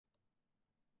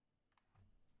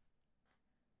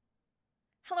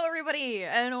Hello everybody,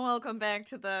 and welcome back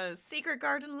to the Secret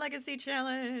Garden Legacy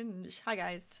Challenge. Hi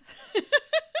guys.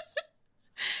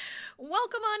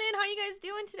 Welcome on in. How you guys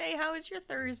doing today? How is your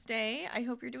Thursday? I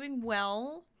hope you're doing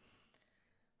well.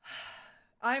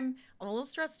 I'm a little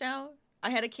stressed out.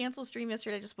 I had a cancel stream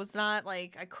yesterday. I just was not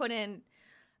like I couldn't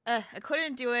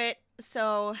do it.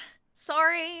 So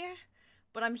sorry,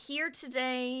 but I'm here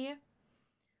today,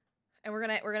 and we're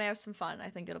gonna have some fun. I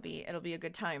think it'll be a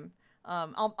good time.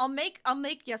 I'll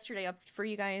make yesterday up for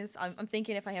you guys. I'm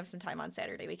thinking if I have some time on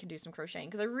Saturday, we can do some crocheting,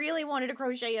 because I really wanted to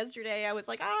crochet yesterday. I was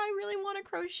like, I really want to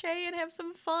crochet and have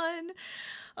some fun.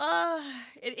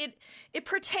 It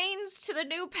pertains to the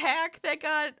new pack that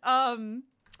got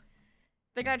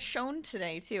shown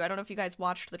today too. I don't know if you guys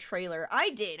watched the trailer. I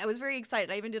did. I was very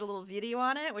excited. I even did a little video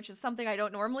on it, which is something I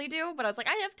don't normally do, but I was like,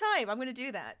 I have time. I'm gonna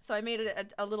do that. So I made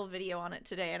a little video on it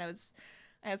today, and I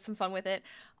had some fun with it.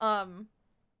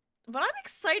 But I'm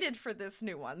excited for this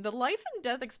new one. The Life and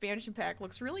Death expansion pack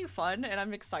looks really fun, and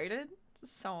I'm excited.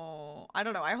 So, I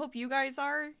don't know. I hope you guys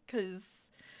are,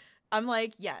 because I'm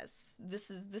like, yes, this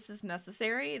is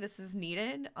necessary. This is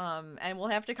needed. And we'll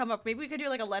have to come up. Maybe we could do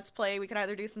like a Let's Play. We could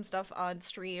either do some stuff on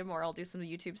stream, or I'll do some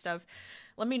YouTube stuff.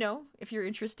 Let me know if you're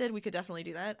interested. We could definitely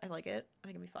do that. I like it. I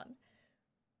think it'd be fun.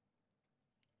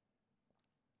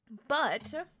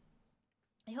 But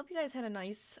I hope you guys had a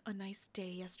nice day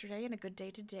yesterday and a good day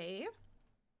today.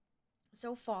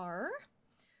 So far,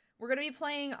 we're going to be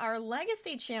playing our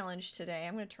Legacy Challenge today.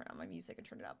 I'm going to turn on my music and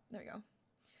turn it up. There we go.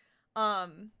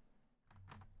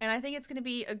 And I think it's going to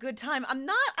be a good time. I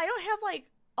don't have like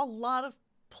a lot of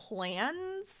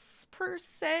plans per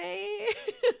se.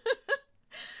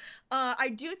 I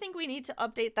do think we need to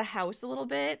update the house a little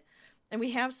bit, and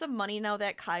we have some money now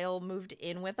that Kyle moved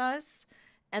in with us.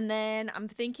 And then I'm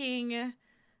thinking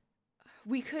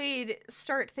we could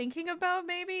start thinking about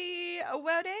maybe a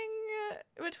wedding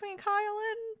between Kyle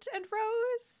and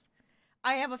Rose.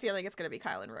 I have a feeling it's gonna be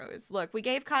Kyle and Rose. Look, we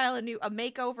gave Kyle a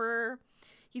makeover.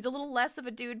 He's a little less of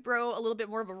a dude bro, a little bit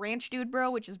more of a ranch dude bro,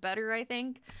 which is better, I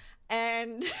think.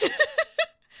 And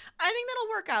I think that'll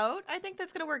work out. I think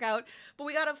that's gonna work out. But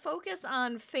we gotta focus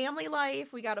on family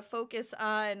life. We gotta focus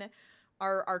on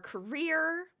our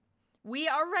career. We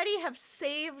already have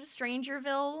saved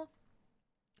Strangerville.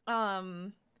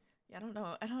 Yeah, I don't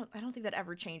know. I don't think that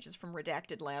ever changes from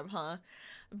Redacted Lab, huh?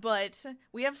 But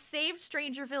we have saved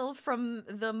Strangerville from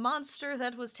the monster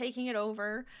that was taking it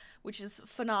over, which is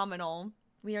phenomenal.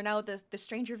 We are now the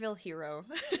Strangerville hero.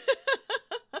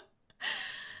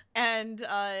 And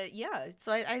yeah,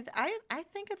 so I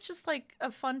think it's just like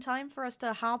a fun time for us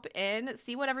to hop in,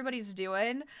 see what everybody's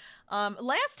doing.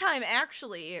 Last time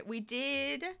actually, we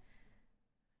did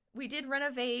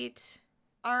renovate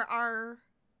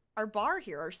our bar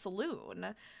here, our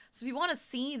saloon. So if you want to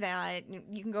see that,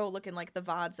 you can go look in like the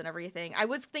VODs and everything. I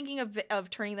was thinking of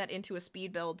turning that into a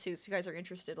speed build too, so if you guys are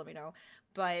interested, let me know.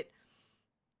 But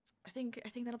I think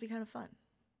that'll be kind of fun.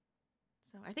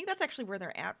 So I think that's actually where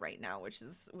they're at right now, which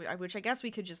I guess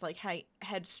we could just like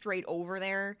head straight over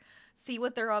there, see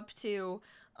what they're up to,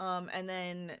 and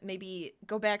then maybe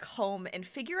go back home and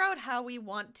figure out how we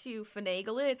want to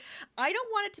finagle it. I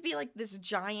don't want it to be like this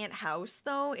giant house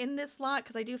though in this lot,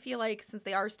 because I do feel like since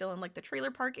they are still in like the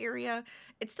trailer park area,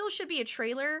 it still should be a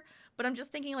trailer, but I'm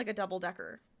just thinking like a double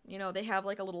decker. You know, they have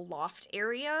like a little loft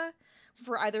area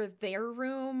for either their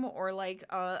room or like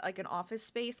an office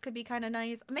space could be kind of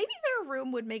nice. Maybe their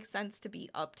room would make sense to be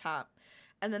up top,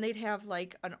 and then they'd have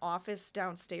like an office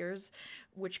downstairs,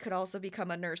 which could also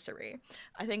become a nursery.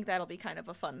 I think that'll be kind of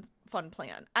a fun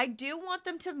plan. I do want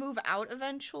them to move out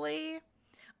eventually.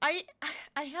 I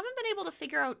haven't been able to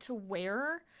figure out to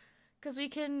where, because we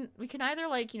can either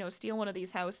like, you know, steal one of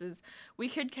these houses. We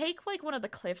could take like one of the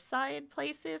cliffside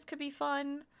places, could be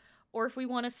fun, or if we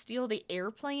want to steal the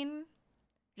airplane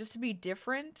just to be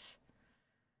different.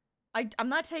 I'm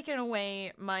not taking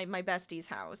away my bestie's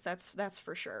house, that's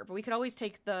for sure. But we could always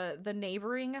take the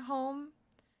neighboring home.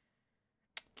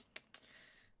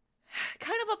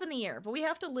 Kind of up in the air, but we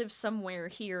have to live somewhere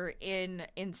here in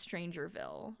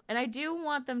Strangerville. And I do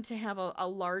want them to have a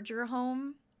larger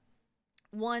home.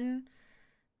 One,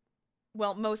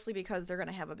 well, mostly because they're going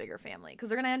to have a bigger family. Because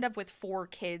they're going to end up with 4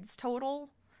 kids total.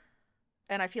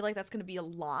 And I feel like that's going to be a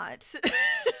lot. It's going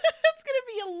to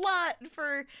be a lot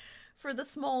for the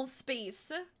small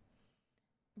space.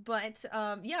 But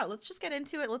yeah, let's just get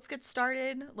into it. Let's get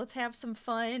started. Let's have some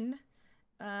fun.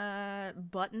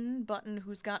 Button,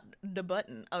 who's got the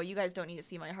button? Oh, you guys don't need to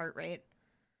see my heart rate.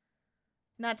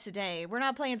 Not today. We're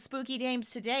not playing spooky games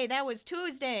today. That was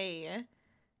Tuesday.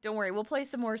 Don't worry, we'll play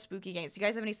some more spooky games. You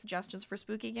guys have any suggestions for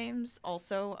spooky games?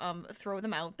 Also, throw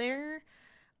them out there.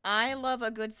 I love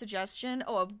a good suggestion.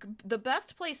 Oh, the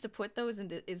best place to put those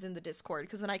is in the Discord,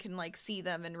 because then I can like see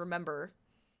them and remember.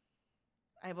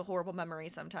 I have a horrible memory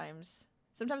sometimes.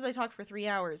 Sometimes I talk for 3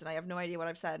 hours and I have no idea what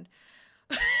I've said.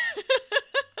 I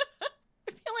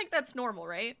feel like that's normal,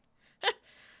 right?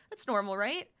 That's normal,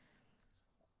 right?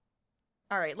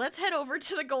 All right, let's head over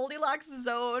to the Goldilocks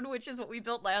zone, which is what we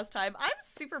built last time. I'm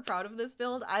super proud of this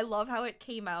build. I love how it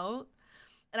came out.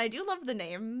 And I do love the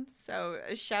name, so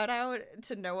a shout out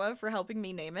to Noah for helping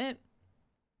me name it.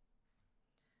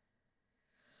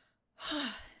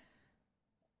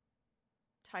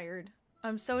 Tired.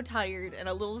 I'm so tired and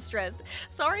a little stressed.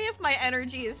 Sorry if my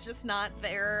energy is just not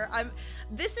there.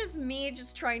 This is me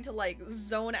just trying to like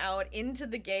zone out into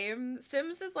the game.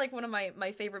 Sims is like one of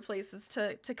my favorite places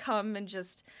to come and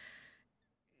just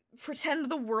pretend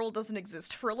the world doesn't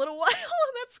exist for a little while.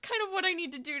 That's kind of what I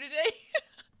need to do today.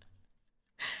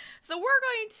 So we're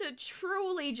going to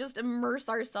truly just immerse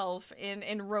ourselves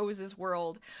in Rose's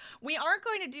world. We aren't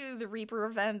going to do the Reaper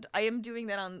event. I am doing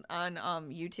that on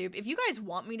YouTube. If you guys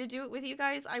want me to do it with you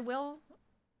guys, I will,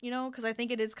 you know, because I think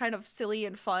it is kind of silly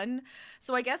and fun.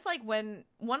 So I guess like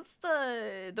once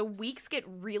the weeks get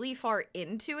really far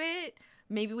into it,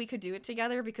 maybe we could do it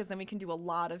together, because then we can do a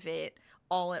lot of it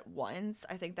all at once.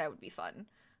 I think that would be fun.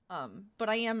 But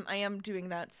I am doing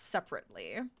that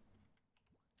separately.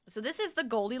 So this is the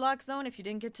Goldilocks zone, if you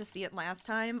didn't get to see it last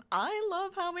time. I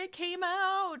love how it came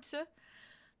out.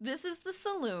 This is the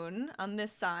saloon on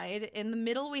this side. In the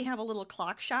middle, we have a little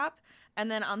clock shop.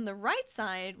 And then on the right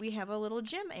side, we have a little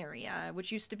gym area,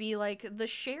 which used to be like the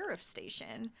sheriff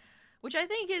station, which I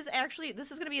think is actually,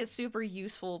 this is going to be a super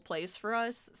useful place for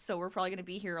us. So we're probably going to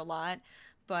be here a lot.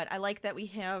 But I like that we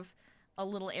have a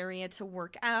little area to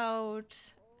work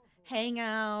out, hang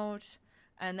out.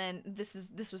 And then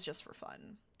this was just for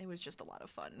fun. It was just a lot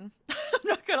of fun. I'm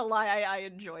not gonna lie, I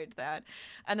enjoyed that.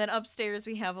 And then upstairs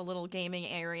we have a little gaming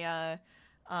area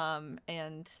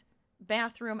and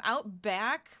bathroom. Out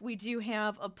back we do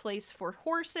have a place for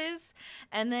horses.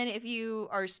 And then if you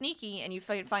are sneaky and you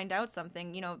find out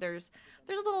something, you know, there's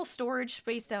a little storage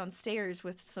space downstairs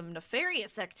with some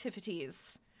nefarious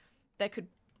activities that could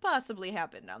possibly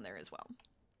happen down there as well.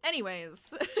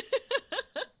 Anyways.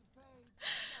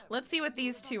 Let's see what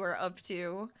these two are up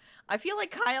to. I feel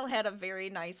like Kyle had a very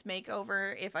nice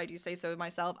makeover, if I do say so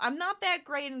myself. I'm not that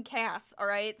great in CAS,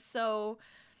 alright? So,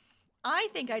 I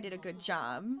think I did a good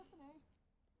job.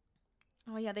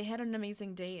 Oh yeah, they had an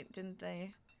amazing date, didn't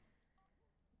they?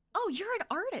 Oh, you're an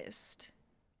artist.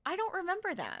 I don't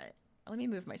remember that. Let me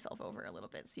move myself over a little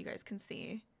bit so you guys can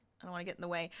see. I don't want to get in the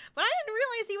way. But I didn't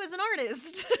realize he was an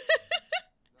artist.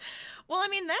 Well, I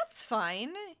mean, that's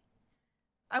fine.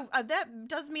 That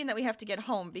does mean that we have to get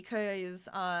home, because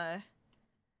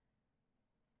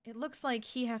it looks like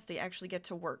he has to actually get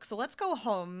to work. So let's go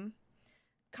home.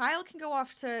 Kyle can go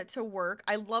off to work.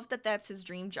 I love that that's his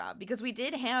dream job, because we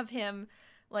did have him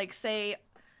like say,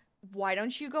 why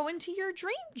don't you go into your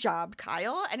dream job,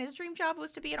 Kyle? And his dream job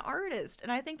was to be an artist.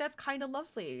 And I think that's kind of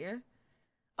lovely.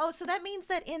 Oh, so that means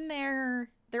that in their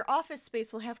office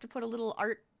space, we'll have to put a little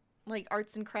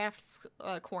arts and crafts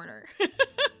corner.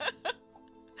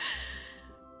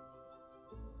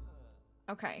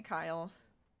 Okay, Kyle.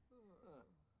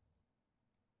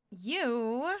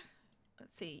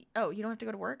 Let's see. Oh, you don't have to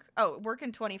go to work? Oh, work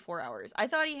in 24 hours. I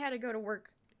thought he had to go to work.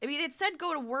 I mean, it said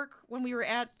go to work when we were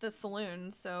at the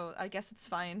saloon, so I guess it's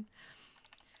fine.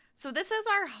 So this is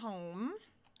our home.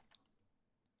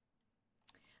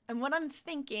 And what I'm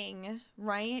thinking,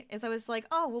 right, is I was like,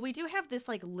 oh, well, we do have this,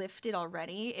 like, lifted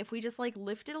already. If we just, like,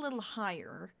 lift it a little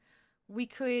higher, we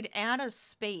could add a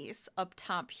space up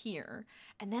top here.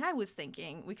 And then I was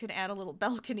thinking we could add a little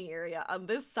balcony area on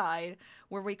this side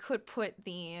where we could put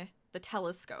the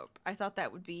telescope. I thought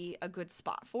that would be a good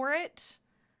spot for it.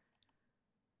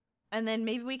 And then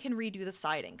maybe we can redo the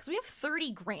siding, because we have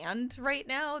 30 grand right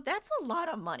now. That's a lot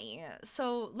of money.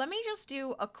 So let me just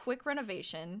do a quick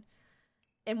renovation.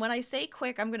 And when I say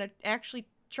quick, I'm going to actually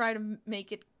try to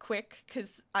make it quick,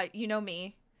 because you know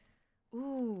me.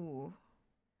 Ooh.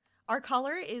 Our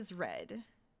color is red.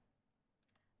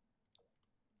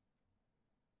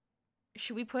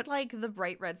 Should we put, like, the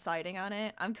bright red siding on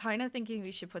it? I'm kind of thinking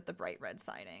we should put the bright red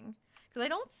siding. Because I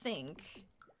don't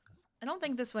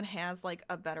think this one has, like,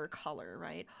 a better color,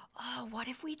 right? Oh, what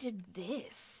if we did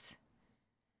this?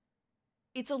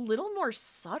 It's a little more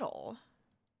subtle.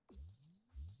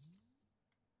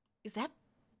 Is that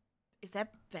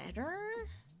better?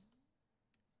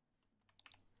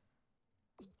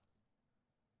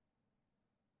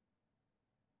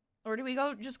 Or do we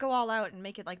just go all out and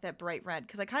make it like that bright red?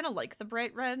 Because I kind of like the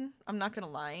bright red. I'm not going to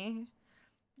lie.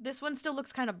 This one still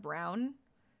looks kind of brown.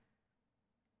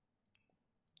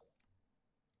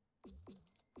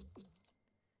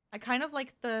 I kind of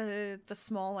like the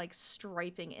small like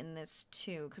striping in this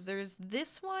too, because there's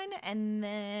this one and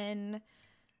then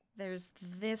there's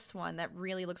this one that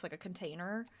really looks like a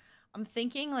container. I'm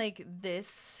thinking like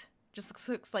this just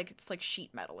looks like it's like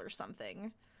sheet metal or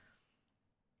something.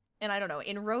 And I don't know,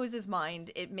 in Rose's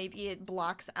mind, maybe it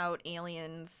blocks out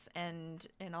aliens and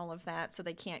all of that so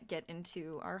they can't get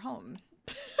into our home.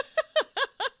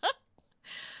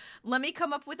 Let me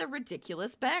come up with a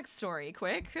ridiculous backstory,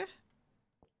 quick.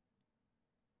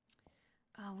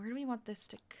 Where do we want this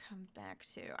to come back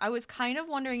to? I was kind of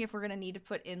wondering if we're gonna need to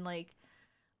put in, like,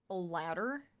 a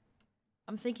ladder.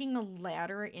 I'm thinking a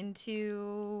ladder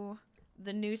into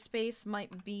the new space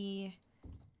might be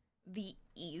the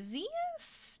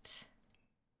easiest.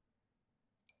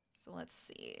 So let's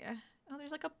see. Oh,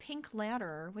 there's like a pink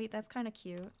ladder. Wait, that's kind of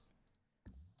cute.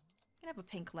 We can have a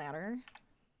pink ladder.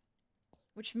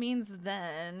 Which means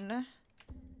then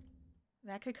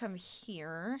that could come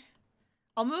here.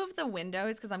 I'll move the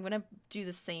windows because I'm going to do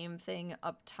the same thing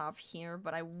up top here,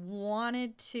 but I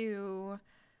wanted to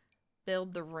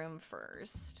build the room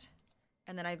first.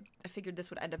 And then I figured this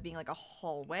would end up being like a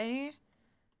hallway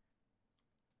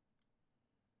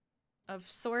of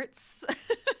sorts.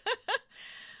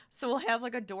 So we'll have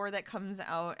like a door that comes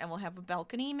out and we'll have a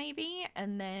balcony maybe.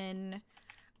 And then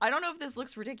I don't know if this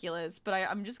looks ridiculous, but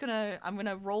I'm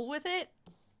gonna roll with it.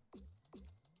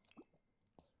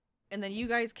 And then you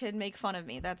guys can make fun of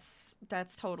me. That's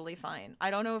totally fine. I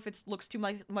don't know if it looks too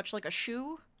much like a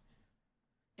shoe.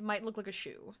 It might look like a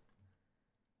shoe.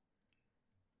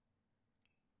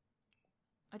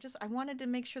 I wanted to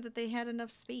make sure that they had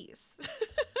enough space.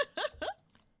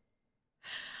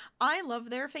 I love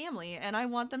their family, and I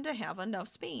want them to have enough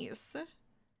space.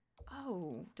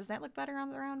 Oh, does that look better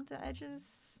around the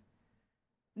edges?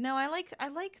 No, I like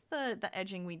the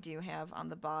edging we do have on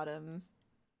the bottom.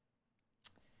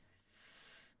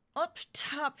 Up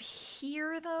top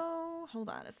here, though? Hold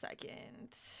on a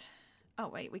second. Oh,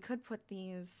 wait, we could put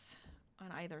these on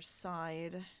either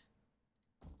side.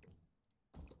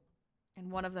 And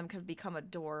one of them could become a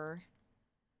door.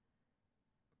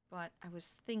 But I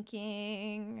was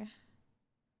thinking...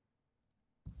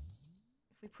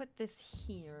 if we put this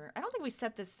here... I don't think we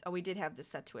set this... oh, we did have this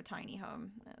set to a tiny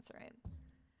home. That's right.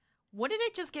 What did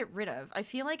it just get rid of? I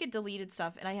feel like it deleted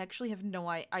stuff, and I actually have no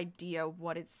idea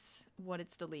what it's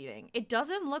deleting. It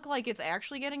doesn't look like it's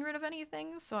actually getting rid of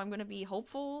anything, so I'm gonna be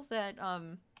hopeful that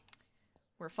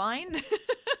we're fine.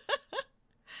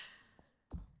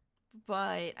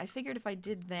 But I figured if I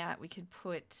did that, we could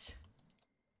put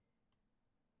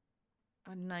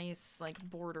a nice like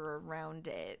border around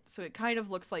it, so it kind of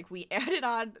looks like we added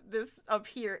on this up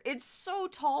here. It's so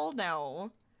tall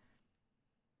now.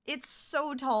 It's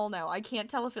so tall now. I can't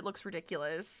tell if it looks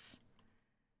ridiculous.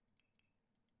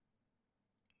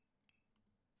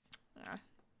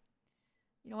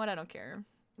 You know what? I don't care.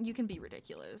 You can be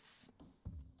ridiculous.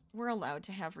 We're allowed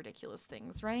to have ridiculous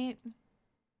things, right?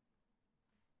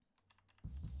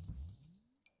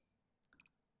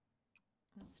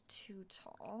 That's too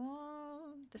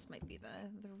tall. This might be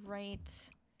the right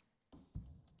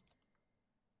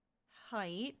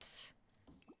height.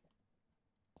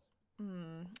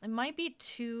 It might be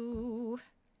too...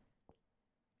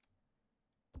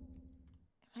 it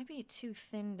might be too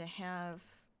thin to have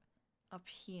up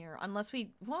here. Unless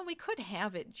we... well, we could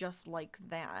have it just like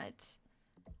that.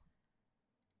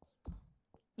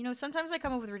 You know, sometimes I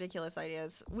come up with ridiculous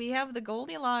ideas. We have the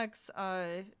Goldilocks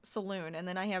saloon, and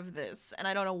then I have this, and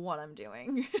I don't know what I'm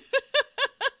doing.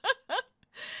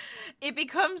 It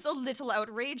becomes a little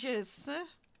outrageous.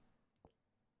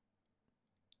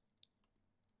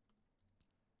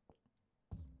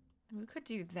 We could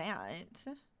do that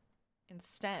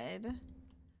instead.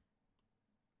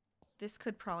 This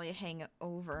could probably hang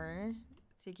over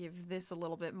to give this a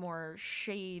little bit more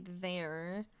shade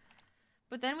there.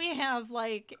 But then we have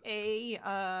like a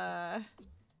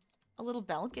little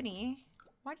balcony.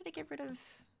 Why did I get rid of...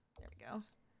 there we go.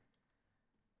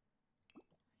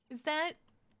 Is that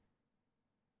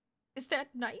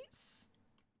nice?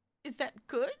 Is that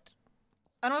good?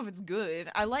 I don't know if it's good.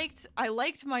 I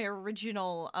liked my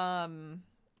original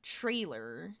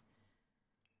trailer.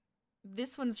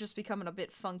 This one's just becoming a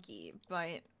bit funky,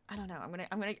 but I don't know.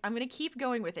 I'm gonna keep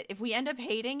going with it. If we end up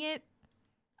hating it,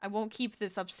 I won't keep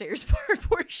this upstairs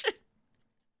portion.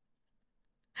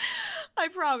 I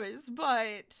promise.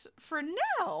 But for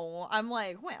now, I'm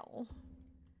like, well,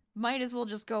 might as well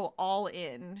just go all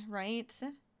in, right?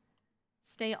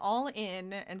 Stay all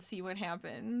in and see what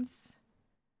happens.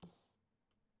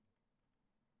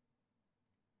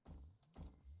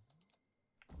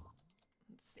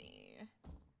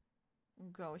 We'll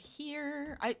go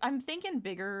here. I'm thinking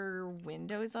bigger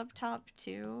windows up top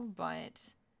too,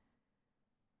 but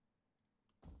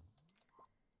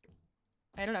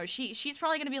I don't know. She's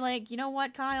probably gonna be like, you know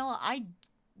what, Kyle? I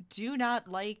do not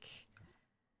like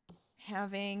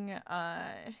having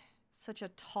such a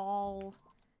tall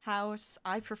house.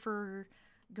 I prefer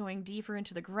going deeper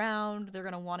into the ground. They're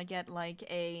gonna want to get like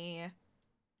a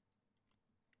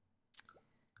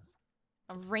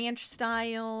ranch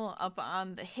style up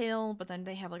on the hill, but then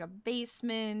they have like a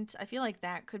basement. I feel like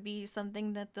that could be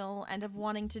something that they'll end up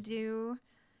wanting to do.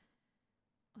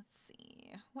 Let's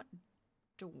see. What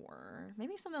door?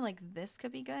 Maybe something like this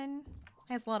could be good.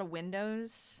 Has a lot of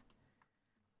windows.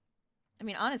 I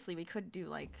mean, honestly, we could do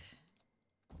like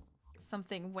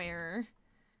something where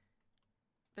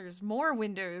there's more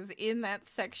windows in that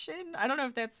section. I don't know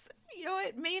if that's, you know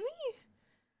what, maybe?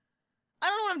 I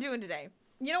don't know what I'm doing today.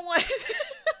 You know what? It's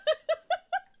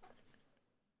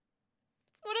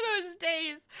one of those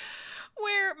days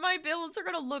where my builds are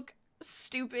gonna look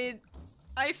stupid.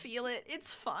 I feel it.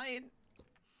 It's fine.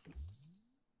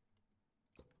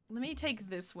 Let me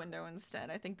take this window instead.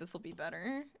 I think this will be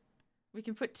better. We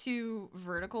can put 2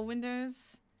 vertical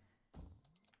windows.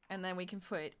 And then we can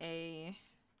put a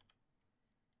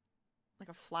like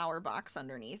a flower box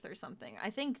underneath or something.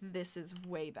 I think this is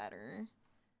way better.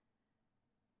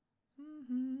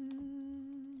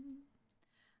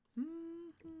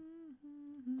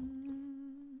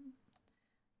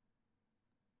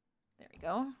 There we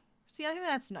go. See, I think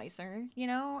that's nicer, you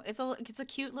know? It's a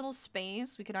cute little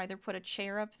space. We could either put a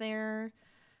chair up there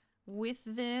with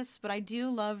this, but I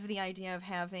do love the idea of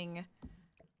having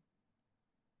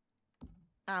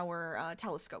our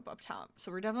telescope up top.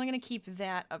 So we're definitely going to keep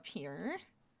that up here.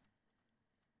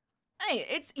 Hey,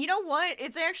 it's, you know what?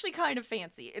 It's actually kind of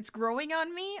fancy. It's growing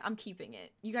on me. I'm keeping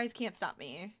it. You guys can't stop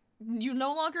me. You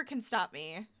no longer can stop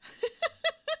me.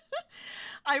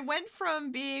 I went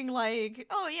from being like,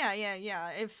 oh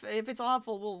yeah, if it's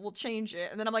awful, we'll change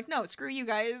it. And then I'm like, no, screw you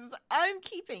guys. I'm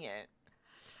keeping it.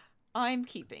 I'm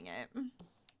keeping it.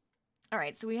 All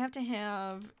right, so we have to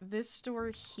have this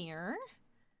door here.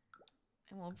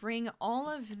 And we'll bring all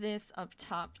of this up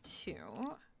top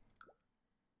too.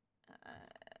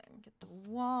 Get the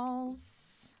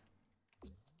walls.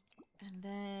 And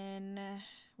then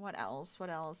what else?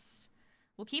 What else?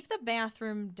 We'll keep the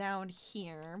bathroom down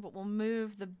here, but we'll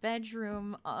move the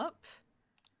bedroom up.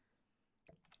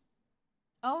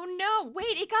 Oh no,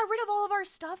 wait, it got rid of all of our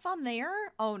stuff on there?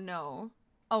 Oh no.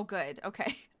 Oh good,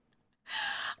 okay.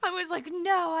 I was like,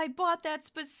 no, I bought that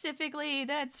specifically.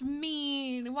 That's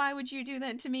mean. Why would you do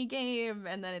that to me, game?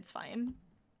 And then it's fine.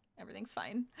 Everything's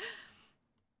fine.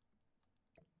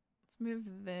 Let's move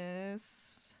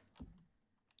this.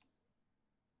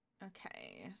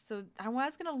 Okay, so I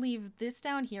was gonna leave this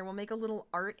down here. We'll make a little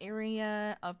art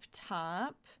area up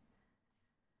top.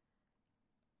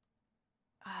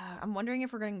 I'm wondering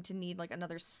if we're going to need like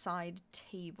another side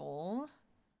table.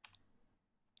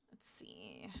 Let's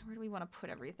see. Where do we want to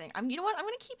put everything? You know what? I'm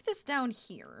going to keep this down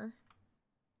here.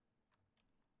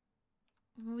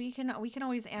 We can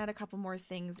always add a couple more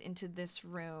things into this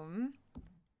room.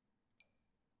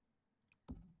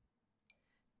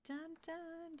 Dun,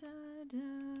 dun, dun,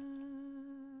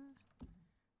 dun.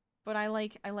 But I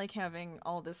like having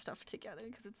all this stuff together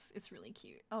because it's really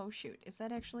cute. Oh shoot, is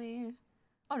that actually?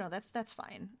 Oh no, that's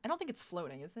fine. I don't think it's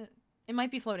floating, is it? It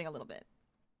might be floating a little bit.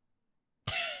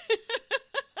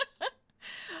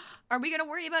 Are we gonna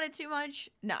worry about it too much?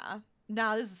 Nah,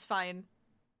 this is fine.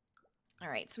 All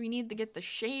right, so we need to get the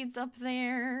shades up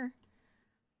there.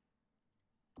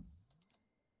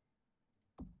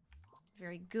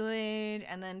 Very good.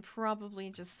 And then probably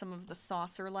just some of the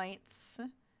saucer lights.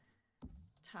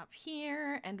 Top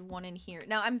here and one in here.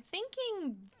 Now I'm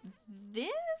thinking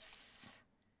this?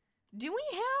 Do we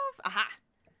have? Aha!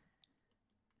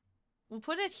 We'll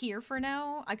put it here for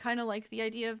now. I kind of like the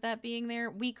idea of that being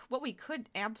there. What we could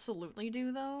absolutely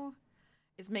do though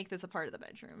is make this a part of the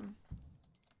bedroom.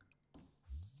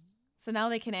 So now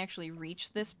they can actually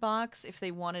reach this box if they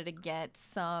wanted to get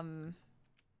some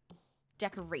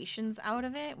decorations out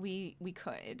of it. We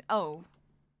could. Oh,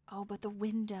 but the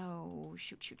window.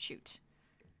 Shoot.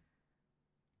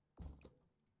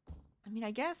 I mean,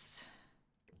 I guess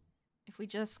if we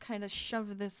just kind of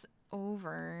shove this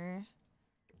over.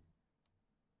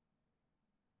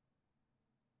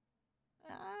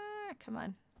 Come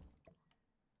on.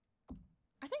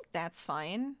 I think that's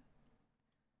fine.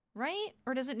 Right?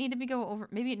 Or does it need to go over?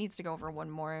 Maybe it needs to go over one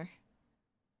more.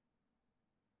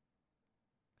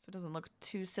 So it doesn't look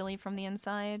too silly from the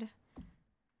inside.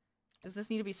 Does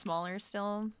this need to be smaller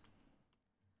still?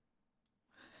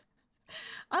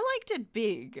 I liked it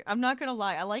big. I'm not gonna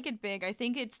lie. I like it big. I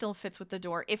think it still fits with the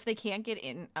door. If they can't get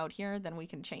in out here, then we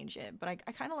can change it. But I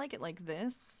kind of like it like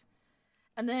this.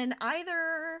 And then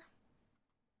either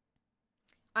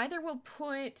we'll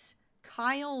put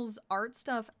Kyle's art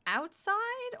stuff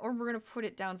outside, or we're gonna put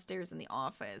it downstairs in the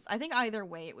office. I think either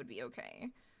way it would be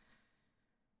okay.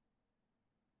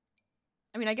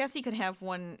 I mean, I guess he could have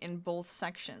one in both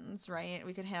sections, right?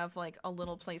 We could have, like, a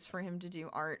little place for him to do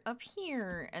art up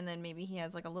here, and then maybe he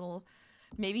has, like, a little...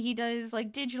 Maybe he does,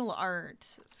 like, digital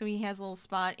art, so he has a little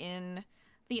spot in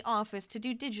the office to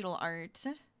do digital art.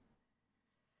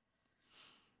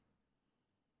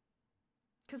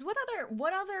 Because what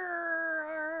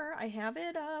other... I have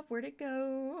it up. Where'd it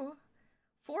go?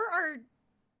 For our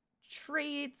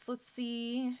traits, let's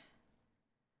see...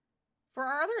 For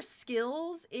our other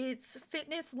skills, it's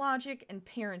fitness, logic, and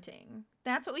parenting.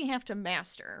 That's what we have to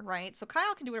master, right? So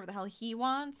Kyle can do whatever the hell he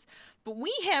wants, but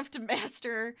we have to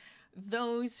master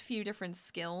those few different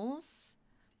skills.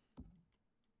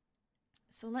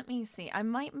 So let me see. I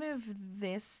might move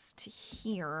this to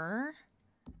here.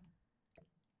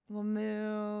 We'll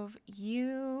move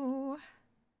you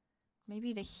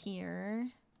maybe to here.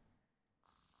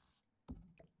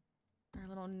 Our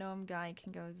little gnome guy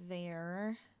can go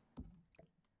there.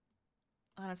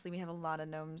 Honestly, we have a lot of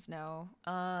gnomes now.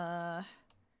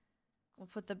 We'll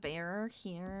put the bear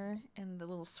here and the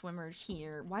little swimmer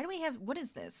here. Why do we have... What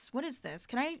is this? What is this?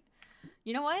 Can I...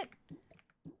 You know what?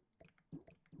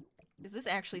 Is this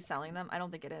actually selling them? I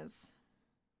don't think it is.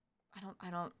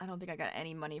 I don't think I got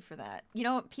any money for that. You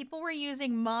know, people were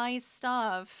using my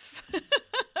stuff.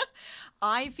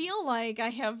 I feel like I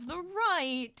have the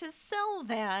right to sell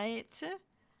that.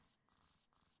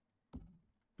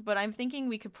 But I'm thinking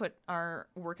we could put our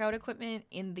workout equipment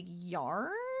in the yard?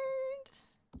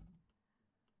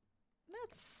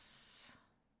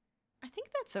 I think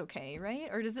that's okay, right?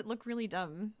 Or does it look really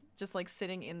dumb? Just like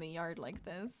sitting in the yard like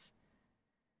this?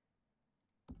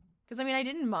 Because, I mean, I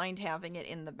didn't mind having it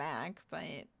in the back, but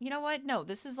you know what? No,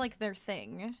 this is like their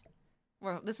thing.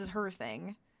 Well, this is her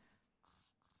thing.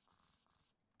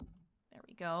 There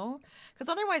we go. Because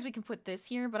otherwise we can put this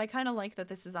here, but I kind of like that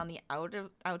this is on the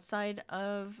outside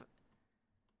of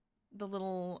the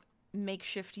little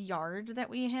makeshift yard that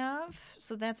we have.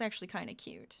 So that's actually kind of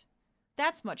cute.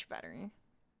 That's much better.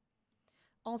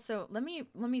 Also, let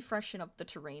me freshen up the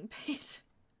terrain paint.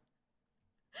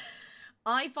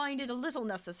 I find it a little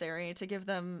necessary to give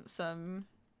them some...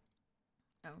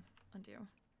 Oh, undo.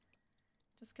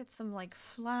 Just get some, like,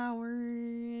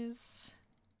 flowers.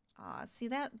 See,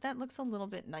 that looks a little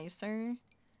bit nicer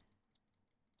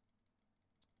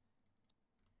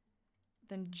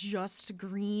than just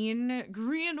green.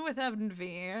 Green with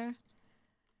envy.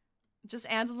 Just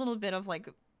adds a little bit of, like,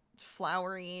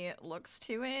 flowery looks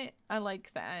to it. I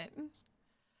like that.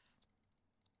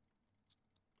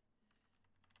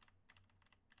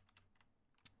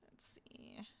 Let's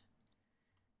see.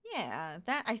 Yeah,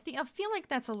 I feel like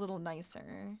that's a little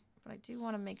nicer, but I do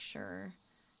want to make sure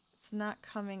it's not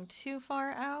coming too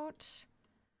far out.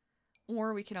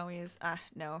 Or we can always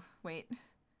no, wait.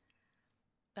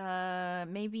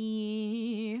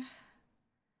 Maybe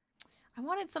I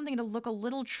wanted something to look a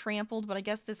little trampled, but I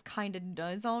guess this kind of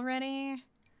does already.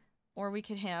 Or we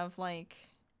could have, like...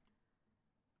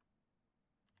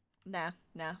 Nah,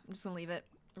 I'm just gonna leave it.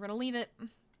 We're gonna leave it.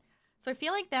 So I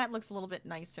feel like that looks a little bit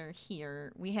nicer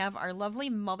here. We have our lovely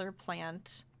mother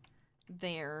plant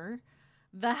there.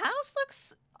 The house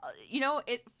looks, you know,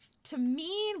 it, to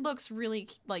me, looks really,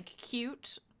 like,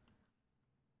 cute.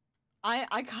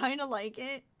 I kind of like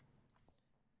it.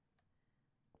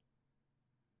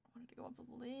 I wanted to go up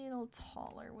a little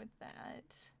taller with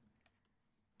that.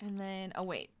 And then, oh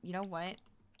wait, you know what?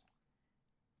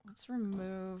 Let's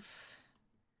remove,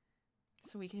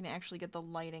 so we can actually get the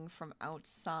lighting from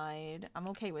outside. I'm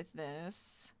okay with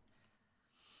this.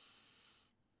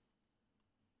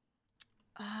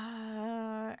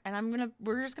 And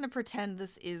we're just gonna pretend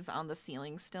this is on the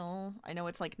ceiling still. I know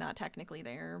it's like not technically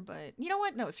there, but you know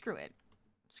what? No, screw it.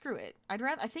 Screw it. I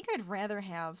think I'd rather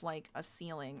have like a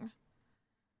ceiling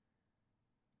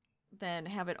than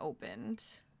have it opened.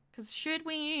 Cause should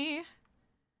we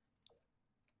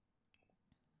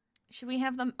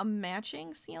have them a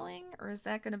matching ceiling, or is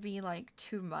that gonna be like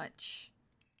too much?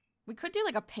 We could do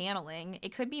like a paneling.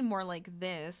 It could be more like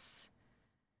this.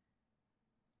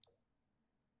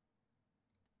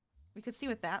 We could see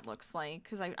what that looks like,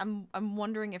 because I'm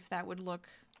wondering if that would look...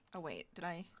 Oh wait,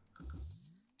 I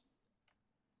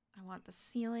want the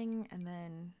ceiling, and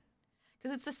then...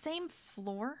 Because it's the same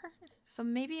floor, so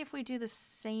maybe if we do the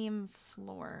same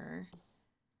floor...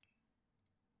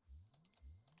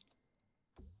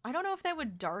 I don't know if that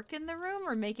would darken the room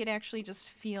or make it actually just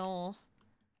feel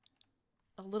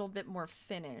a little bit more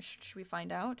finished. Should we find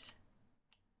out?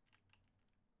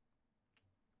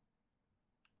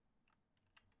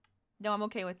 No, I'm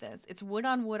okay with this. It's wood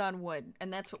on wood on wood,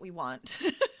 and that's what we want.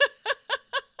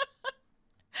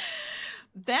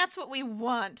 That's what we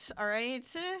want, alright?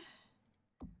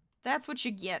 That's what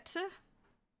you get. I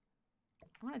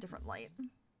want a different light.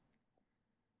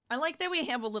 I like that we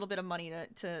have a little bit of money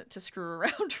to screw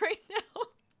around right now.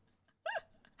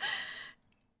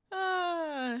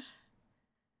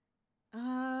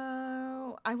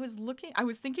 I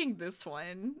was thinking this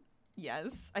one.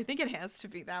 Yes, I think it has to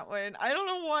be that one. I don't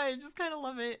know why, I just kind of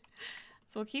love it.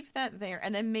 So we'll keep that there.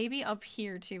 And then maybe up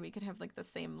here too, we could have like the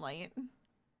same light.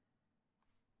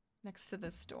 Next to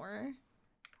this door.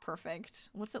 Perfect.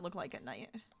 What's it look like at night?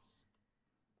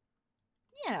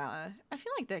 Yeah, I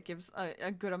feel like that gives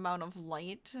a good amount of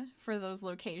light for those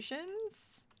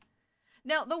locations.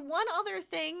 Now, the one other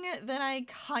thing that I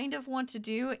kind of want to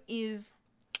do is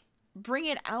bring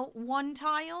it out one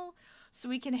tile so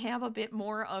we can have a bit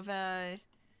more of a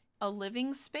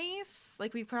living space.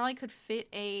 Like, we probably could fit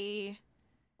a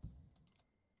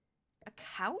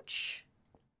couch,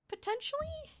 potentially?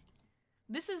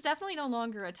 This is definitely no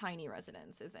longer a tiny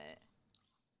residence, is it?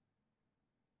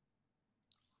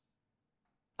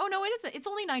 Oh no, it is. It's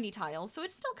only 90 tiles, so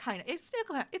it's still kind of. It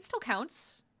still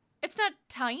counts. It's not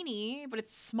tiny, but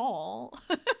it's small.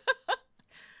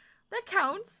 That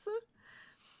counts.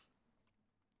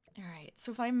 All right.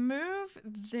 So if I move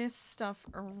this stuff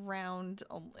around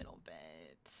a little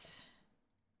bit,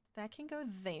 that can go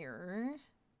there.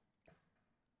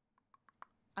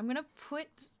 I'm gonna put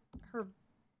her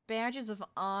badges of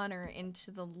honor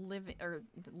into the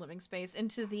living space,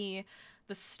 into the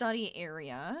study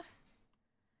area.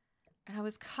 And I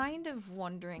was kind of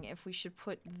wondering if we should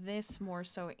put this more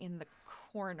so in the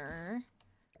corner.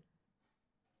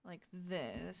 Like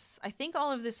this. I think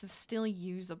all of this is still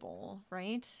usable,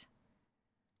 right?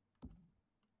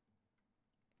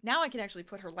 Now I can actually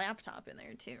put her laptop in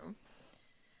there too.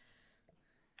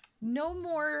 No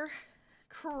more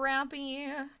crappy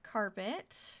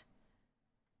carpet.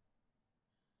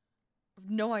 I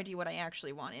have no idea what I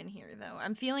actually want in here though.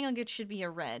 I'm feeling like it should be a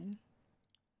red.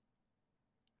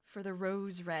 For the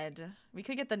rose red. We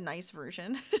could get the nice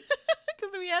version.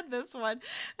 Because we had this one.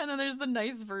 And then there's the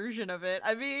nice version of it.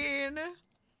 I mean...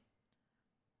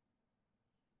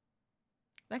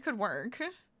 that could work.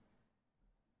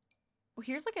 Well,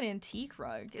 here's like an antique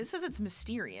rug. It says it's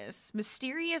mysterious.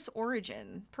 Mysterious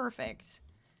origin. Perfect.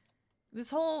 This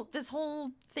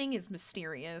whole thing is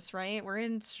mysterious, right? We're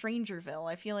in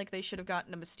Strangerville. I feel like they should have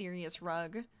gotten a mysterious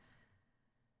rug.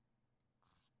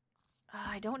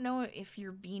 I don't know if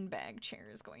your beanbag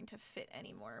chair is going to fit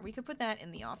anymore. We could put that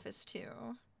in the office too.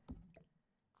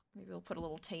 Maybe we'll put a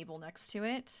little table next to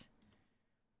it.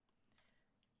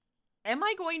 Am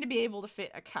I going to be able to fit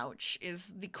a couch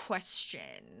is the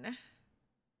question.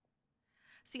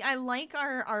 See, I like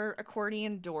our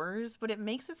accordion doors, but it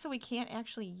makes it so we can't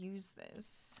actually use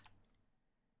this.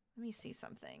 Let me see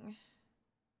something.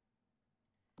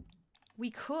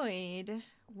 We could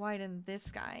widen this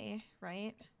guy,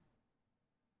 right?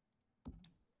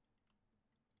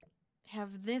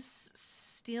 Have this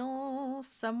still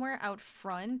somewhere out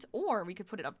front, or we could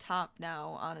put it up top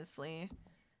now, honestly.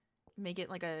 Make it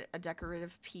like a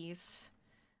decorative piece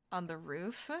on the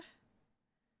roof.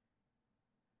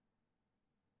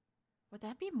 Would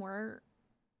that be more...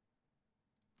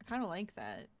 I kind of like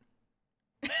that.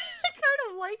 I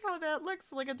kind of like how that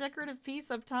looks, like a decorative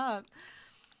piece up top.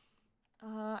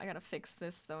 I gotta fix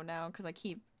this though now, because I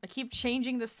keep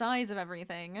changing the size of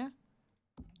everything.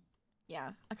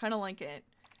 Yeah, I kind of like it.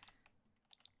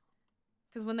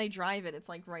 Because when they drive it, it's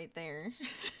like right there.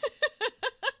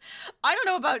 I don't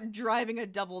know about driving a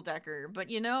double-decker, but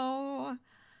you know,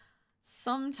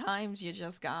 sometimes you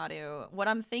just got to. What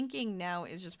I'm thinking now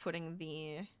is just putting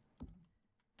the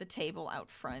table out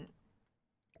front.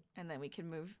 And then we can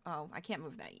move... oh, I can't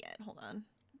move that yet. Hold on.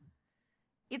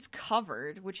 It's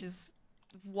covered, which is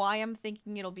why I'm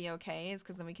thinking it'll be okay, is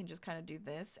because then we can just kind of do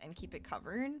this and keep it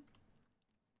covered.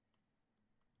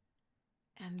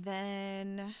 And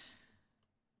then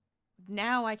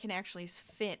now I can actually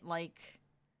fit like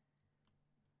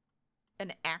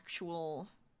an actual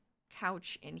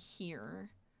couch in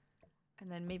here.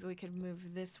 And then maybe we could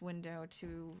move this window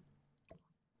to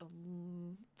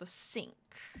the sink.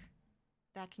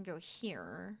 That can go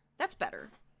here. That's better.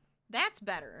 That's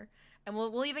better. And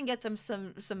we'll even get them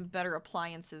some better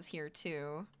appliances here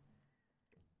too.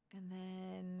 And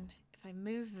then if I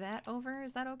move that over,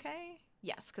 is that okay?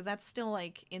 Yes, because that's still,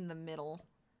 like, in the middle.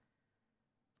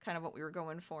 kind of what we were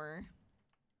going for.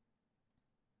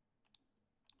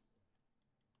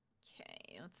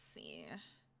 Okay, let's see.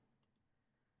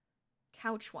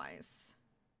 Couch-wise.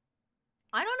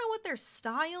 I don't know what their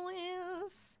style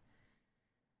is.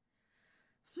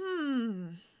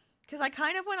 Because I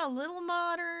kind of went a little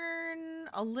modern,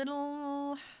 a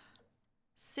little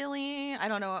silly. I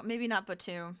don't know, maybe not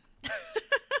Batu.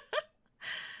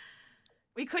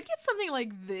 We could get something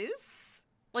like this.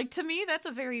 Like, to me, that's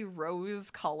a very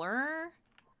rose color.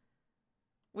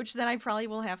 Which then I probably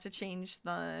will have to change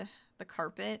the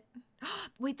carpet.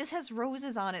 Wait, this has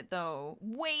roses on it, though.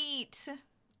 Wait!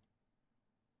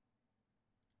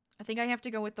 I think I have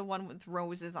to go with the one with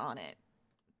roses on it.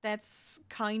 That's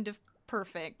kind of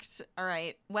perfect.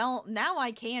 Alright, well, now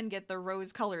I can get the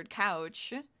rose-colored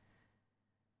couch.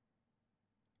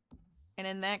 And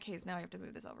in that case, now I have to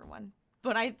move this over one.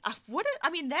 But I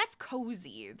mean, that's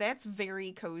cozy. That's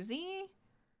very cozy.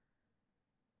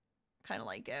 Kind of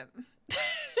like it.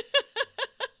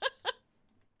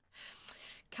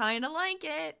 Kind of like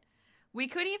it. We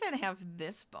could even have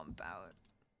this bump out.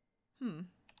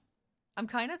 I'm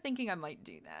kind of thinking I might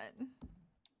do that.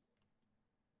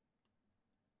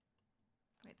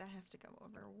 Wait, that has to go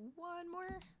over one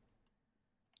more.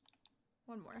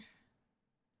 One more.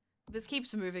 This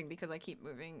keeps moving because I keep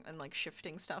moving and like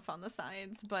shifting stuff on the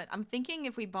sides, but I'm thinking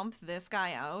if we bump this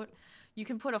guy out, you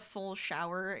can put a full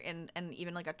shower and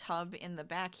even like a tub in the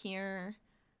back here.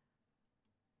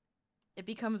 It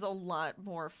becomes a lot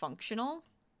more functional.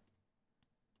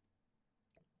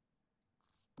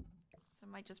 So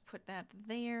I might just put that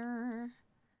there.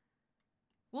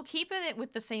 We'll keep it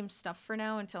with the same stuff for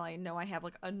now until I know I have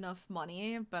like enough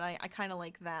money, but I kind of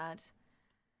like that.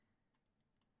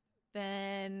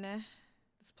 Then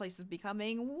this place is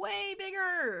becoming way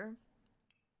bigger.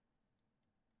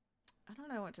 I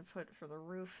don't know what to put for the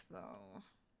roof though.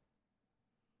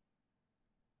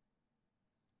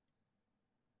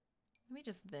 Maybe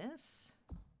just this.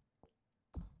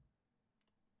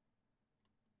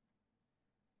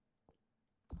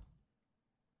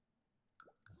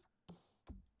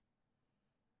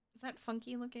 Is that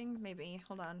funky looking? Maybe.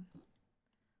 Hold on.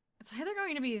 It's either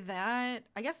going to be that.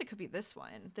 I guess it could be this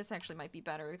one. This actually might be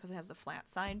better because it has the flat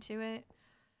side to it.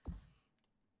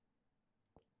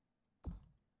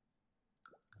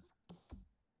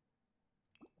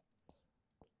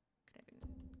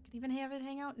 Could even have it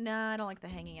hang out? Nah, I don't like the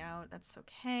hanging out. That's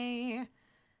okay.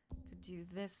 Could do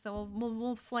this though.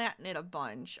 We'll flatten it a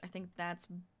bunch. I think that's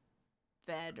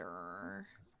better.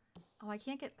 Oh, I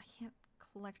can't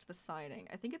collect the siding.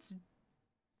 I think it's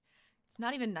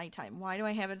not even nighttime. Why do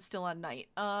I have it still on night?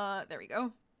 There we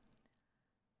go.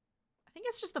 I think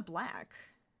it's just a black.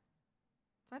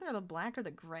 It's either the black or the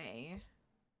gray.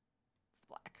 It's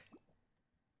black.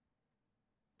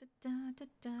 Da, da, da,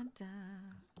 da, da.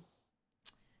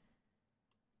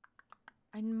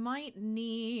 I might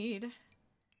need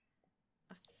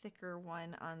a thicker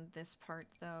one on this part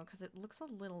though, because it looks a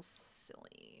little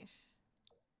silly.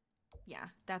 Yeah,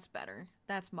 that's better.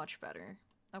 That's much better.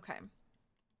 Okay.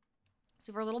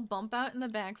 So for a little bump out in the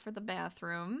back for the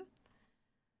bathroom.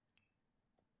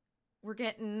 We're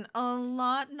getting a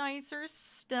lot nicer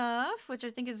stuff, which I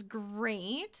think is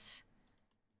great.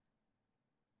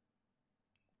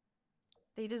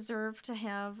 They deserve to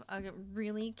have a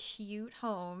really cute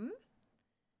home.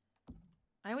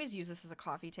 I always use this as a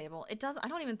coffee table. It does, I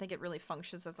don't even think it really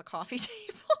functions as a coffee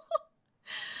table.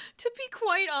 To be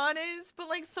quite honest, but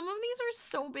like some of these are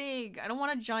so big. I don't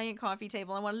want a giant coffee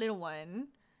table. I want a little one.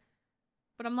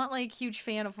 But I'm not like huge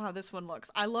fan of how this one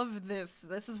looks. I love this.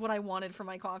 This is what I wanted for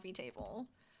my coffee table.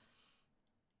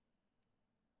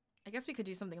 I guess we could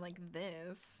do something like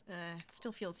this. It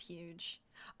still feels huge.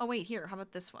 Oh wait, here, how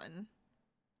about this one?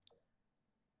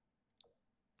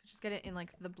 Just get it in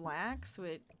like the black so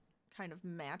it kind of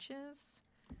matches.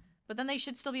 But then they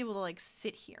should still be able to like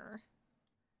sit here.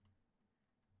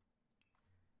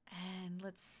 And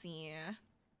let's see.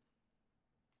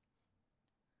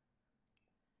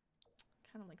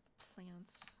 Kind of like the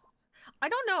plants. I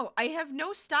don't know. I have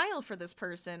no style for this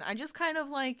person. I just kind of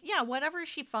like, yeah, whatever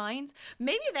she finds.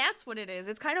 Maybe that's what it is.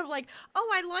 It's kind of like, oh,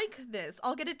 I like this.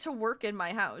 I'll get it to work in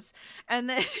my house. And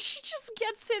then she just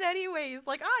gets it anyways.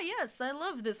 Like, ah, yes, I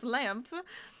love this lamp.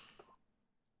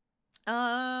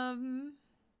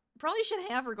 Probably should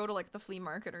have her go to like the flea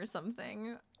market or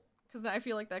something. Because I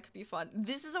feel like that could be fun.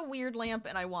 This is a weird lamp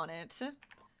and I want it.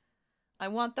 I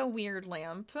want the weird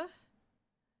lamp.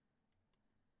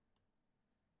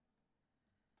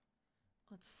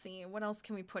 Let's see, what else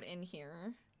can we put in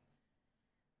here?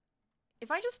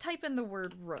 If I just type in the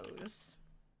word rose.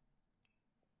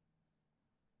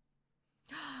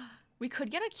 We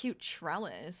could get a cute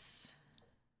trellis.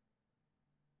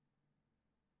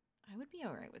 I would be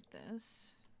alright with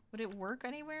this. Would it work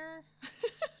anywhere?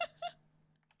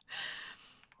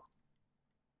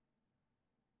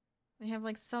 They have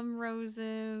like some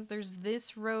roses. There's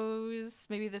this rose.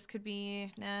 Maybe this could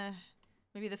be... Nah.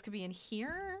 Maybe this could be in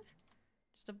here?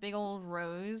 Just a big old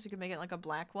rose. We could make it like a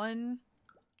black one.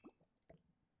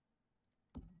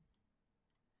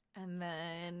 And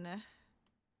then...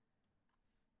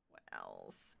 What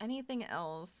else? Anything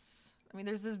else? I mean,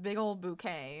 there's this big old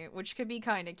bouquet, which could be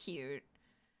kind of cute.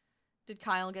 Did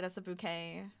Kyle get us a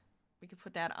bouquet? We could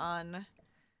put that on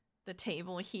the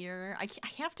table here. I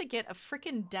have to get a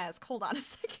freaking desk. Hold on a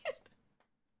second.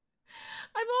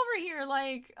 I'm over here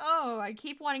like, oh, I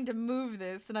keep wanting to move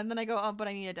this, and then I go, oh, but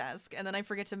I need a desk, and then I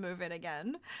forget to move it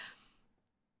again.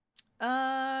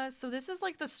 So this is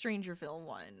like the Strangerville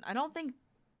one. I don't think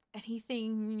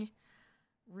anything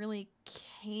really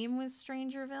came with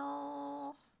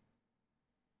Strangerville.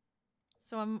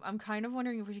 So I'm kind of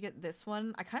wondering if we should get this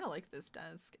one. I kind of like this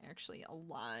desk, actually, a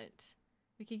lot.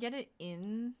 We could get it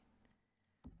in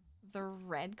the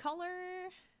red color.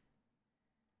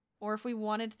 Or if we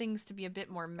wanted things to be a bit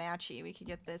more matchy, we could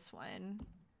get this one.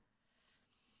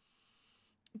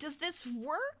 Does this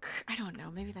work? I don't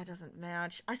know. Maybe that doesn't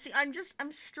match. I see.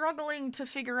 I'm struggling to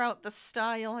figure out the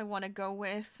style I want to go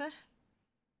with.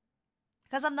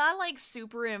 Because I'm not, like,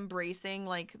 super embracing,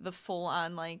 like, the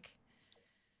full-on, like...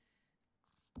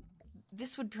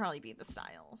 This would probably be the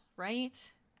style,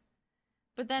 right?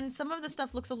 But then some of the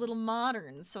stuff looks a little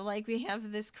modern. So, like, we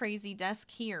have this crazy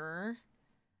desk here.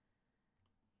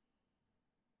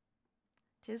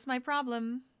 'Tis my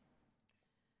problem.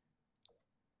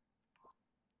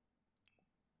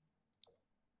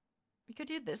 We could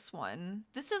do this one.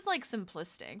 This is, like,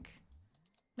 simplistic.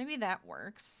 Maybe that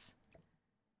works.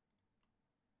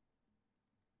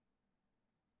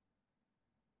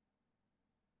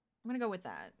 I'm gonna go with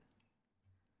that.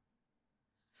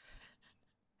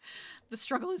 The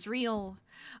struggle is real.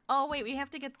 Oh, wait, we have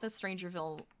to get the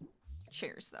Strangerville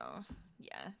chairs, though.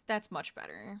 Yeah, that's much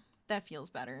better. That feels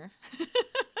better.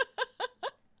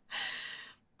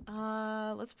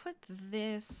 Let's put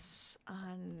this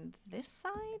on this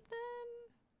side,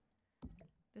 then?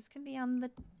 This can be on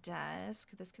the desk.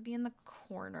 This could be in the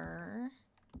corner.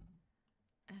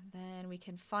 And then we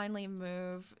can finally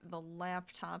move the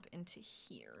laptop into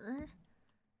here.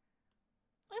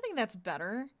 I think that's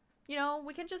better. You know,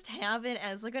 we can just have it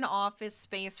as like an office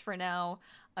space for now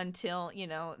until, you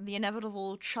know, the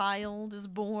inevitable child is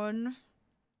born.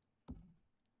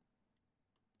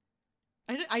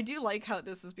 I do like how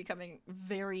this is becoming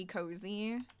very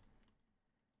cozy.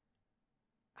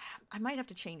 I might have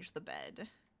to change the bed.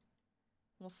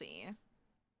 We'll see.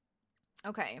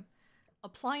 Okay.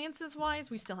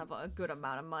 Appliances-wise, we still have a good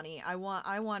amount of money. I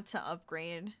want to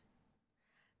upgrade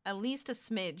at least a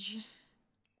smidge.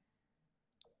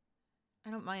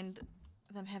 I don't mind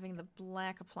them having the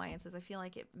black appliances. I feel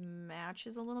like it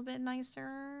matches a little bit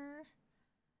nicer.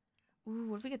 Ooh,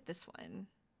 what if we get this one?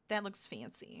 That looks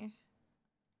fancy.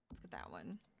 Let's get that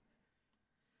one.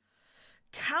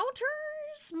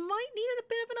 Counters might need a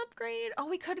bit of an upgrade. Oh,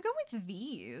 we could go with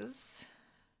these.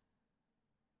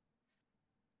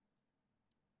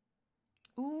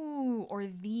 Ooh, or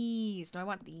these. No, I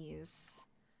want these.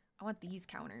 I want these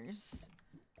counters.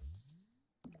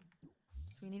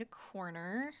 So we need a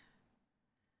corner.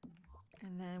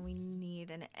 And then we need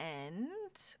an end.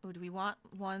 Oh, do we want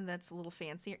one that's a little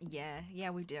fancier? Yeah,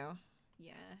 we do.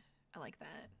 Yeah, I like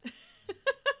that.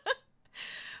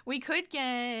 We could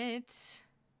get...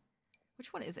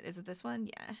 Which one is it? Is it this one?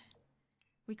 Yeah.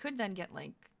 We could then get,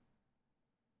 like,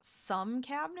 some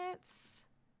cabinets.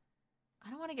 I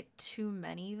don't want to get too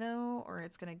many, though, or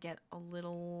it's going to get a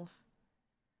little...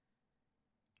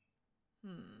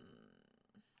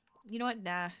 You know what?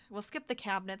 Nah. We'll skip the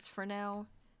cabinets for now.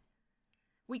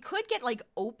 We could get, like,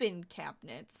 open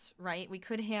cabinets, right? We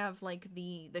could have, like,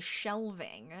 the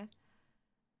shelving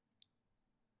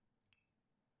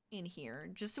in here,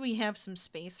 just so we have some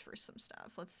space for some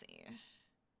stuff. Let's see. I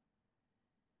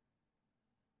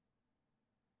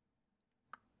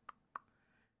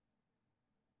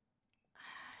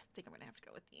think I'm gonna have to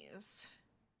go with these.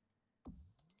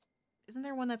 Isn't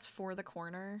there one that's for the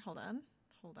corner? Hold on.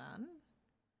 Hold on.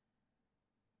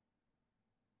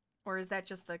 Or is that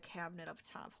just the cabinet up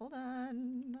top? Hold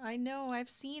on. I know, I've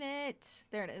seen it.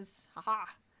 There it is. Haha.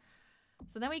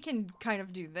 So then we can kind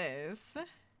of do this.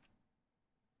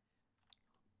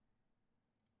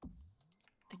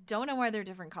 I don't know why they're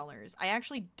different colors. I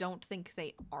actually don't think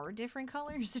they are different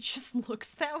colors. It just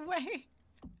looks that way.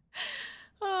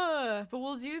 But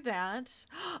we'll do that.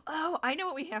 Oh, I know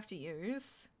what we have to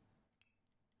use.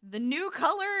 The new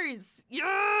colors!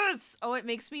 Yes! Oh, it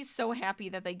makes me so happy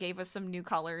that they gave us some new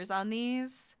colors on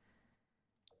these.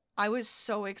 I was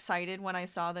so excited when I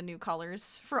saw the new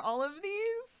colors for all of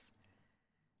these.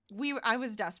 I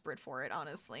was desperate for it,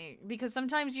 honestly. Because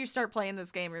sometimes you start playing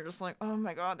this game and you're just like, oh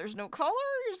my god, there's no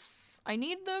colors! I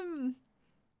need them!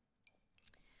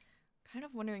 Kind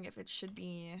of wondering if it should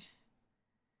be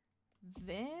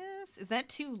this? Is that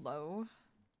too low?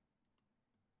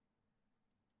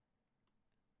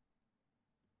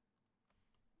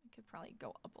 I could probably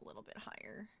go up a little bit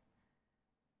higher.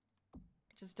 I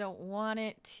just don't want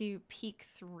it to peek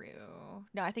through.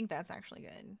 No, I think that's actually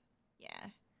good. Yeah.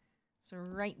 So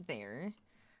right there.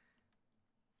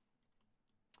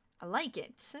 I like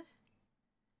it.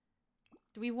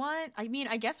 Do we want... I mean,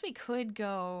 I guess we could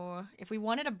go... If we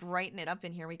wanted to brighten it up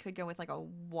in here, we could go with like a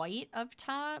white up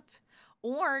top.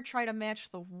 Or try to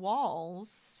match the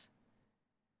walls.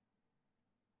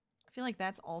 I feel like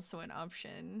that's also an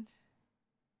option.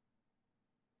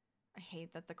 I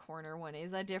hate that the corner one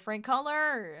is a different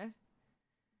color.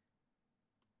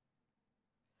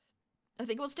 I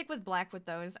think we'll stick with black with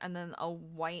those and then a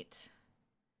white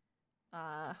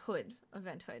hood,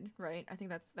 event hood, right? I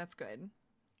think that's good.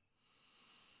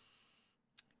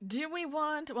 Do we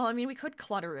want... Well, I mean, we could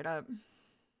clutter it up.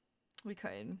 We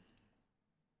could.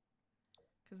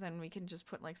 Because then we can just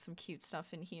put like some cute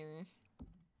stuff in here.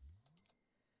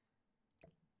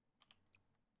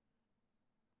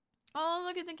 Oh,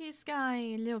 look at the key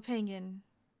sky, little penguin.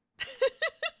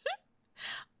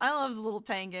 I love the little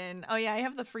penguin. Oh yeah, I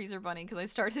have the freezer bunny because I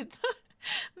started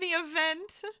the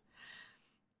event.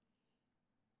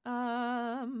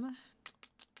 Can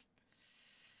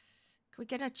we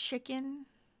get a chicken?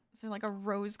 Is there like a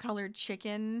rose-colored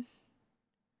chicken?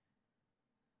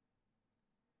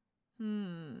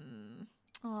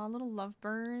 Aw, little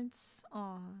lovebirds.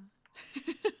 Aw.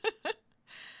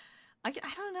 I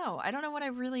don't know. I don't know what I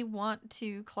really want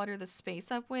to clutter the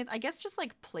space up with. I guess just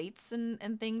like plates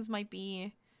and things might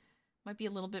be a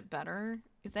little bit better.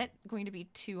 Is that going to be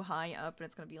too high up and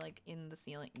it's going to be like in the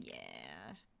ceiling?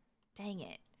 Yeah. Dang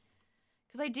it.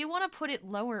 Because I do want to put it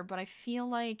lower, but I feel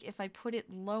like if I put it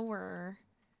lower,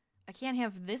 I can't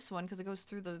have this one because it goes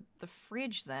through the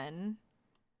fridge then.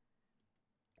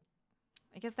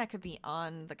 I guess that could be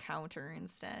on the counter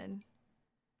instead.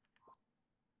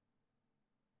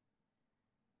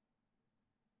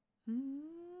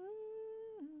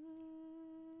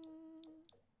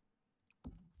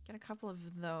 Get a couple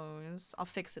of those. I'll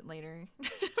fix it later.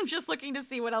 I'm just looking to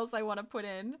see what else I want to put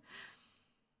in.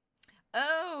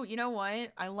 Oh, you know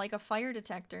what? I like a fire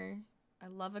detector. I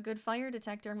love a good fire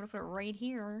detector. I'm going to put it right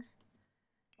here.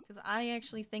 Because I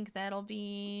actually think that'll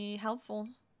be helpful.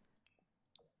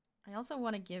 I also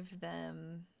want to give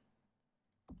them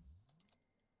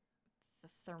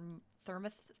the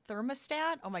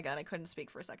thermostat. Oh my god, I couldn't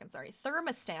speak for a second. Sorry.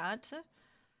 Thermostat.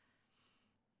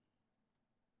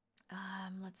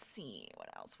 Let's see. What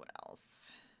else?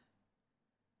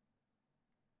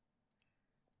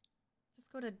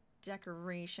 Just go to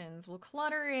decorations. We'll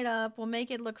clutter it up. We'll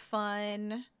make it look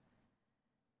fun.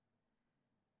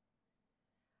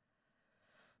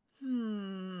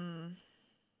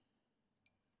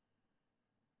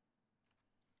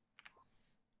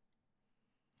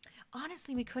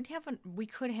 Honestly, we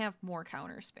could have more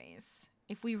counter space.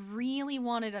 If we really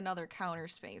wanted another counter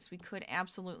space, we could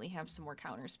absolutely have some more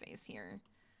counter space here.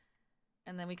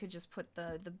 And then we could just put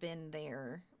the bin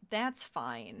there. That's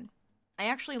fine. I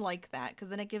actually like that, because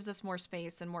then it gives us more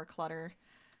space and more clutter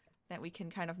that we can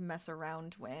kind of mess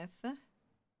around with. So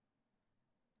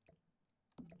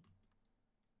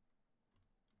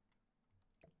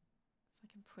I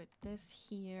can put this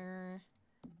here.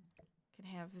 Can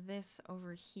have this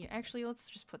over here. Actually, let's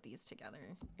just put these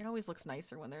together. It always looks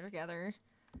nicer when they're together.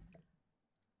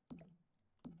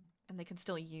 And they can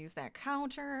still use that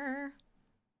counter.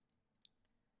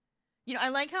 You know, I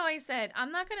like how I said,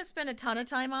 I'm not going to spend a ton of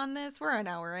time on this. We're an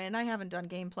hour in. I haven't done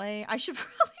gameplay. I should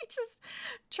probably just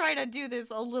try to do this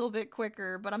a little bit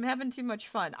quicker, but I'm having too much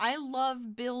fun. I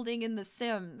love building in The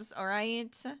Sims, all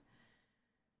right? You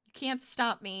can't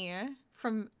stop me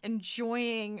from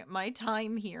enjoying my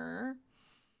time here.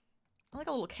 I like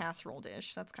a little casserole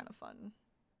dish. That's kind of fun.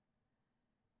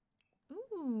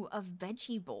 Ooh, a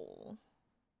veggie bowl.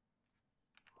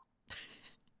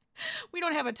 We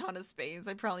don't have a ton of space.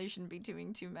 I probably shouldn't be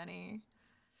doing too many.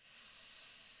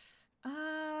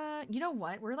 You know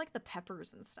what? We're like the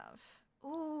peppers and stuff.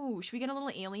 Ooh, should we get a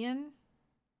little alien?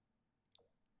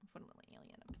 Put a little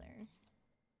alien up there.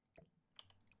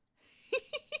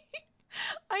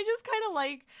 I just kind of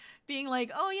like Being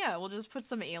like, oh yeah, we'll just put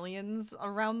some aliens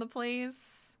around the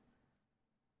place.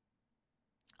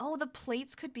 Oh, the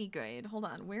plates could be good. Hold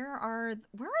on. Where are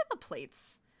the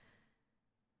plates?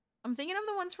 I'm thinking of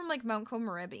the ones from like Mount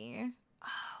Komorebi.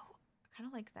 Oh, I kind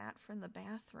of like that from the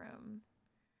bathroom.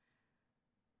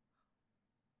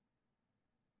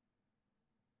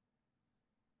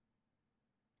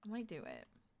 I might do it.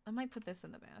 I might put this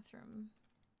in the bathroom.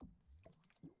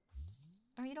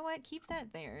 Or you know what? Keep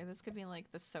that there. This could be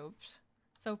like the soap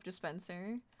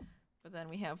dispenser. But then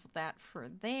we have that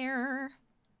for there.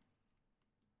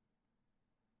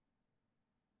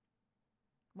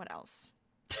 What else?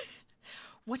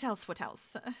 What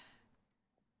else?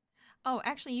 Oh,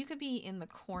 actually, you could be in the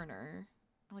corner.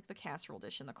 I like the casserole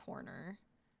dish in the corner.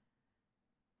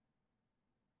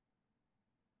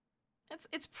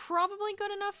 It's probably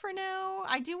good enough for now.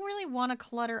 I do really want to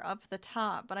clutter up the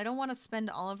top, but I don't want to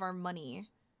spend all of our money.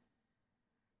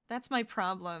 That's my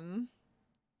problem.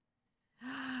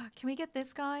 Can we get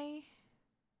this guy?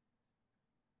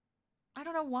 I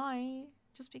don't know why.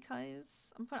 Just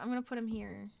because. I'm gonna put him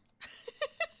here.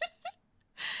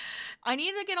 I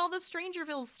need to get all the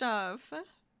Strangerville stuff.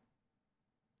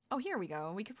 Oh, here we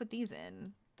go. We could put these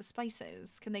in. The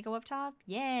spices. Can they go up top?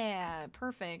 Yeah,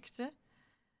 perfect. I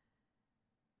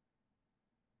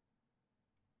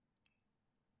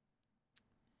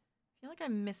feel like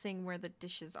I'm missing where the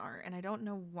dishes are, and I don't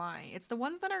know why. It's the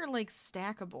ones that are, like,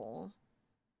 stackable.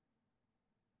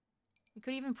 We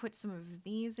could even put some of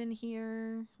these in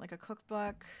here, like a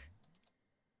cookbook.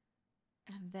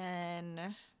 And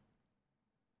then...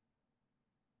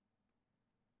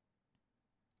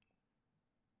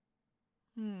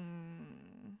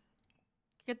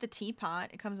 Get the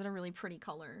teapot. It comes in a really pretty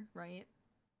color, right?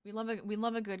 We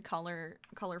love a good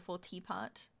colorful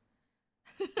teapot.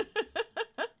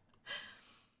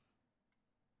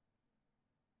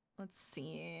 Let's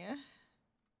see.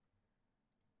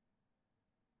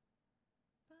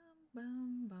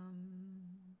 Bum, bum.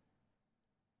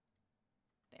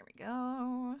 There we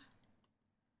go.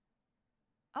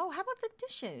 Oh, how about the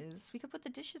dishes? We could put the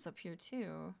dishes up here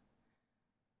too.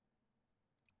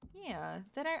 Yeah,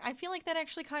 I feel like that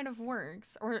actually kind of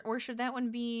works. Or should that one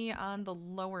be on the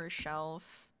lower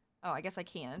shelf? Oh, I guess I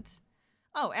can't.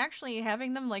 Oh, actually,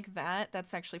 having them like that,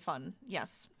 that's actually fun.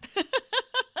 Yes.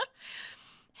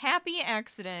 Happy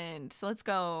accident. Let's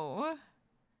go.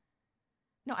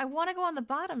 No, I want to go on the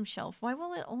bottom shelf. Why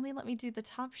will it only let me do the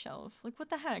top shelf? Like, what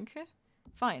the heck?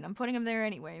 Fine, I'm putting them there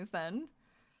anyways, then.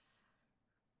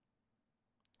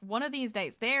 One of these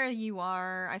days. There you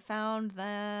are. I found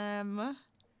them.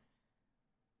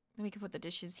 Then we can put the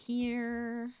dishes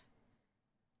here.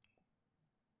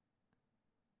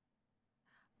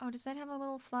 Oh, does that have a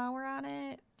little flower on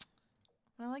it?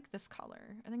 I like this color.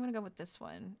 I think I'm gonna go with this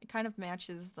one. It kind of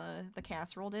matches the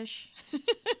casserole dish.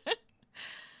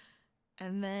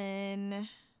 And then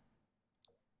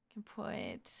can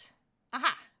put...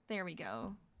 Aha! There we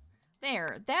go.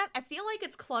 There. That, I feel like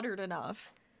it's cluttered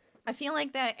enough. I feel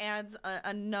like that adds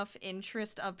enough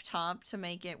interest up top to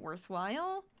make it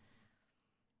worthwhile.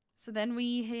 So then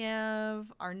we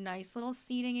have our nice little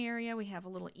seating area. We have a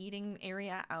little eating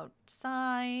area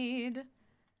outside.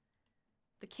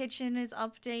 The kitchen is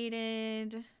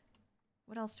updated.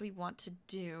 What else do we want to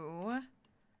do?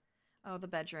 Oh, the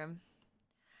bedroom.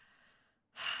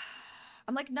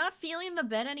 I'm like not feeling the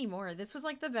bed anymore. This was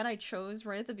like the bed I chose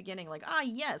right at the beginning. Like, ah,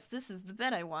 yes, this is the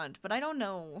bed I want. But I don't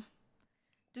know.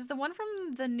 Does the one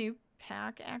from the new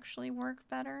pack actually work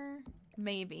better?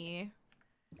 Maybe.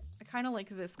 I kind of like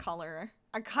this color.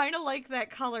 I kind of like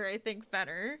that color, I think,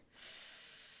 better.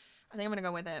 I think I'm gonna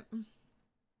go with it.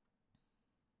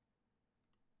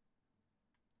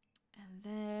 And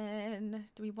then,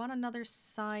 do we want another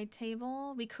side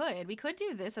table? We could. We could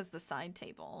do this as the side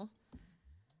table.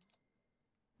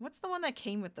 What's the one that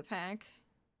came with the pack?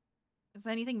 Does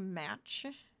anything match?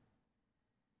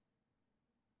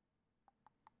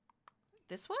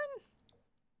 This one?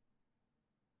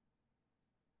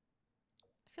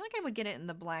 I feel like I would get it in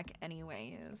the black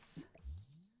anyways.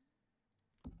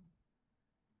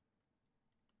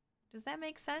 Does that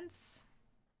make sense?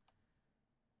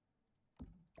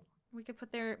 We could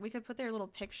put their little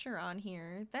picture on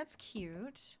here. That's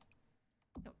cute.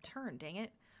 No, turn, dang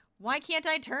it. Why can't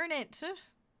I turn it?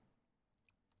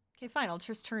 Okay, fine, I'll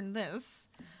just turn this.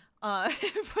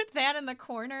 Put that in the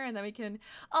corner and then we can...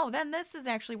 Oh, then this is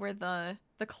actually where the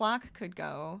clock could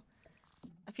go.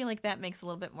 I feel like that makes a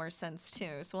little bit more sense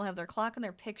too. So we'll have their clock and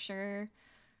their picture.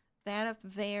 That up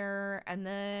there, and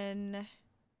then...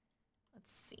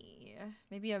 Let's see.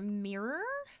 Maybe a mirror?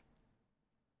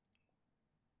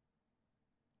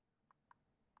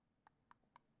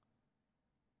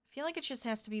 I feel like it just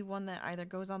has to be one that either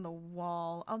goes on the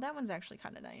wall. Oh, that one's actually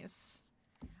kind of nice.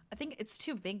 I think it's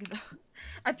too big, though.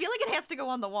 I feel like it has to go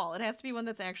on the wall. It has to be one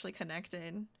that's actually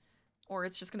connected. Or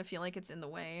it's just going to feel like it's in the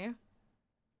way.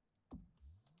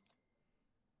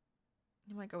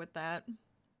 I might go with that.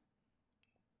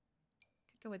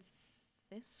 Could go with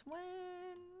this one.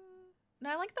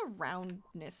 No, I like the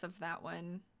roundness of that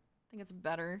one. I think it's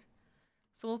better.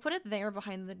 So we'll put it there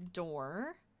behind the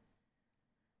door.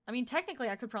 I mean, technically,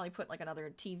 I could probably put like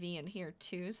another TV in here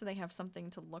too, so they have something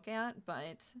to look at,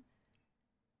 but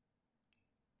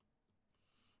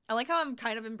I like how I'm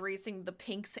kind of embracing the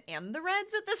pinks and the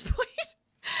reds at this point.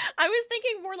 I was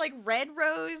thinking more like red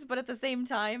rose, but at the same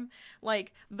time,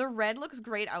 like the red looks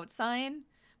great outside,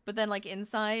 but then like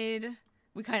inside,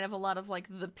 we kind of have a lot of like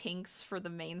the pinks for the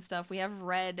main stuff. We have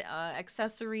red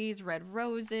accessories, red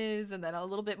roses, and then a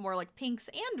little bit more like pinks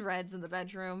and reds in the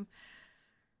bedroom.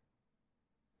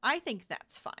 I think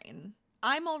that's fine.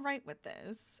 I'm all right with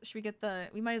this. Should we get the...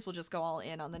 We might as well just go all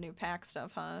in on the new pack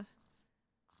stuff, huh?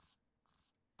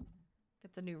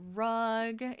 Get the new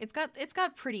rug. It's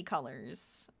got pretty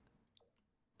colors.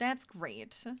 That's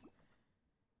great.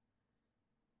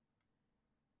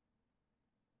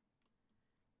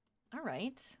 All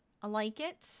right. I like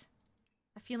it.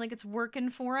 I feel like it's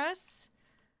working for us.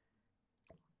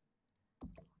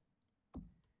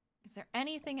 Is there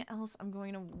anything else I'm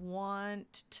going to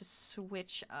want to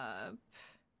switch up?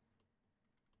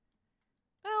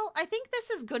 Well, I think this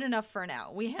is good enough for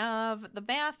now. We have the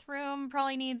bathroom,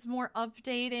 probably needs more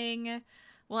updating.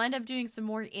 We'll end up doing some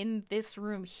more in this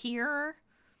room here.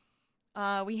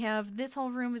 We have this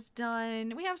whole room is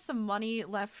done. We have some money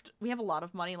left. We have a lot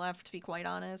of money left, to be quite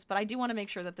honest. But I do want to make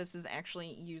sure that this is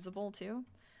actually usable, too.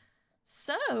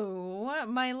 So,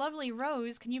 my lovely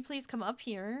Rose, can you please come up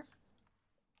here?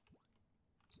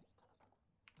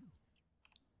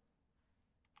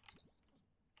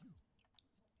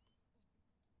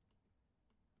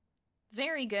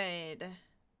 Very good.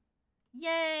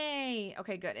 Yay!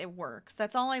 Okay, good. It works.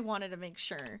 That's all I wanted to make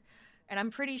sure. And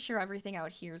I'm pretty sure everything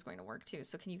out here is going to work too.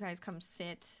 So can you guys come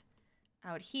sit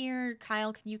out here?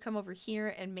 Kyle, can you come over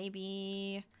here and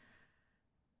maybe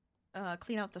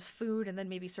clean out the food and then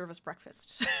maybe serve us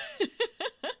breakfast?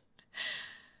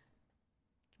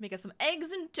 Make us some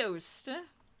eggs and toast.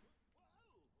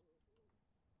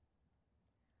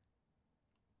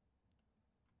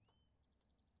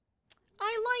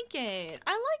 I like it.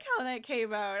 I like how that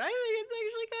came out. I think it's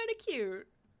actually kind of cute.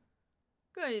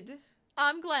 Good.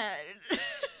 I'm glad.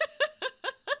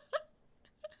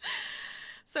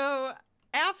 So,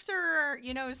 after,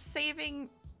 you know,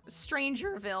 saving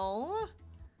Strangerville,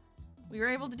 we were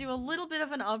able to do a little bit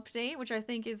of an update, which I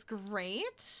think is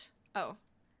great. Oh.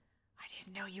 I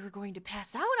didn't know you were going to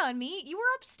pass out on me. You were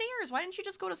upstairs. Why didn't you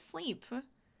just go to sleep?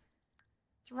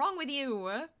 What's wrong with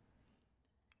you?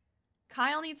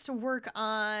 Kyle needs to work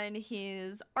on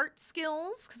his art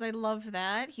skills, because I love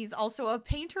that. He's also a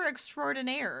painter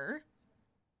extraordinaire.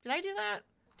 Did I do that?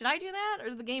 Did I do that? Or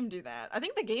did the game do that? I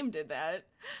think the game did that.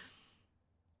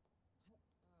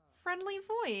 Friendly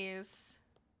voice.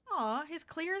 Aw, his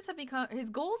goals have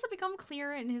become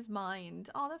clearer in his mind.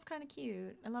 Aw, that's kind of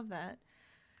cute. I love that.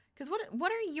 Because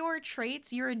what are your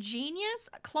traits? You're a genius,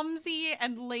 clumsy,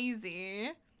 and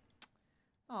lazy.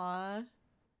 Aw.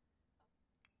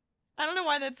 I don't know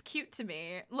why that's cute to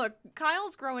me. Look,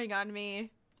 Kyle's growing on me.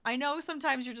 I know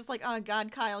sometimes you're just like, oh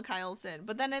god, Kyleson.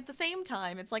 But then at the same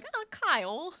time, it's like, oh,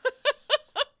 Kyle.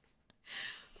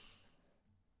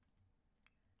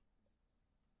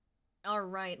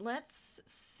 Alright, let's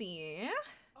see.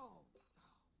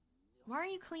 Why are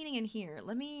you cleaning in here?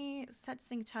 Let me set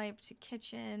sync type to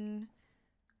kitchen,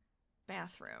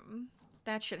 bathroom.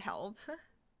 That should help.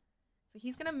 So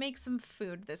he's gonna make some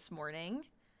food this morning.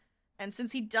 And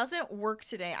since he doesn't work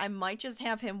today, I might just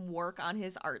have him work on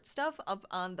his art stuff up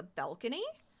on the balcony.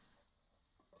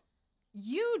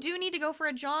 You do need to go for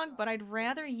a jog, but I'd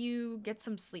rather you get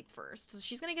some sleep first. So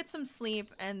she's gonna get some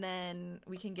sleep, and then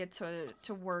we can get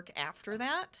to work after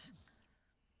that.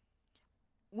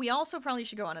 We also probably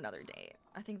should go on another date.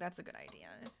 I think that's a good idea.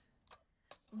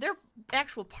 They're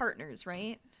actual partners,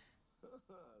 right?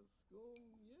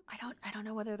 I don't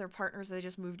know whether they're partners or they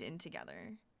just moved in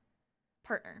together.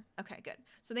 Partner. Okay, good.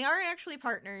 So they are actually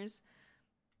partners.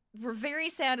 We're very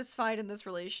satisfied in this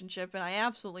relationship, and I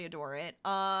absolutely adore it.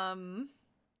 Close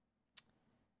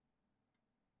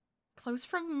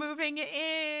from moving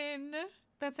in.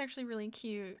 That's actually really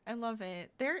cute. I love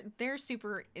it. They're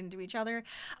super into each other.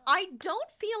 I don't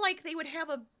feel like they would have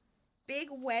a big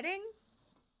wedding.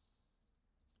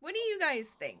 What do you guys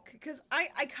think? Because I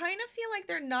kind of feel like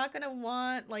they're not going to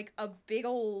want, like, a big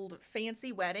old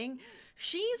fancy wedding.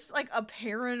 She's like a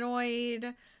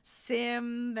paranoid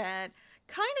sim that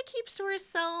kind of keeps to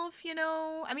herself, you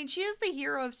know? I mean, she is the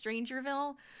hero of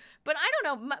Strangerville, but I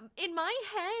don't know. In my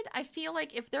head, I feel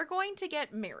like if they're going to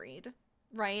get married,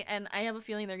 right? And I have a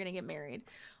feeling they're going to get married.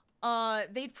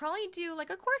 They'd probably do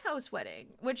like a courthouse wedding,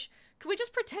 which can we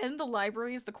just pretend the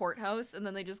library is the courthouse and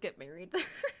then they just get married there?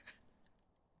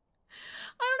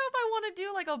 I don't know if I want to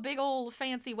do like a big old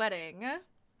fancy wedding.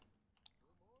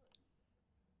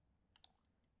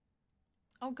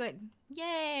 Oh, good.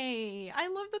 Yay! I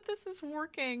love that this is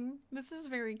working. This is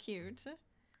very cute.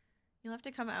 You'll have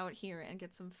to come out here and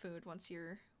get some food once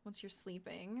you're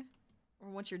sleeping,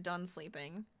 or once you're done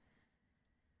sleeping.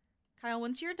 Kyle,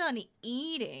 once you're done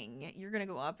eating, you're gonna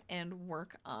go up and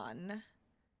work on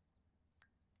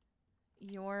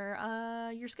your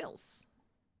skills.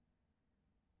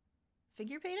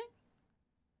 Figure painting?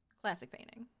 Classic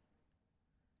painting.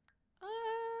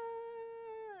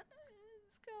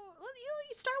 Let's go.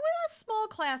 You start with a small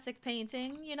classic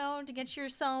painting, you know, to get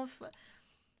yourself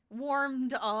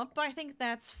warmed up. I think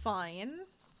that's fine.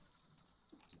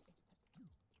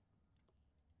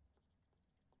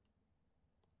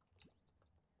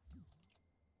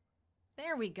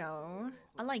 There we go.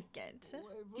 I like it.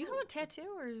 Do you have a tattoo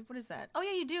or what is that? Oh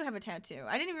yeah, you do have a tattoo.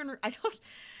 I don't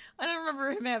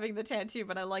remember him having the tattoo,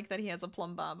 but I like that he has a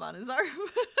plumb bob on his arm.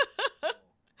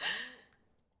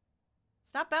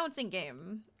 Stop bouncing,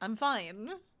 game. I'm fine.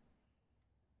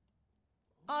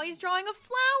 Oh, he's drawing a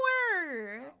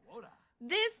flower!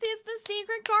 This is the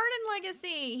secret garden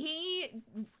legacy!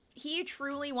 He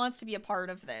truly wants to be a part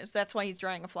of this. That's why he's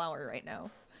drawing a flower right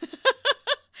now.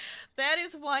 That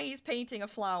is why he's painting a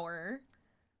flower.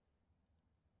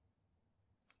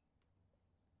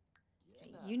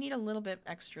 You need a little bit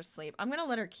extra sleep. I'm gonna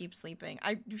let her keep sleeping.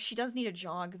 She does need a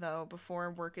jog, though,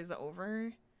 before work is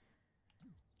over.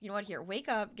 You know what? Here, wake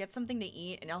up, get something to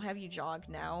eat, and I'll have you jog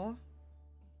now.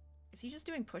 Is he just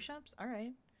doing push-ups?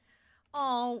 Alright.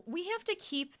 Oh, we have to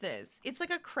keep this. It's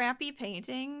like a crappy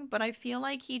painting, but I feel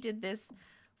like he did this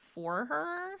for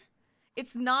her.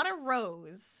 It's not a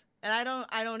rose, and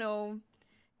I don't know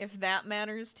if that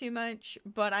matters too much,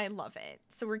 but I love it.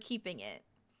 So we're keeping it.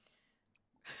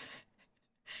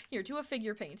 Here, do a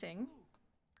figure painting.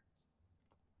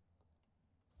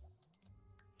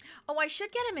 Oh, I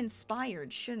should get him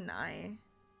inspired, shouldn't I?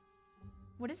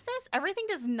 What is this? Everything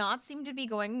does not seem to be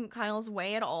going Kyle's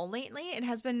way at all lately. It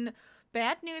has been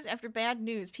bad news after bad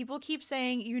news. People keep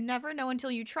saying you never know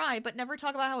until you try, but never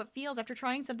talk about how it feels after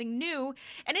trying something new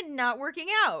and it not working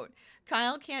out.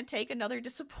 Kyle can't take another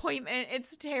disappointment.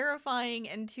 It's terrifying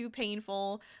and too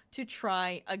painful to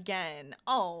try again.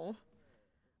 Oh.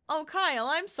 Oh, Kyle,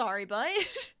 I'm sorry, bud.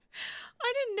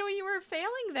 I didn't know you were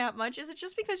failing that much. Is it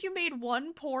just because you made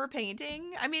one poor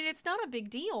painting? I mean, it's not a big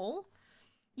deal.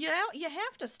 Yeah, you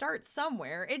have to start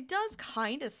somewhere. It does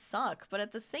kind of suck, but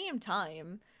at the same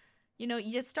time, you know,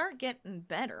 you start getting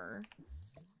better.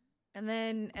 And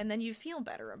then you feel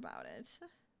better about it.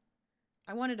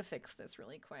 I wanted to fix this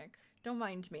really quick. Don't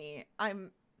mind me.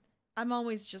 I'm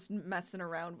always just messing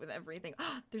around with everything.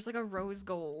 There's like a rose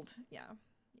gold. Yeah.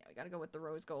 Yeah, we gotta go with the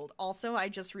rose gold. Also, I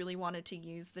just really wanted to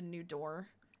use the new door.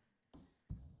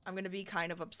 I'm gonna be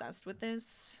kind of obsessed with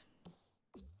this.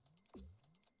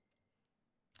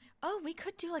 Oh, we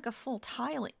could do like a full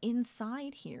tile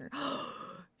inside here.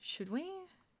 Should we?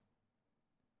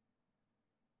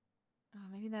 Oh,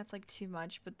 maybe that's like too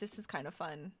much, but this is kind of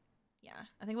fun. Yeah,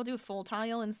 I think we'll do a full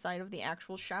tile inside of the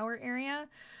actual shower area.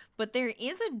 But there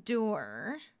is a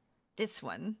door. This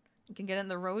one. You can get in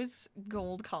the rose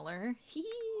gold color. Hee.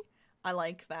 I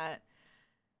like that.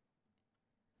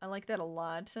 I like that a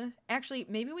lot. Actually,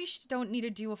 maybe we don't need to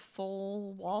do a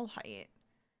full wall height.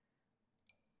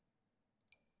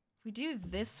 If we do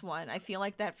this one, I feel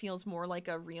like that feels more like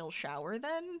a real shower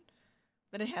then.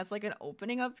 That it has like an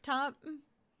opening up top.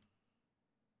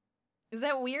 Is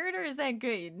that weird or is that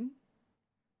good?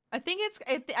 I think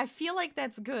I feel like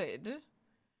that's good.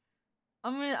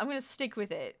 I'm gonna stick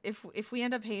with it. If we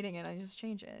end up hating it, I just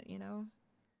change it, you know?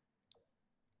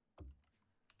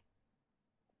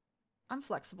 I'm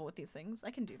flexible with these things.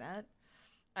 I can do that.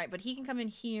 Alright, but he can come in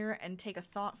here and take a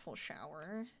thoughtful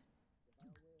shower.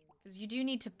 Because you do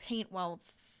need to paint while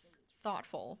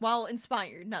thoughtful. While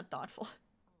inspired, not thoughtful.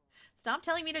 Stop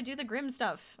telling me to do the Grim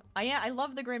stuff. I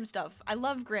love the Grim stuff. I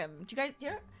love Grim. Do you guys...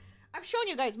 I've shown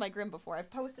you guys my Grim before. I've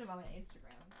posted them on my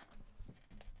Instagram.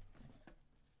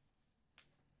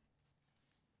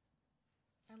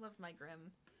 I love my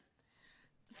Grim.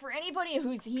 For anybody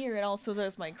who's here and also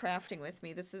does my crafting with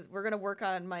me, we're gonna work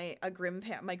on my Grim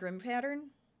pattern.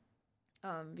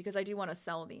 Because I do want to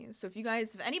sell these. So if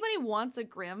anybody wants a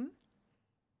Grim,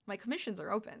 My commissions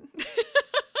are open.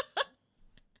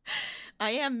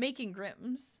 I am making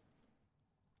grims.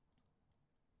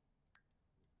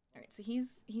 Alright, so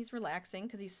he's relaxing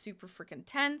because he's super freaking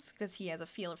tense because he has a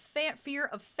fear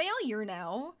of failure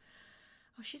now.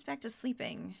 Oh, she's back to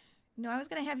sleeping. No, I was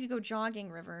gonna have you go jogging,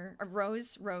 River.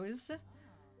 Rose. Where is it?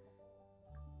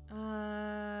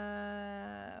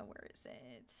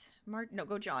 No,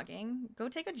 go jogging. Go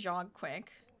take a jog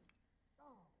quick.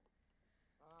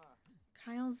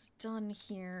 Kyle's done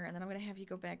here, and then I'm gonna have you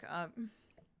go back up.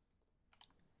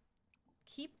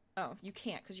 Oh, you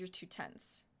can't because you're too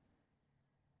tense.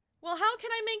 Well, how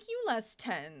can I make you less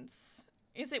tense?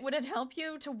 Would it help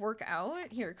you to work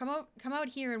out? Here, come out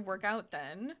here and work out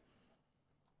then.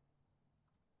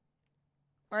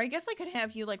 Or I guess I could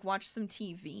have you, like, watch some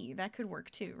TV. That could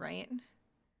work too, right?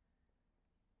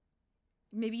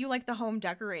 Maybe you like the Home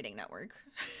Decorating Network.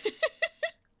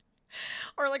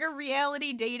 Or like a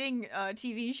reality dating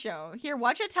TV show. Here,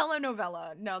 watch a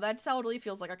telenovela. No, that totally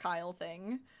feels like a Kyle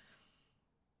thing.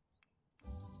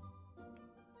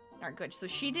 Alright, good. So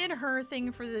she did her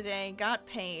thing for the day, got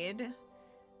paid.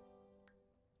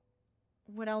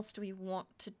 What else do we want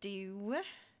to do?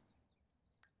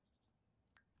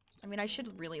 I mean, I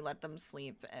should really let them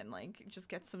sleep and, like, just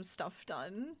get some stuff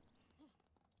done.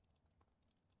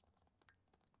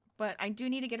 But I do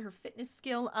need to get her fitness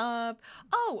skill up.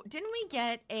 Oh, didn't we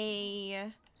get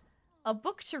a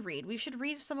book to read? We should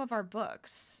read some of our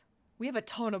books. We have a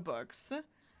ton of books.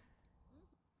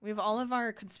 We have all of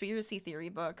our conspiracy theory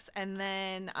books, and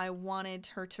then I wanted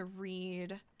her to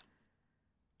read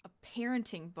a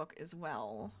parenting book as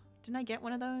well. Didn't I get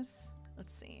one of those?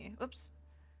 Let's see. Oops.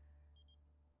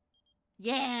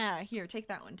 Yeah! Here, take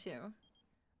that one too.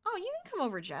 Oh, you can come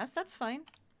over, Jess. That's fine.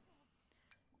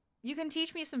 You can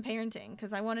teach me some parenting,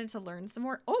 because I wanted to learn some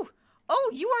more. Oh!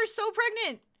 Oh, you are so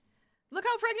pregnant! Look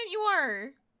how pregnant you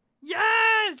are!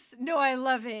 Yes! No, I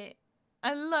love it.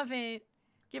 I love it.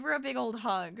 Give her a big old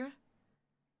hug.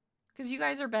 Because you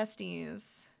guys are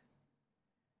besties.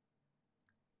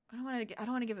 I don't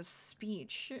want to give a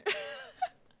speech.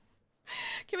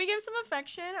 Can we give some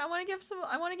affection? I want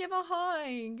to give a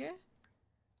hug.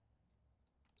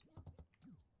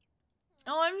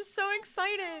 Oh, I'm so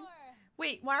excited.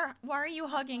 Wait, why are you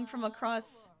hugging from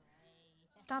across?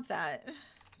 Stop that.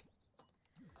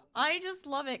 I just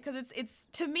love it because it's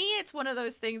to me it's one of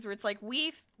those things where it's like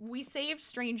we saved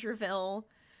Strangerville.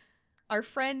 Our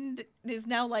friend is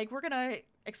now like, we're gonna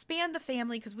expand the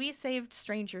family because we saved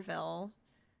Strangerville.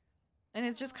 And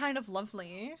it's just kind of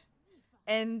lovely.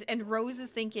 And Rose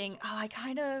is thinking, oh, I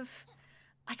kind of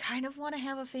want to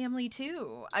have a family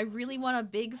too. I really want a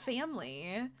big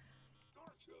family.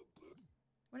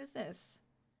 What is this?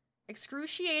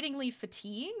 Excruciatingly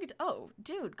fatigued? Oh,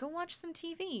 dude, go watch some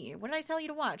TV. What did I tell you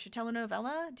to watch? A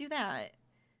telenovela? Do that.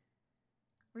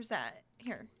 Where's that?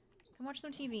 Here. Come watch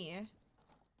some TV.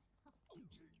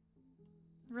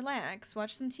 Relax.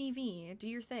 Watch some TV. Do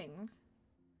your thing.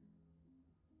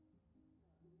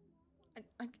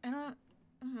 I don't...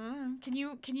 Can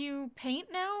you paint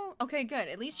now? Okay, good.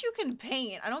 At least you can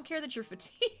paint. I don't care that you're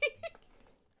fatigued.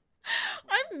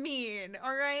 I'm mean,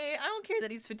 alright? I don't care that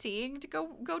he's fatigued.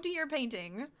 Go do your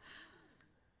painting.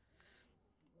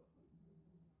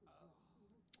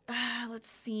 Let's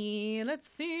see.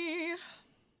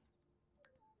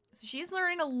 So she's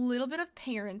learning a little bit of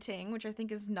parenting, which I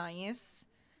think is nice.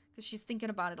 Because she's thinking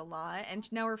about it a lot.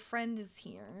 And now her friend is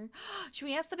here. Should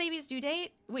we ask the baby's due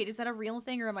date? Wait, is that a real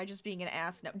thing or am I just being an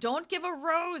ass? No, don't give a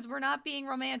rose! We're not being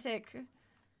romantic.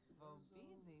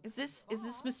 Is this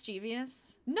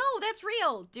mischievous? No, that's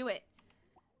real! Do it.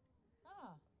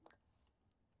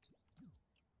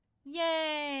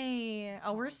 Yay!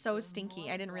 Oh, we're so stinky.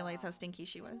 I didn't realize how stinky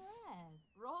she was.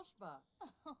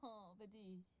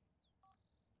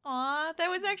 Aw, that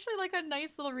was actually like a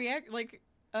nice little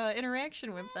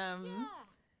interaction with them.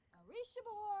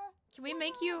 Can we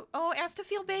make you... Oh, ask to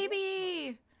feel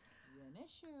baby!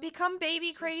 Become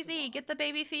baby crazy! Get the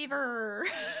baby fever!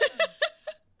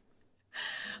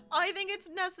 I think it's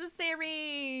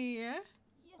necessary!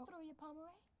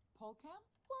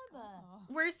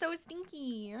 We're so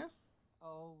stinky!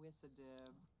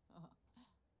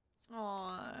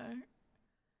 Aww.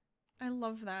 I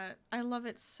love that. I love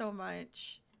it so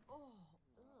much.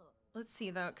 Let's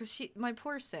see though, because my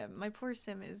poor Sim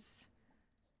is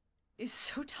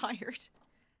so tired.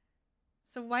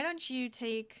 So why don't you could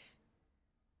take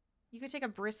a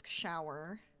brisk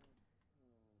shower.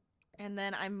 And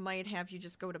then I might have you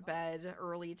just go to bed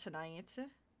early tonight.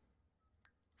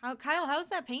 Kyle, how's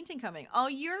that painting coming? Oh,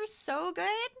 you're so good.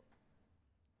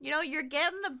 You know, you're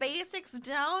getting the basics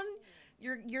down.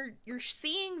 you're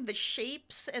seeing the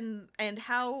shapes and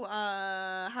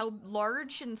how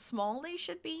large and small they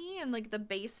should be and like the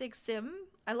basic sim.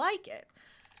 I like it.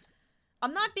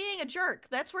 I'm not being a jerk.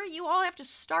 That's where you all have to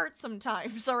start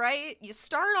sometimes, all right? You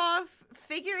start off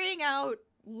figuring out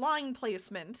line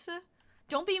placement.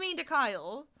 Don't be mean to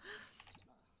Kyle.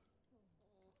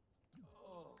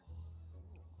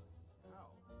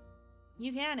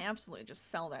 You can absolutely just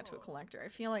sell that to a collector. I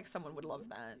feel like someone would love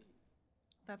that.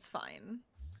 That's fine.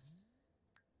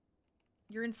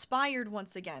 You're inspired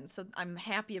once again, so I'm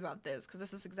happy about this, because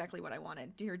this is exactly what I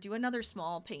wanted. Here, do another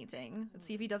small painting. Let's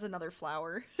see if he does another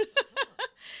flower.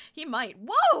 He might.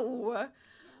 Whoa! What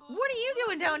are you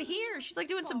doing down here? She's like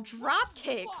doing some drop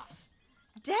kicks.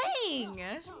 Dang!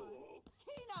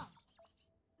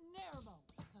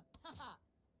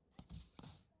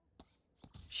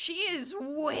 She is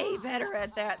way better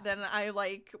at that than I,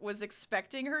 like, was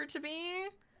expecting her to be.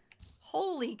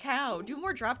 Holy cow. Do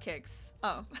more drop kicks.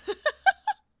 Oh.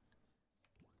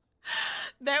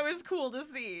 That was cool to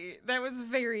see. That was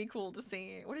very cool to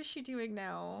see. What is she doing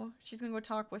now? She's gonna go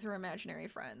talk with her imaginary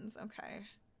friends. Okay.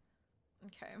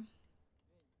 Okay.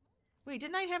 Wait,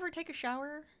 didn't I have her take a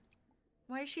shower?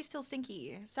 Why is she still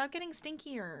stinky? Stop getting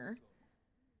stinkier.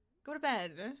 Go to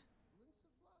bed.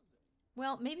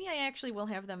 Well, maybe I actually will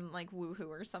have them, like, woohoo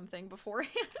or something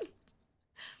beforehand.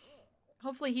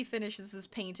 Hopefully he finishes his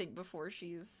painting before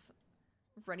she's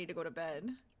ready to go to bed.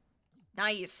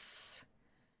 Nice!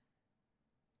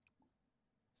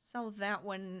 Sell that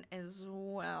one as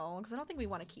well, because I don't think we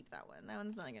want to keep that one. That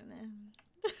one's not gonna...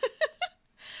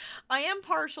 I am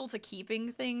partial to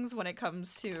keeping things when it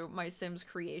comes to my Sims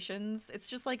creations. It's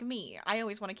just like me. I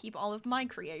always want to keep all of my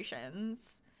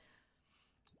creations.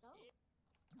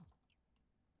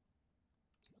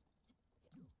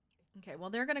 Okay, well,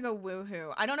 they're gonna go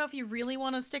woohoo. I don't know if you really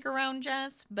want to stick around,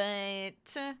 Jess,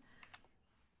 but...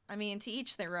 I mean, to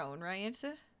each their own, right?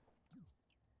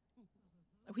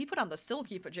 We put on the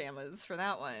silky pajamas for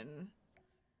that one.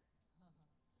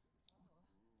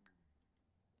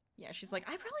 Yeah, she's like,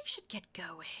 I probably should get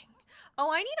going.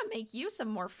 Oh, I need to make you some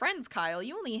more friends, Kyle.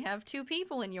 You only have 2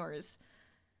 people in yours.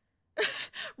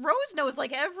 Rose knows,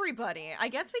 like, everybody. I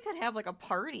guess we could have, like, a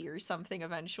party or something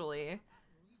eventually.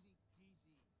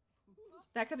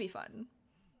 That could be fun.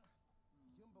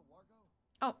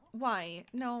 Oh, why?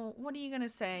 No, what are you gonna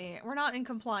say? We're not in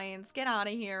compliance. Get out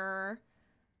of here.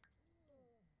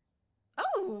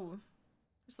 Oh!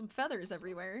 There's some feathers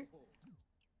everywhere.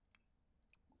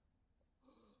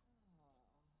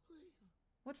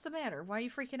 What's the matter? Why are you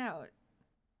freaking out?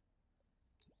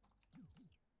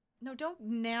 No, don't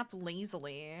nap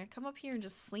lazily. Come up here and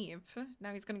just sleep.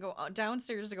 Now he's gonna go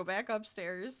downstairs to go back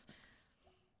upstairs.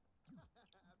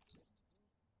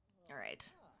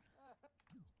 Alright.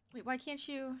 Wait, why can't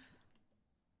you...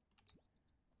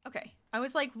 Okay. I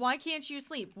was like, why can't you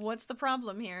sleep? What's the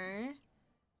problem here?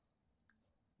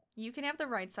 You can have the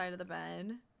right side of the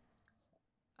bed.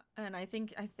 And I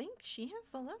think she has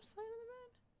the left side of the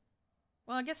bed?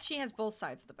 Well, I guess she has both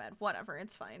sides of the bed. Whatever,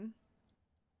 it's fine.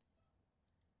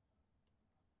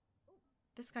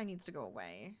 This guy needs to go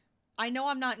away. I know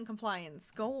I'm not in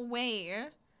compliance. Go away.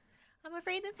 I'm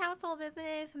afraid this household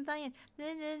isn't compliant.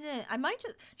 I might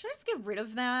just... Should I just get rid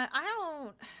of that? I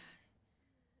don't...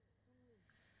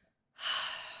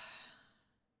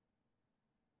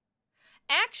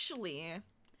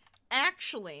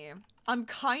 Actually, I'm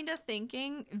kind of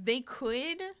thinking they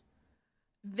could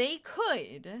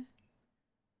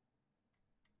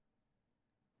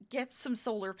get some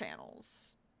solar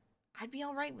panels. I'd be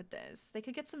all right with this. They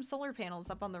could get some solar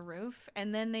panels up on the roof,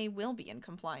 and then they will be in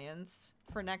compliance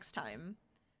for next time.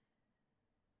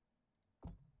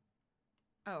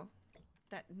 Oh,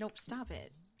 nope, stop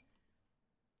it.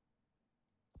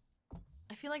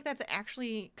 I feel like that's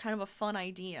actually kind of a fun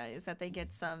idea, is that they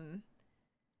get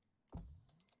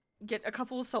a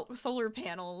couple of solar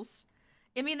panels.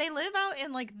 I mean, they live out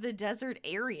in, like, the desert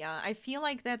area. I feel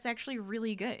like that's actually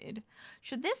really good.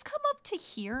 Should this come up to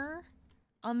here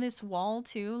on this wall,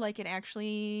 too? Like, it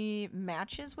actually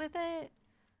matches with it?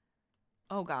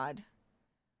 Oh, God.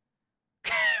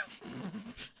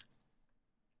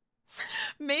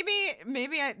 Maybe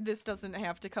this doesn't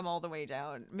have to come all the way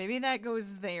down. Maybe that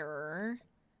goes there.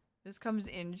 This comes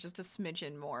in just a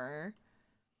smidgen more.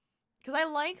 Because I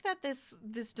like that this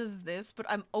does this, but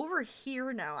I'm over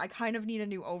here now. I kind of need a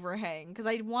new overhang. Because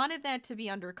I wanted that to be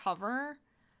undercover.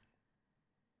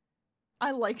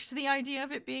 I liked the idea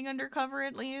of it being undercover,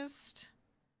 at least.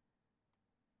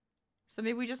 So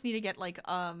maybe we just need to get, like,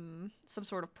 some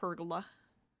sort of pergola.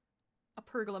 A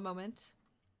pergola moment.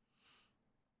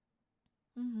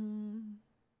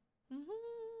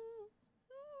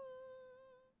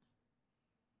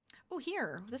 Oh,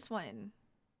 here. This one.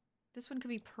 This one could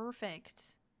be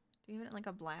perfect. Do you have it in like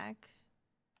a black?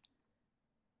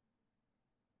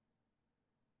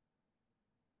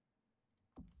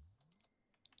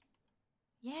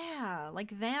 Yeah,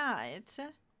 like that.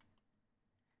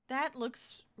 That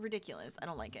looks ridiculous. I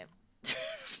don't like it.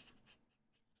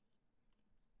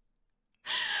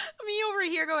 Me over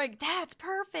here going, that's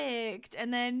perfect.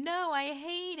 And then, no, I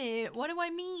hate it. What do I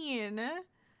mean?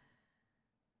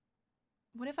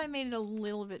 What if I made it a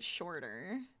little bit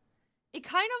shorter? It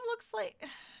kind of looks like...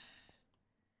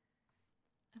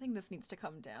 I think this needs to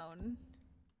come down.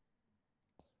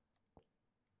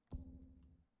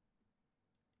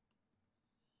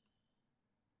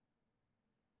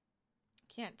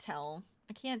 Can't tell.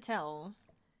 I can't tell.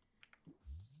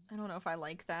 I don't know if I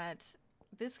like that.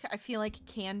 This, I feel like,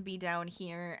 can be down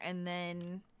here, and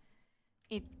then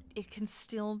it can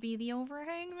still be the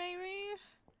overhang, maybe?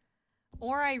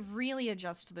 Or I really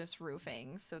adjust this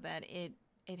roofing so that it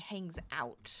hangs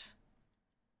out.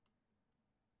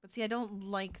 But see, I don't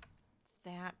like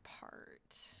that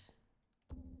part.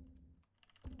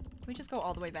 Can we just go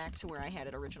all the way back to where I had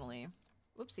it originally?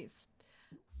 Whoopsies.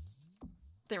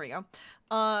 There we go.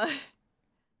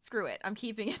 Screw it. I'm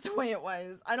keeping it the way it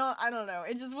was. I don't know.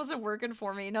 It just wasn't working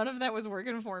for me. None of that was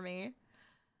working for me.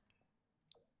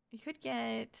 You could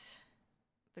get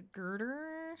the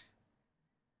girder.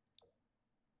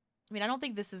 I mean, I don't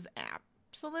think this is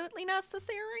absolutely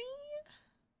necessary.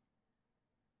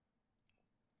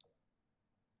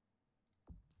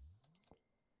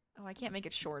 Oh, I can't make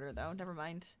it shorter, though. Never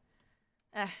mind.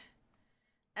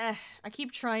 I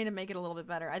keep trying to make it a little bit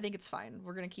better. I think it's fine.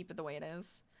 We're gonna keep it the way it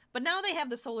is. But now they have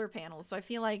the solar panels, so I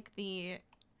feel like the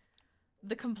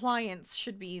compliance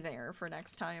should be there for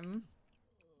next time.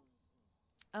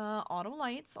 Auto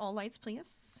lights. All lights,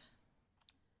 please.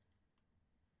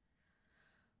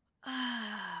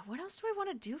 What else do I want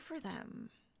to do for them?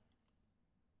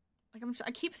 Like,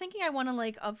 I keep thinking I want to,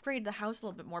 like, upgrade the house a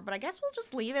little bit more, but I guess we'll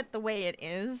just leave it the way it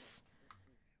is.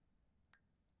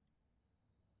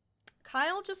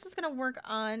 Kyle just is gonna work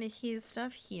on his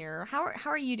stuff here. How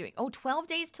are you doing? Oh, 12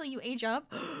 days till you age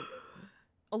up?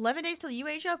 11 days till you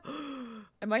age up?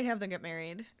 I might have them get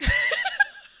married. I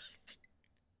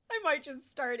might just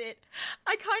start it.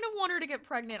 I kind of want her to get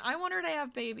pregnant. I want her to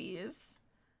have babies.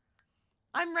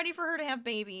 I'm ready for her to have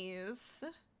babies.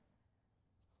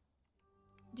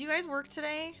 Do you guys work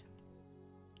today?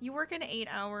 You work in 8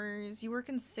 hours. You work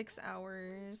in 6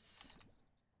 hours.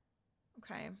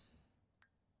 Okay.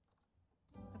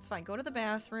 That's fine. Go to the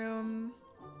bathroom.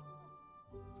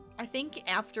 I think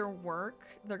after work,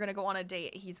 they're gonna go on a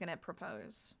date. He's gonna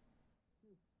propose.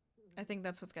 I think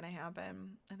that's what's gonna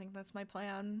happen. I think that's my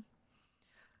plan.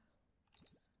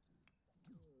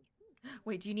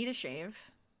 Wait, do you need a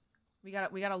shave? We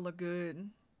gotta look good.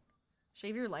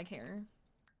 Shave your leg hair.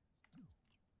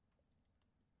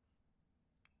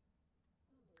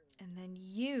 And then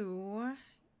you're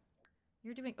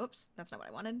doing, oops, that's not what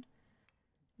I wanted.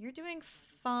 You're doing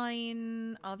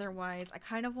fine otherwise. I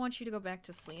kind of want you to go back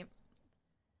to sleep.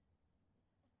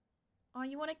 Oh,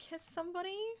 you want to kiss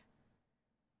somebody?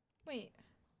 Wait.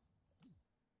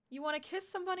 You want to kiss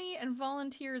somebody and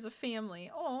volunteer as a family.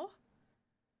 Oh.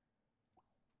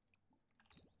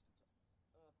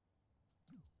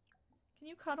 Can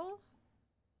you cuddle?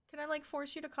 Can I, like,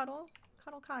 force you to cuddle?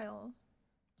 Cuddle Kyle.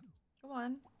 Go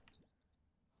on.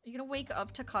 Are you gonna wake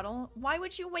up to cuddle? Why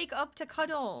would you wake up to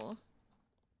cuddle?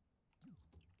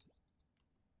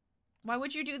 Why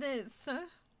would you do this? Are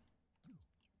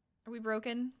we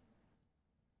broken?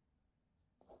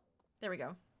 There we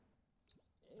go.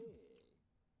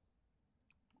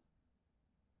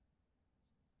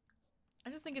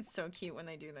 I just think it's so cute when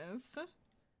they do this.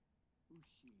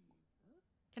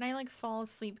 Can I, like, fall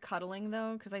asleep cuddling,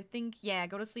 though? Because I think, yeah,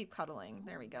 go to sleep cuddling.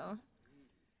 There we go.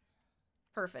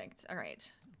 Perfect. All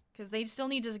right. Because they still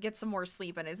need to get some more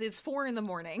sleep, and it's 4 in the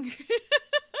morning.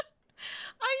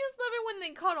 I just love it when they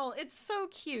cuddle. It's so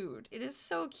cute. It is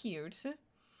so cute.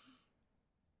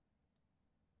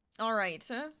 All right.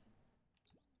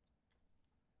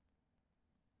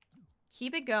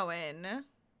 Keep it going.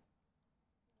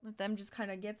 Let them just kind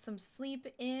of get some sleep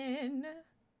in.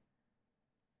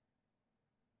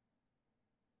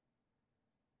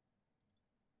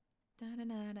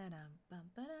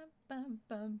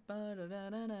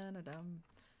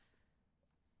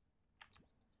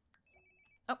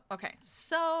 Oh, okay.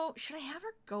 So, should I have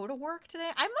her go to work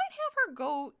today? I might have her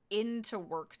go into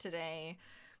work today.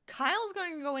 Kyle's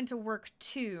going to go into work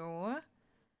too.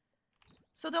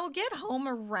 So they'll get home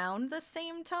around the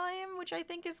same time, which I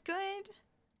think is good.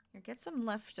 Here, get some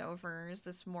leftovers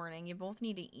this morning. You both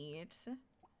need to eat.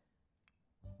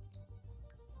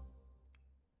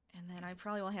 And then I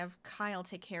probably will have Kyle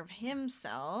take care of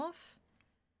himself.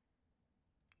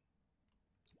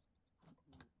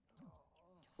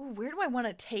 Ooh, where do I want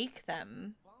to take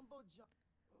them?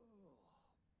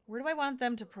 Where do I want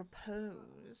them to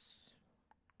propose?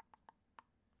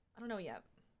 I don't know yet.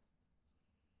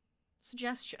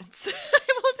 Suggestions. I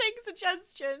will take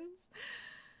suggestions.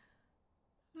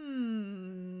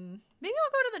 Maybe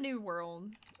I'll go to the New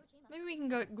World. Maybe we can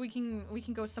go. We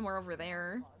can go somewhere over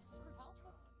there.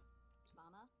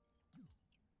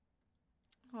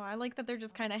 Oh, I like that they're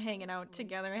just kind of hanging out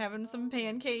together, having some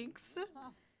pancakes.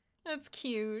 That's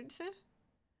cute.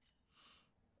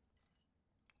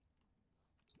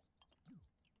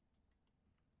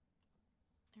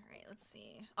 Alright, let's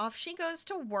see. Off she goes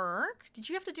to work. Did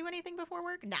you have to do anything before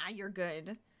work? Nah, you're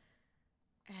good.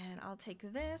 And I'll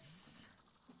take this.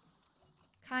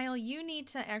 Kyle, you need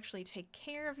to actually take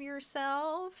care of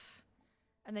yourself.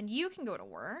 And then you can go to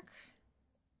work.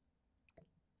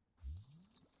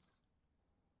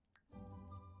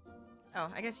 Oh,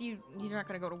 I guess you're not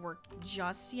going to go to work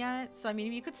just yet. So, I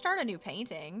mean, you could start a new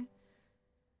painting.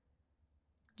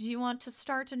 Do you want to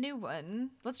start a new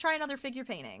one? Let's try another figure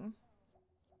painting.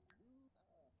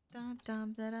 Dum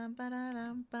dum da dum ba da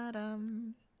dum ba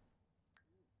dum.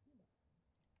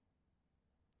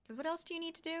 Because what else do you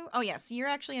need to do? Oh, yes, you're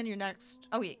actually on your next...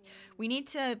 Oh, wait. We need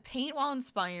to paint while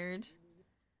inspired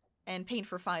and paint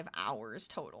for 5 hours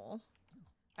total.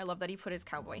 I love that he put his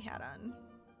cowboy hat on.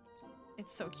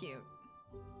 It's so cute.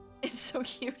 It's so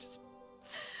cute.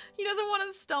 He doesn't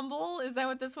want to stumble. Is that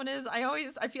what this one is?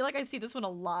 I feel like I see this one a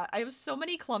lot. I have so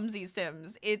many clumsy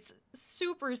Sims. It's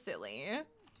super silly.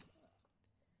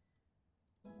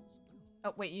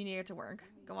 Oh, wait, you need to get to work.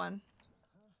 Go on.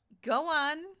 Go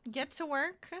on. Get to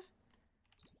work.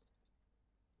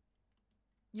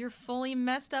 You're fully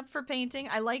messed up for painting.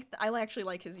 I actually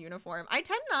like his uniform. I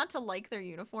tend not to like their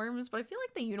uniforms, but I feel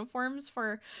like the uniforms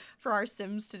for our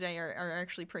Sims today are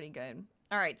actually pretty good.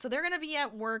 All right, so they're going to be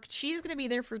at work. She's going to be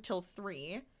there for till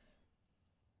 3.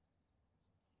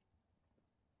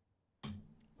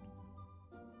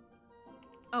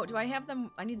 Oh, do I have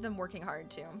them? I need them working hard,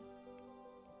 too.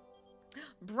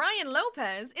 Brian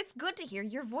Lopez, it's good to hear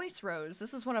your voice, Rose.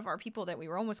 This is one of our people that we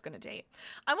were almost going to date.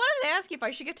 I wanted to ask you if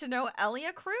I should get to know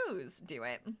Elia Cruz. Do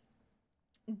it.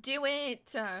 Do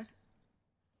it. That's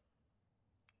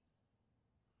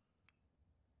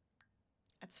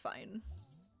fine.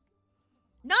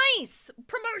 Nice!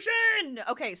 Promotion!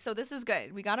 Okay, so this is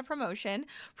good. We got a promotion.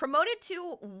 Promoted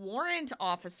to warrant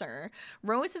officer.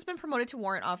 Rose has been promoted to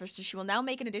warrant officer. She will now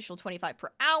make an additional 25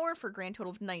 per hour for a grand total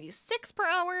of 96 per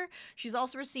hour. She's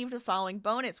also received the following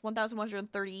bonus: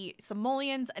 1,130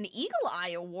 simoleons, an Eagle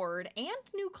Eye award, and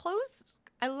new clothes.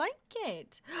 I like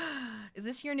it. Is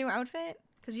this your new outfit?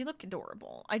 Because you look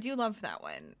adorable. I do love that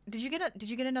one. Did you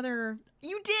get another?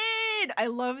 You did! I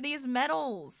love these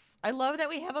medals. I love that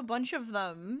we have a bunch of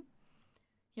them.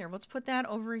 Here, let's put that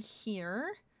over here.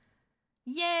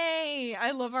 Yay!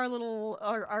 I love our little,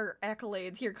 our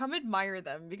accolades. Here, come admire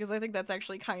them, because I think that's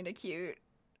actually kind of cute.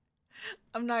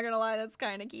 I'm not gonna lie, that's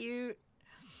kind of cute.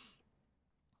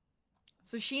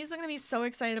 So she's going to be so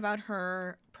excited about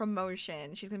her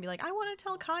promotion. She's going to be like, I want to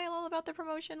tell Kyle all about the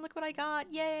promotion. Look what I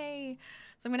got. Yay.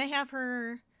 So I'm going to have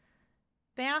her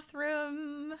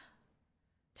bathroom,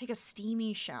 take a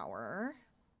steamy shower.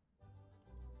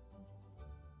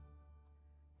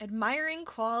 Admiring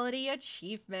quality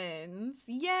achievements.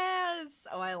 Yes.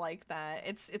 Oh, I like that.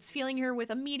 It's feeling her with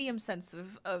a medium sense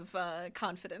of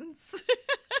confidence.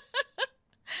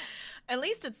 At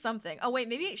least it's something. Oh, wait,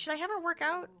 maybe, should I have her work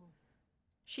out?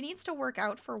 She needs to work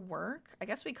out for work. I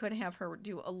guess we could have her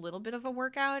do a little bit of a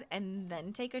workout and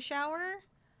then take a shower.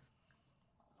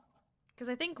 Because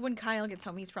I think when Kyle gets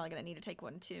home, he's probably going to need to take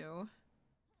one too.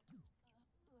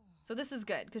 So this is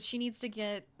good, because she needs to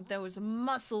get those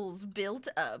muscles built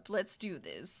up. Let's do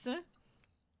this.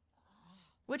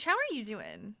 Which, how are you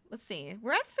doing? Let's see.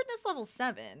 We're at fitness level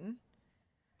 7.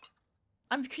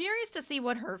 I'm curious to see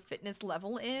what her fitness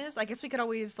level is. I guess we could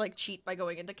always, like, cheat by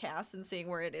going into cast and seeing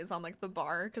where it is on, like, the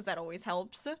bar, because that always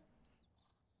helps. Okay,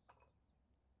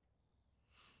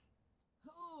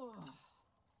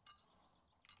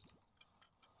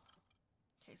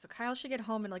 so Kyle should get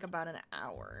home in, like, about an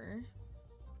hour.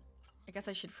 I guess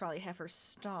I should probably have her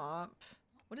stop.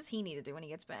 What does he need to do when he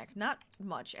gets back? Not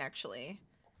much, actually.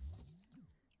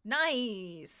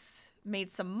 Nice!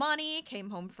 Made some money, came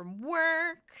home from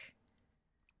work.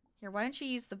 Here, why don't you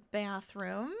use the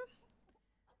bathroom?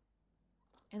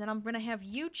 And then I'm going to have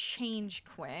you change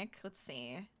quick. Let's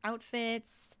see.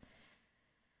 Outfits.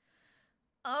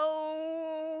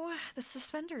 Oh, the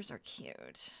suspenders are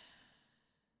cute.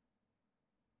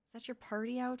 Is that your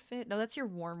party outfit? No, that's your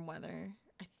warm weather,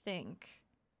 I think.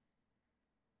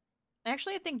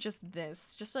 Actually, I think just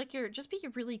this. Just like just be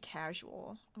really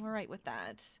casual. I'm alright with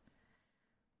that.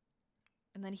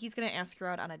 And then he's gonna ask her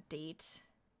out on a date.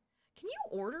 Can you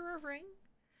order a ring?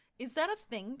 Is that a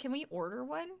thing? Can we order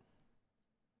one?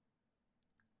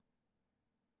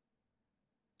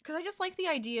 Because I just like the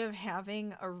idea of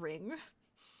having a ring.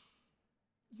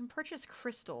 You can purchase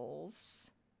crystals.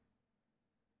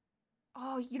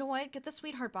 Oh, you know what? Get the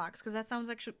sweetheart box, because that sounds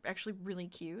actually really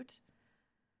cute.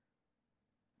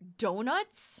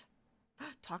 Donuts?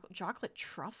 Chocolate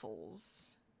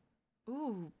truffles.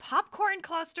 Ooh, popcorn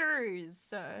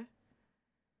clusters!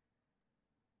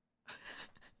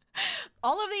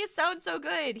 All of these sound so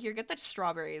good. Here, get the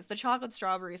strawberries. The chocolate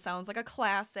strawberry sounds like a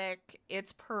classic.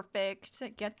 It's perfect.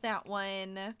 Get that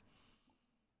one.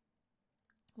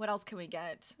 What else can we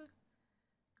get?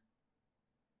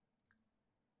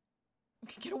 We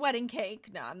could get a wedding cake.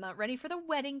 No, I'm not ready for the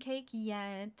wedding cake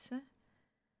yet.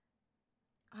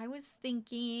 I was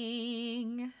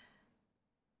thinking...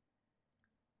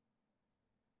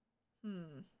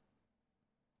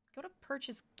 Go to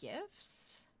purchase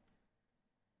gifts?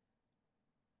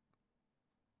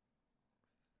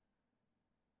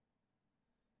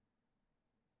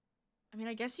 I mean,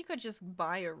 I guess you could just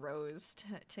buy a rose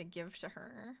to give to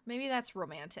her. Maybe that's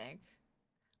romantic.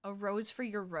 A rose for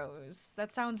your rose.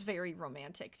 That sounds very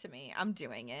romantic to me. I'm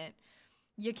doing it.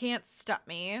 You can't stop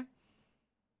me.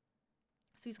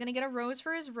 So he's gonna get a rose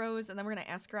for his rose, and then we're gonna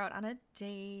ask her out on a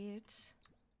date.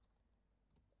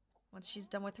 Once she's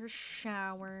done with her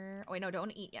shower. Oh, wait, no,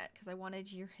 don't eat yet, because I wanted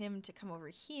him to come over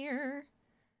here.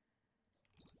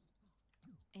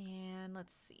 And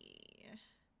let's see.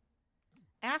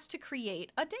 Ask to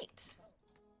create a date.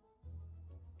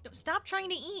 No, stop trying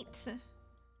to eat.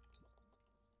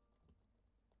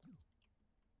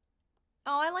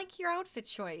 Oh, I like your outfit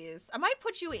choice. I might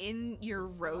put you in your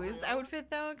rose outfit,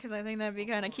 though, because I think that'd be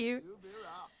kind of cute.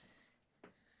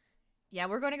 Yeah,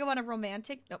 we're going to go on a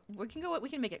romantic... No, we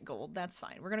can make it gold. That's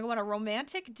fine. We're going to go on a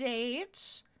romantic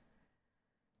date.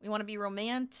 We want to be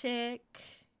romantic.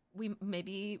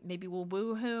 Maybe we'll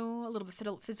woohoo. A little bit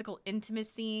physical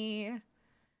intimacy.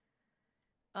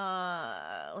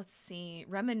 Let's see.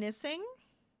 Reminiscing?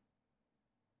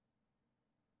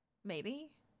 Maybe.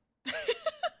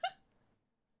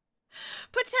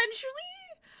 Potentially?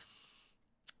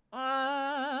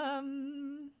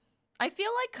 I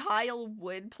feel like Kyle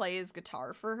would play his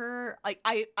guitar for her. Like,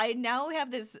 I now have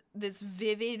this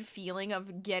vivid feeling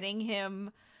of getting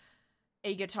him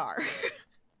a guitar.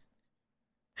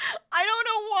 I don't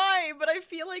know why, but I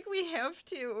feel like we have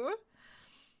to.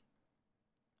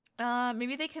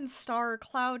 Maybe they can star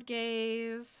Cloud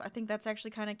Gaze. I think that's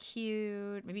actually kind of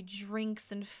cute. Maybe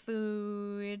drinks and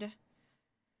food.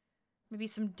 Maybe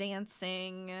some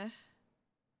dancing.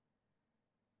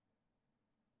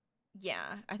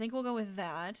 Yeah, I think we'll go with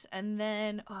that. And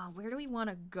then, where do we want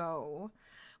to go?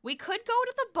 We could go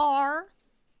to the bar.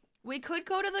 We could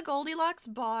go to the Goldilocks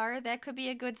bar. That could be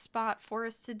a good spot for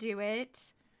us to do it.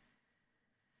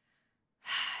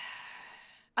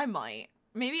 I might.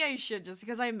 Maybe I should, just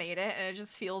because I made it and it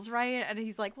just feels right. And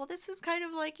he's like, well, this is kind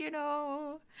of like, you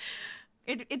know,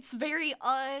 it's very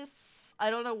us. I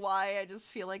don't know why. I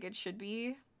just feel like it should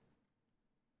be.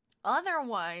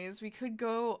 Otherwise, we could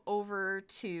go over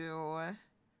to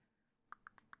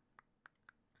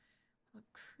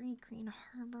Creek, Green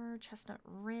Harbor, Chestnut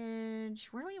Ridge.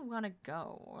 Where do we want to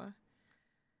go?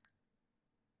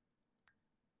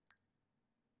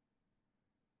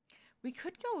 We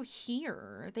could go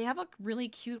here. They have a really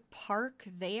cute park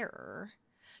there.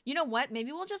 You know what?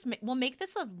 Maybe we'll make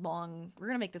this a long... We're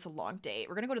gonna make this a long date.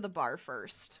 We're gonna go to the bar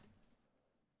first.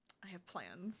 I have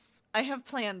plans. I have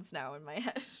plans now in my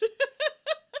head.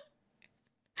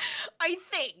 I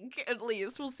think, at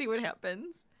least. We'll see what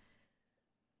happens.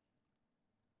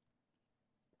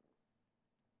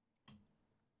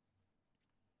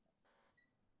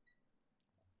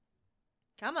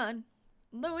 Come on.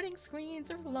 Loading screens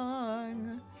are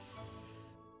long.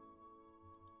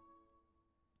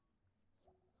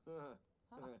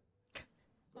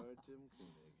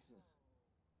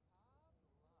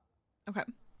 Okay.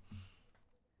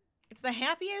 It's the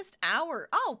happiest hour.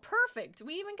 Oh, perfect.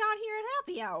 We even got here at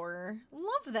happy hour.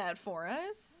 Love that for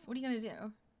us. What are you going to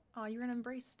do? Oh, you're going to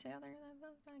embrace Taylor?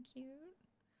 That's kind of cute.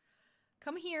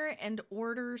 Come here and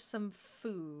order some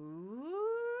food.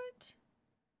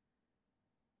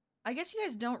 I guess you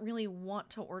guys don't really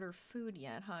want to order food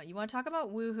yet, huh? You want to talk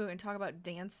about woohoo and talk about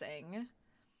dancing.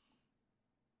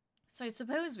 So I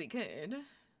suppose we could.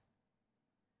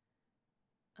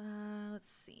 Let's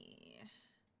see.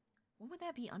 What would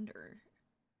that be under?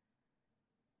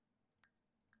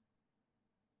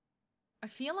 I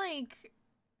feel like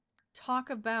talk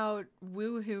about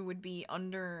woohoo would be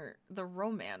under the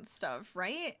romance stuff,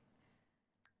 right?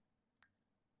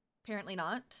 Apparently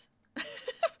not.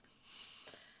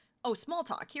 Oh, small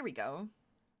talk. Here we go.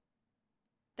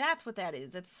 That's what that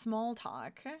is. It's small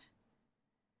talk.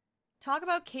 Talk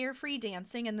about carefree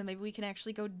dancing, and then maybe we can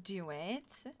actually go do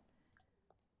it.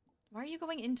 Why are you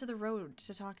going into the road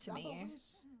to talk to me?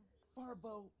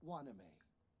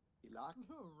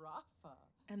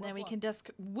 And then we can just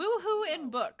woohoo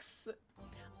in books.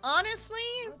 Honestly,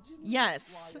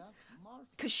 yes.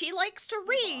 Because she likes to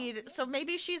read, so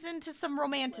maybe she's into some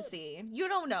romantasy. You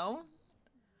don't know.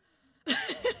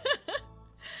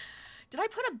 Did I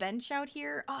put a bench out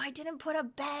here? Oh, I didn't put a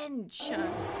bench.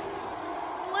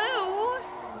 Blue,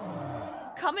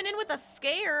 coming in with a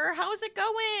scare. How's it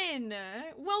going?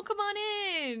 Welcome on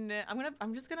in.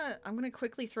 I'm gonna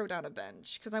quickly throw down a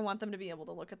bench because I want them to be able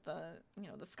to look at the, you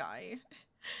know, the sky.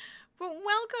 But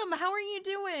welcome. How are you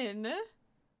doing?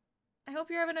 I hope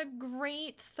you're having a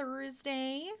great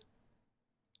Thursday.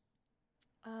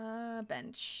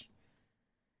 Bench.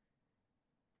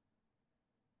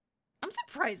 I'm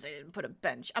surprised I didn't put a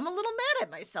bench. I'm a little mad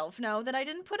at myself now that I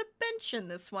didn't put a bench in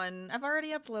this one. I've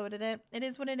already uploaded it. It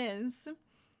is what it is.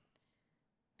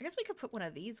 I guess we could put one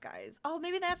of these guys. Oh,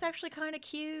 maybe that's actually kind of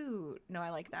cute. No,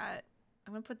 I like that.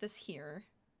 I'm gonna put this here.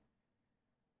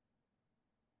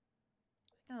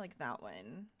 I like that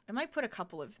one. I might put a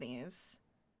couple of these.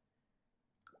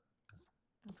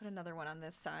 I'll put another one on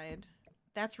this side.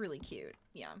 That's really cute.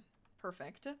 Yeah,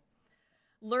 perfect.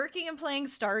 Lurking and playing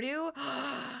Stardew?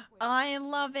 I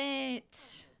love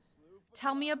it.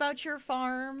 Tell me about your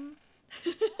farm.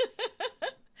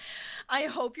 I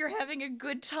hope you're having a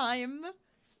good time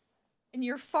and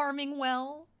you're farming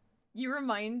well. You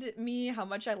remind me how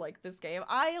much I like this game.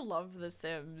 I love The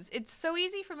Sims. It's so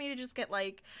easy for me to just get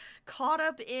like caught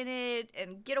up in it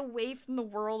and get away from the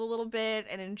world a little bit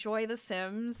and enjoy The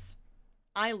Sims.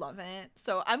 I love it.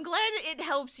 So I'm glad it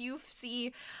helps you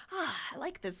see, I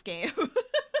like this game.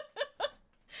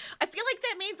 I feel like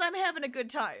that means I'm having a good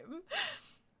time.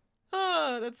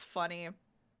 Oh, that's funny.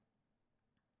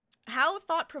 How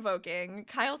thought-provoking.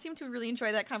 Kyle seemed to really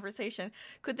enjoy that conversation.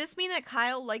 Could this mean that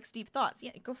Kyle likes deep thoughts?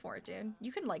 Yeah, go for it, dude.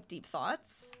 You can like deep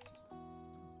thoughts.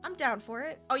 I'm down for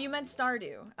it. Oh, you meant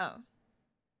Stardew. Oh.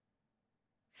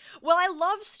 Well, I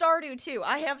love Stardew, too.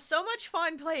 I have so much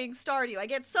fun playing Stardew. I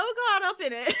get so caught up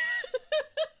in it.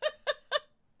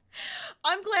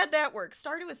 I'm glad that works.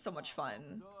 Stardew is so much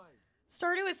fun.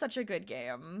 Stardew is such a good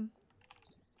game.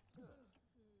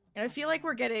 And I feel like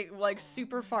we're getting, like,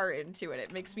 super far into it.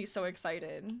 It makes me so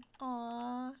excited.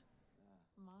 Aww.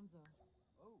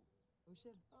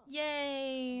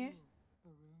 Yay.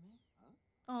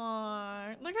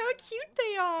 Aww. Look how cute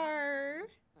they are.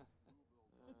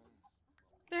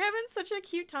 They're having such a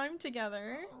cute time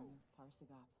together.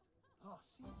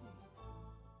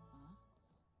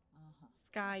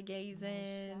 Sky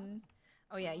gazing.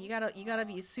 Oh yeah, you gotta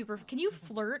be super. Can you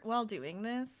flirt while doing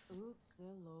this?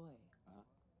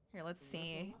 Here, let's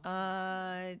see.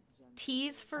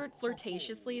 Tease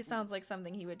flirtatiously sounds like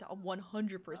something he would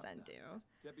 100% do.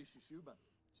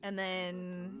 And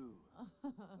then,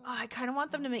 oh, I kind of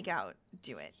want them to make out.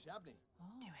 Do it.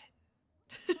 Do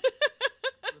it.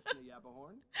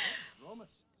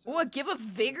 Oh, give a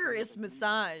vigorous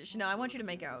massage. No, I want you to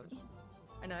make out.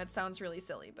 I know it sounds really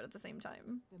silly, but at the same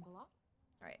time. All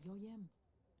right.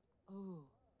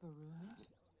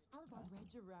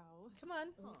 Come on.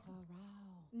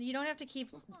 You don't have to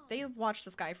keep... They watch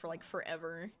this guy for like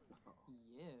forever.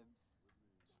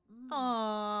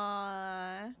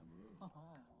 Aww.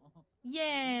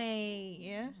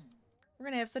 Yay. We're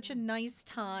gonna have such a nice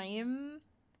time.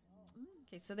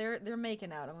 Okay, so they're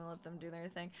making out. I'm gonna let them do their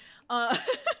thing.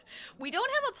 We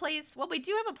don't have a place... Well, we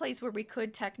do have a place where we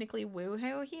could technically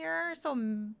woohoo here, so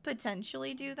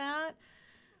potentially do that.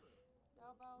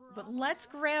 But let's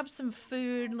grab some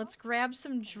food. Let's grab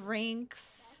some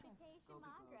drinks.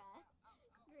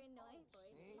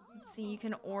 Let's see, you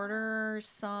can order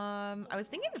some... I was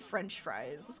thinking French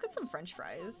fries. Let's get some French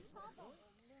fries.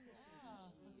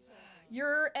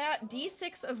 You're at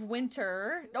D6 of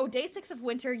winter. Oh, day 6 of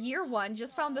winter, year 1.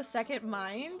 Just found the second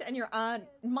mind, and you're on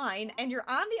mine, and you're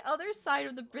on the other side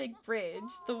of the big bridge,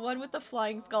 the one with the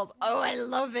flying skulls. Oh, I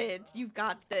love it. You've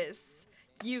got this.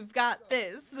 You've got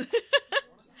this.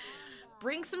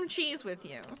 Bring some cheese with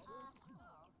you.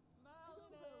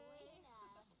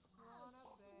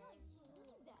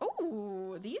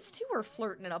 Oh, these two are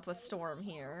flirting it up a storm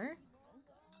here.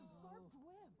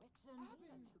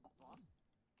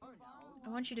 I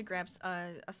want you to grab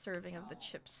a serving of the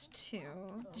chips, too.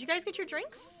 Did you guys get your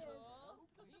drinks?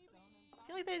 I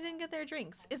feel like they didn't get their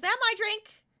drinks. Is that my drink?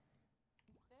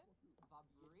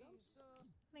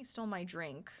 They stole my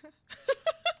drink.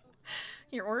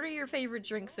 Here, order your favorite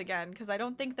drinks again, because I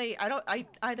don't think they,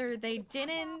 either they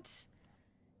didn't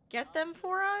get them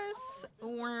for us,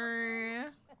 or...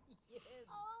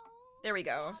 There we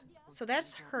go. So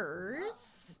that's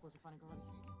hers.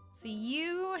 So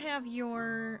you have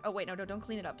your... Oh, wait, no, don't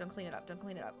clean it up, don't clean it up, don't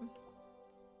clean it up.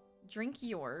 Drink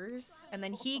yours, and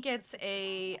then he gets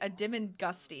a dim and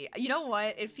gusty. You know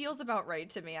what? It feels about right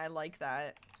to me. I like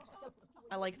that.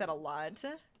 I like that a lot.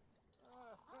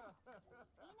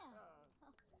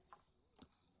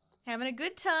 Having a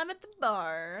good time at the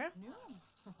bar.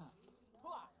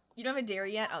 You don't have a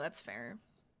dairy yet? Oh, that's fair.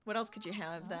 What else could you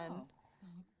have then?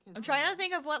 I'm trying to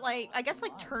think of what, like, I guess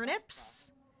like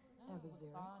turnips?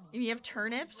 If you have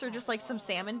turnips or just like some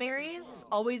salmon berries,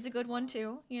 always a good one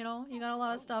too, you know? You got a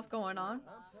lot of stuff going on.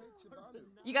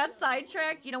 You got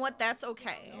sidetracked? You know what? That's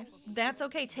okay. That's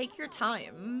okay. Take your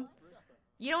time.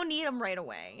 You don't need them right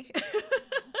away.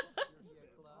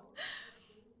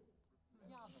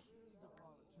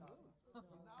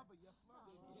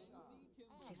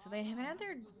 Okay, so they have had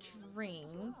their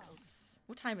drinks.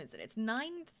 What time is it? It's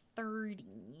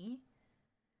 9:30.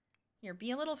 Here,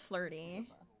 be a little flirty.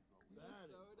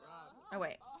 Oh,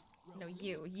 wait. No,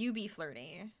 you be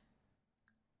flirty.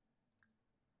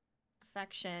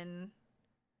 Affection.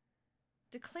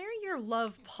 Declare your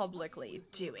love publicly.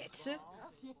 Do it.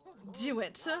 Do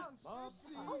it.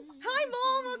 Hi,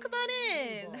 Mom. Welcome on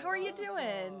in. How are you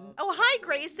doing? Oh, hi,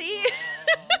 Gracie.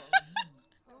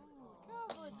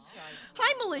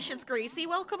 Hi, malicious Gracie.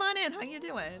 Welcome on in. How you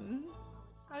doing?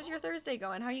 How's your Thursday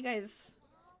going? How you guys?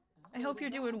 I hope you're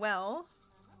doing well.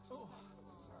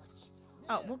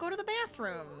 Oh, we'll go to the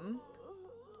bathroom.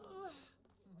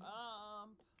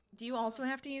 Do you also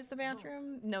have to use the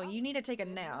bathroom? No, you need to take a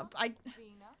nap. I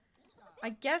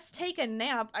guess take a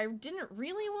nap. I didn't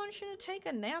really want you to take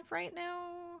a nap right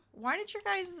now. Why did your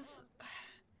guys...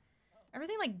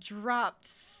 Everything, like, dropped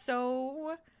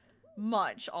so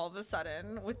much all of a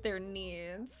sudden with their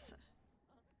needs.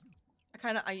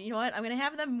 You know what? I'm gonna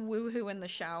have them woohoo in the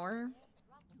shower.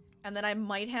 And then I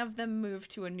might have them move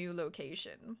to a new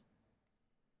location.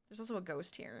 There's also a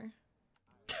ghost here.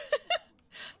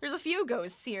 There's a few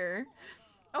ghosts here.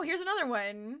 Oh, here's another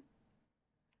one.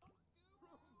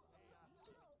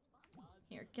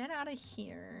 Here, get out of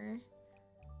here.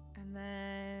 And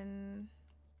then...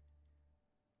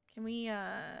 Can we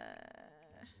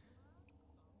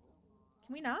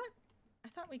not? I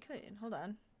thought we could. Hold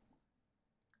on.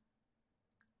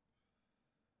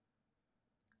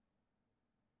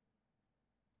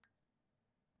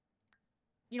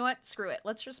 You know what? Screw it.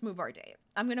 Let's just move our date.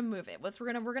 I'm gonna move it.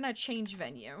 We're gonna change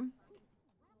venue.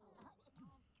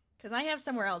 Because I have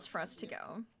somewhere else for us to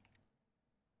go.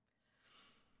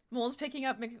 Mole's picking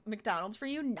up McDonald's for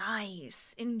you.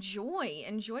 Nice. Enjoy.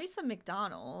 Enjoy some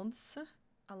McDonald's.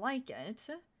 I like it.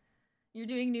 You're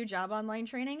doing new job online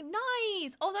training?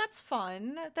 Nice! Oh, that's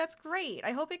fun. That's great.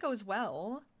 I hope it goes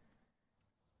well.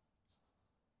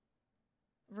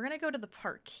 We're gonna go to the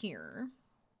park here.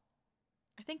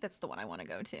 I think that's the one I want to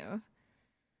go to.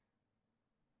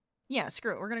 Yeah,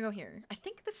 screw it. We're gonna go here. I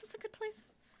think this is a good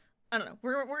place. I don't know.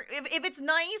 If it's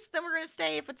nice, then we're gonna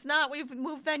stay. If it's not, we've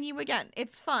moved venue again.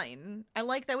 It's fine. I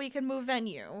like that we can move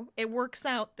venue. It works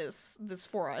out this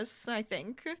for us, I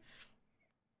think.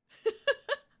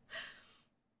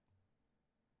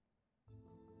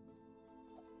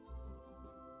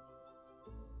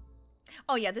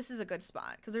 Oh yeah, this is a good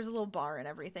spot because there's a little bar and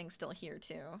everything still here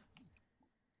too.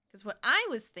 Because what I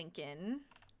was thinking...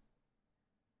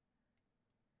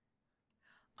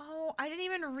 Oh, I didn't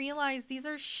even realize these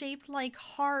are shaped like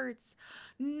hearts.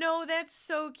 No, that's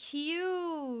so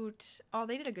cute. Oh,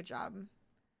 they did a good job.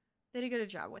 They did a good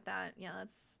job with that. Yeah,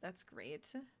 that's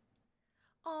great.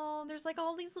 Oh, there's like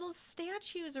all these little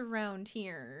statues around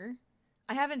here.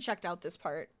 I haven't checked out this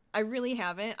part. I really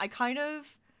haven't. I kind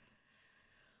of...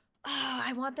 Oh,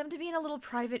 I want them to be in a little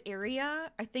private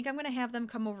area. I think I'm going to have them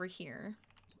come over here.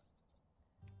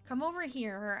 Come over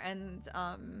here and,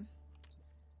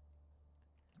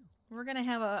 we're gonna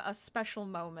have a special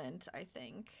moment, I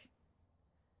think.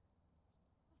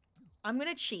 I'm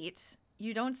gonna cheat.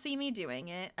 You don't see me doing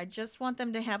it. I just want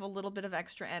them to have a little bit of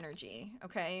extra energy,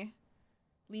 okay?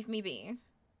 Leave me be.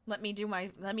 Let me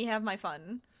have my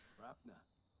fun.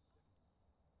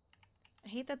 I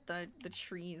hate that the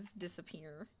trees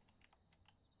disappear.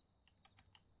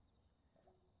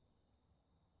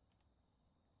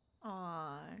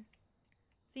 Aww.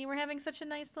 See, we're having such a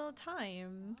nice little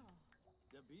time.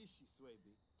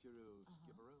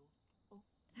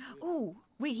 Ooh,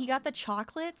 wait, he got the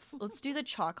chocolates? Let's do the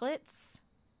chocolates.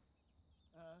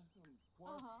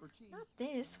 Not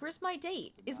this. Where's my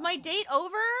date? Is my date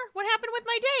over? What happened with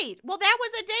my date? Well, that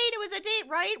was a date. It was a date,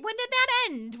 right? When did that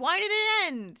end? Why did it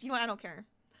end? You know what? I don't care.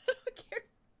 I don't care.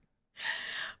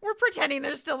 We're pretending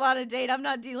there's still on a date. I'm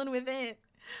not dealing with it.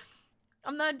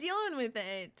 I'm not dealing with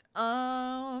it.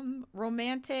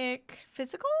 Romantic,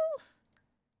 physical?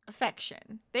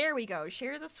 Affection. There we go.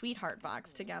 Share the sweetheart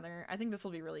box together. I think this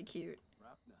will be really cute.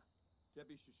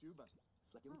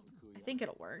 I think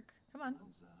it'll work. Come on.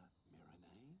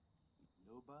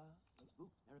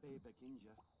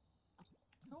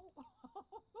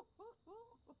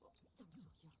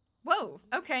 Whoa,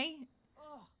 okay.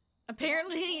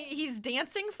 Apparently he's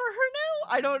dancing for her now?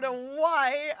 I don't know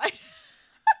why. I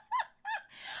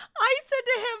said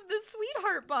to have the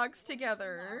sweetheart box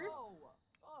together.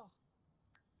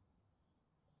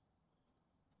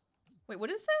 Wait,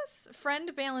 what is this?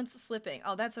 Friend balance slipping.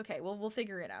 Oh, that's okay. We'll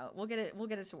figure it out. We'll get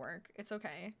it to work. It's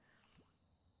okay.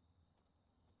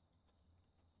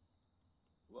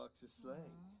 Walks a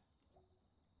slang.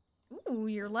 Ooh,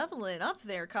 you're leveling up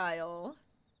there, Kyle.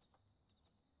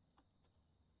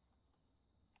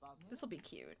 This'll be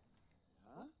cute.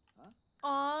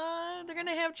 Aw, they're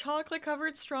gonna have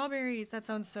chocolate-covered strawberries. That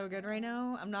sounds so good right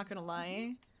now. I'm not gonna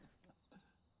lie.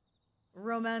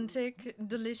 Romantic,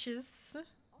 delicious.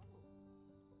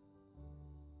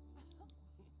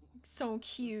 So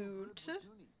cute.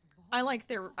 I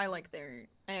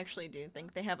actually do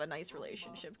think they have a nice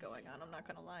relationship going on. I'm not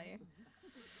gonna lie.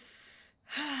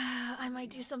 I might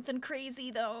do something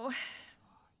crazy though.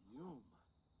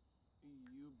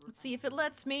 Let's see if it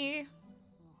lets me.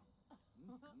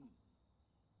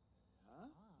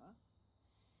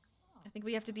 I think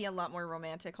we have to be a lot more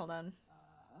romantic. Hold on.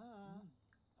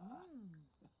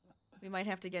 We might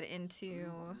have to get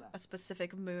into a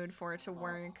specific mood for it to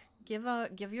work. Give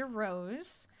your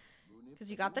rose, because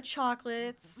you got the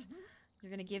chocolates. You're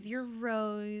gonna give your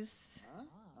rose.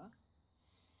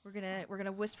 We're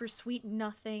gonna whisper sweet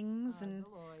nothings and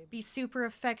be super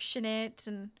affectionate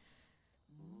and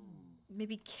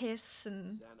maybe kiss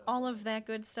and all of that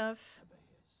good stuff.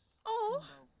 Oh,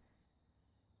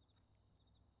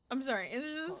 I'm sorry. It's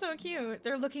just so cute.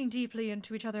 They're looking deeply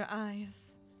into each other's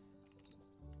eyes.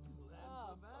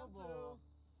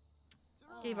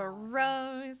 Gave a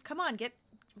rose. Come on, get...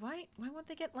 Why won't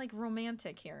they get, like,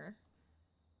 romantic here?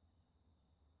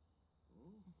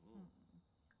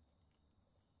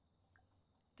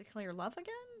 Declare love again?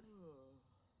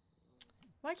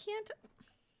 Why can't...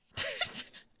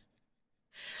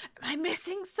 Am I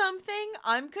missing something?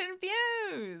 I'm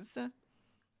confused.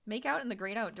 Make out in the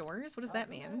great outdoors? What does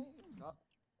that mean?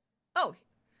 Oh.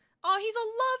 Oh, he's a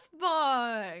love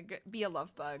bug. Be a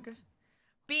love bug.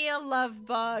 Be a love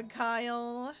bug,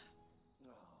 Kyle.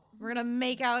 We're gonna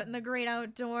make out in the great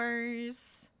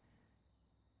outdoors.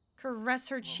 Caress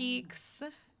her cheeks.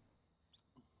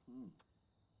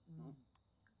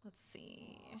 Let's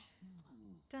see.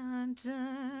 Dun,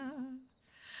 dun.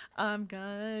 I'm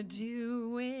gonna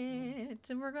do it,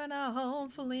 and we're gonna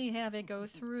hopefully have it go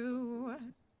through.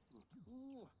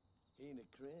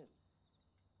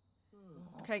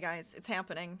 Okay, guys, it's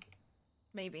happening.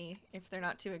 Maybe, if they're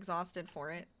not too exhausted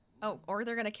for it. Oh, or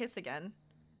they're gonna kiss again.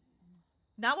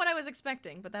 Not what I was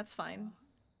expecting, but that's fine.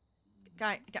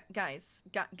 Guys.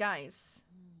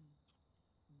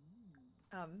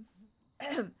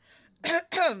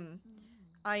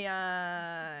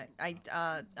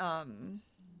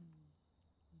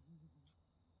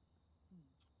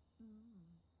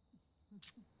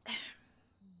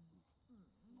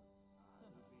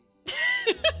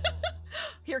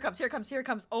 Here it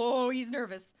comes. Oh, he's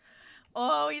nervous.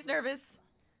 Oh, he's nervous.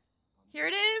 Here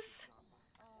it is.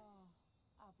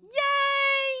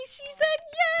 Yay! She said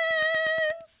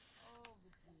yes!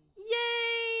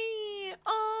 Yay!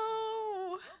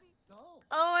 Oh!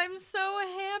 Oh, I'm so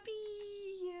happy.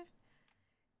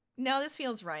 Now this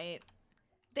feels right.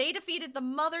 They defeated the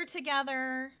mother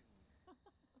together.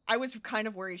 I was kind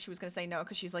of worried she was going to say no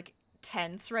because she's like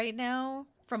tense right now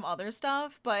from other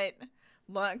stuff, but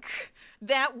look,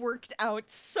 that worked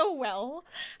out so well.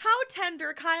 How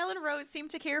tender. Kyle and Rose seem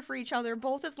to care for each other,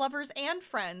 both as lovers and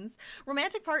friends.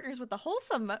 Romantic partners with the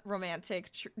wholesome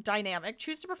romantic dynamic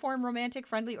choose to perform romantic,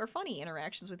 friendly, or funny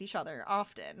interactions with each other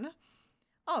often.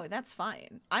 Oh, that's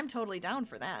fine. I'm totally down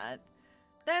for that.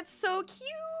 That's so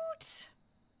cute.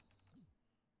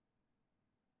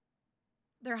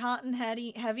 They're hot and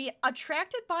heavy,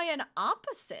 attracted by an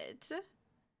opposite.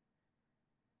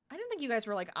 I didn't think you guys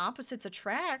were like opposites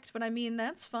attract, but I mean,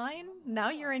 that's fine. Now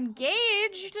you're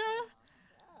engaged.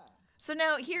 So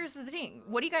now here's the thing.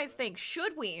 What do you guys think?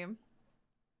 Should we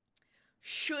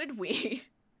Should we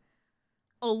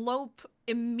elope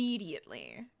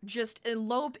immediately? Just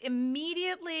elope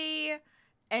immediately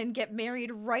and get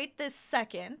married right this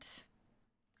second?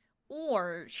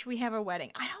 Or should we have a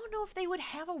wedding? I don't know if they would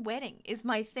have a wedding, is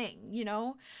my thing, you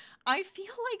know? I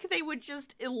feel like they would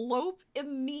just elope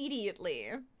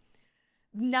immediately.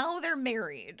 Now they're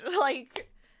married. Like,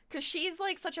 because she's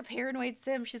like such a paranoid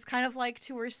sim. She's kind of like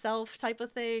to herself type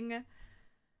of thing.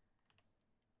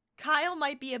 Kyle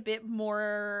might be a bit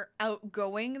more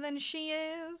outgoing than she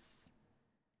is.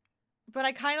 But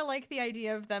I kind of like the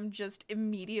idea of them just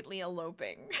immediately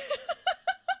eloping.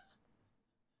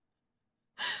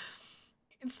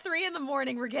 It's 3 in the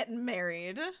morning, we're getting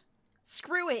married.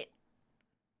 Screw it.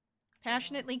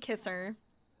 Passionately kiss her.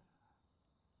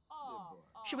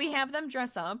 Should we have them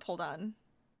dress up? Hold on.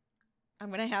 I'm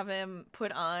gonna have him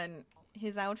put on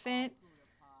his outfit.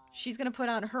 She's gonna put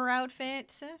on her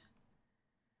outfit.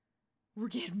 We're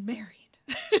getting married.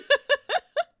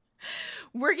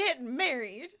 We're getting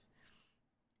married.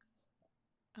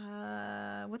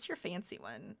 What's your fancy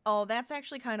one? Oh, that's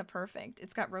actually kind of perfect.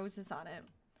 It's got roses on it.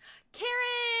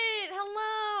 Carrot!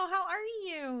 Hello! How are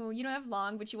you? You don't have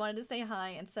long, but you wanted to say hi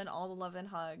and send all the love and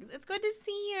hugs. It's good to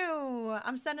see you.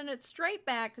 I'm sending it straight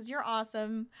back because you're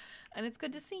awesome. And it's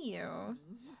good to see you.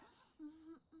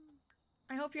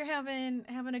 I hope you're having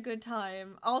a good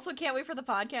time. Also, can't wait for the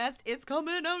podcast. It's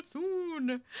coming out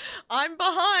soon. I'm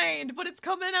behind, but it's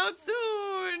coming out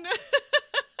soon.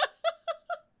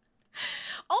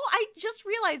 Oh, I just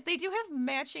realized they do have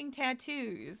matching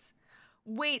tattoos.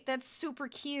 Wait, that's super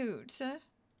cute.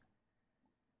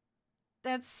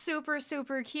 That's super,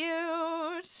 super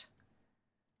cute.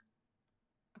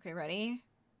 Okay, ready?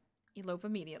 Elope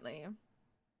immediately.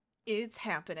 It's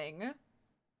happening.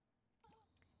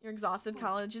 You're exhausted.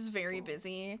 College is very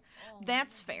busy.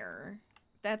 That's fair.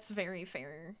 That's very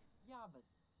fair.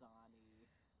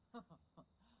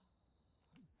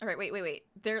 All right, wait.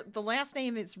 The last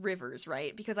name is Rivers,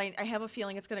 right? Because I have a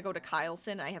feeling it's gonna go to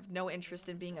Kyleson. I have no interest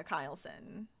in being a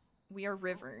Kyleson. We are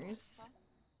Rivers.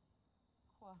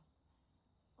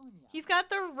 He's got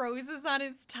the roses on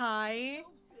his tie.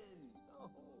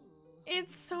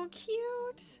 It's so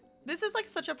cute. This is like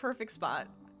such a perfect spot.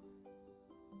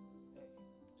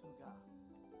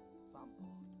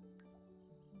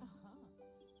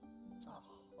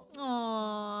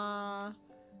 Aww.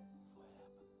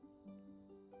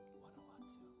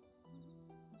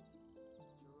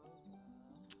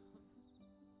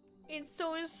 It's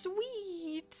so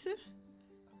sweet.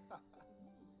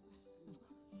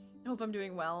 I hope I'm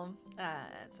doing well.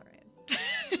 That's alright.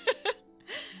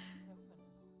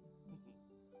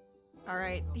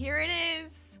 Alright, here it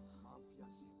is.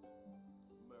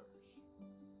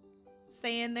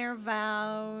 Saying their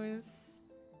vows.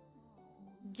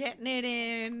 Getting it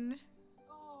in.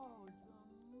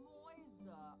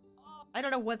 I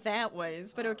don't know what that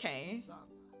was, but okay.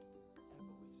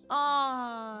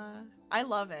 Ah, I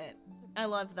love it. I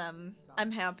love them.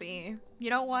 I'm happy. You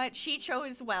know what? She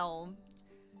chose well.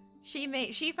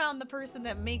 She found the person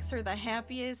that makes her the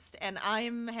happiest, and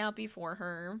I'm happy for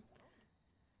her.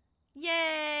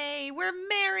 Yay! We're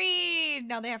married!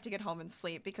 Now they have to get home and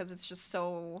sleep because it's just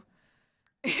so...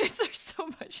 There's so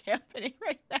much happening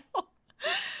right now.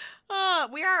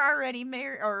 We are already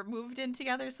married or moved in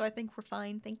together, so I think we're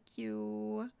fine. Thank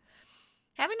you.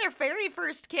 Having their very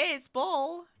first kiss,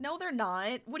 bull. No, they're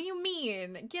not. What do you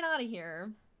mean? Get out of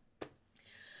here.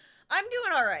 I'm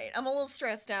doing all right. I'm a little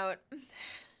stressed out.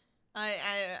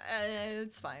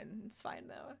 It's fine. It's fine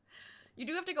though. You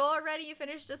do have to go already. You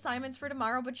finished assignments for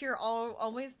tomorrow, but you're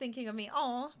always thinking of me.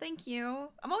 Oh, thank you.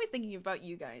 I'm always thinking about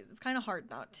you guys. It's kind of hard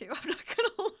not to. I'm not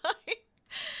gonna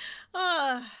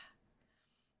lie.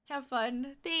 Have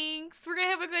fun. Thanks. We're gonna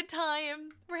have a good time.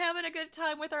 We're having a good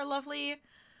time with our lovely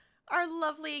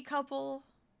couple.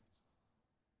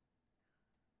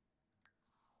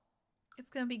 It's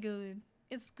gonna be good.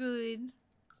 It's good.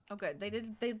 Oh, good.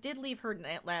 They did leave her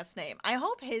last name. I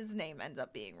hope his name ends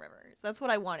up being Rivers. That's what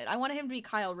I wanted. I wanted him to be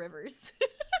Kyle Rivers.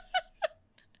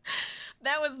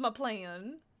 That was my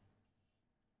plan.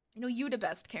 You know, you the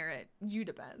best, Carrot. You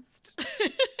the best.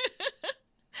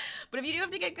 But if you do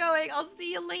have to get going, I'll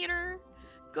see you later.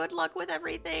 Good luck with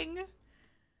everything.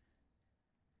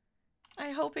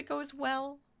 I hope it goes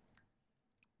well.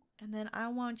 And then I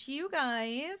want you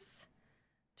guys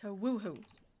to woohoo.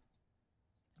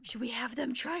 Should we have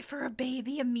them try for a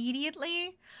baby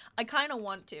immediately? I kind of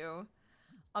want to.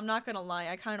 I'm not gonna lie,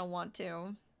 I kind of want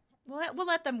to. We'll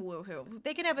let them woohoo.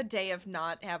 They can have a day of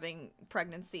not having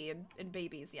pregnancy and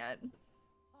babies yet.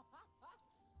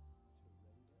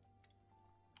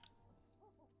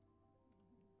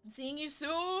 Seeing you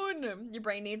soon. Your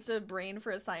brain needs to brain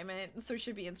for assignment, so it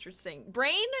should be interesting.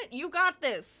 Brain, you got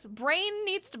this. Brain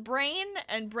needs to brain,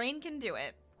 and brain can do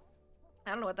it.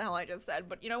 I don't know what the hell I just said,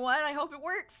 but you know what? I hope it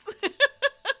works.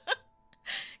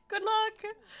 Good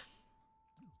luck.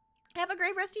 Have a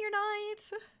great rest of your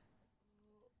night.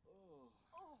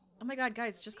 Oh my god,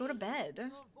 guys, just go to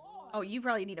bed. Oh, you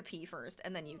probably need a pee first,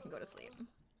 and then you can go to sleep.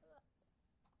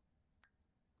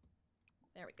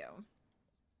 There we go.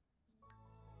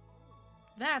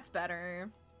 That's better.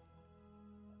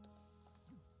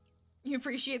 You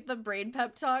appreciate the brain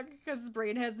pep talk because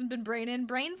brain hasn't been braining.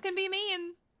 Brains can be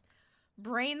mean.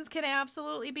 Brains can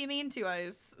absolutely be mean to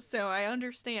us, so I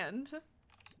understand.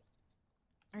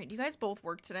 Alright, do you guys both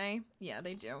work today? Yeah,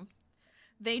 they do.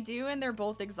 They do, and they're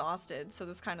both exhausted, so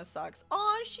this kind of sucks.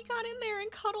 Aw, she got in there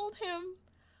and cuddled him.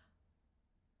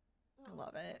 I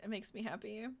love it. It makes me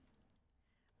happy.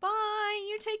 Bye!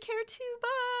 You take care too, bye!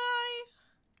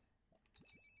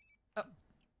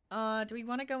 Oh. Do we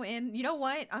want to go in? You know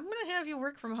what? I'm gonna have you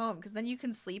work from home, because then you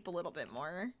can sleep a little bit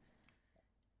more.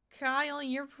 Kyle,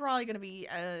 you're probably gonna be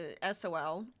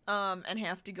SOL, and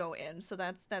have to go in, so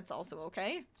that's also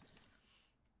okay.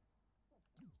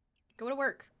 Go to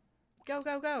work. Go,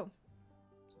 go, go.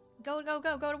 Go, go,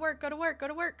 go, go to work, go to work, go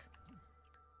to work.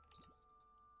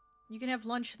 You can have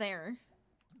lunch there.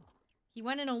 He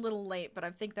went in a little late, but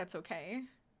I think that's okay.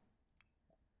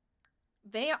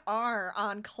 They are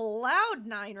on cloud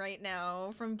 9 right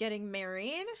now from getting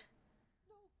married.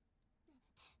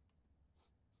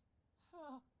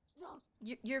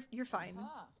 You're fine.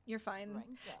 You're fine.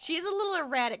 She's a little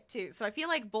erratic too, so I feel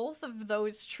like both of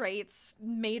those traits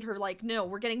made her like, no,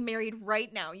 we're getting married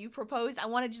right now. You proposed, I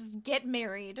want to just get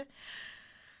married.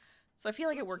 So I feel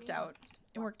like it worked out.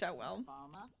 It worked out well.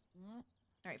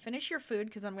 Alright, finish your food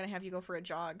because I'm going to have you go for a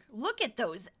jog. Look at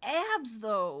those abs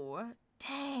though.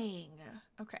 Dang.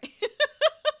 Okay.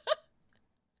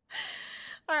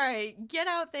 Alright, get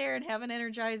out there and have an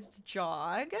energized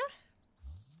jog.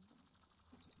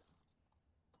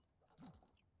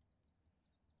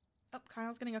 Oh,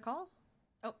 Kyle's getting a call?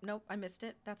 Oh, nope, I missed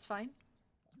it. That's fine.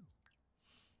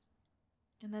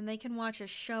 And then they can watch a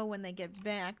show when they get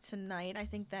back tonight. I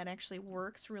think that actually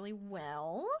works really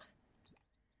well.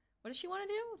 What does she want to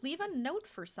do? Leave a note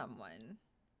for someone.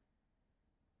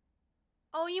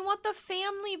 Oh, you want the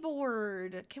family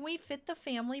board. Can we fit the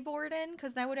family board in?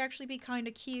 Because that would actually be kind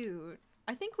of cute.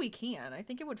 I think we can. I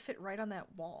think it would fit right on that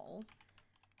wall.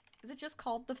 Is it just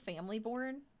called the family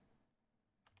board?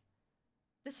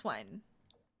 This one.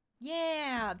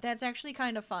 Yeah, that's actually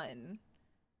kind of fun.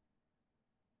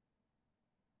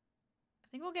 I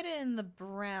think we'll get it in the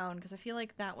brown because I feel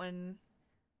like that one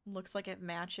looks like it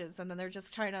matches, and then they're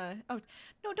just trying to... Oh,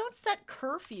 no, don't set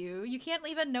curfew. You can't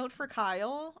leave a note for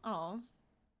Kyle. Oh.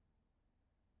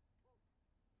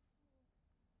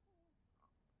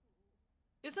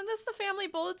 Isn't this the family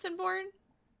bulletin board?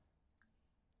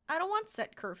 I don't want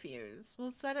set curfews.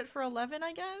 We'll set it for 11,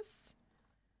 I guess?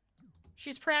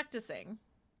 She's practicing.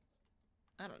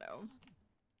 I don't know.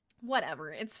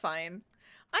 Whatever, it's fine.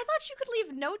 I thought you could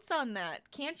leave notes on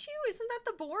that. Can't you? Isn't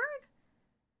that the board?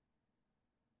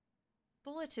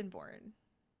 Bulletin board.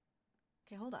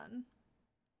 Okay, hold on.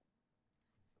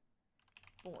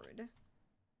 Board.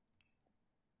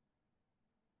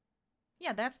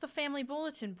 Yeah, that's the family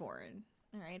bulletin board.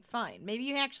 Alright, fine. Maybe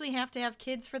you actually have to have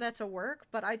kids for that to work,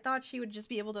 but I thought she would just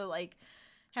be able to, like,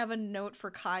 have a note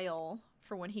for Kyle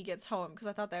for when he gets home, because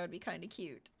I thought that would be kind of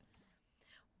cute.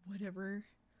 Whatever.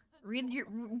 Read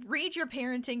your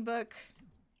parenting book.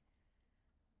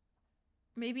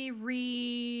 Maybe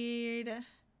read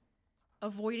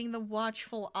Avoiding the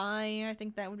Watchful Eye. I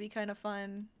think that would be kind of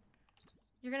fun.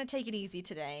 You're gonna take it easy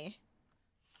today.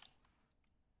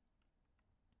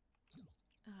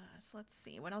 So let's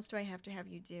see. What else do I have to have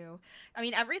you do? I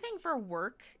mean, everything for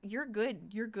work. You're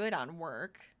good. You're good on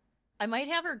work. I might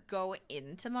have her go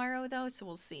in tomorrow, though, so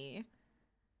we'll see.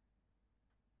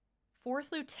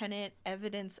 4th Lieutenant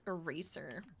Evidence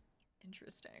Eraser.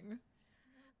 Interesting.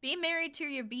 Be married to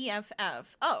your BFF.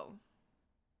 Oh.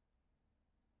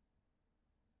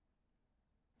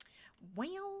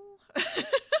 Well.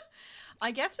 I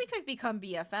guess we could become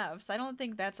BFFs. I don't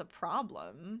think that's a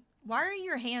problem. Why are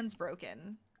your hands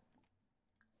broken?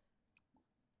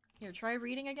 Here, try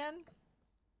reading again.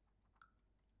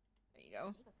 There you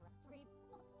go.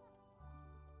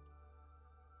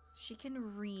 She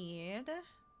can read.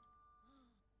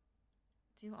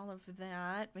 Do all of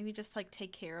that. Maybe just, like,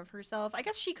 take care of herself. I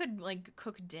guess she could, like,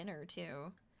 cook dinner,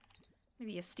 too.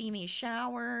 Maybe a steamy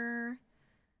shower.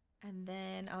 And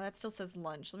then... Oh, that still says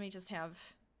lunch. Let me just have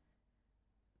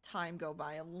time go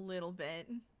by a little bit.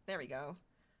 There we go.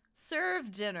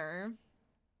 Serve dinner.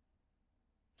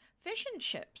 Fish and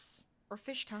chips. Or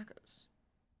fish tacos.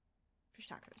 Fish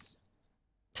tacos.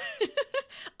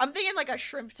 I'm thinking like a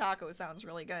shrimp taco sounds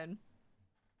really good.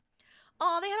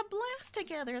 Oh, they had a blast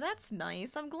together. That's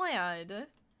nice. I'm glad.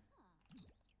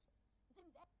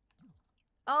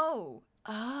 Oh.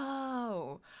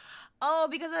 Oh. Oh,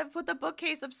 because I've put the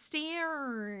bookcase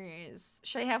upstairs.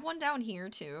 Should I have one down here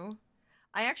too?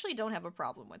 I actually don't have a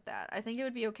problem with that. I think it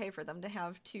would be okay for them to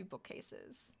have 2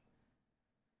 bookcases.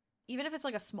 Even if it's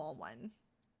like a small one.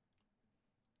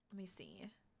 Let me see.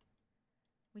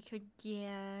 We could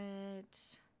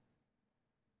get...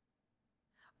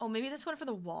 Oh, maybe this one for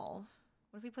the wall.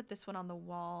 What if we put this one on the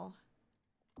wall?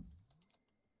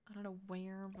 I don't know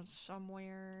where, but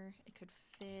somewhere it could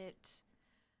fit.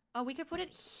 Oh, we could put it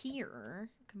here.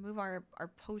 We could move our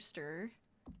poster.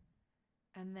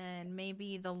 And then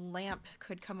maybe the lamp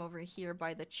could come over here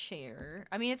by the chair.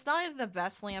 I mean, it's not the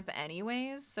best lamp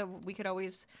anyways, so we could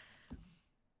always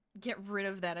get rid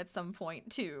of that at some point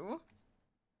too.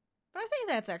 But I think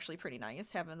that's actually pretty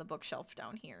nice, having the bookshelf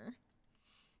down here.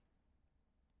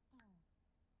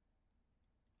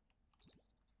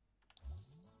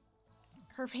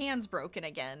 Her hand's broken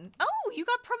again. Oh, you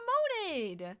got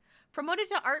promoted! Promoted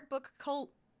to art book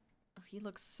cult. Oh, he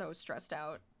looks so stressed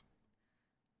out.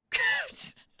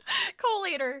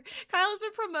 Collator. Kyle has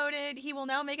been promoted. He will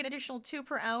now make an additional 2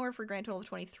 per hour for a grand total of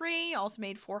 23. Also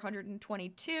made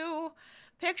 422.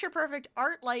 Picture perfect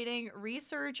art lighting,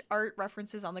 research art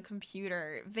references on the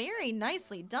computer. Very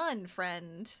nicely done,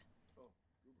 friend.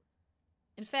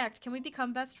 In fact, can we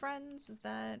become best friends? Is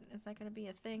that going to be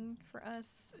a thing for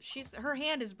us? Her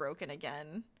hand is broken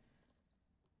again.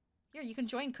 Here, you can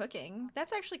join cooking.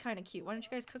 That's actually kind of cute. Why don't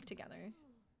you guys cook together?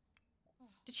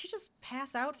 Did she just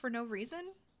pass out for no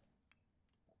reason?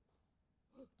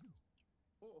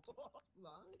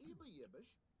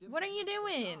 What are you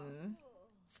doing?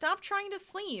 Stop trying to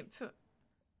sleep.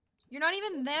 You're not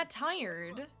even that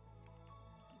tired.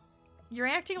 You're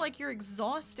acting like you're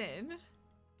exhausted.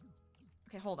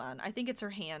 Okay, hold on. I think it's her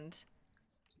hand.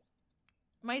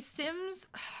 My Sims...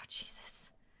 Oh, Jesus.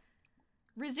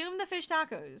 Resume the fish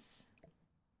tacos.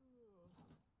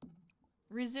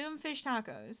 Resume fish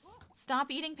tacos.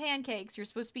 Stop eating pancakes. You're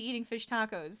supposed to be eating fish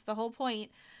tacos. The whole point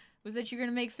was that you're going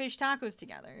to make fish tacos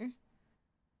together.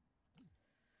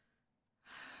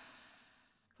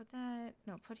 Put that...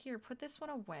 No, put here. Put this one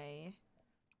away.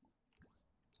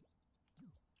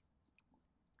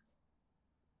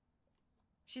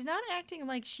 She's not acting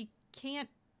like she can't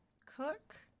cook.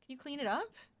 Can you clean it up?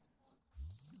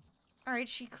 Alright,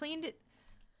 she cleaned it.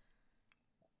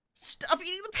 Stop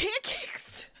eating the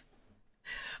pancakes!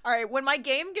 Alright, when my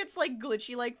game gets, like,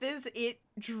 glitchy like this, it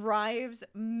drives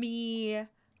me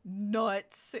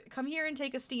nuts. Come here and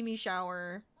take a steamy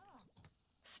shower.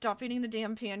 Stop eating the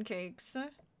damn pancakes.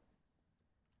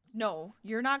 No,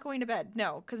 you're not going to bed.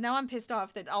 No, because now I'm pissed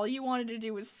off that all you wanted to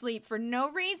do was sleep for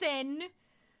no reason.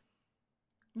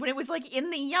 When it was, like, in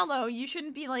the yellow, you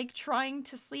shouldn't be, like, trying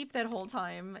to sleep that whole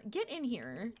time. Get in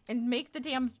here and make the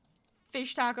damn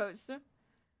fish tacos.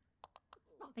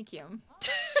 Thank you.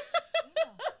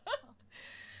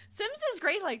 Sims is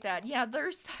great like that. Yeah,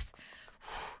 there's...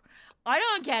 I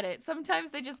don't get it.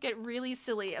 Sometimes they just get really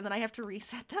silly, and then I have to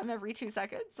reset them every 2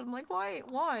 seconds. I'm like, why?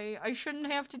 Why? I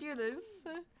shouldn't have to do this.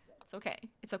 It's okay.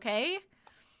 It's okay.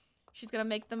 She's gonna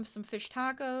make them some fish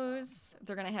tacos.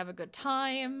 They're gonna have a good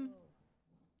time.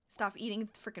 Stop eating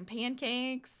freaking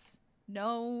pancakes.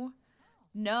 No.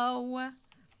 No.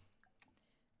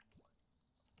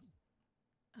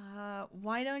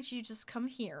 Why don't you just come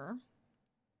here?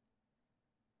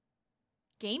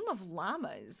 Game of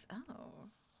llamas. Oh.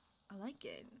 I like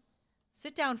it.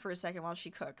 Sit down for a second while she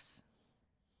cooks.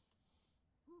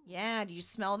 Yeah, do you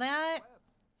smell that?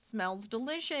 Smells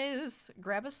delicious.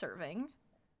 Grab a serving.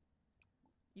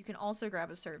 You can also grab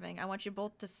a serving. I want you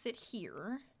both to sit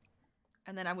here.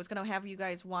 And then I was going to have you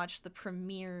guys watch the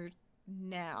premiere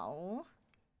now.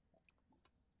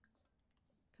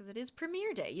 Because it is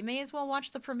premiere day. You may as well watch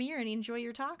the premiere and enjoy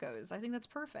your tacos. I think that's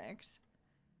perfect.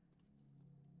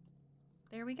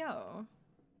 There we go.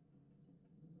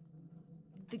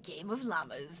 The Game of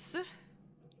Llamas.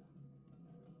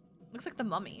 Looks like the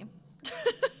Mummy.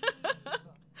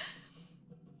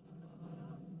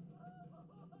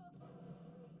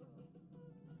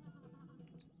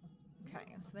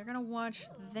 Okay, so they're gonna watch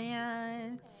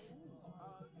that.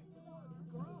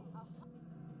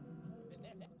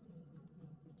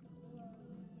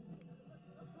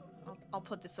 I'll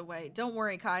put this away. Don't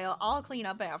worry, Kyle. I'll clean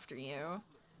up after you.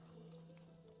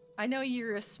 I know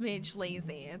you're a smidge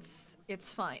lazy.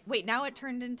 It's fine. Wait, now it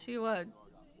turned into a...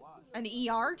 An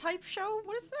ER type show?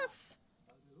 What is this?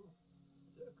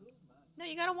 No,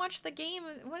 you gotta watch the game.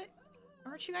 What?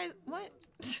 Aren't you guys? What?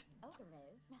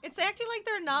 It's acting like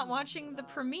they're not watching the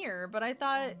premiere, but I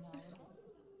thought...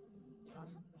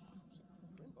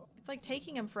 It's like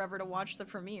taking them forever to watch the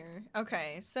premiere.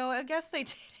 Okay, so I guess they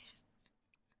did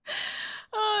it.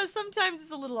 Oh, sometimes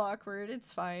it's a little awkward.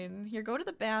 It's fine. Here, go to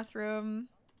the bathroom.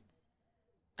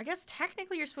 I guess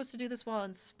technically you're supposed to do this while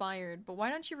inspired, but why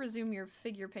don't you resume your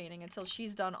figure painting until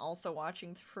she's done also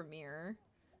watching the premiere?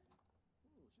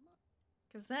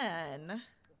 Because then...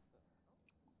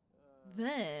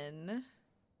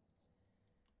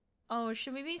 Oh,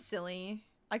 should we be silly?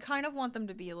 I kind of want them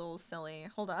to be a little silly.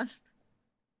 Hold on.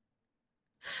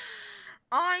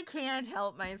 I can't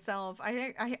help myself.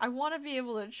 I want to be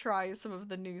able to try some of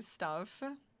the new stuff.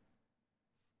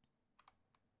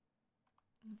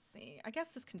 Let's see. I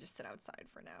guess this can just sit outside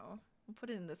for now. We'll put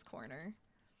it in this corner.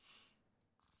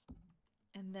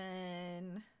 And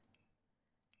then...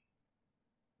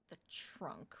 the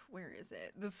trunk. Where is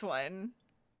it? This one.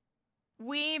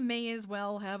 We may as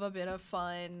well have a bit of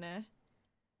fun.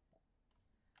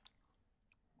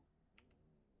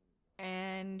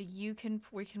 And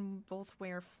we can both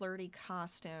wear flirty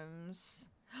costumes.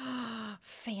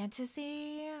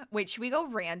 Fantasy? Wait, should we go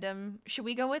random? Should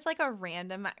we go with like a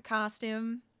random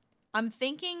costume? I'm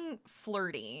thinking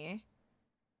flirty.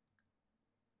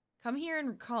 Come here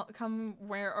and come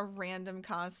wear a random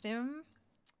costume.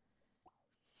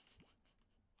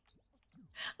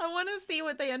 I want to see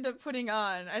what they end up putting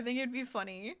on. I think it'd be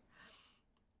funny.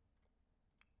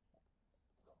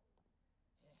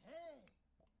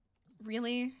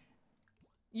 Really?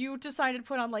 You decided to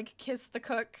put on, like, Kiss the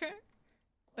Cook?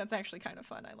 That's actually kind of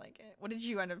fun. I like it. What did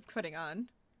you end up putting on?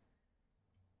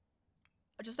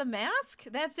 Just a mask?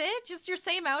 That's it? Just your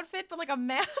same outfit, but like a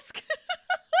mask?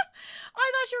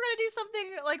 I thought you were gonna do something,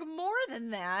 like, more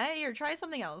than that. Here, try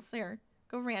something else. Here,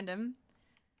 go random.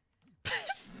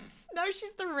 No,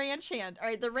 she's the ranch hand.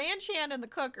 Alright, the ranch hand and the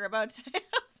cook are about to have...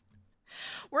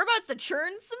 We're about to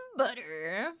churn some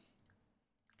butter.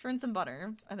 Churn some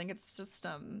butter. I think it's just,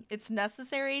 it's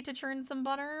necessary to churn some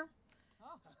butter.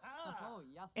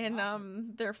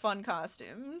 In, their fun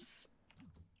costumes.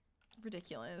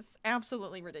 Ridiculous.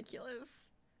 Absolutely ridiculous.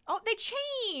 Oh, they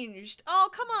changed! Oh,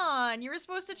 come on! You were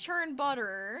supposed to churn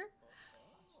butter.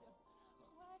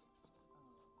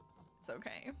 It's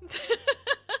okay.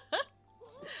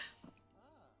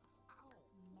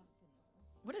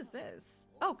 What is this?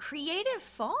 Oh, creative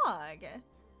fog!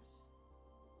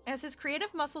 As his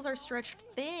creative muscles are stretched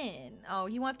thin. Oh,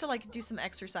 you want to, like, do some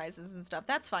exercises and stuff.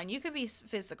 That's fine. You could be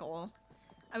physical.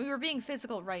 I mean, we're being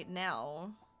physical right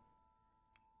now.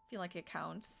 I feel like it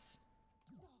counts.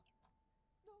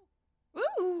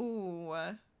 Ooh!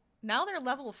 Now they're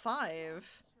level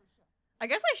 5. I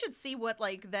guess I should see what,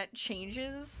 like, that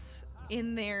changes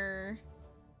in their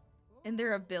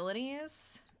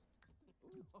abilities.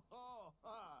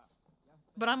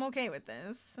 But I'm okay with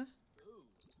this.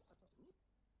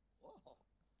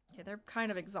 Okay, they're kind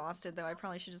of exhausted, though. I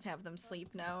probably should just have them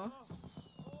sleep now.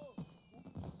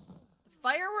 The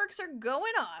fireworks are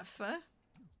going off.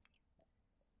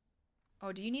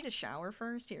 Oh, do you need a shower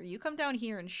first? Here, you come down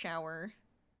here and shower.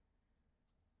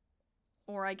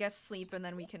 Or I guess sleep and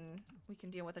then we can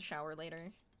deal with a shower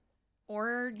later.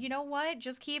 Or, you know what?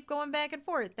 Just keep going back and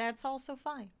forth. That's also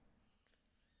fine.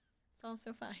 It's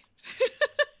also fine.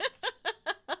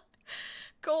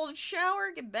 Cold shower,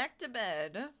 get back to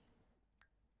bed.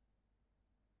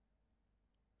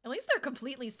 At least they're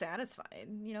completely satisfied,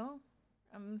 you know?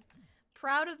 I'm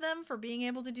proud of them for being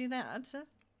able to do that.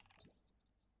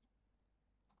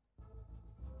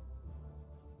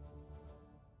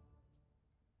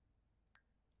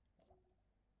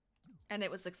 And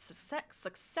it was a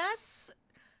success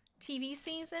TV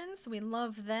season, so we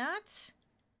love that.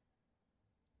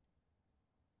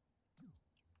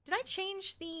 Did I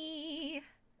change the...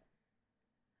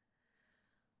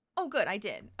 Oh, good, I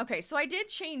did. Okay, so I did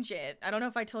change it. I don't know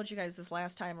if I told you guys this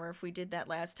last time or if we did that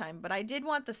last time, but I did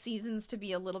want the seasons to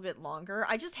be a little bit longer.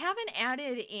 I just haven't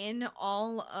added in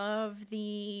all of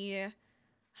the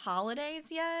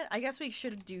holidays yet. I guess we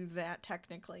should do that,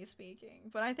 technically speaking,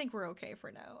 but I think we're okay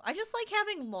for now. I just like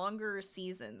having longer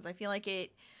seasons. I feel like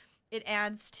it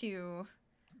adds to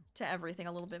everything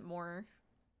a little bit more.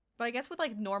 But I guess with,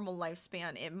 like, normal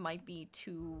lifespan, it might be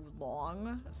too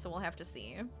long, so we'll have to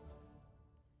see.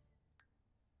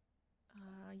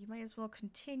 You might as well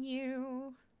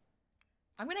continue.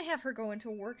 I'm gonna have her go into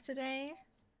work today.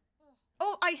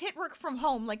 Oh, I hit work from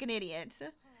home like an idiot.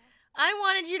 I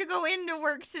wanted you to go into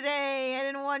work today. I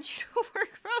didn't want you to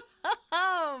work from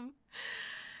home.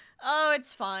 Oh,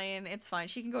 it's fine. It's fine.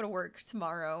 She can go to work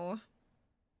tomorrow.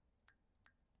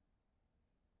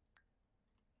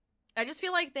 I just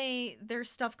feel like their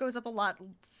stuff goes up a lot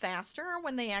faster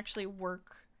when they actually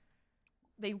work.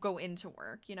 They go into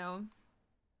work, you know?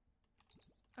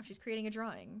 Oh, she's creating a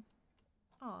drawing.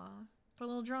 Aw. Put a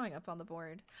little drawing up on the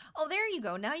board. Oh, there you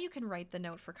go. Now you can write the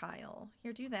note for Kyle.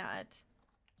 Here, do that.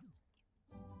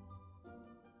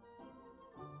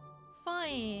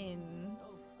 Fine.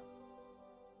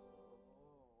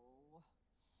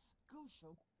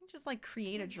 Just like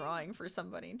create a drawing for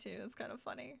somebody too. It's kind of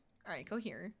funny. All right, go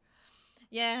here.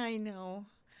 Yeah, I know.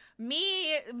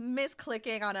 Me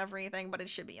misclicking on everything, but it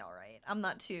should be all right. I'm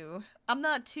not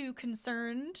too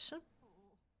concerned.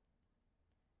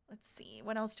 Let's see.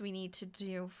 What else do we need to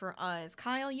do for us?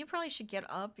 Kyle, you probably should get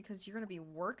up because you're going to be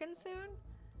working soon.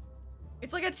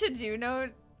 It's like a to-do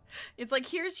note. It's like,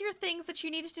 here's your things that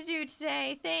you needed to do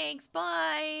today. Thanks.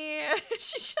 Bye.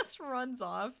 She just runs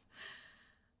off.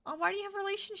 Oh, why do you have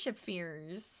relationship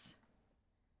fears?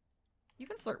 You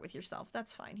can flirt with yourself.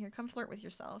 That's fine. Here, come flirt with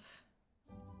yourself.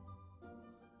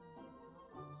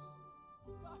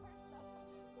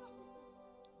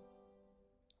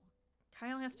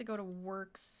 Kyle has to go to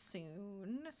work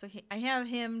soon. So I have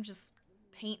him just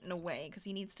painting away because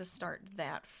he needs to start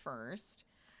that first.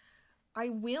 I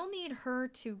will need her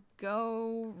to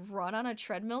go run on a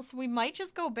treadmill. So we might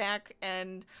just go back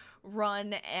and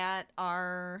run at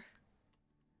our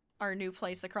new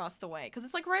place across the way. Because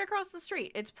it's like right across the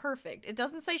street. It's perfect. It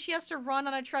doesn't say she has to run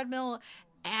on a treadmill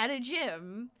at a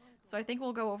gym. So I think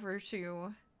we'll go over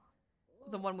to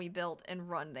the one we built and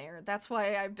run there. That's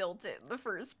why I built it in the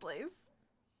first place.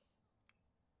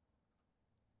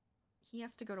 He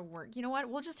has to go to work. You know what?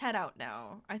 We'll just head out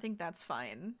now. I think that's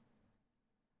fine.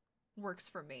 Works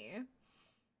for me.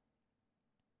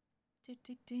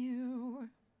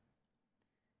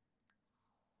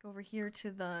 Go over here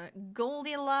to the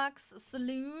Goldilocks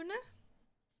Saloon.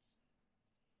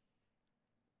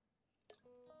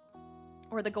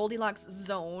 Or the Goldilocks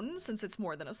Zone, since it's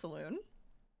more than a saloon.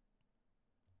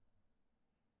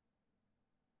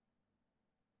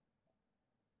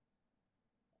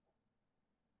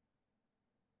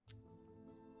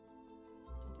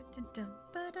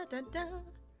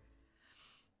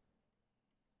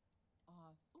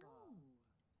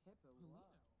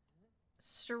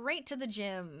 Straight to the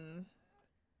gym.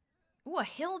 Ooh, a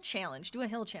hill challenge. Do a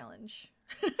hill challenge.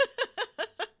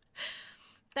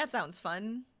 That sounds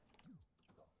fun.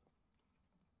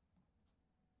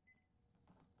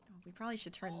 Oh, we probably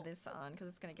should turn this on because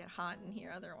it's going to get hot in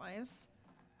here otherwise.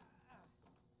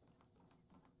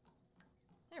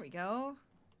 There we go.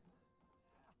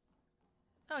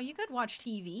 Oh, you could watch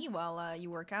TV while you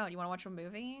work out. You want to watch a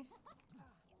movie?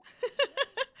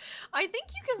 I think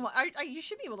you can. You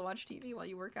should be able to watch TV while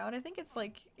you work out. I think it's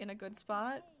like in a good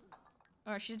spot.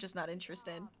 Or she's just not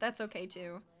interested. That's okay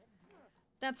too.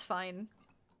 That's fine.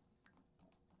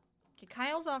 Okay,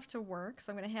 Kyle's off to work,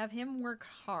 so I'm gonna have him work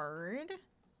hard.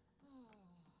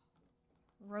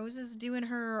 Rose is doing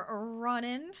her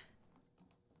running.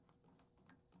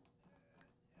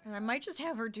 And I might just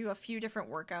have her do a few different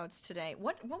workouts today.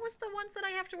 What was the ones that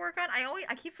I have to work on?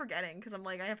 I keep forgetting because I'm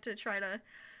like I have to try to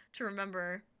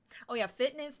remember. Oh yeah,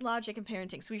 fitness, logic, and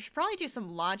parenting. So we should probably do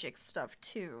some logic stuff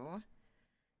too.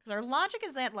 Because our logic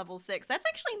is at level 6. That's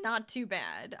actually not too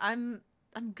bad. I'm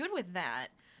good with that.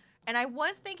 And I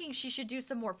was thinking she should do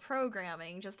some more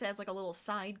programming just as like a little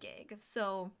side gig.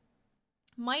 So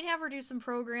might have her do some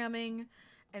programming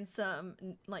and some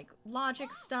like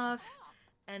logic stuff.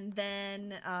 And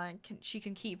then she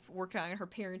can keep working on her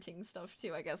parenting stuff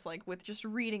too, I guess, like with just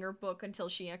reading her book until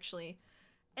she actually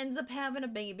ends up having a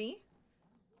baby.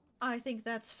 I think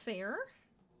that's fair.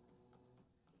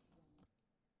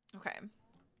 Okay.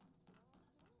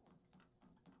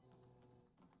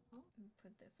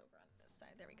 Put this over on this side.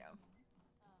 There we go.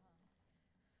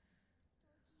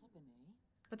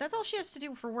 But that's all she has to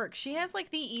do for work. She has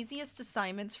like the easiest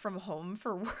assignments from home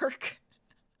for work.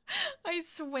 I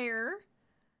swear.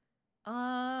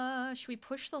 Should we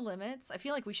push the limits? I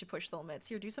feel like we should push the limits.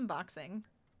 Here, do some boxing.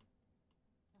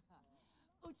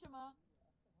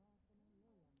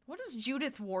 What is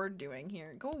Judith Ward doing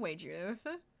here? Go away, Judith.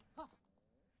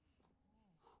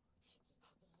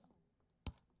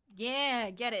 Yeah,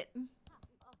 get it.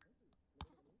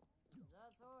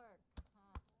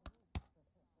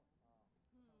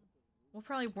 We'll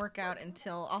probably work out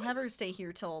until... I'll have her stay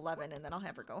here till 11, and then I'll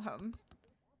have her go home.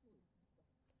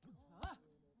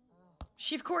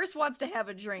 She, of course, wants to have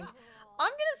a drink. I'm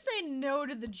gonna say no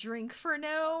to the drink for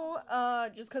now,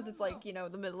 just because it's like, you know,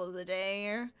 the middle of the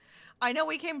day. I know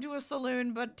we came to a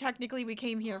saloon, but technically we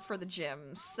came here for the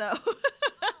gym, so...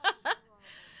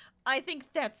 I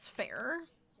think that's fair.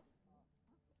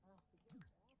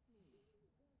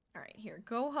 Alright, here,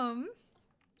 go home.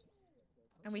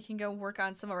 And we can go work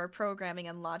on some of our programming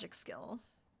and logic skill.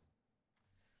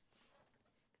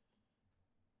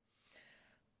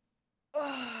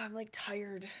 Oh, I'm like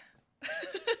tired.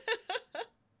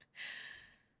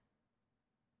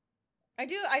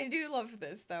 I do love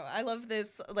this though. I love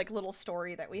this like little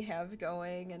story that we have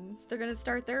going, and they're gonna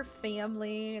start their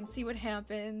family and see what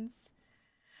happens.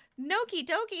 Noki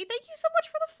Doki, thank you so much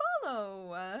for the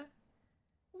follow.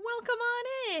 Welcome on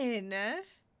in.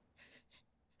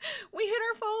 We hit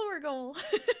our follower goal.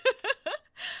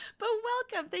 But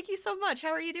welcome. Thank you so much. How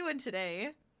are you doing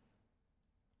today?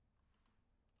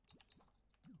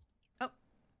 Oh,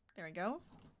 there we go.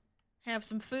 Have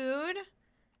some food.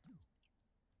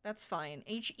 That's fine.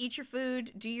 Eat your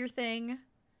food. Do your thing.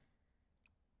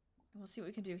 We'll see what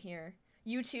we can do here.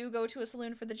 You too go to a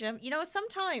saloon for the gym. You know,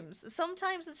 sometimes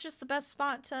it's just the best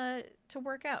spot to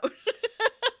work out.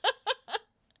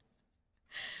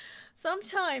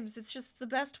 Sometimes it's just the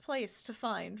best place to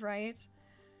find, right?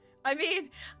 I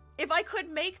mean, if I could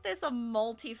make this a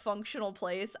multifunctional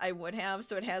place, I would have.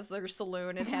 So it has their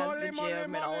saloon, it has the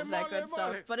gym, and all of that good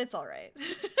stuff. But it's all right.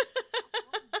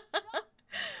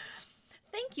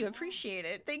 Thank you, appreciate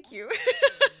it. Thank you.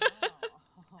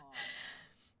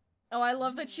 Oh, I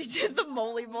love that you did the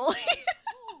moly moly.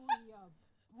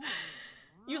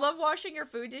 You love washing your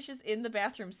food dishes in the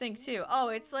bathroom sink too. Oh,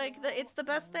 it's like it's the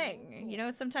best thing. You know,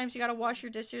 sometimes you gotta wash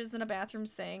your dishes in a bathroom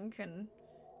sink and...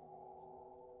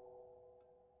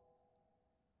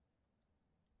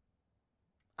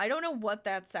 I don't know what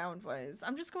that sound was.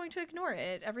 I'm just going to ignore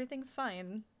it. Everything's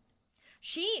fine.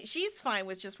 She's fine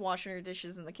with just washing her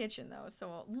dishes in the kitchen though,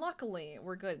 so luckily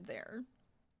we're good there.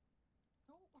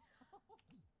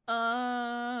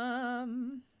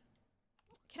 Can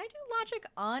I do logic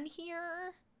on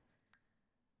here?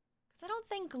 Because I don't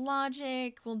think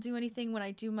logic will do anything when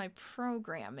I do my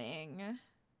programming.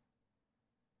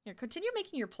 Here, continue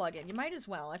making your plugin. You might as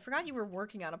well. I forgot you were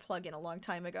working on a plugin a long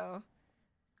time ago.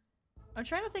 I'm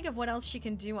trying to think of what else she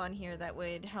can do on here that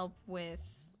would help with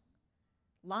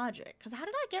logic. Because how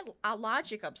did I get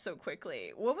logic up so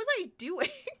quickly? What was I doing?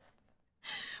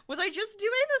 Was I just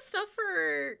doing this stuff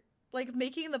for... like,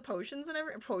 making the potions and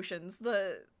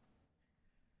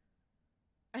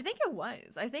I think it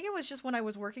was. I think it was just when I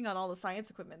was working on all the science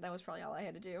equipment. That was probably all I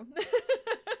had to do.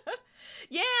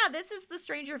 Yeah, this is the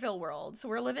Strangerville world. So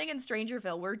we're living in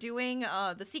Strangerville. We're doing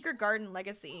the Secret Garden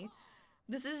Legacy.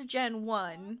 This is Gen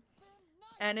 1.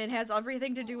 And it has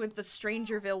everything to do with the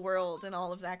Strangerville world and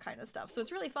all of that kind of stuff. So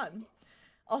it's really fun.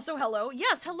 Also, hello.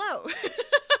 Yes, hello.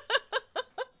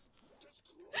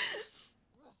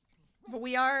 But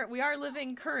we are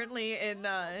living currently in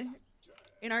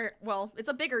our, well, it's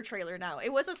a bigger trailer now.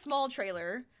 It was a small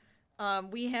trailer.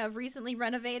 We have recently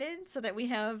renovated so that we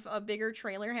have a bigger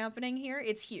trailer happening here.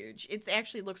 It's huge. It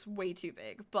actually looks way too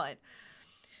big, but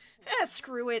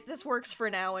screw it. This works for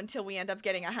now until we end up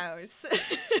getting a house.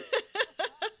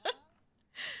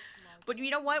 But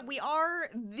you know what? We are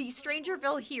the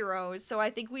Strangerville heroes, so I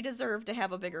think we deserve to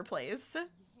have a bigger place.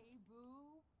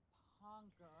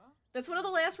 That's one of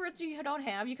the last words you don't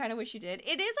have. You kind of wish you did.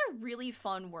 It is a really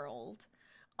fun world.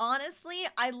 Honestly,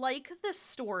 I like the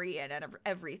story and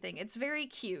everything. It's very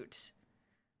cute.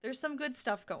 There's some good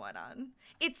stuff going on.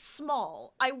 It's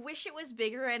small. I wish it was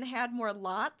bigger and had more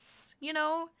lots, you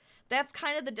know? That's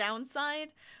kind of the downside.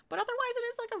 But otherwise, it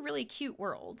is like a really cute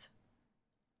world.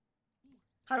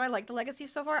 How do I like the Legacy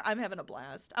so far? I'm having a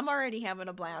blast. I'm already having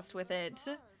a blast with it.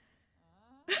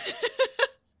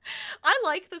 I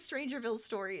like the Strangerville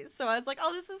stories, so I was like,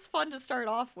 oh, this is fun to start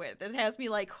off with. It has me,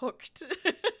 like, hooked.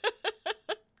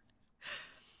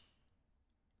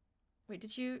 Wait,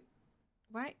 did you...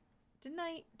 Why? Didn't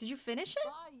I... Did you finish it?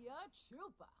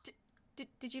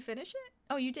 Did you finish it?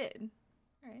 Oh, you did.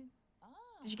 Alright.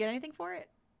 Did you get anything for it?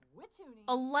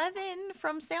 11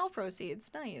 from sale proceeds.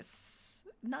 Nice.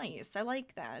 Nice. I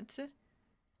like that.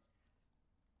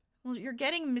 Well, you're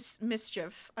getting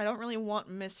mischief. I don't really want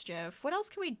mischief. What else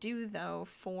can we do, though,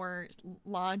 for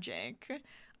logic?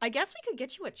 I guess we could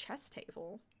get you a chess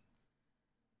table.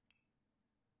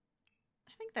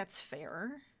 I think that's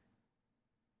fair.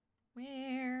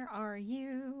 Where are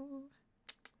you?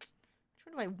 Which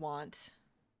one do I want?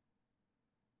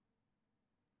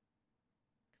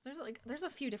 Because there's a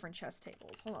few different chess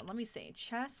tables. Hold on, let me see.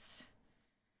 Chess...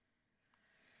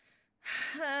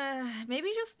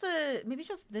 maybe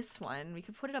just this one. We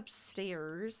could put it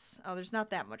upstairs. Oh, there's not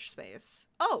that much space.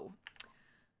 Oh,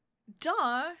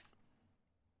 duh.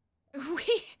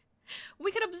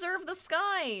 We could observe the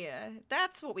sky.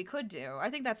 That's what we could do. I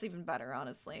think that's even better,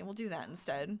 honestly. We'll do that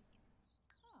instead.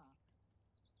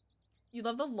 You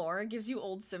love the lore? It gives you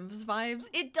old Sims vibes?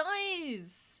 It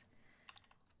does!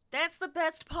 That's the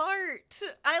best part!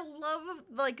 I love,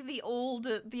 like, the old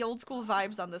school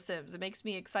vibes on The Sims. It makes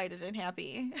me excited and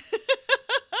happy.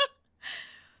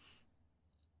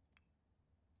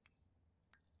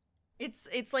 It's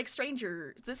like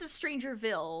Stranger... This is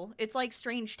Strangerville. It's like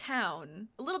Strange Town.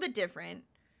 A little bit different,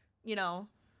 you know.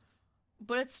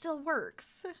 But it still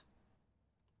works.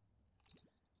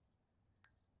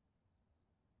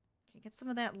 Okay, get some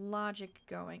of that logic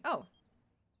going. Oh.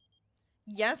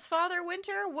 Yes, Father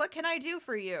Winter, what can I do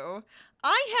for you?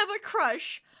 I have a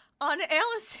crush on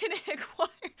Allison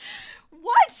Aguirre.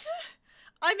 What?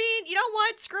 I mean, you know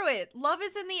what? Screw it. Love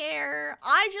is in the air.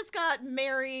 I just got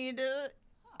married.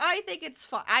 I think it's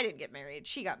fun. I didn't get married.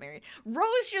 She got married.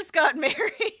 Rose just got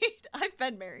married. I've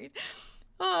been married.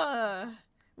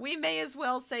 We may as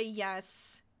well say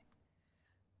yes.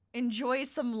 Enjoy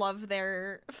some love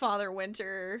there, Father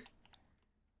Winter.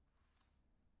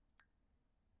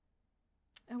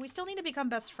 And we still need to become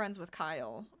best friends with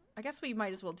Kyle. I guess we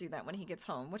might as well do that when he gets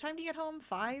home. What time do you get home?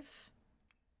 5?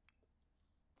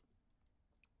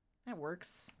 That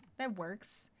works. That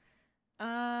works.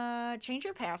 Change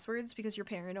your passwords because you're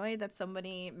paranoid that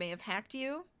somebody may have hacked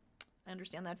you. I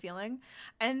understand that feeling.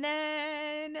 And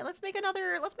then let's make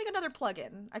another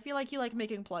plugin. I feel like you like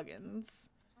making plugins.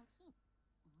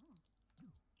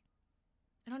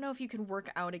 I don't know if you can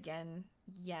work out again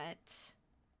yet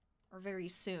or very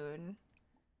soon.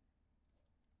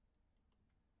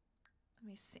 Let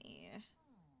me see.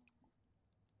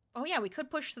 Oh yeah, we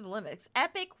could push to the limits.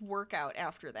 Epic workout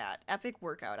after that. Epic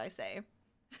workout, I say.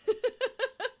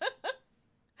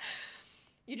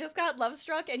 You just got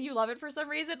Lovestruck and you love it for some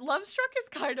reason. Lovestruck is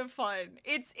kind of fun.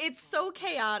 It's so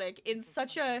chaotic in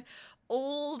such a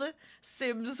old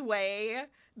Sims way.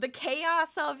 The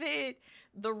chaos of it,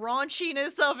 the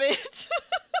raunchiness of it.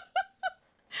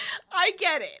 I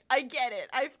get it. I get it.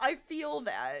 I feel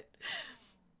that.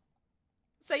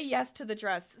 Say yes to the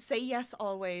dress. Say yes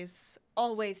always.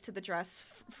 Always to the dress,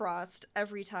 Frost.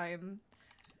 Every time.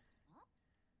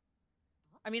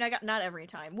 I mean, not every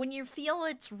time. When you feel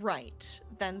it's right,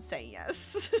 then say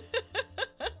yes.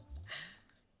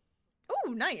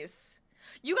 Ooh, nice.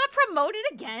 You got promoted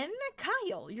again?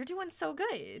 Kyle, you're doing so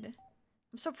good.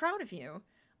 I'm so proud of you.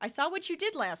 I saw what you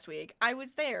did last week. I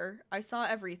was there. I saw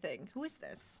everything. Who is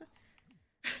this?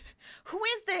 Who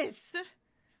is this?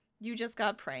 You just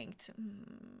got pranked.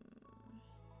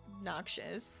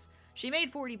 Obnoxious. She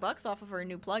made 40 bucks off of her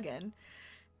new plugin.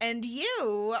 And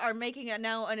you are making it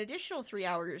now an additional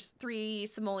 3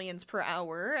 simoleons per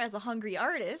hour as a hungry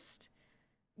artist.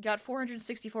 Got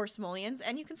 464 simoleons,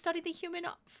 and you can study the human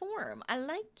form. I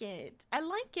like it. I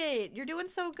like it. You're doing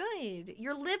so good.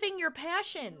 You're living your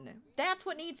passion. That's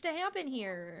what needs to happen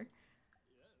here.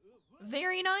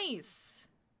 Very nice.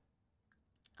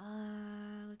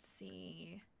 Let's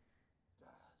see.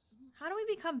 How do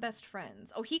we become best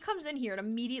friends? Oh, he comes in here and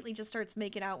immediately just starts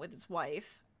making out with his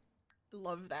wife.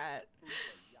 Love that.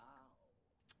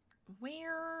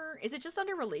 Where is it? Just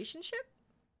under relationship?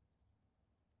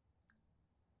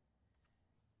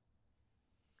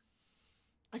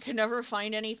 I can never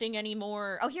find anything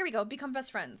anymore. Oh, here we go. Become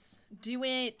best friends. Do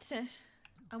it.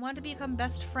 I want to become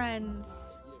best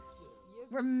friends.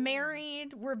 We're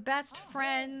married. We're best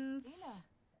friends.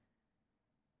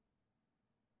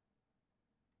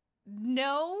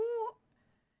 No.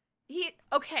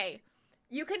 Okay.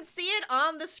 You can see it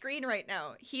on the screen right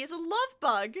now. He is a love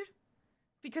bug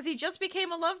because he just became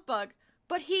a love bug,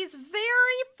 but he's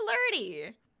very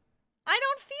flirty. I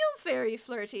don't feel very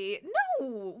flirty. No,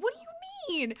 what do you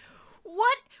mean?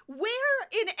 Where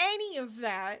in any of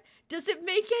that does it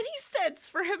make any sense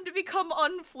for him to become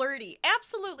unflirty?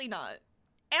 Absolutely not.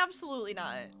 Absolutely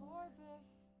not.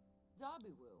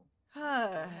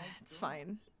 It's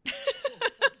fine.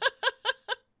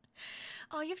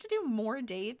 Oh, you have to do more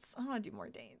dates? I want to do more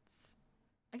dates.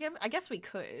 I guess we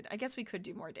could. I guess we could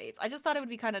do more dates. I just thought it would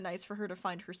be kind of nice for her to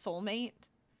find her soulmate.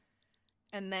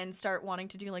 And then start wanting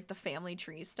to do, like, the family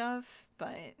tree stuff.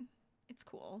 But it's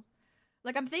cool.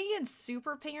 Like, I'm thinking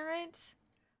super parent.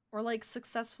 Or, like,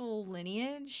 successful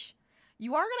lineage.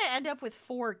 You are going to end up with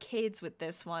 4 kids with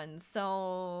this one.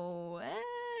 So,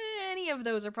 any of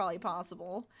those are probably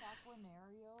possible.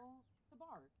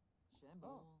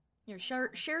 Here,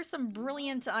 share some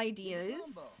brilliant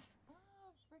ideas.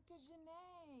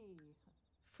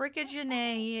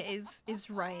 Frickagenet is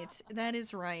right. That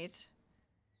is right.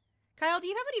 Kyle, do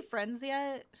you have any friends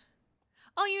yet?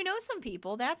 Oh, you know some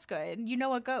people. That's good. You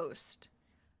know a ghost.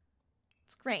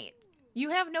 It's great.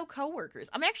 You have no coworkers.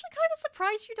 I'm actually kind of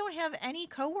surprised you don't have any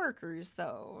coworkers,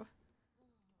 though.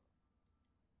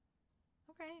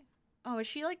 Okay. Oh, is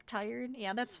she like tired?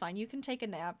 Yeah, that's fine. You can take a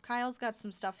nap. Kyle's got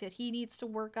some stuff that he needs to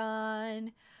work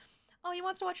on. Oh, he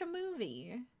wants to watch a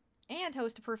movie and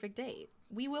host a perfect date.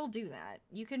 We will do that.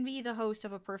 You can be the host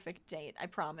of a perfect date, I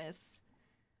promise.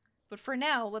 But for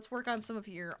now, let's work on some of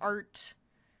your art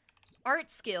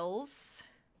skills.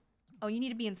 Oh, you need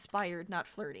to be inspired, not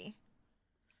flirty.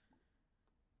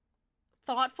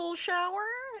 Thoughtful shower?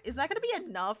 Is that going to be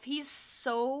enough? He's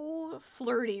so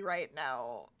flirty right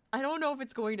now. I don't know if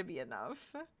it's going to be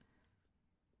enough.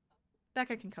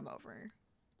 Becca can come over.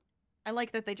 I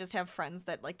like that they just have friends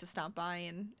that like to stop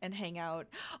by and hang out.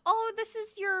 Oh, this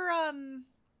is your,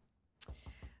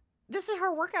 this is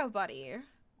her workout buddy.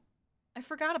 I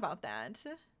forgot about that.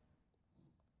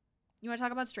 You want to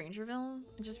talk about Strangerville?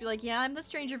 And just be like, yeah, I'm the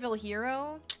Strangerville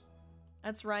hero.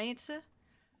 That's right.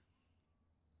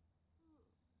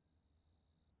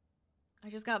 I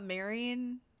just got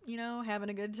married, you know, having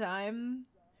a good time.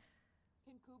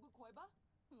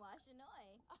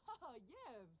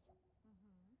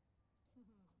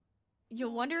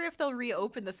 You'll wonder if they'll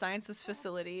reopen the sciences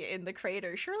facility in the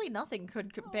crater. Surely nothing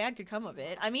bad could come of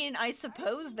it. I mean, I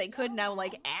suppose they could now,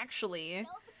 like, actually.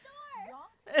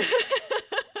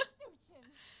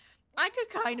 I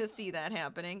could kind of see that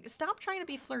happening. Stop trying to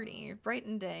be flirty.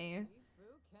 Brighten day.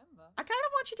 I kind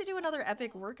of want you to do another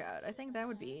epic workout. I think that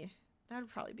would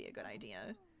probably be a good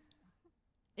idea.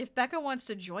 If Becca wants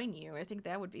to join you, I think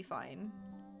that would be fine.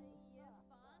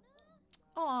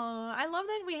 Aw, I love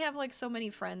that we have, like, so many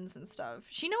friends and stuff.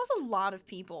 She knows a lot of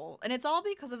people, and it's all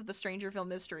because of the Strangerville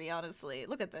mystery, honestly.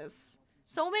 Look at this.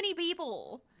 So many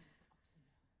people!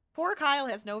 Poor Kyle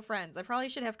has no friends. I probably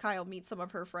should have Kyle meet some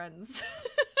of her friends.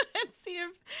 And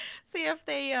see if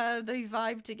they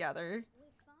vibe together.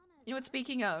 You know what,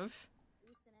 speaking of...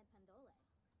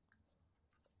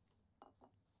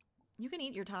 You can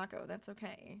eat your taco, that's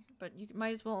okay. But you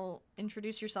might as well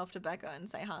introduce yourself to Becca and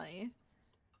say hi.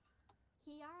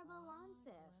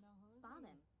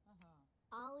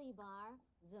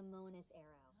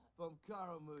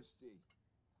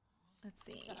 Let's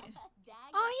see.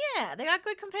 Oh yeah, they got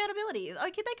good compatibility.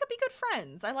 Like, they could be good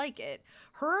friends. I like it.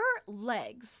 Her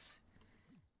legs.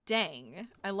 Dang,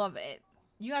 I love it.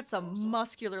 You got some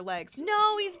muscular legs.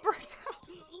 No, he's burnt out.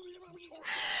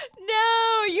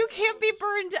 No, you can't be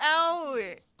burned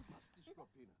out.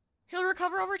 He'll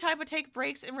recover over time, but take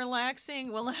breaks and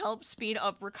relaxing will help speed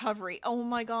up recovery. Oh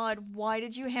my god, why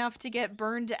did you have to get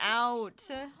burned out?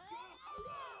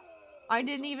 I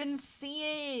didn't even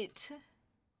see it.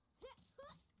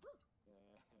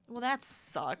 Well, that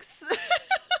sucks.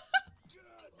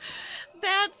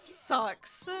 That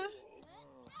sucks.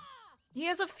 He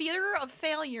has a fear of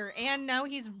failure, and now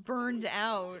he's burned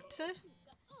out.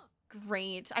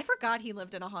 Great. I forgot he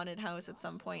lived in a haunted house at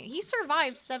some point. He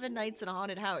survived 7 nights in a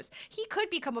haunted house. He could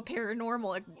become a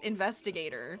paranormal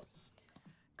investigator.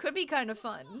 Could be kind of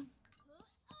fun.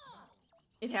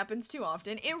 It happens too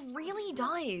often. It really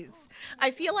does.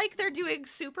 I feel like they're doing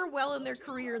super well in their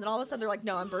career, and then all of a sudden they're like,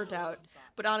 no, I'm burnt out.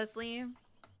 But honestly,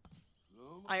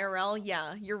 IRL,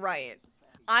 yeah, you're right.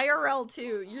 IRL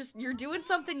too. You're doing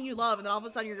something you love, and then all of a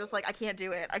sudden you're just like, I can't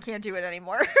do it. I can't do it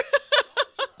anymore.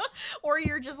 Or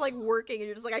you're just like working and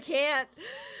you're just like, I can't.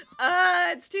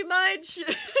 It's too much.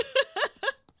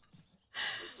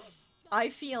 I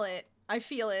feel it. I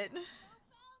feel it.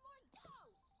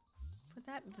 Put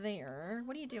that there.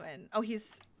 What are you doing? Oh,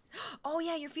 he's... Oh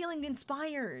yeah, you're feeling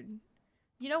inspired.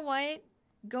 You know what?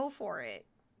 Go for it.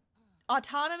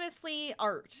 Autonomously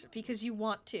art because you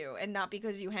want to and not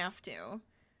because you have to.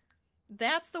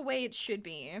 That's the way it should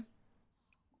be.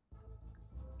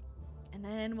 And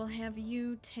then we'll have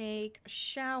you take a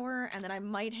shower, and then I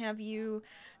might have you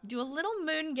do a little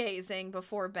moon gazing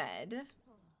before bed.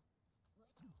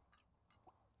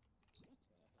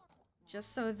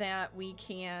 Just so that we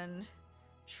can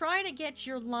try to get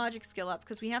your logic skill up,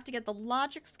 because we have to get the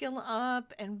logic skill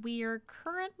up, and we are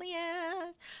currently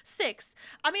at 6.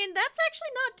 I mean, that's actually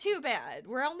not too bad.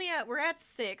 We're at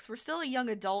 6. We're still a young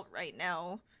adult right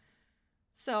now.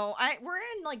 So we're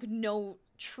in like no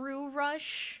true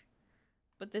rush.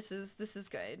 But this is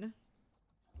good.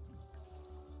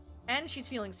 And she's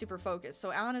feeling super focused,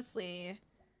 so honestly,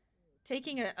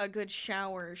 taking a good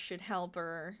shower should help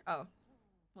her. Oh,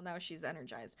 well now she's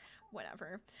energized.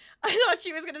 Whatever. I thought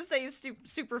she was gonna say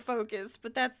super focused,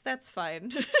 but that's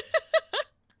fine.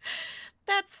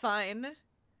 That's fine.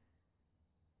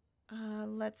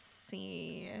 Let's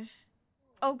see.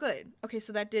 Oh, good. Okay,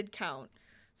 so that did count.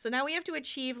 So now we have to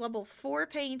achieve level 4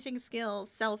 painting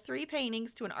skills, sell 3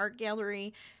 paintings to an art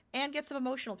gallery, and get some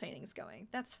emotional paintings going.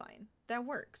 That's fine. That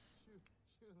works.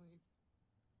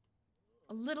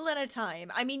 A little at a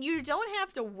time. I mean, you don't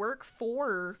have to work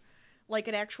for like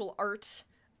an actual art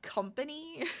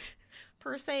company,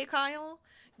 per se, Kyle,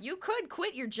 you could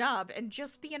quit your job and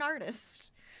just be an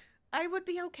artist. I would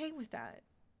be okay with that.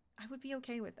 I would be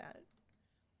okay with that.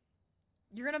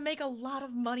 You're gonna make a lot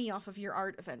of money off of your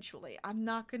art eventually. I'm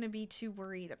not gonna be too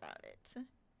worried about it.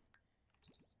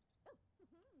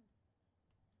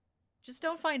 Just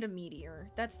don't find a meteor.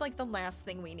 That's like the last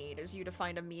thing we need, is you to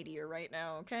find a meteor right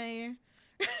now, okay?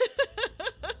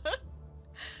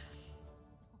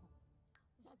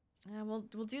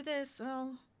 We'll do this,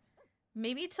 well,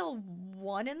 maybe till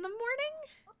 1 in the morning?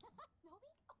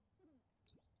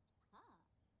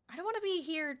 I don't want to be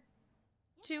here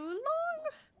too long.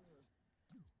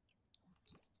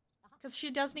 Because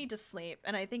she does need to sleep,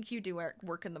 and I think you do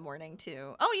work in the morning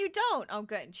too. Oh, you don't? Oh,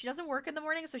 good. She doesn't work in the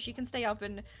morning, so she can stay up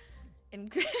and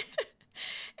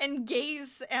and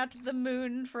gaze at the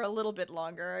moon for a little bit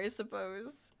longer, I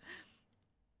suppose.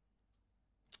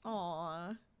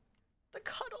 Aww. The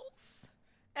cuddles.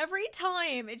 Every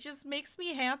time, it just makes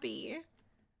me happy.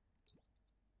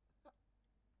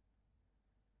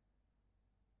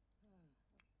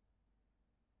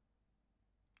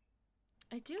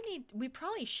 We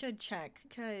probably should check,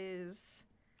 because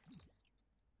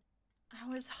I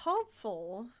was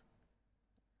hopeful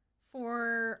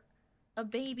for a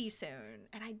baby soon,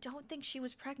 and I don't think she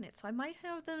was pregnant, so I might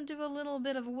have them do a little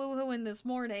bit of woohooing this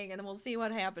morning, and then we'll see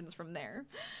what happens from there.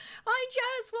 Hi,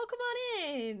 Jess! Welcome on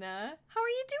in! How are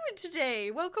you doing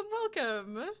today? Welcome,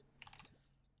 welcome!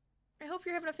 I hope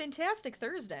you're having a fantastic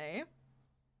Thursday.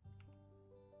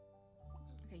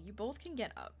 Okay, you both can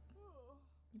get up.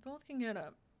 You both can get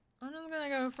up. I'm just gonna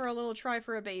go for a little try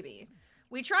for a baby.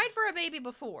 We tried for a baby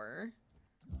before.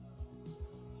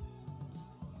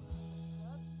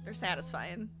 They're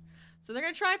satisfying. So they're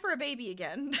gonna try for a baby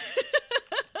again.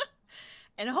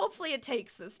 And hopefully it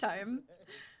takes this time.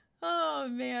 Oh,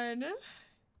 man.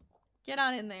 Get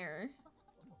on in there.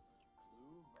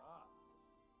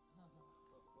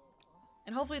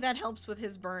 And hopefully that helps with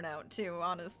his burnout, too,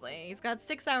 honestly. He's got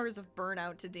 6 hours of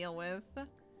burnout to deal with.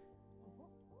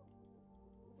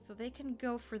 So they can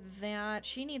go for that.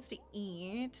 She needs to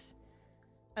eat.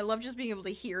 I love just being able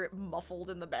to hear it muffled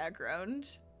in the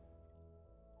background.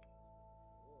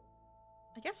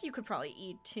 I guess you could probably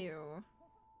eat, too.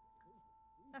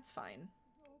 That's fine.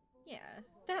 Yeah,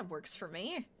 that works for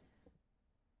me.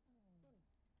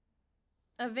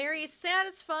 A very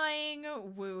satisfying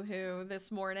woohoo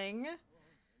this morning.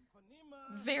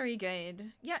 Very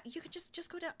good. Yeah, you could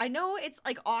just go down. I know it's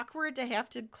like awkward to have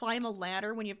to climb a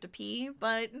ladder when you have to pee,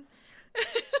 but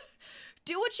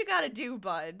do what you gotta do,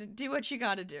 bud. Do what you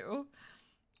gotta do.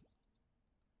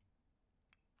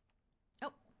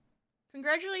 Oh,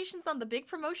 congratulations on the big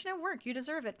promotion at work. You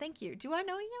deserve it. Thank you. Do I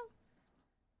know you?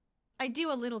 I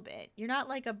do a little bit. You're not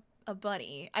like a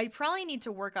buddy. I probably need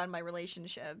to work on my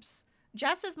relationships.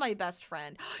 Jess is my best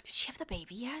friend. Did she have the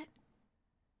baby yet?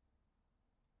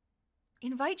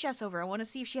 Invite Jess over. I want to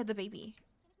see if she had the baby.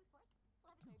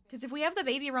 Because if we have the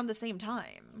baby around the same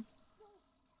time,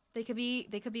 they could be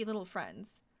little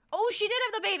friends. Oh, she did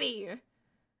have the baby!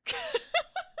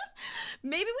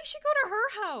 Maybe we should go to her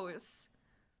house.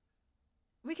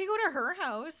 We could go to her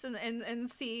house and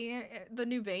see the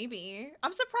new baby.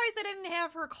 I'm surprised they didn't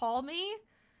have her call me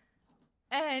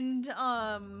and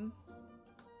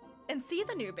see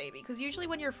the new baby. Because usually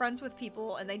when you're friends with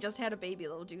people and they just had a baby,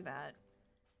 they'll do that.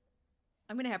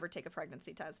 I'm gonna have her take a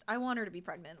pregnancy test. I want her to be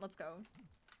pregnant. Let's go.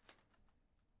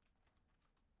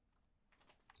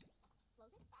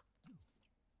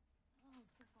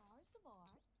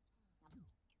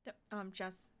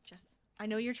 Jess. I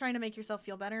know you're trying to make yourself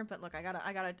feel better, but look, I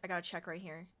gotta check right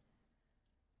here.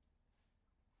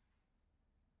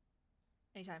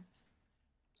 Anytime.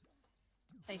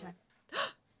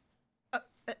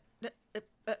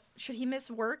 Should he miss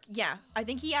work? Yeah, I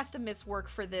think he has to miss work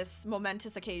for this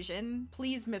momentous occasion.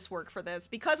 Please miss work for this,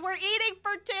 because we're eating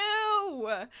for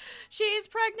 2! She's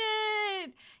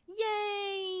pregnant!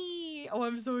 Yay! Oh,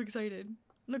 I'm so excited.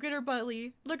 Look at her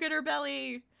belly. Look at her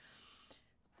belly.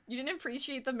 You didn't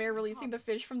appreciate the mayor releasing the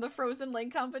fish from the frozen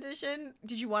lake competition?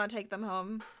 Did you want to take them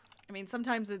home? I mean,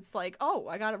 sometimes it's like, oh,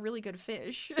 I got a really good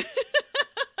fish.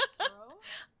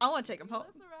 I want to take them home.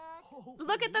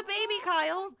 Look at the baby,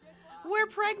 Kyle. We're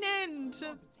pregnant.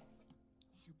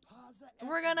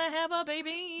 We're gonna have a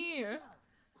baby.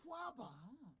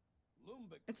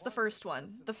 It's the first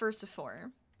one. The first of 4.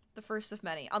 The first of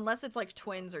many. Unless it's like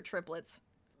twins or triplets.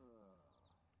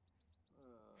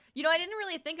 You know, I didn't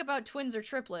really think about twins or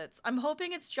triplets. I'm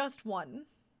hoping it's just one.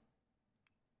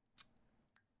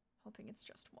 Hoping it's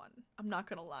just one. I'm not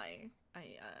gonna lie.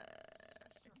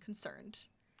 Concerned.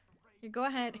 You go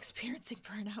ahead, experiencing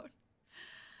burnout.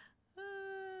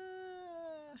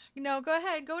 No, go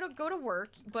ahead. Go to work,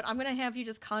 but I'm gonna have you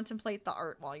just contemplate the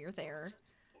art while you're there.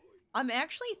 I'm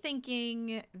actually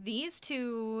thinking these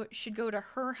two should go to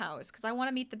her house because I want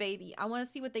to meet the baby. I want to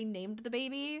see what they named the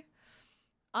baby.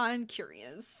 I'm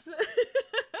curious.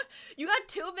 You got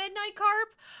 2 midnight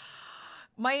carp?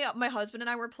 My husband and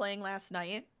I were playing last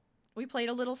night. We played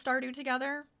a little Stardew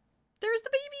together. There's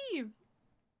the baby.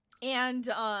 And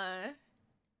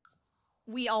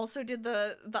we also did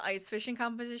the ice fishing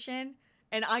competition,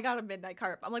 and I got a midnight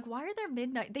carp. I'm like, why are there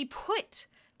midnight? They put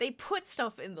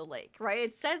stuff in the lake, right?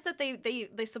 It says that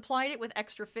they supplied it with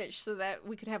extra fish so that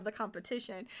we could have the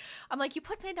competition. I'm like, you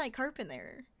put midnight carp in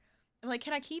there. I'm like,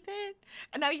 can I keep it?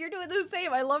 And now you're doing the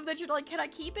same. I love that you're like, can I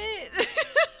keep it?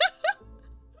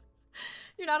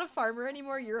 You're not a farmer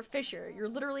anymore, you're a fisher. You're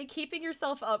literally keeping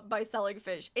yourself up by selling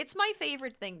fish. It's my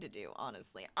favorite thing to do,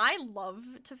 honestly. I love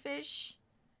to fish.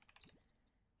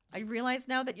 I realize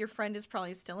now that your friend is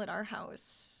probably still at our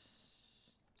house.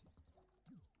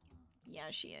 Yeah,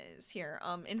 she is. Here,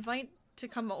 invite to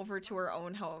come over to her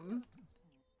own home.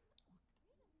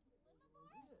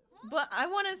 But I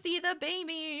want to see the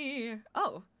baby.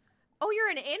 Oh, you're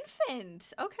an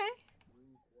infant. Okay.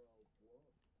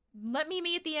 Let me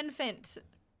meet the infant.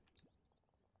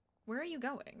 Where are you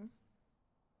going?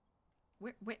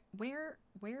 Where?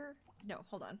 No,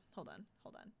 hold on.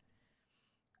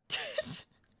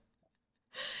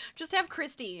 Just have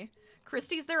Christy.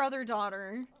 Christy's their other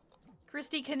daughter.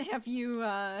 Christy can have you,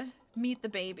 meet the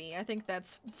baby. I think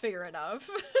that's fair enough.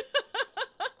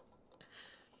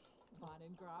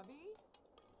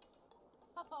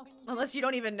 Unless you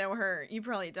don't even know her. You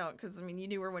probably don't, because, I mean, you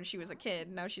knew her when she was a kid.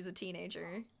 Now she's a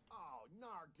teenager. Oh,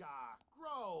 Narga,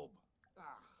 Grobe.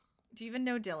 Do you even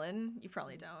know Dylan? You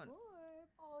probably don't.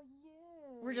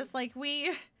 We're just like,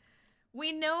 we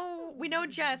know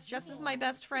Jess. Jess is my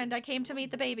best friend. I came to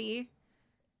meet the baby.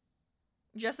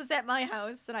 Jess is at my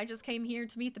house, and I just came here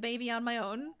to meet the baby on my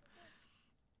own.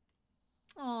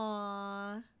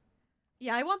 Aww.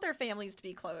 Yeah, I want their families to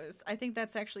be close. I think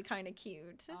that's actually kind of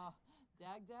cute.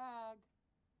 Dag.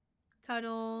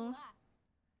 Cuddle.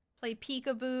 Play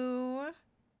peekaboo.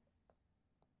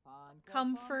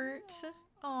 Comfort.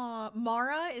 Aw,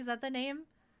 Mara, is that the name?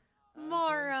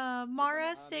 Mara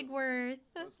Sigworth.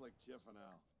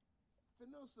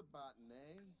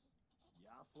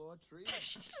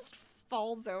 She just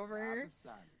falls over.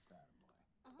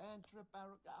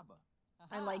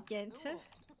 I like it.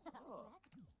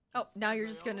 Oh, now you're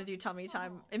just gonna do tummy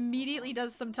time. Immediately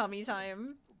does some tummy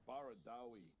time.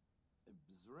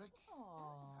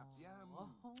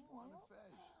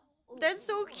 That's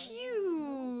so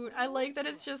cute. I like that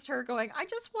it's just her going, I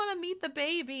just want to meet the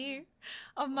baby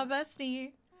of my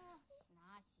bestie.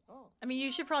 I mean,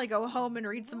 you should probably go home and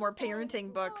read some more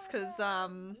parenting books, because,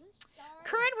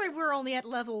 currently we're only at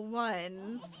level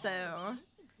 1, so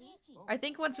I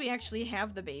think once we actually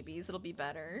have the babies, it'll be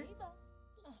better.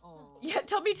 Yeah,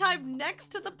 tummy time next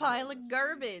to the pile of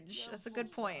garbage. That's a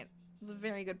good point. That's a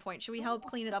very good point. Should we help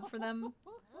clean it up for them?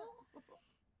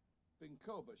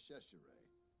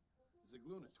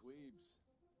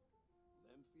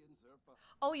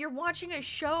 Oh, you're watching a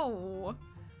show.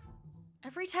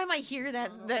 Every time I hear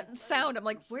that sound, I'm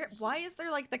like, why is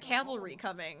there like the cavalry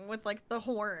coming with like the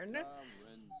horn?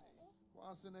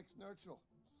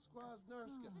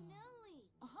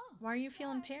 Why are you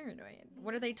feeling paranoid?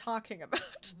 What are they talking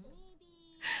about?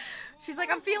 She's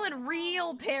like, I'm feeling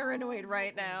real paranoid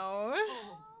right now.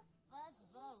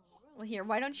 Well, here,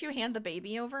 why don't you hand the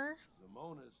baby over?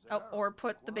 Oh, or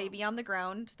put the baby on the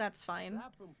ground. That's fine.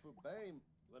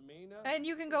 And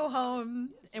you can go home,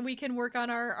 and we can work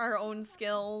on our own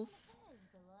skills.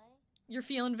 You're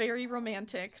feeling very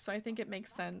romantic, so I think it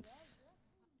makes sense.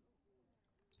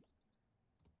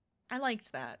 I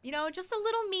liked that. You know, just a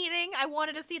little meeting. I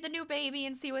wanted to see the new baby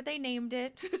and see what they named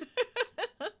it.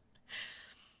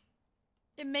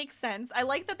 It makes sense. I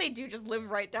like that they do just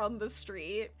live right down the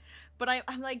street. But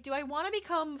I'm like, do I want to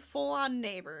become full-on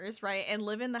neighbors, right, and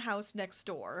live in the house next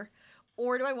door?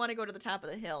 Or do I want to go to the top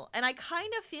of the hill? And I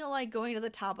kind of feel like going to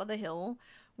the top of the hill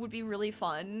would be really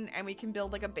fun, and we can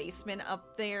build like a basement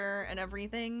up there and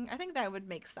everything. I think that would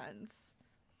make sense.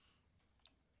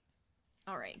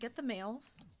 All right, get the mail.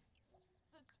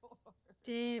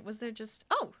 Was there just...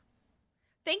 Oh!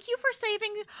 Thank you for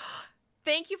saving...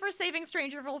 Thank you for saving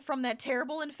Strangerville from that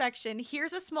terrible infection.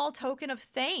 Here's a small token of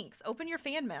thanks. Open your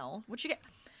fan mail. What you get?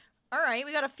 All right,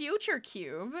 we got a future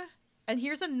cube. And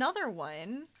here's another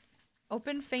one.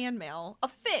 Open fan mail. A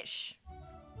fish.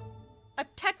 A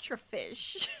tetra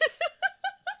fish.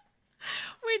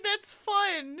 Wait, that's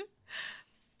fun.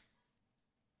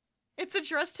 It's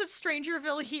addressed to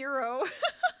Strangerville Hero.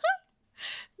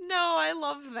 No, I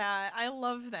love that. I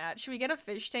love that. Should we get a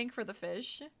fish tank for the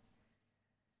fish?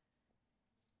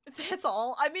 That's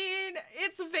all. I mean,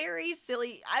 it's very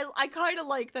silly. I kind of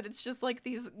like that it's just like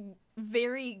these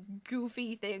very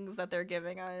goofy things that they're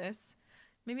giving us.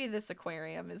 Maybe this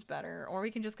aquarium is better, or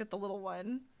we can just get the little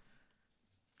one.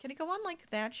 Can it go on like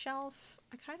that shelf?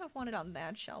 I kind of want it on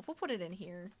that shelf. We'll put it in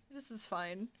here. This is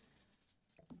fine.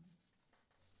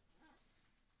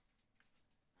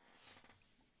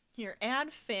 Here,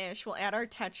 add fish. We'll add our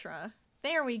tetra.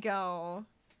 There we go.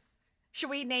 Should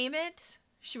we name it?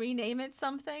 Should we name it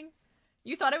something?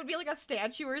 You thought it would be like a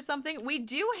statue or something? We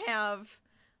do have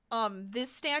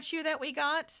this statue that we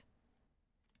got,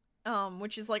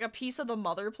 which is like a piece of the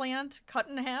mother plant cut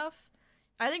in half.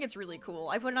 I think it's really cool.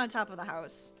 I put it on top of the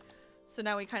house. So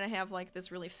now we kind of have like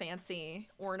this really fancy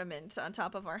ornament on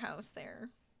top of our house there.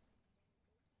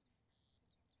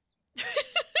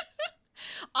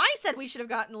 I said we should have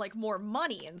gotten like more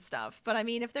money and stuff, but I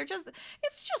mean, if they're just,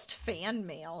 it's just fan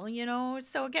mail, you know?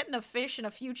 So getting a fish in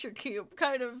a future cube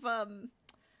kind of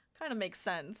makes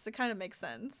sense. It kind of makes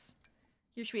sense.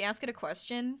 Here, should we ask it a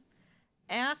question?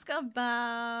 Ask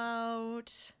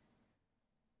about,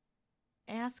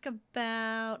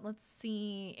 let's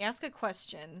see. Ask a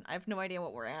question. I have no idea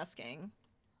what we're asking.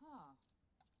 Huh.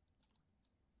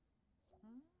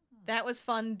 That was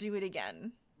fun. Do it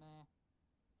again.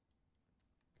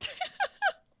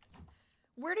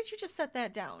 Where did you just set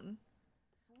that down?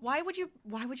 Why would you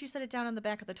set it down on the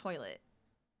back of the toilet?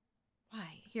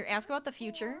 Why? Here, ask about the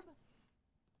future.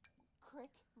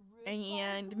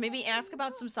 And maybe ask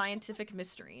about some scientific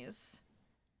mysteries.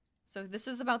 So this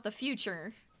is about the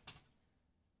future.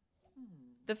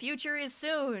 The future is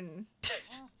soon.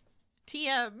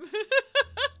 TM.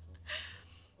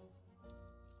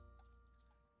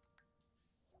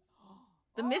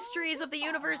 The mysteries of the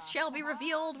universe shall be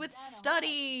revealed with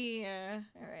study.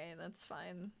 All right, that's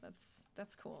fine.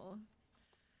 That's cool.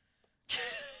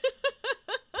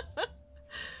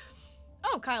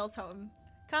 Oh, Kyle's home.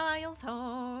 Kyle's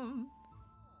home.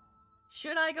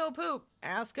 Should I go poop?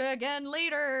 Ask again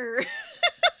later.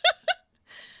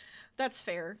 That's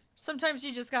fair. Sometimes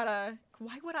you just gotta...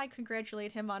 Why would I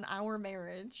congratulate him on our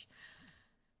marriage?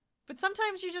 But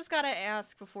sometimes you just gotta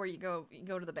ask before you go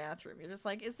to the bathroom. You're just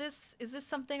like, is this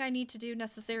something I need to do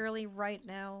necessarily right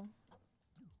now?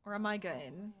 Or am I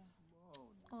good?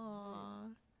 Aww.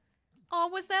 Oh,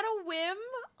 was that a whim?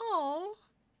 Oh.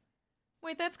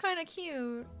 Wait, that's kind of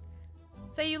cute.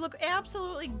 Say you look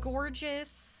absolutely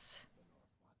gorgeous.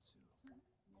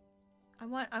 I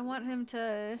want him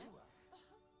to...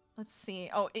 Let's see.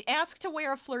 Oh, ask to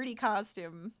wear a flirty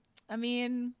costume. I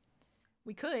mean,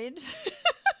 we could.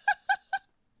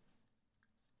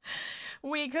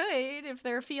 We could, if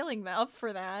they're feeling up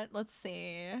for that. Let's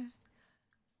see.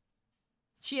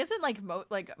 She isn't like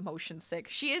motion sick.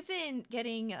 She isn't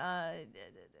getting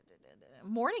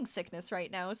morning sickness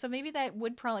right now, so maybe that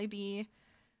would probably be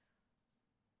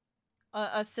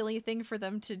a silly thing for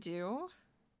them to do.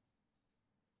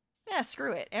 Yeah,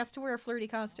 screw it. Ask to wear a flirty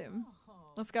costume.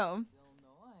 Let's go.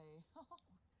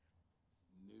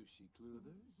 Newsy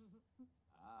Cluthers?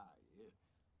 Ah, yes.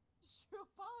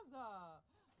 Shupaza!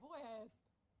 Boy,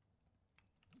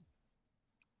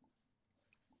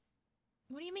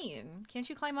 What do you mean? Can't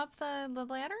you climb up the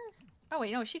ladder? Oh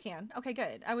wait, no, she can. Okay,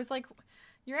 good. I was like,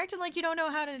 you're acting like you don't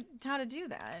know how to do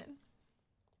that.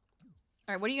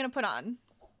 All right, what are you gonna put on?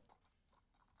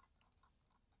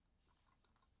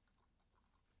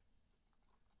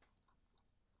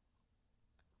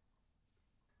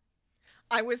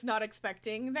 I was not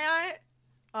expecting that,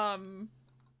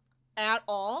 at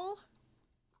all.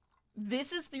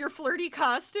 This is your flirty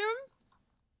costume?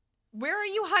 Where are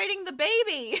you hiding the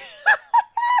baby?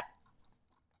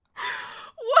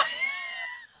 What?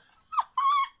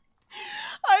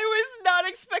 I was not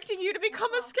expecting you to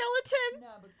become a skeleton.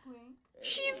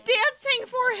 She's dancing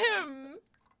for him.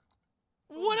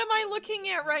 What am I looking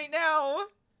at right now?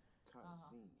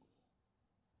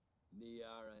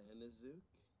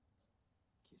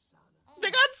 They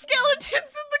got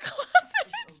skeletons in the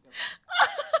closet.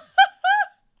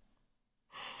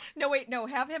 No, wait, no.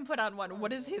 Have him put on one.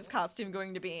 What is his costume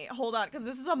going to be? Hold on, because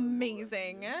this is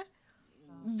amazing.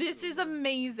 This is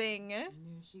amazing.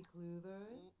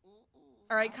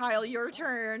 All right, Kyle, your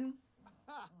turn.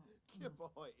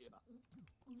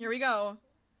 Here we go.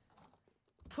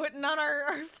 Putting on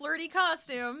our flirty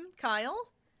costume. Kyle,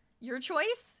 your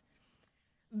choice?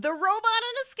 The robot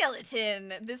and a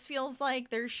skeleton. This feels like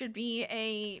there should be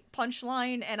a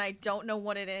punchline, and I don't know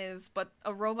what it is, but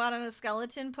a robot and a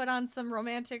skeleton put on some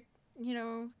romantic, you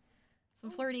know,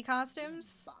 some flirty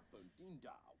costumes.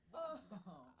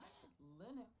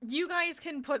 Linen. You guys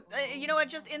can put, you know what,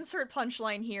 just insert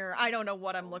punchline here. I don't know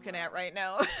what I'm looking at right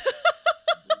now.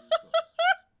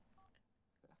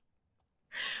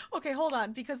 Okay, hold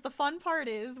on, because the fun part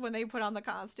is when they put on the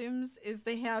costumes is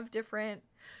they have different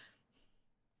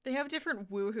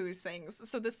woohoo things.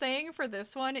 So the saying for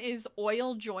this one is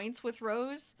oil joints with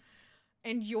Rose,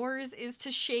 and yours is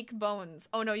to shake bones.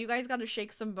 Oh no, you guys gotta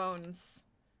shake some bones.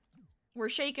 We're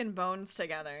shaking bones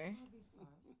together.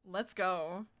 Let's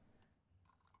go.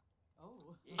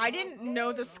 Oh. I didn't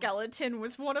know the skeleton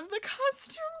was one of the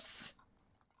costumes.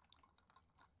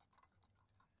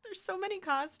 There's so many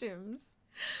costumes.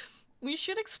 We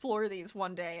should explore these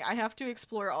one day. I have to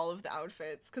explore all of the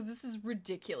outfits because this is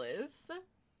ridiculous.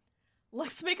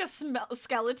 Let's make a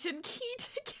skeleton key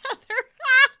together.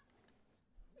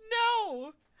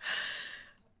 No.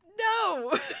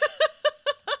 No.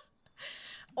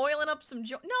 Oiling up some no,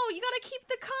 you gotta keep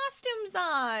the costumes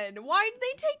on. Why'd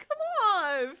they take them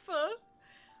off?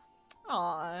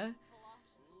 Aw.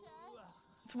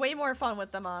 It's way more fun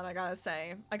with them on, I gotta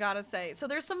say. So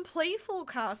there's some playful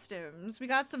costumes. We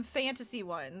got some fantasy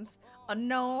ones. A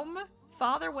gnome,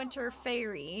 Father Winter,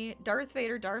 Fairy, Darth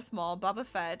Vader, Darth Maul, Boba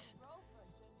Fett,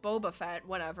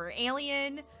 whatever.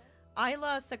 Alien,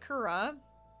 Isla Sakura,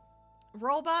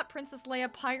 Robot, Princess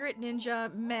Leia, Pirate,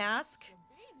 Ninja, Mask,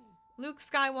 Luke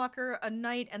Skywalker, a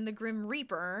Knight, and the Grim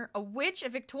Reaper, a Witch, a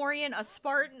Victorian, a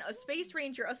Spartan, a Space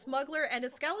Ranger, a Smuggler, and a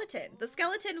Skeleton. The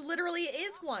Skeleton literally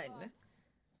is one.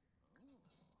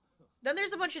 Then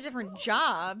there's a bunch of different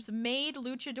jobs. Maid,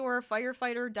 Luchador,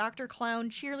 Firefighter, Doctor Clown,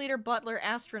 Cheerleader, Butler,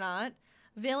 Astronaut,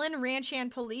 Villain, Ranch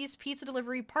Hand, Police, Pizza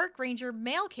Delivery, Park Ranger,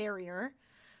 Mail Carrier.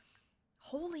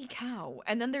 Holy cow.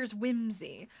 And then there's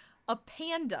Whimsy. A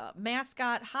panda,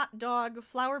 mascot, hot dog,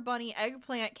 flower bunny,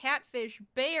 eggplant, catfish,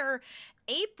 bear,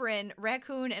 apron,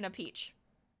 raccoon, and a peach.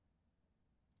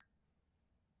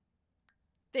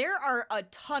 There are a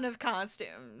ton of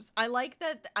costumes. I like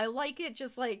that. I like it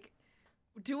just like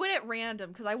do it at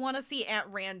random because I want to see at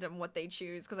random what they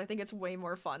choose because I think it's way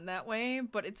more fun that way,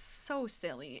 but it's so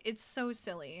silly. It's so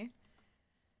silly.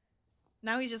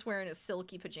 Now he's just wearing his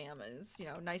silky pajamas, you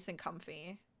know, nice and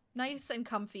comfy. Nice and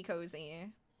comfy cozy.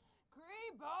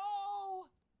 Grebo!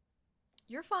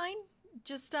 You're fine.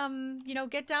 Just, you know,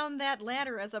 get down that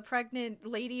ladder as a pregnant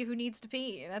lady who needs to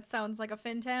pee. That sounds like a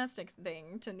fantastic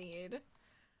thing to need.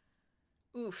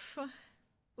 Oof.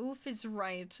 Oof is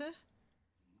right.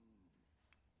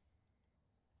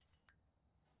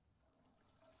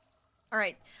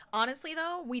 Alright, honestly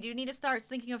though, we do need to start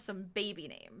thinking of some baby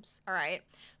names. Alright,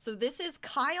 so this is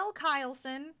Kyle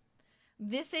Kyleson.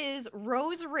 This is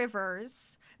Rose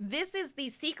Rivers. This is the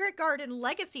Secret Garden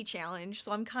Legacy Challenge,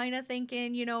 so I'm kind of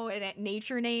thinking, you know,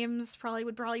 nature names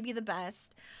would probably be the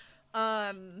best.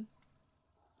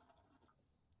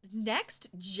 Next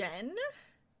gen?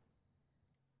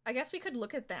 I guess we could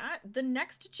look at that. The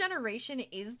next generation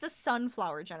is the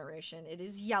sunflower generation. It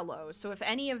is yellow, so if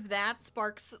any of that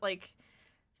sparks, like,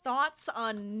 thoughts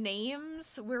on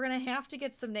names, we're gonna have to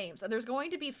get some names. And there's going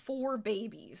to be 4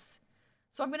 babies.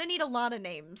 So I'm gonna need a lot of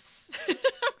names. I'm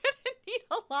gonna need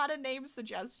a lot of name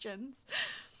suggestions.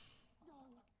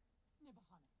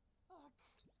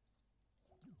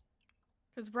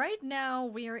 Because right now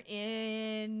we're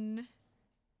in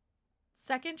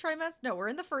second trimester. No, we're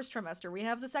in the first trimester. We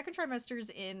have the second trimesters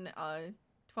in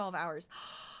 12 hours.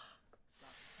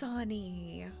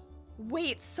 Sunny.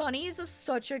 Wait, Sunny is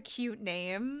such a cute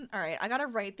name. All right, I gotta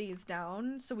write these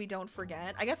down so we don't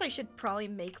forget. I guess I should probably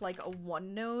make like a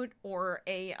OneNote or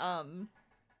an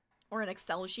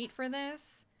Excel sheet for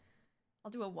this.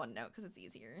 I'll do a OneNote because it's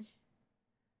easier.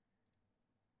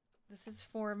 This is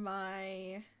for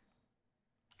my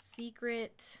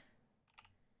Secret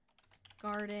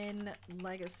Garden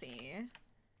Legacy.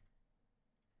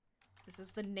 This is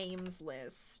the names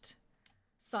list.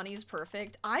 Sunny's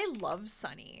perfect. I love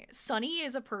Sunny. Sunny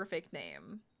is a perfect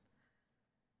name.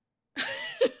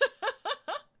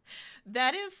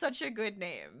 That is such a good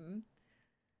name.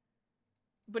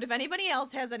 But if anybody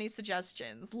else has any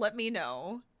suggestions, let me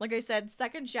know. Like I said,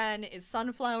 second gen is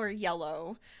sunflower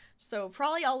yellow. So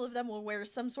probably all of them will wear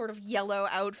some sort of yellow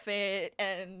outfit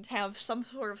and have some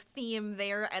sort of theme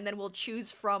there, and then we'll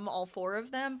choose from all 4 of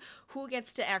them who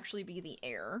gets to actually be the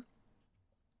heir.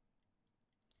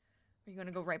 Are you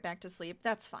gonna go right back to sleep?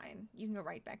 That's fine. You can go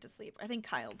right back to sleep. I think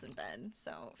Kyle's in bed,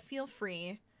 so feel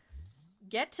free.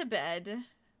 Get to bed.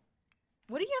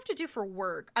 What do you have to do for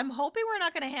work? I'm hoping we're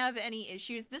not gonna have any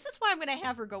issues. This is why I'm gonna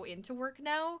have her go into work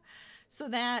now, so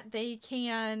that she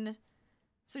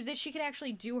can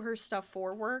actually do her stuff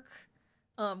for work,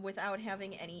 without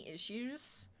having any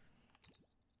issues.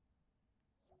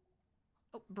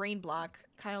 Oh, Oh, brain block.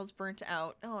 Kyle's burnt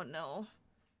out. Oh no.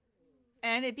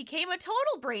 And it became a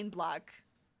total brain block.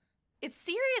 It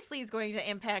seriously is going to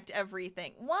impact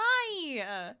everything.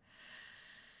 Why?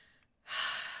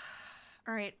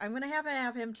 All right, I'm gonna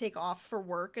have him take off for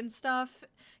work and stuff.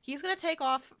 He's gonna take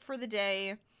off for the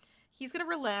day. He's gonna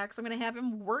relax. I'm gonna have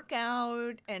him work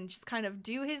out and just kind of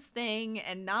do his thing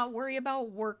and not worry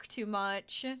about work too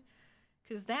much.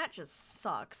 Because that just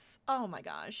sucks. Oh my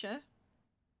gosh.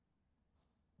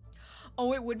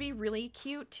 Oh, it would be really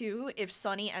cute too if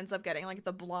Sunny ends up getting like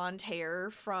the blonde hair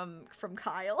from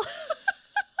Kyle.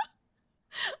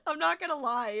 I'm not gonna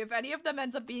lie, if any of them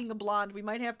ends up being the blonde, we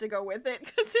might have to go with it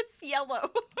because it's yellow.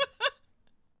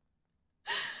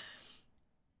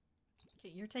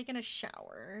 Okay, you're taking a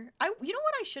shower. You know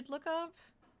what I should look up?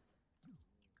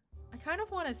 I kind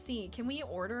of want to see. Can we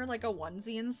order like a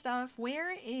onesie and stuff?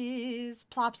 Where is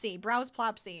Plopsy? Browse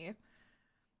Plopsy.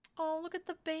 Oh, look at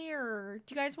the bear.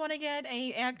 Do you guys want to get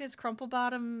a Agnes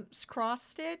Crumplebottom's cross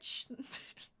stitch?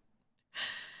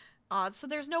 So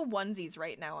there's no onesies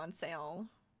right now on sale.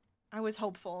 I was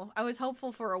hopeful. I was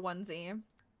hopeful for a onesie.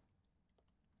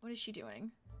 What is she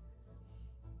doing?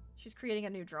 She's creating a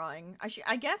new drawing.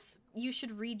 I guess you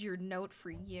should read your note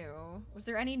for you. Was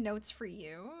there any notes for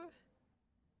you?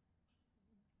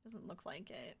 Doesn't look like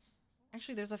it.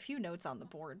 Actually, there's a few notes on the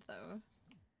board, though.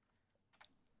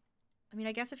 I mean,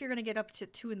 I guess if you're gonna get up to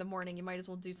 2 in the morning, you might as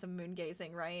well do some moon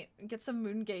gazing, right? Get some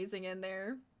moon gazing in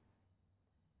there.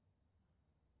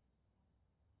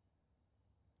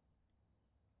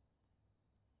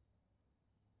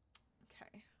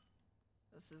 Okay.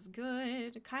 This is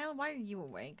good. Kyle, why are you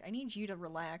awake? I need you to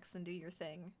relax and do your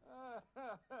thing.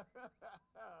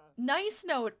 Nice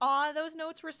note. Aw, those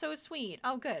notes were so sweet.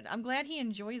 Oh, good. I'm glad he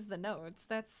enjoys the notes.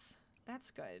 That's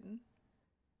good.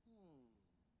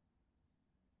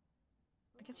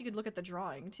 I guess you could look at the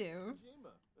drawing, too.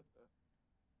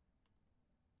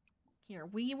 Here,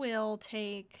 we will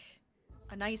take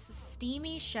a nice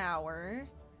steamy shower.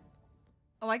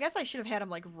 Oh, I guess I should have had them,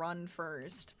 like, run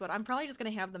first. But I'm probably just gonna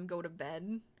have them go to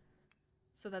bed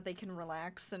so that they can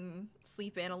relax and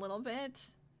sleep in a little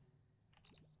bit.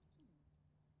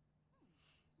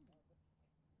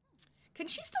 Can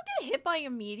she still get hit by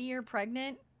a meteor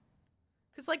pregnant?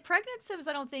 Because, like, pregnant Sims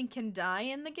I don't think can die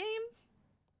in the game.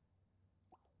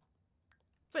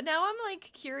 But now I'm, like,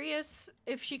 curious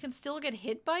if she can still get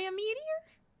hit by a meteor?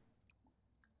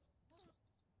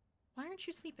 Why aren't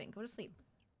you sleeping? Go to sleep.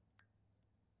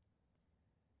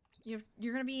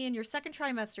 You're gonna be in your second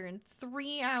trimester in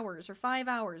 3 hours or 5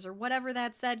 hours or whatever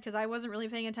that said because I wasn't really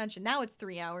paying attention. Now it's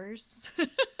 3 hours.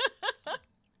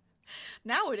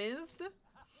 Now it is.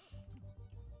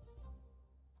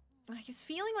 He's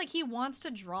feeling like he wants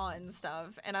to draw and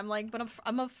stuff. And I'm like, but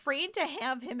I'm afraid to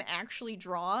have him actually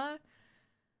draw.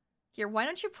 Here, why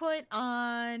don't you put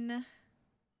on...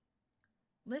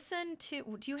 Listen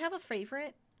to... Do you have a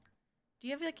favorite? Do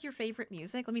you have, like, your favorite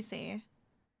music? Let me see.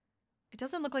 It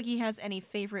doesn't look like he has any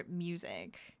favorite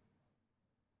music.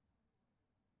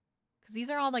 Because these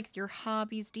are all, like, your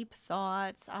hobbies, deep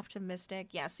thoughts, optimistic.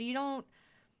 Yeah, so you don't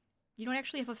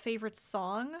actually have a favorite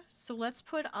song. So let's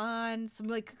put on some,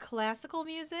 like, classical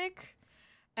music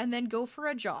and then go for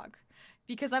a jog.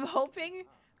 Because I'm hoping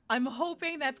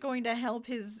that's going to help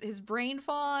his brain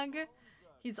fog,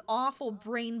 his awful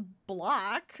brain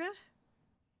block.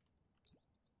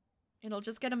 It'll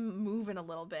just get him moving a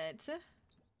little bit.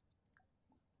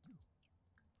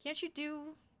 Can't you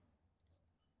do...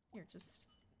 Here, just...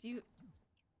 Do you...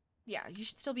 Yeah, you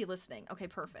should still be listening. Okay,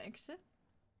 perfect.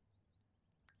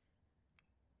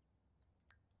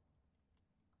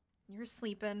 You're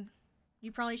sleeping.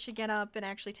 You probably should get up and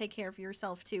actually take care of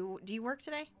yourself, too. Do you work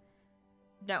today?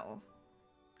 No.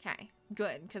 Okay,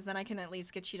 good, because then I can at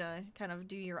least get you to kind of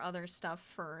do your other stuff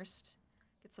first.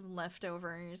 Get some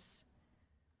leftovers.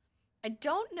 I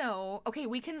don't know. Okay,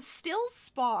 we can still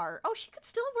spar. Oh, she could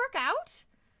still work out?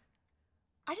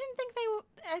 I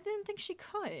didn't think she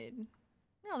could.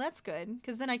 No, that's good,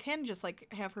 because then I can just, like,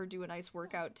 have her do a nice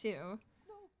workout, too.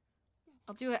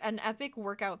 I'll do an epic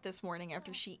workout this morning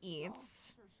after she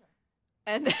eats.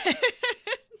 And then...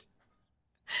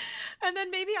 and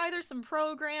then maybe either some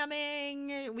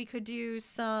programming. We could do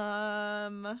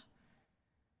some...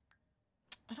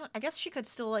 I guess she could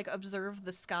still, like, observe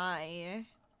the sky.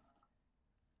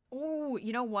 Oh,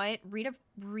 you know what?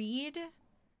 Read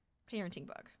parenting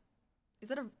book. Is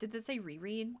that did this say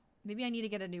reread? Maybe I need to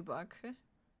get a new book.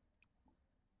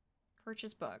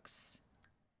 Purchase books.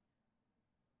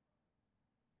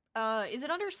 Is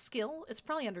it under skill? It's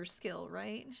probably under skill,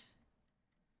 right?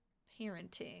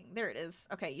 Parenting. There it is.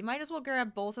 Okay, you might as well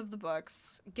grab both of the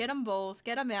books. Get them both.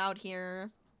 Get them out here.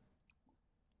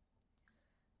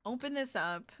 Open this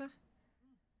up.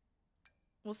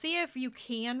 We'll see if you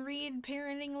can read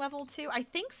parenting level 2. I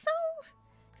think so.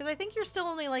 Because I think you're still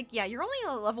only like, yeah, you're only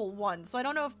at level 1. So I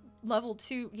don't know if level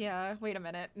 2, yeah, wait a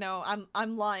minute. No,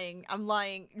 I'm lying. I'm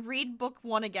lying. Read book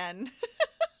 1 again.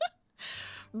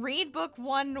 Read book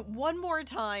 1 one more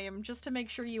time just to make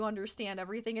sure you understand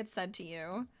everything it said to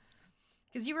you.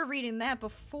 Because you were reading that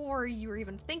before you were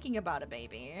even thinking about a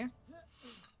baby.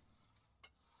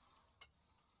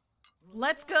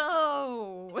 Let's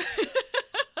go!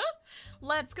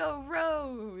 Let's go,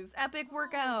 Rose! Epic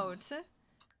workout!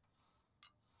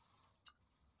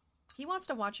 He wants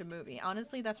to watch a movie.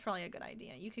 Honestly, that's probably a good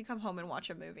idea. You can come home and watch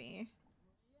a movie.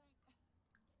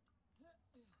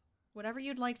 Whatever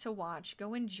you'd like to watch,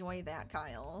 go enjoy that,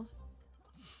 Kyle.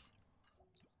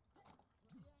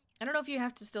 I don't know if you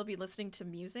have to still be listening to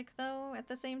music, though, at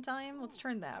the same time. Let's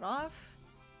turn that off.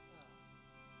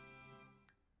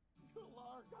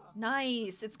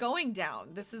 Nice! It's going down.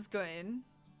 This is good.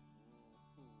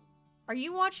 Are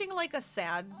you watching, like, a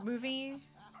sad movie?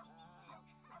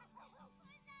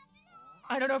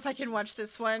 I don't know if I can watch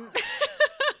this one.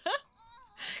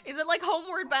 Is it, like,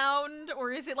 Homeward Bound,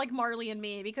 or is it, like, Marley and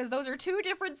Me? Because those are two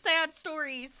different sad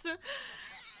stories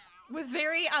with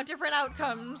very different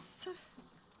outcomes.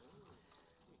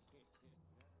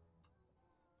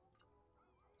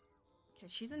 Okay,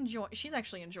 she's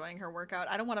actually enjoying her workout.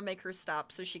 I don't want to make her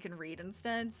stop so she can read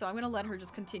instead, so I'm gonna let her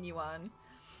just continue on.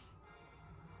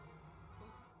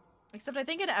 Except I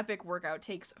think an epic workout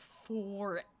takes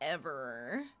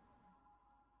forever.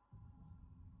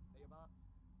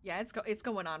 Yeah, it's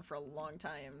going on for a long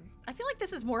time. I feel like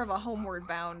this is more of a Homeward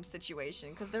Bound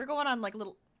situation, because they're going on, like,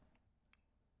 little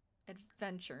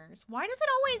adventures. Why does it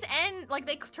always end? Like,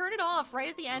 they turn it off right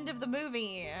at the end of the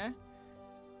movie.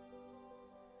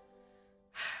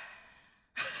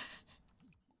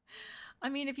 I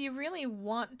mean, if you really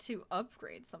want to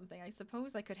upgrade something, I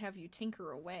suppose I could have you tinker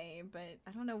away, but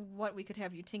I don't know what we could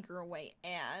have you tinker away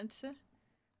at.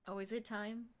 Oh, is it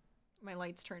time? My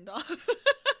light's turned off.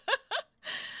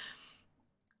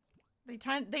 They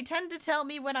tend to tell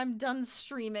me when I'm done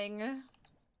streaming. Okay.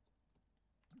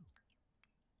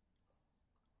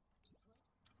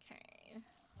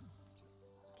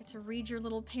 Get to read your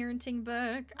little parenting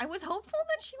book. I was hopeful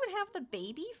that she would have the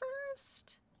baby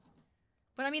first.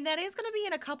 But I mean, that is gonna be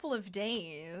in a couple of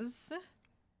days.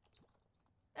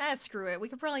 Screw it. We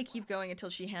could probably keep going until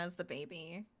she has the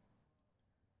baby.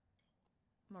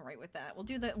 I'm alright with that. We'll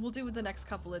do the next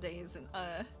couple of days and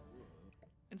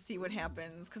see what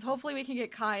happens. Because hopefully we can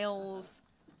get Kyle's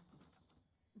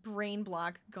brain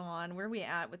block gone. Where are we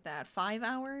at with that? 5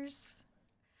 hours?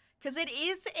 Because it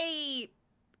is a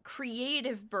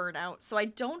creative burnout, so I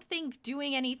don't think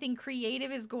doing anything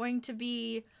creative is going to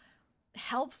be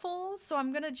helpful. So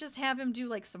I'm gonna just have him do,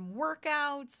 like, some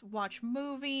workouts, watch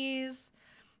movies.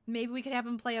 Maybe we could have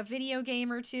him play a video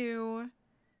game or two.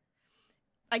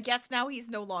 I guess now he's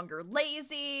no longer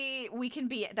lazy. We can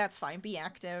be, that's fine, be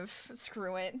active.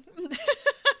 Screw it.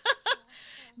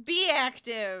 Be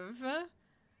active.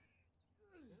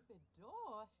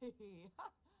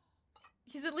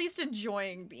 He's at least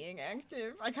enjoying being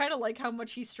active. I kind of like how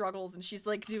much he struggles, and she's,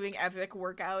 like, doing epic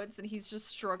workouts, and he's just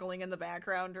struggling in the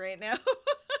background right now.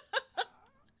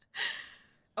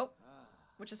 Oh,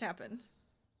 what just happened?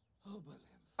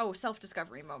 Oh,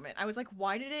 self-discovery moment. I was like,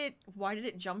 why did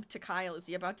it jump to Kyle? Is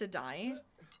he about to die?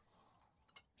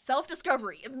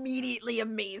 Self-discovery, immediately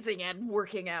amazing at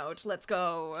working out. Let's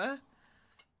go.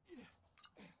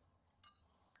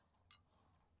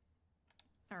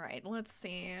 All right, let's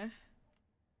see.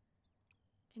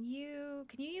 Can you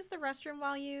use the restroom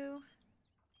while you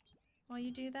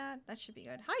do that? That should be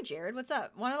good. Hi, Jared. What's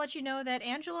up? Want to let you know that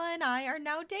Angela and I are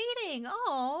now dating.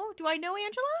 Oh, do I know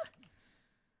Angela?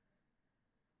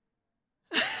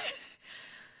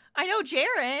 I know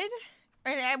Jared.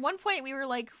 And at one point we were,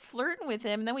 like, flirting with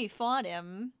him, and then we fought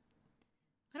him.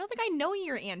 I don't think I know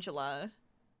your Angela.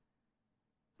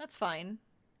 That's fine.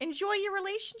 Enjoy your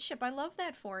relationship. I love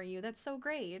that for you. That's so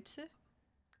great.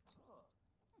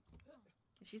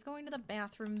 She's going to the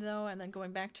bathroom, though, and then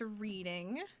going back to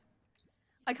reading.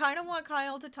 I kind of want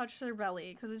Kyle to touch their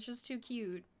belly, because it's just too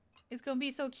cute. It's gonna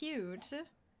be so cute.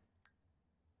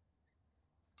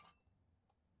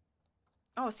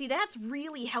 Oh, see, that's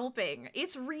really helping.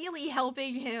 It's really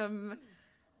helping him,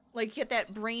 like, get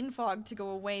that brain fog to go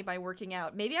away by working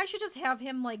out. Maybe I should just have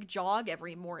him, like, jog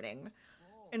every morning.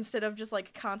 Instead of just,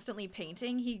 like, constantly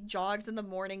painting. He jogs in the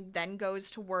morning, then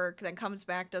goes to work, then comes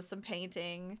back, does some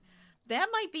painting. That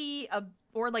might be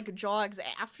or, like, jogs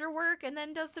after work and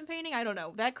then does some painting. I don't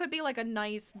know. That could be, like, a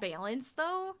nice balance,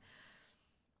 though.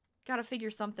 Gotta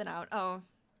figure something out. Oh.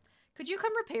 Could you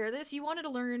come repair this? You wanted to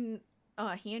learn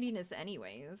handiness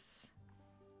anyways.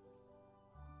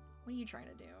 What are you trying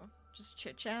to do? Just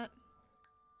chit-chat?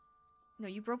 No,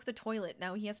 you broke the toilet.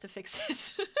 Now he has to fix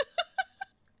it.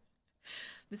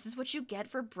 This is what you get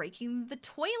for breaking the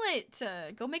toilet!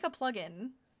 Go make a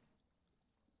plug-in.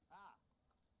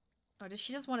 Oh,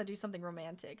 she just want to do something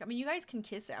romantic. I mean, you guys can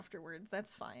kiss afterwards.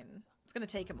 That's fine. It's gonna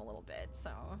take him a little bit,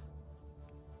 so...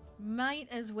 Might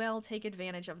as well take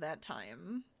advantage of that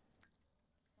time.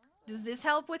 Does this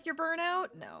help with your burnout?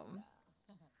 No.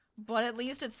 But at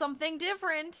least it's something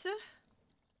different.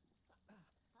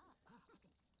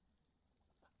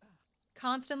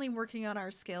 Constantly working on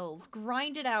our skills.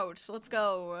 Grind it out. Let's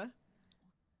go.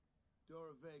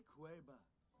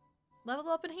 Level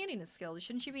up in handiness skills.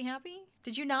 Shouldn't you be happy?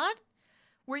 Did you not?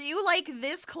 Were you like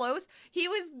this close? He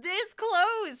was this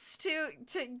close to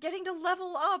getting to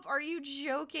level up. Are you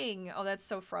joking? Oh, that's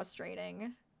so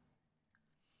frustrating.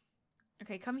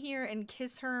 Okay, come here and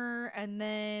kiss her, and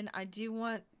then I do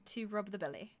want to rub the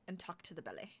belly and talk to the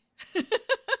belly.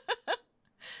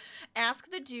 Ask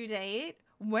the due date.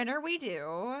 When are we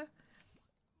due?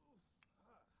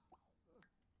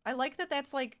 I like that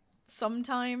that's like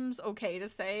sometimes okay to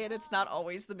say, and it's not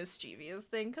always the mischievous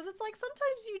thing, because it's like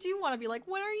sometimes you do want to be like,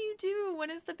 when are you due?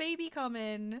 When is the baby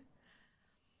coming?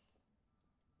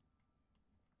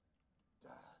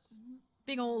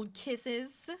 Big old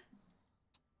kisses.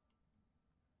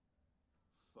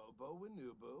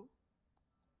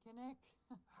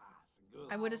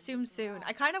 I would assume soon.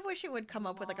 I kind of wish it would come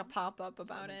up with like a pop-up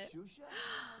about it.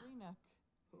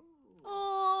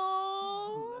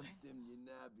 Oh,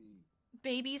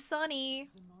 baby Sonny.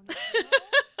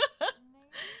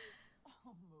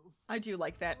 I do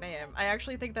like that name. I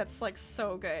actually think that's like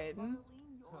so good.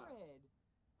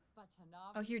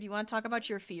 Oh, here, do you want to talk about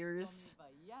your fears?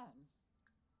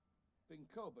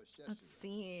 Let's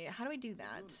see. How do we do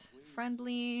that?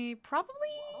 Friendly, probably?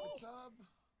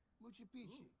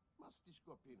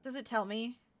 Does it tell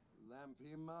me?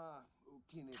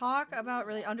 Talk about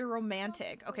really under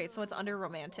romantic. Okay, so it's under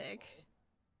romantic.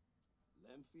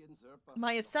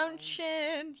 My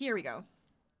assumption. Here we go.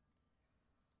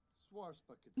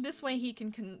 This way he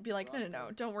can be like,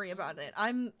 no, don't worry about it.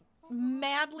 I'm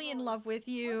madly in love with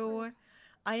you.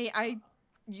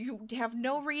 You have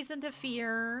no reason to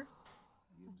fear.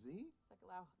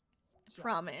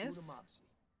 Promise.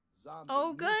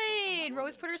 Oh, good!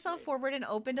 Rose put herself forward and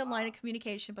opened a line of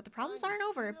communication, but the problems aren't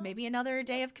over. Maybe another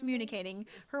day of communicating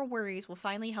her worries will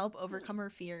finally help overcome her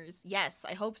fears. Yes,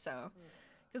 I hope so.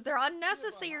 Because they're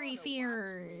unnecessary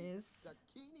fears.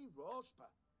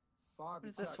 What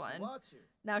is this one?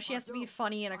 Now she has to be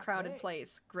funny in a crowded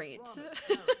place. Great.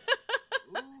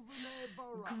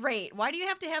 Great. Why do you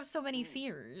have to have so many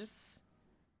fears?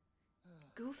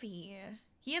 Goofy.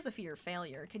 He has a fear of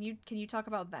failure. Can you talk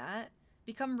about that?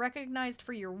 Become recognized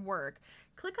for your work.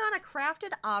 Click on a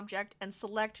crafted object and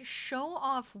select show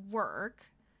off work.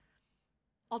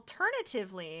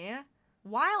 Alternatively,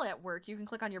 while at work, you can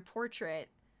click on your portrait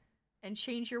and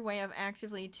change your way of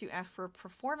actively to ask for a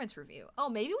performance review. Oh,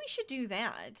 maybe we should do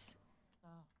that.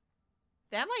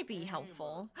 That might be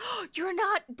helpful. You're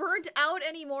not burnt out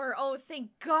anymore. Oh, thank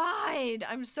God.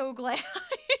 I'm so glad.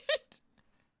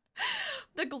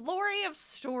 The glory of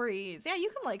stories. Yeah, you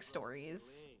can like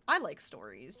stories. I like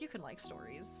stories. You can like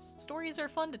stories. Stories are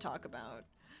fun to talk about.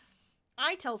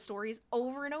 I tell stories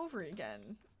over and over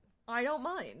again. I don't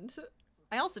mind.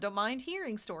 I also don't mind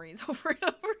hearing stories over and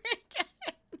over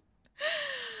again.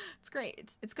 It's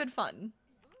great. It's good fun.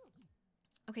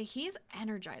 Okay, he's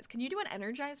energized. Can you do an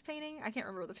energized painting? I can't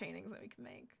remember the paintings that we can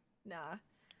make. Nah.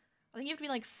 I think you have to be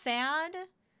like sad,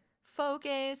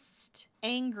 focused,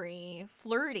 angry,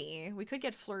 flirty. We could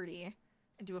get flirty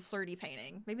and do a flirty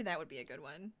painting. Maybe that would be a good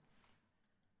one.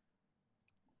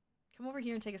 Come over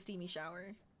here and take a steamy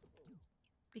shower.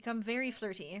 Become very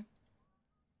flirty.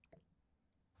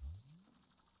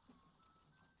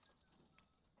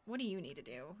 What do you need to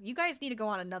do? You guys need to go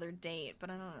on another date, but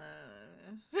I don't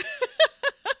know.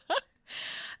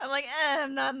 I'm like,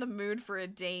 I'm not in the mood for a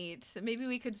date. Maybe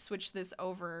we could switch this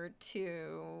over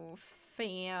to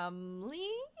family?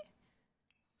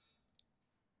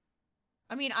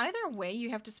 I mean, either way,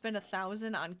 you have to spend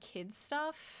 1,000 on kid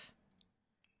stuff,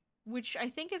 which I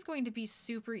think is going to be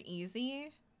super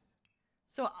easy.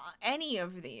 So any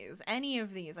of these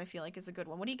I feel like is a good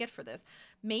one. What do you get for this?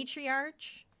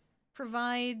 Matriarch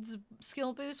provides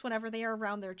skill boost whenever they are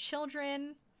around their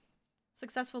children.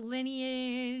 Successful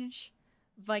lineage.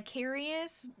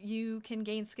 Vicarious, you can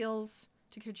gain skills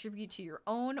to contribute to your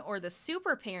own, or the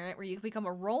super parent, where you can become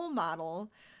a role model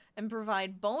and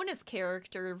provide bonus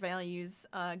character values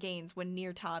gains when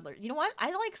near toddler. You know what?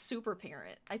 I like super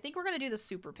parent. I think we're gonna do the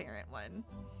super parent one.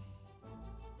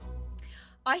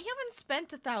 I haven't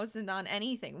spent 1,000 on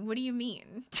anything. What do you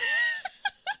mean?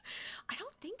 I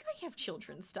don't think I have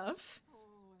children stuff.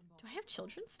 Do I have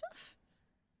children stuff?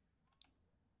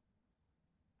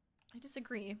 I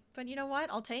disagree, but you know what?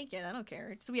 I'll take it. I don't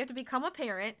care. So we have to become a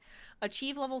parent,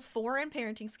 achieve level 4 in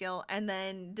parenting skill, and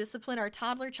then discipline our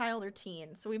toddler, child, or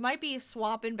teen. So we might be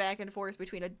swapping back and forth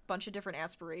between a bunch of different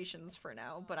aspirations for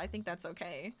now, but I think that's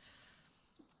okay.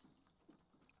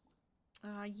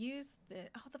 Use the...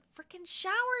 Oh, the freaking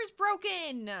shower's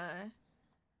broken!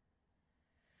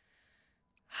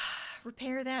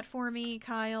 Repair that for me,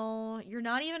 Kyle. You're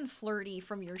not even flirty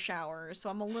from your shower, so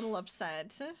I'm a little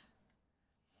upset.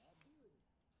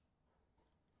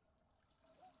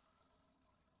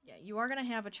 Yeah, you are gonna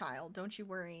have a child, don't you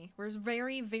worry. We're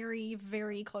very, very,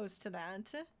 very close to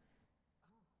that.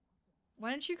 Why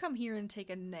don't you come here and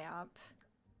take a nap?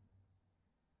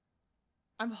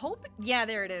 I'm hoping- yeah,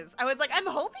 there it is. I was like, I'm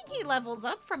hoping he levels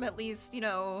up from at least, you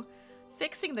know,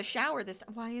 fixing the shower this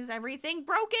time. Why is everything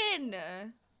broken?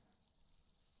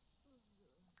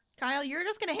 Kyle, you're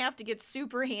just gonna have to get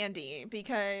super handy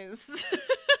because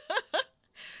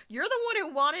you're the one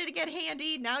who wanted to get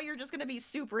handy. Now you're just gonna be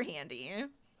super handy.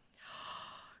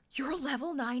 You're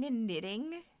level 9 in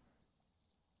knitting?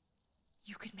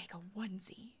 You could make a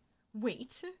onesie.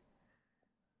 Wait.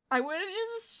 I want to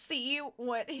just see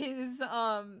what his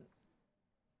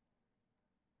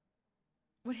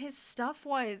stuff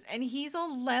was. And he's a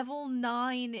level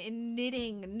 9 in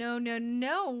knitting. No, no,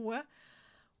 no.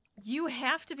 You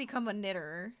have to become a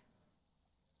knitter.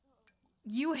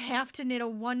 You have to knit a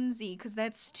onesie because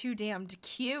that's too damned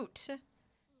cute.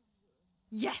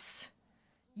 Yes.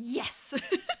 Yes.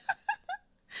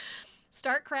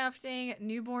 Start crafting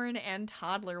newborn and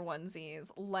toddler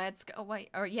onesies. Let's go. Oh, wait.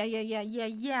 Oh,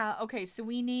 yeah. Okay, so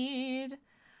we need...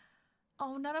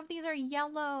 Oh, none of these are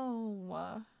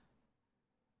yellow.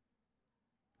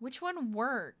 Which one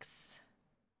works?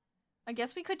 I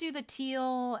guess we could do the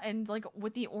teal and, like,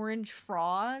 with the orange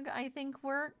frog, I think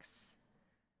works.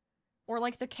 Or,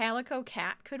 like, the calico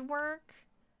cat could work.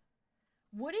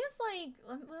 What is, like...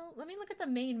 Well, let me look at the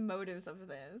main motives of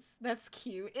this. That's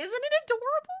cute. Isn't it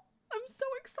adorable? I'm so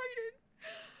excited.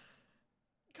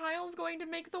 Kyle's going to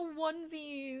make the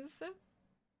onesies.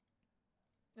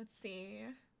 Let's see.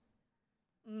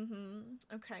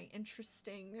 Okay,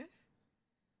 interesting.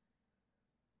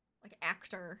 Like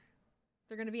actor.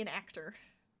 They're gonna be an actor.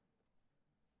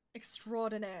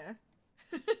 Extraordinaire.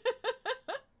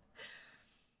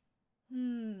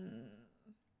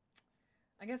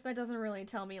 I guess that doesn't really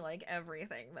tell me, like,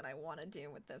 everything that I want to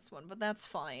do with this one, but that's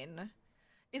fine.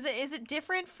 Is it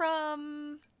different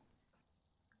from...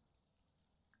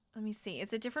 Let me see.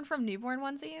 Is it different from newborn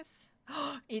onesies?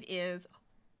 It is.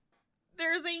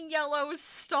 There's a yellow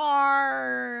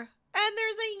star! And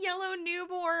there's a yellow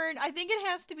newborn! I think it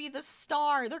has to be the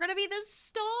star. They're gonna be the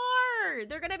star!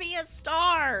 They're gonna be a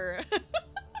star!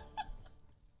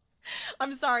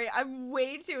 I'm sorry. I'm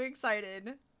way too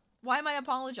excited. Why am I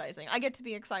apologizing? I get to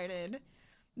be excited.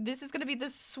 This is gonna be the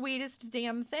sweetest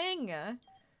damn thing.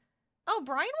 Oh,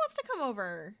 Brian wants to come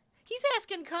over. He's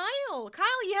asking Kyle.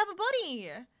 Kyle, you have a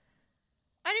buddy.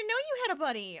 I didn't know you had a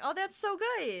buddy. Oh, that's so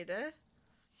good.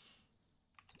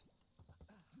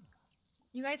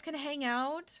 You guys can hang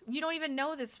out? You don't even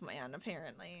know this man,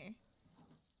 apparently.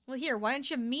 Well, here, why don't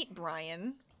you meet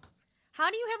Brian? How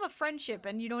do you have a friendship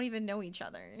and you don't even know each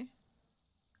other?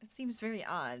 It seems very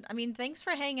odd. I mean, thanks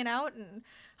for hanging out and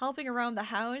helping around the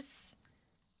house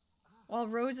while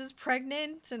Rose is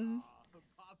pregnant and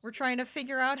we're trying to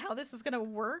figure out how this is gonna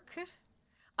work.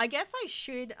 I guess I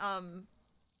should,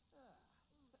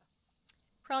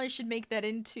 probably should make that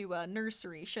into a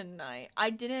nursery, shouldn't I? I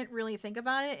didn't really think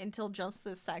about it until just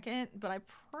this second, but I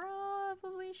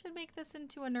probably should make this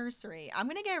into a nursery. I'm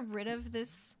gonna get rid of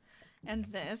this and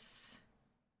this.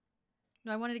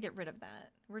 No, I wanted to get rid of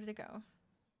that. Where did it go?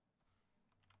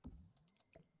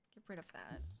 Get rid of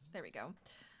that. There we go.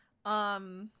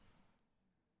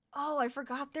 Oh, I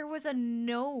forgot there was a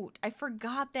note. I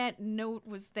forgot that note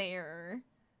was there.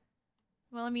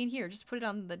 Well, I mean, here, just put it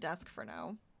on the desk for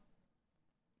now.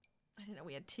 I didn't know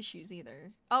we had tissues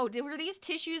either. Oh, were these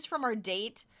tissues from our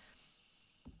date?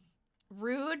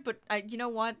 Rude, but you know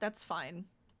what? That's fine.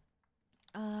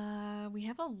 We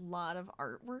have a lot of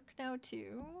artwork now,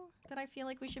 too, that I feel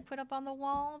like we should put up on the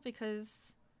wall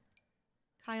because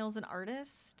Kyle's an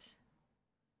artist.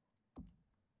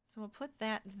 So we'll put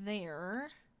that there.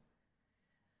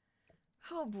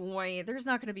 Oh boy, there's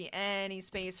not going to be any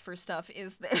space for stuff,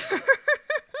 is there?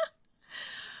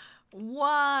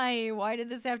 Why? Why did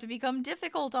this have to become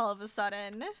difficult all of a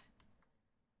sudden?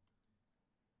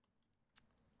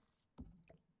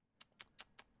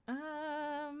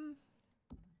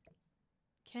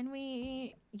 Can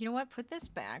we... You know what? Put this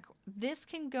back. This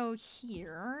can go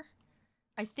here.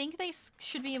 I think they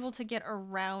should be able to get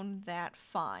around that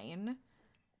fine.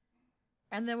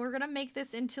 And then we're gonna make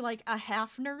this into, like, a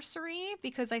half nursery,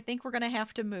 because I think we're gonna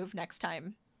have to move next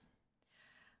time.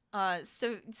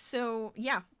 So,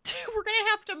 yeah. We're gonna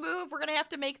have to move. We're gonna have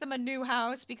to make them a new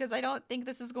house, because I don't think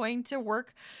this is going to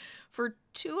work for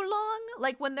too long.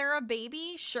 Like, when they're a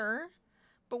baby, sure.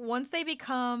 But once they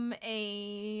become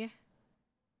a...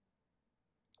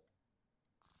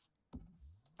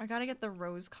 I gotta get the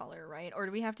rose color, right? Or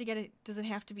do we have to get it... Does it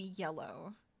have to be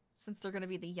yellow? Since they're gonna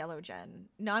be the yellow gen.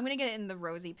 No, I'm gonna get it in the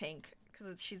rosy pink.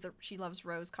 Because she loves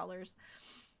rose colors.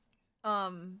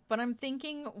 But I'm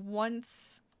thinking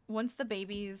once the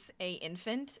baby's a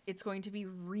infant, it's going to be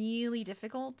really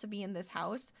difficult to be in this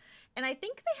house. And I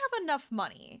think they have enough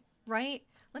money, right?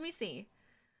 Let me see.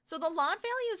 So the lot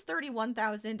value is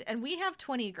 31,000 and we have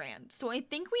 20 grand. So I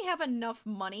think we have enough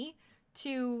money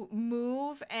to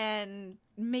move and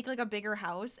make like a bigger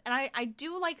house. And I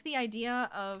do like the idea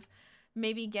of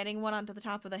maybe getting one onto the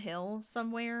top of the hill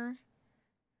somewhere.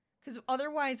 Because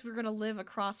otherwise we're going to live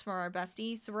across from our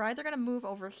bestie. So we're either going to move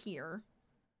over here.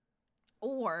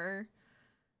 Or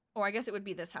I guess it would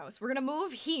be this house. We're going to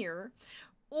move here.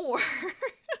 Or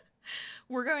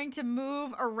we're going to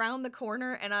move around the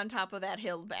corner and on top of that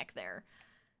hill back there.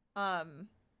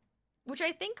 Which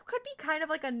I think could be kind of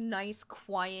like a nice,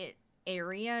 quiet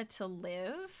area to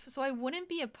live. So I wouldn't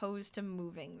be opposed to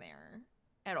moving there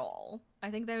at all. I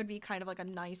think that would be kind of like a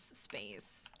nice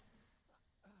space.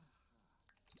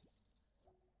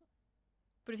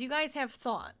 But if you guys have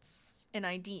thoughts and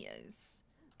ideas,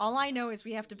 all I know is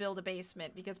we have to build a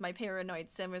basement because my paranoid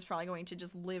sim is probably going to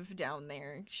just live down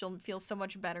there. She'll feel so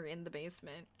much better in the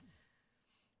basement.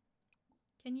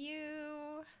 Can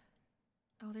you...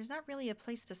 Oh, there's not really a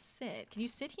place to sit. Can you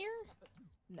sit here?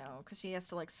 No, because she has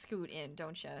to, like, scoot in,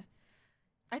 don't you?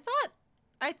 I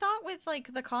thought with,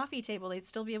 like, the coffee table, they'd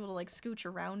still be able to, like, scooch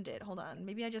around it. Hold on.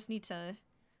 Maybe I just need to...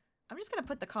 I'm just gonna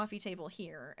put the coffee table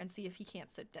here and see if he can't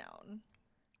sit down.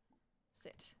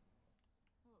 Sit.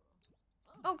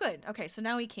 Oh, good. Okay, so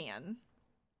now he can.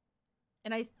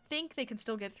 And I think they can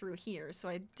still get through here, so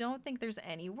I don't think there's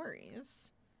any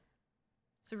worries.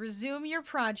 So resume your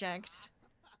project.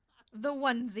 The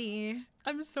onesie.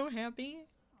 I'm so happy.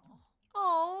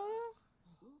 Oh,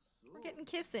 we're getting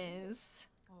kisses.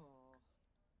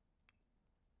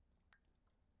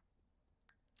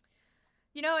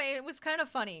 You know, it was kind of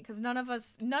funny because none of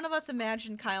us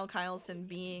imagined Kyle Kyleson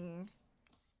being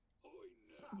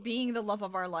the love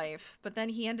of our life, but then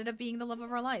he ended up being the love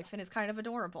of our life, and it's kind of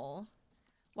adorable.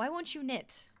 Why won't you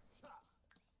knit?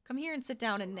 Come here and sit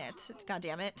down and knit. God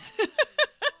damn it.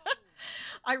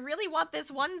 I really want this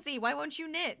onesie. Why won't you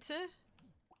knit?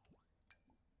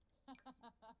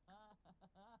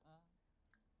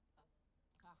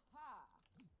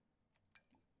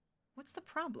 What's the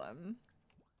problem?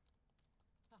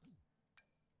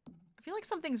 I feel like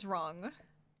something's wrong.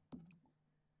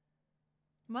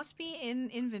 Must be in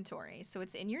inventory. So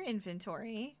it's in your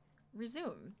inventory.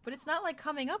 Resume. But it's not like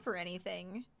coming up or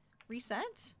anything.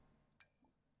 Reset?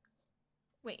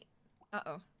 Wait.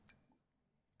 Uh-oh.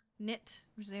 Knit.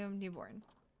 Resume. Newborn.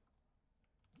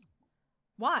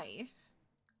 Why?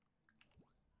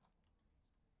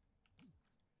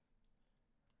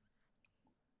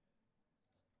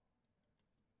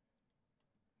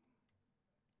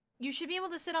 You should be able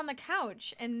to sit on the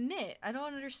couch and knit. I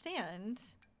don't understand.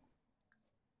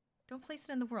 Don't place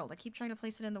it in the world. I keep trying to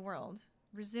place it in the world.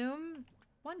 Resume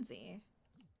onesie.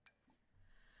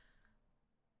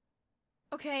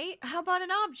 Okay, how about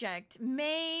an object?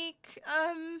 Make,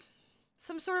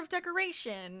 some sort of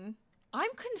decoration. I'm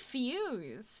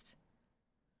confused.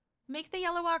 Make the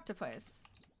yellow octopus.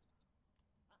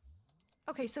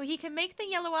 Okay, so he can make the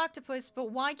yellow octopus,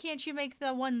 but why can't you make the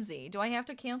onesie? Do I have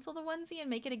to cancel the onesie and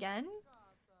make it again?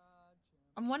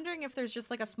 I'm wondering if there's just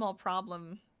like a small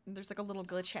problem. There's like a little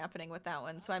glitch happening with that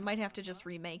one, so I might have to just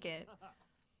remake it.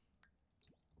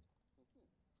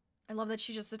 I love that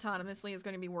she just autonomously is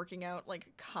going to be working out, like,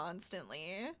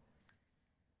 constantly.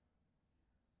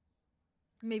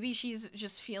 Maybe she's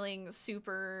just feeling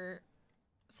super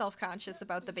self-conscious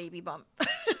about the baby bump.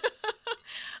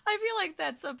 I feel like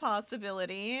that's a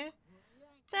possibility.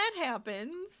 That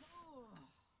happens.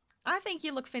 I think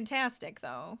you look fantastic,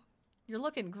 though. You're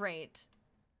looking great.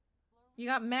 You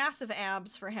got massive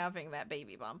abs for having that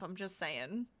baby bump, I'm just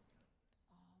saying.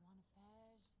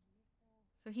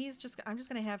 So I'm just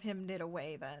gonna have him knit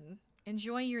away then.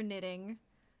 Enjoy your knitting.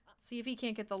 See if he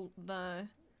can't get the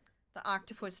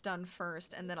octopus done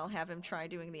first, and then I'll have him try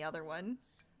doing the other one.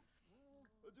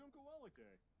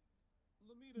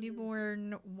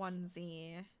 Newborn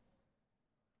onesie.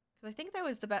 Cause I think that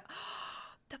was the best.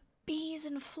 The bees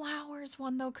and flowers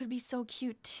one though could be so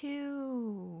cute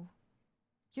too.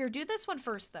 Here, do this one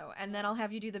first though, and then I'll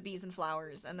have you do the bees and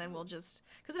flowers, and then we'll just,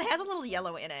 because it has a little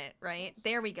yellow in it, right?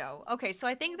 There we go. Okay, so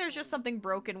I think there's just something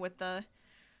broken with the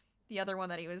other one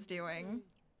that he was doing.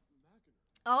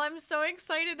 Oh, I'm so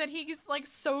excited that he's like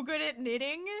so good at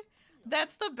knitting.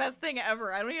 That's the best thing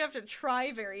ever. I don't even have to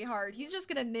try very hard. He's just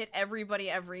gonna knit everybody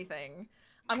everything.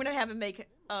 I'm gonna have him make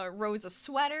Rose a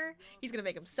sweater. He's gonna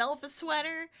make himself a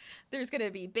sweater. There's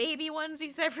gonna be baby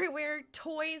onesies everywhere,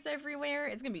 toys everywhere.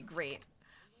 It's gonna be great.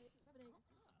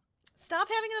 Stop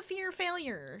having the fear of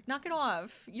failure. Knock it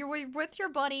off. You're with your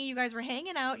buddy. You guys were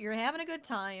hanging out. You're having a good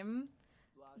time.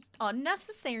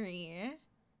 Unnecessary.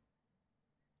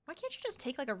 Why can't you just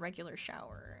take like a regular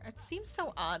shower? It seems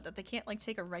so odd that they can't like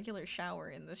take a regular shower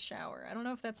in this shower. I don't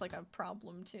know if that's like a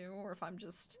problem too, or if I'm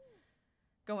just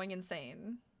going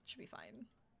insane. Should be fine.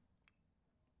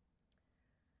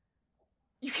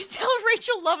 You can tell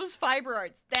Rachel loves fiber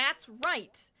arts. That's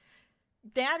right.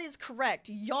 That is correct.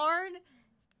 Yarn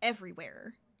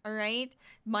everywhere. All right?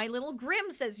 My little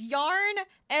Grim says yarn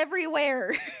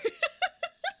everywhere.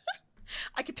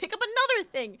 I could pick up another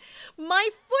thing. My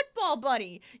football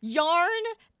buddy. Yarn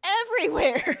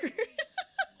everywhere.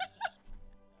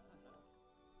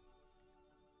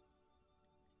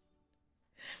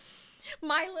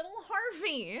 My little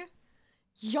Harvey.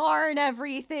 Yarn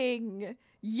everything.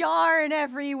 Yarn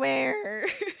everywhere.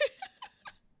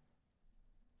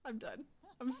 I'm done.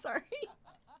 I'm sorry.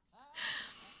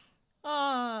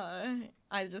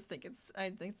 I just think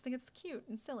it's cute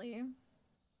and silly.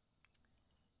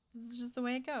 This is just the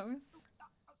way it goes.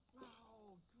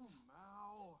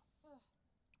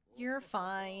 You're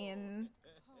fine.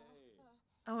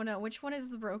 Oh no, which one is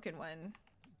the broken one?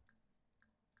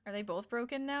 Are they both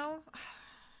broken now?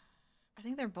 I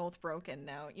think they're both broken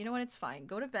now. You know what? It's fine.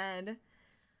 Go to bed.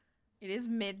 It is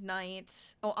midnight.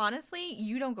 Oh, honestly,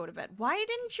 you don't go to bed. Why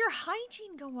didn't your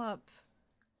hygiene go up?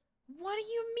 What do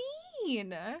you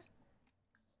mean?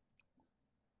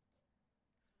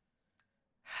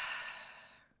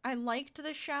 I liked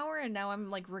the shower and now I'm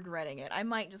like regretting it. I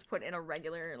might just put in a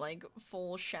regular like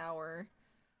full shower.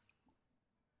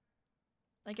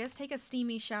 I guess take a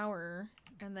steamy shower,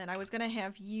 and then I was gonna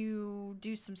have you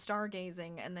do some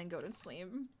stargazing and then go to sleep.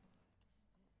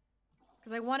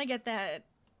 Because I want to get that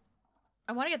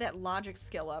logic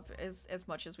skill up as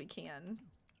much as we can.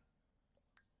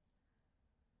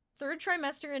 Third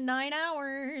trimester in 9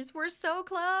 hours. We're so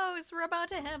close. We're about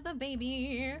to have the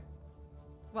baby.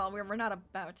 Well, we're not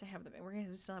about to have the baby. We're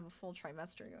gonna still have a full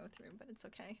trimester to go through, but it's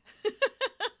okay.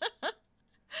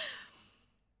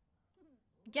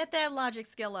 Get that logic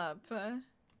skill up.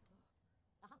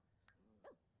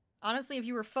 Honestly, if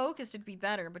you were focused, it'd be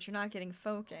better, but you're not getting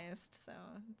focused, so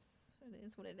it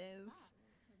is what it is.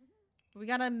 We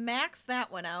gotta max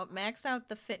that one out, max out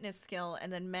the fitness skill,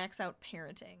 and then max out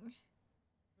parenting.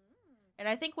 And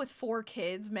I think with 4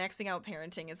 kids, maxing out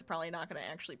parenting is probably not gonna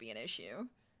actually be an issue.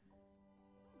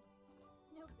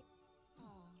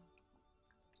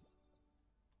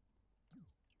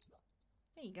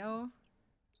 There you go.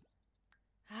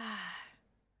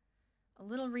 A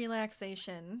little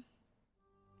relaxation.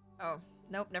 Oh,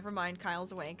 nope, never mind.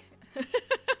 Kyle's awake.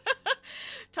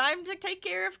 Time to take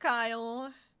care of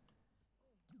Kyle.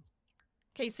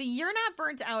 Okay, so you're not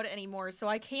burnt out anymore, so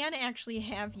I can actually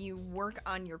have you work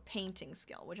on your painting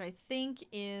skill, which I think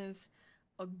is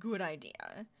a good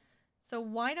idea. So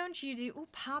why don't you do... Ooh,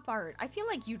 pop art. I feel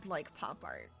like you'd like pop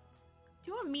art.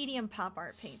 Do a medium pop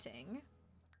art painting.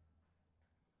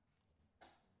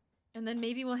 And then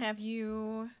maybe we'll have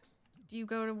you... Do you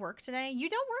go to work today? You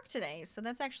don't work today, so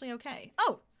that's actually okay.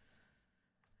 Oh!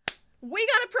 We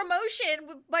got a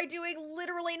promotion by doing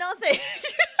literally nothing!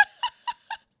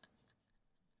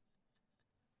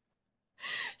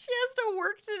 She has to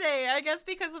work today. I guess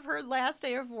because of her last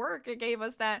day of work, it gave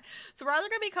us that. So we're either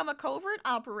going to become a covert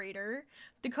operator.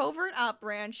 The covert op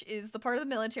branch is the part of the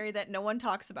military that no one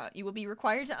talks about. You will be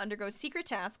required to undergo secret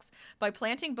tasks by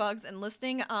planting bugs and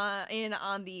listening in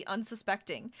on the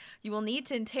unsuspecting. You will need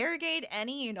to interrogate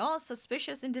any and all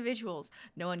suspicious individuals.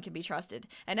 No one can be trusted,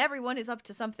 and everyone is up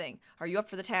to something. Are you up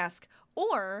for the task?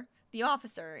 Or... the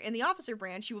officer. In the officer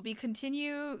branch, you will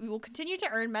continue to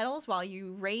earn medals while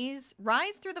you rise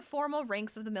through the formal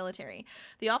ranks of the military.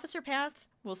 The officer path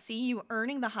will see you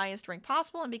earning the highest rank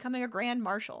possible and becoming a grand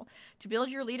marshal. To build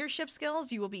your leadership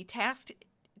skills, you will be tasked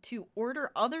to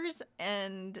order others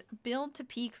and build to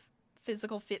peak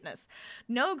physical fitness.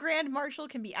 No Grand Marshal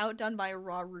can be outdone by a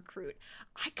raw recruit.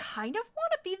 I kind of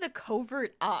want to be the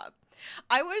covert op.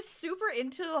 I was super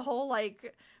into the whole,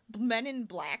 like, Men in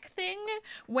Black thing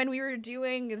when we were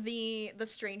doing the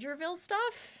Strangerville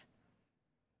stuff.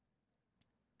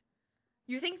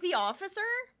 You think the officer?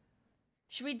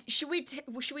 Should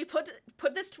we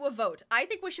put this to a vote? I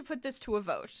think we should put this to a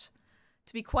vote.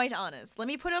 To be quite honest, let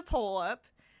me put a poll up,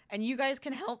 and you guys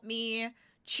can help me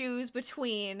choose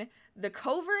between the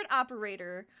covert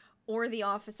operator or the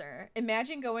officer.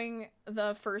 Imagine going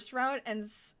the first route and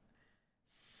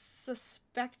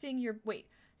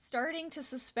starting to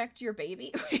suspect your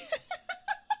baby.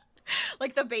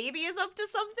 Like the baby is up to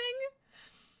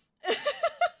something?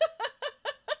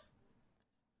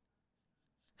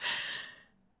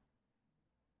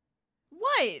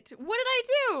 What? What did I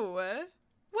do?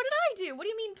 What did I do? What do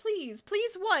you mean, please?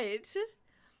 Please what?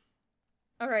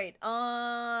 Alright,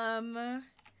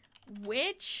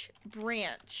 which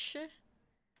branch?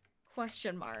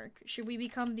 Question mark. Should we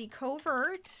become the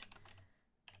covert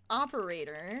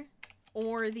operator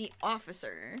or the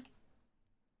officer?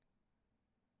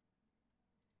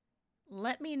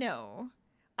 Let me know.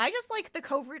 I just like the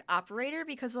covert operator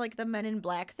because of, like, the Men in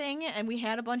Black thing, and we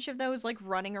had a bunch of those, like,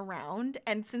 running around,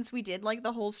 and since we did, like,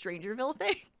 the whole Strangerville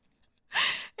thing,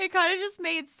 it kind of just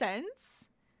made sense.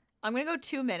 I'm gonna go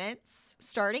 2 minutes,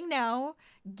 starting now.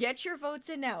 Get your votes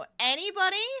in now.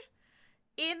 Anybody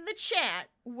in the chat,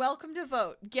 welcome to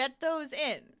vote. Get those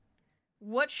in.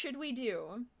 What should we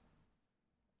do?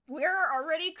 We're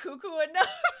already cuckoo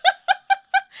enough.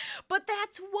 But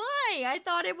that's why I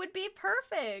thought it would be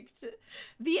perfect.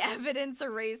 The evidence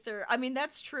eraser. I mean,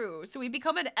 that's true. So we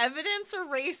become an evidence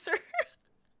eraser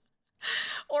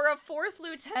or a 4th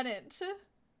lieutenant.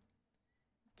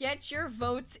 Get your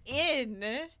votes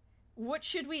in. What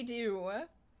should we do?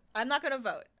 I'm not gonna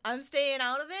vote. I'm staying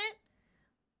out of it.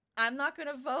 I'm not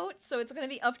gonna vote, so it's gonna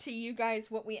be up to you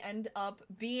guys what we end up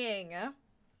being.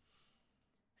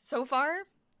 So far,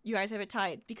 you guys have it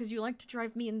tied because you like to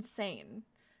drive me insane.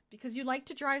 Because you like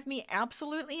to drive me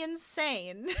absolutely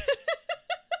insane.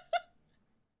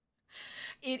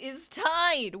 It is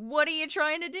tied. What are you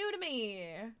trying to do to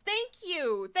me? Thank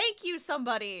you. Thank you,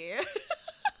 somebody. I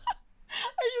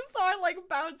just saw it, like,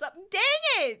 bounce up. Dang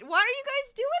it! Why are you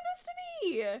guys doing this to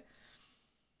me?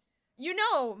 You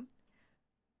know,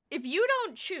 if you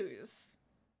don't choose,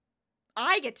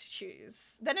 I get to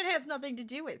choose. Then it has nothing to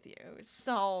do with you.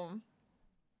 So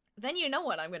then you know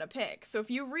what I'm gonna pick. So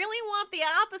if you really want the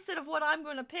opposite of what I'm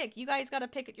gonna pick, you guys gotta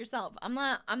pick it yourself. I'm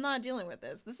not dealing with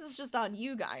this. This is just on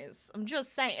you guys. I'm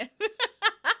just saying.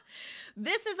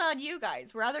 This is on you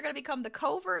guys. We're either gonna become the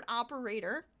covert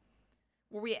operator,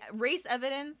 where we race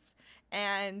evidence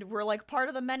and we're like part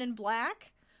of the Men in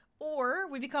Black, or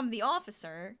we become the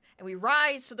officer and we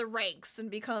rise to the ranks and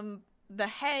become the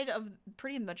head of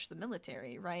pretty much the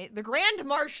military, right? The Grand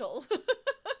Marshal.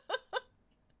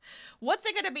 What's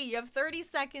it gonna be? You have 30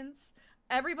 seconds.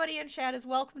 Everybody in chat is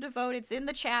welcome to vote. It's in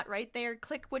the chat right there.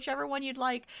 Click whichever one you'd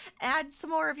like. Add some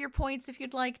more of your points if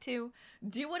you'd like to.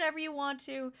 Do whatever you want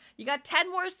to. You got 10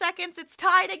 more seconds. It's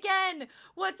tied again.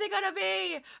 What's it gonna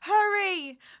be?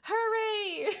 Hurry!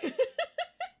 Hurry!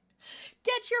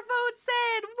 Get your votes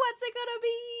in! What's it gonna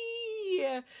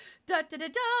be? Da da da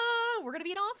da! We're gonna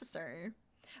be an officer.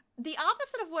 The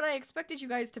opposite of what I expected you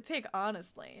guys to pick,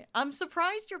 honestly. I'm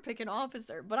surprised you're picking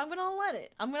officer, but I'm gonna let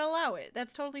it. I'm gonna allow it.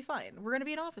 That's totally fine. We're gonna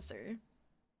be an officer.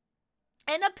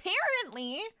 And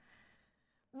apparently,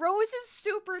 Rose is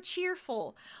super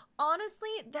cheerful. Honestly,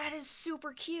 that is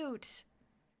super cute.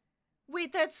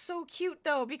 Wait, that's so cute,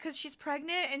 though, because she's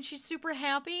pregnant and she's super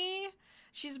happy.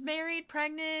 She's married,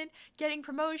 pregnant, getting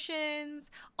promotions,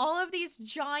 all of these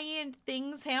giant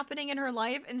things happening in her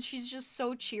life, and she's just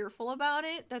so cheerful about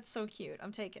it. That's so cute.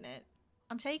 I'm taking it.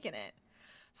 I'm taking it.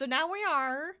 So now we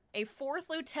are a 4th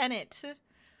lieutenant.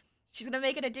 She's going to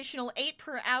make an additional 8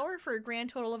 per hour for a grand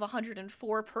total of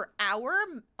 104 per hour.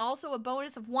 Also a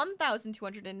bonus of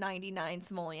 1,299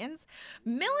 simoleons.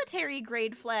 Military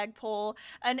grade flagpole,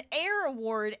 an air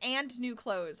award, and new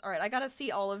clothes. All right, I got to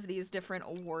see all of these different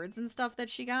awards and stuff that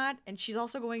she got. And she's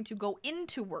also going to go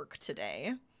into work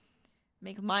today.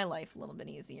 Make my life a little bit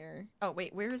easier. Oh,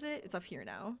 wait, where is it? It's up here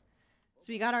now.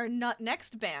 So we got our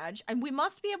next badge, and we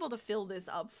must be able to fill this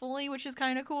up fully, which is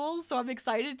kind of cool. So I'm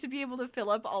excited to be able to fill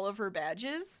up all of her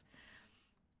badges.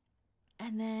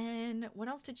 And then, what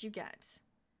else did you get?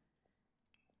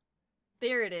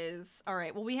 There it is. All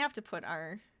right, well, we have to put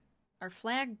our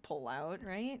flagpole out,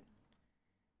 right?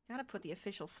 Gotta put the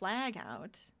official flag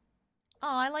out. Oh,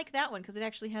 I like that one because it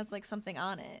actually has, like, something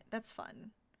on it. That's fun.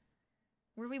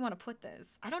 Where do we want to put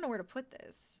this? I don't know where to put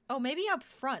this. Oh, maybe up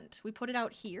front. We put it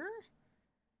out here?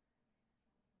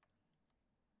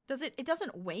 Does it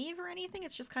doesn't wave or anything?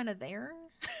 It's just kind of there?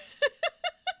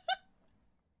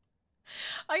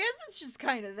 I guess it's just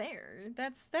kind of there.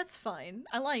 That's fine.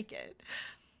 I like it.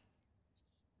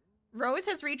 Rose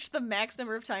has reached the max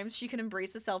number of times she can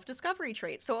embrace a self-discovery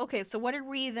trait. So, okay, so what are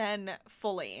we then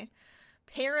fully?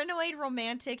 Paranoid,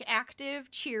 romantic,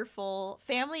 active, cheerful,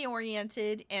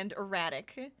 family-oriented, and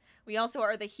erratic. We also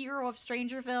are the hero of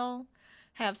Strangerville,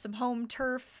 have some home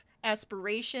turf,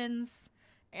 aspirations,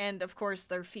 and of course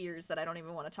their fears that I don't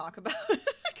even want to talk about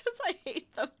because I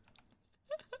hate them.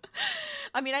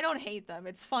 I mean, I don't hate them.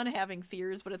 It's fun having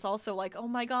fears, but it's also like, oh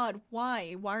my god,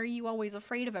 why? Why are you always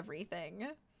afraid of everything?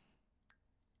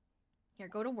 Here,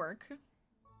 go to work.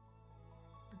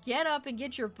 Get up and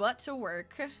get your butt to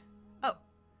work. Oh.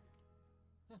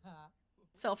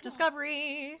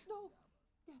 Self-discovery.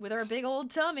 With our big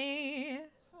old tummy.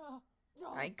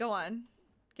 Alright, go on.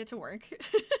 Get to work.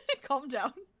 Calm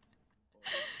down.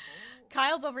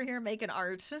 Kyle's over here making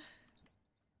art.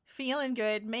 Feeling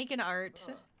good, making art.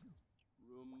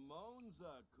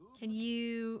 Can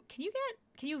you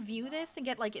view this and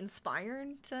get like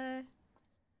inspired to,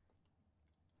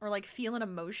 or like feel an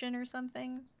emotion or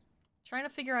something? Trying to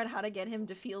figure out how to get him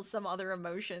to feel some other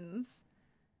emotions.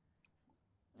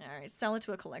 Alright, sell it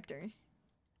to a collector.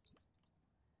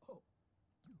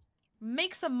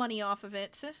 Make some money off of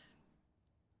it.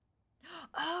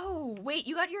 Oh, wait,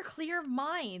 you got your clear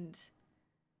mind.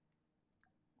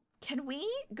 Can we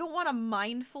go on a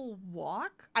mindful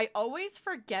walk? I always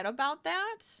forget about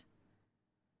that.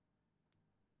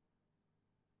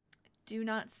 Do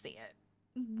not see it.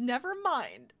 Never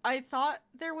mind. I thought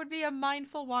there would be a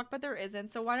mindful walk, but there isn't.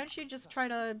 So why don't you just try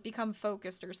to become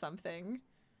focused or something?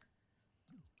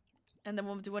 And then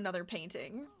we'll do another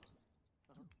painting.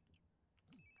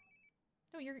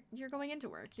 No, you're going into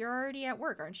work. You're already at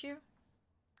work, aren't you?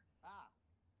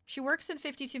 She works in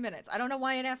 52 minutes. I don't know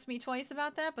why it asked me twice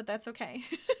about that, but that's okay.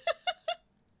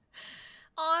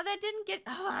 Aw, that didn't get...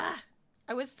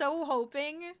 I was so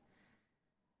hoping...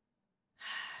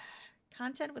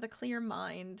 Content with a clear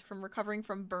mind from recovering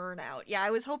from burnout. Yeah,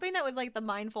 I was hoping that was like the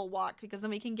mindful walk, because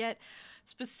then we can get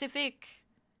specific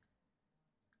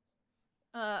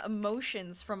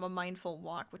emotions from a mindful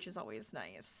walk, which is always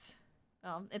nice.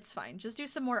 It's fine. Just do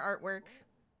some more artwork.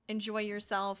 Enjoy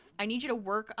yourself. I need you to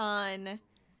work on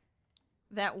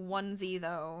that onesie,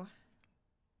 though,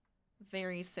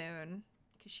 very soon.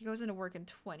 Because she goes into work in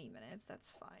 20 minutes.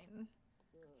 That's fine.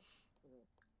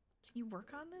 Can you work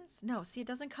on this? No, see, it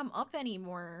doesn't come up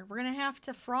anymore. We're gonna have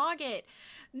to frog it.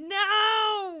 No!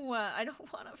 I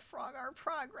don't want to frog our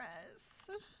progress.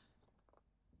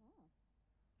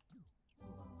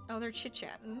 Oh, they're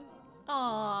chit-chatting.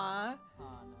 Aww.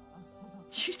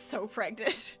 She's so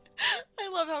pregnant. I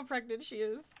love how pregnant she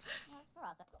is.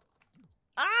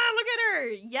 Ah, look at her!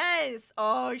 Yes!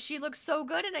 Oh, she looks so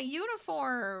good in a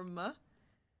uniform.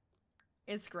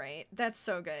 It's great. That's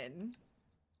so good.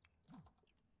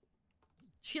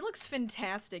 She looks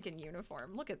fantastic in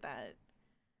uniform. Look at that.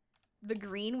 The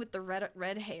green with the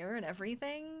red hair and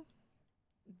everything.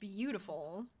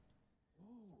 Beautiful.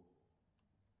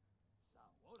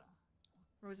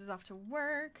 Rose is off to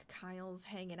work. Kyle's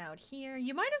hanging out here.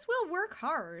 You might as well work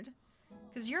hard,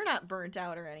 because you're not burnt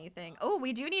out or anything. Oh,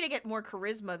 we do need to get more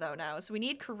charisma, though, now. So we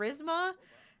need charisma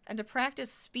and to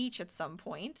practice speech at some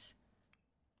point.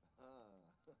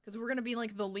 Because we're going to be,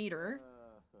 like, the leader.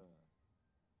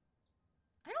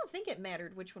 I don't think it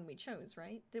mattered which one we chose,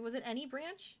 right? Was it any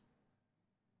branch?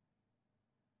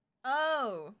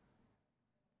 Oh.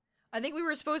 I think we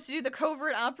were supposed to do the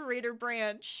covert operator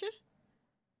branch.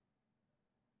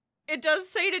 It does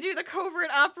say to do the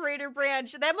covert operator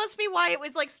branch. That must be why it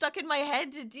was, like, stuck in my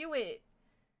head to do it.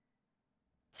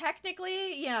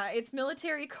 Technically, yeah, it's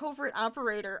military covert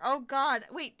operator. Oh, God.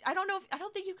 Wait, I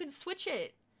don't think you can switch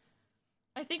it.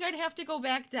 I think I'd have to go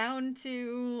back down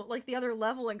to, like, the other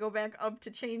level and go back up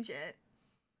to change it.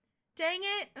 Dang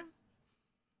it.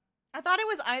 I thought it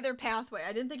was either pathway.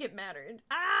 I didn't think it mattered.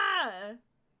 Ah!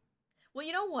 Well,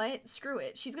 you know what? Screw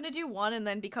it. She's gonna do one and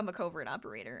then become a covert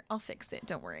operator. I'll fix it.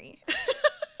 Don't worry.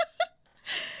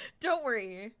 Don't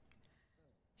worry.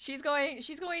 She's going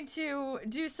to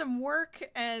do some work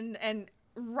and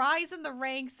rise in the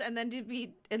ranks and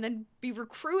then be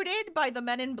recruited by the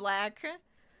Men in Black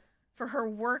for her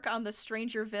work on the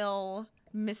Strangerville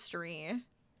mystery.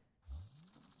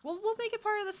 We'll make it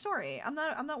part of the story. I'm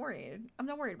not worried. I'm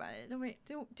not worried about it.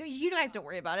 Don't you guys don't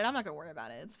worry about it. I'm not gonna worry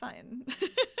about it. It's fine.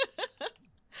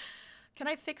 Can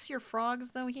I fix your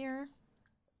frogs though here?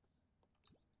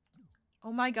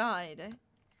 Oh my god.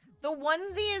 The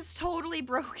onesie is totally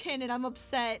broken and I'm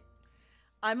upset.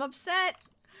 I'm upset.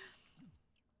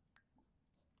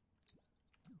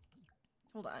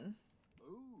 Hold on.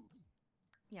 Ooh.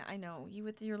 Yeah, I know. You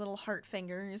with your little heart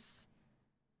fingers.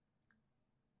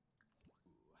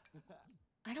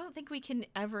 I don't think we can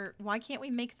ever... Why can't we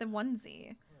make the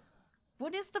onesie?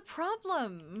 What is the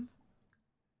problem?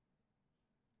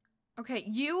 Okay,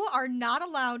 you are not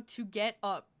allowed to get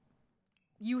up.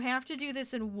 You have to do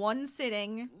this in one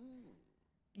sitting.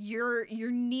 Your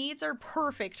needs are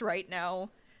perfect right now.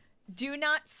 Do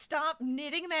not stop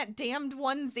knitting that damned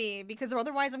onesie, because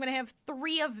otherwise I'm gonna have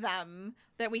 3 of them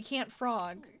that we can't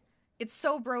frog. It's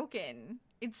so broken.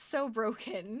 It's so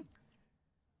broken.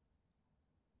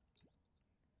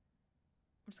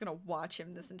 I'm just gonna watch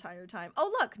him this entire time.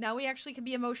 Oh look, now we actually can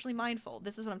be emotionally mindful.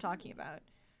 This is what I'm talking about.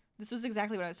 This was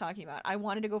exactly what I was talking about. I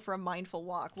wanted to go for a mindful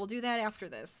walk. We'll do that after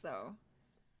this, though.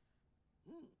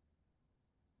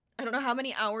 I don't know how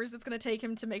many hours it's gonna take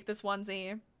him to make this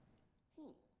onesie.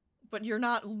 But you're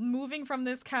not moving from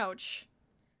this couch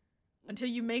until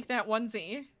you make that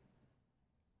onesie.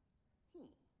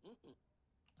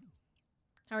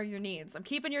 How are your needs? I'm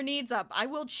keeping your needs up. I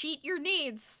will cheat your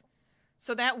needs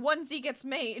so that onesie gets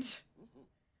made.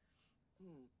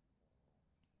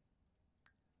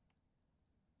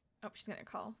 Oh, she's gonna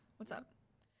call. What's up?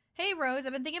 Hey, Rose,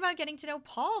 I've been thinking about getting to know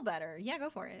Paul better. Yeah, go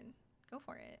for it. Go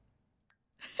for it.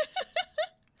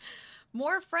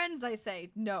 More friends, I say.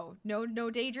 No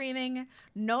daydreaming.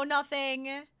 No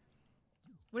nothing.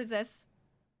 What is this?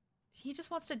 He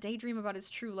just wants to daydream about his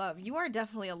true love. You are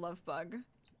definitely a love bug.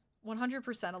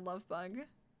 100% a love bug.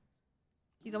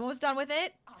 He's almost done with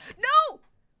it. No!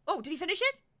 Oh, did he finish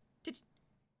it? Did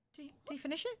he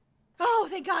finish it? Oh,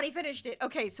 thank God he finished it.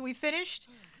 Okay, so we finished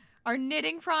our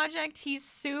knitting project. He's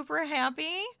super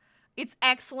happy. It's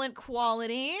excellent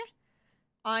quality.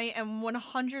 I am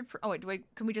 100%. Oh, wait,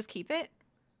 can we just keep it?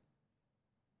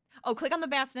 Oh, click on the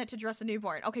bassinet to dress a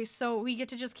newborn. Okay, so we get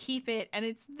to just keep it and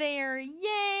it's there.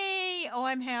 Yay! Oh,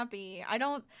 I'm happy.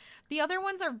 The other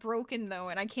ones are broken though,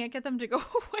 and I can't get them to go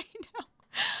away now.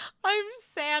 I'm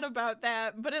sad about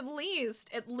that, but at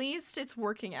least it's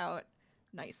working out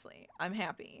nicely. I'm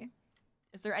happy.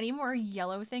 Is there any more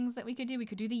yellow things that we could do? We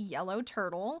could do the yellow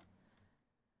turtle.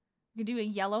 We could do a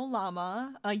yellow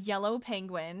llama, a yellow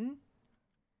penguin.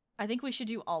 I think we should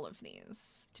do all of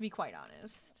these, to be quite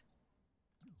honest.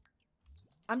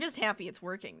 I'm just happy it's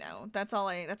working now. That's all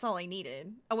I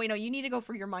needed. Oh wait, no, you need to go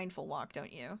for your mindful walk,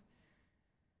 don't you?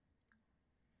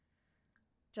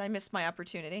 Did I miss my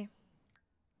opportunity?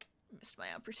 Missed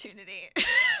my opportunity.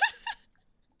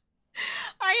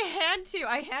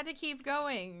 I had to keep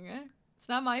going. It's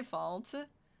not my fault. Okay,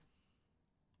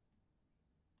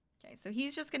 so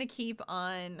he's just gonna keep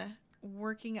on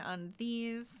working on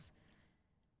these.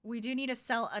 We do need to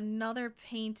sell another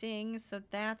painting, so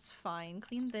that's fine.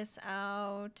 Clean this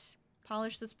out.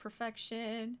 Polish this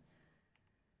perfection.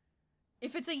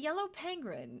 If it's a yellow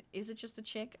penguin, is it just a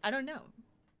chick? I don't know.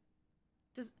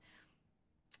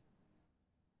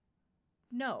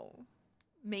 No.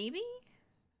 Maybe?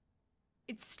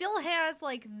 It still has,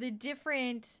 like, the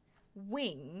different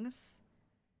wings.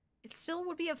 It still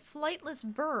would be a flightless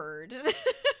bird.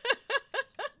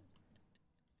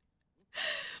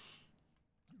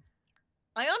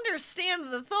 I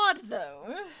understand the thought,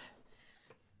 though.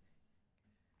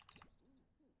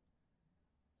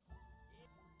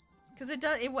 Because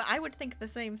I would think the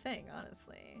same thing,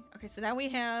 honestly. Okay, so now we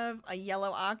have a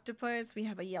yellow octopus. We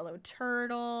have a yellow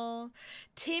turtle.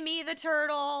 Timmy the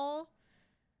turtle.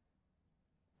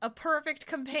 A perfect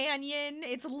companion.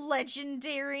 It's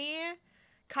legendary.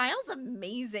 Kyle's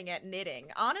amazing at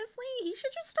knitting. Honestly, he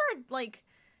should just start, like,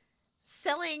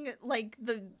 selling, like,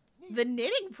 the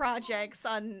knitting projects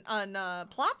on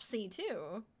Plopsy,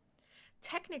 too.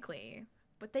 Technically.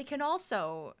 But they can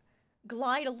also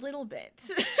glide a little bit.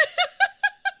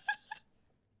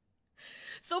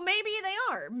 So maybe they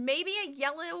are. Maybe a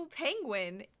yellow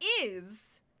penguin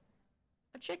is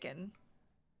a chicken.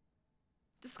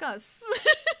 Discuss.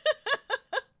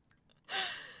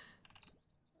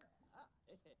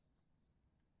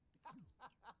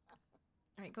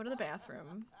 Alright, go to the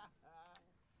bathroom.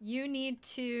 You need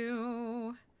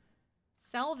to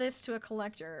sell this to a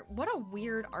collector. What a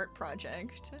weird art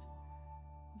project.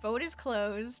 Vote is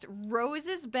closed. Rose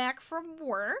is back from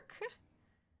work.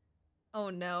 Oh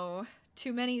no.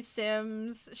 Too many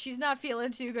Sims. She's not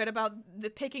feeling too good about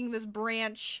picking this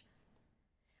branch.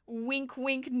 Wink,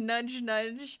 wink, nudge,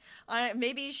 nudge.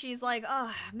 Maybe she's like,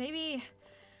 oh, maybe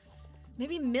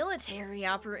military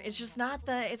it's just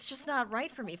not right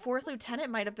for me. 4th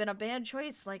lieutenant might have been a bad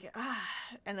choice. Like,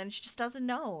 and then she just doesn't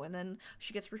know, and then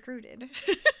she gets recruited.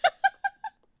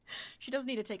 She does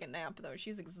need to take a nap, though.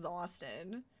 She's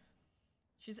exhausted.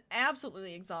 She's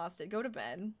absolutely exhausted. Go to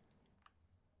bed.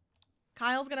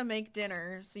 Kyle's gonna make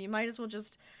dinner, so you might as well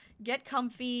just get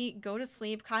comfy, go to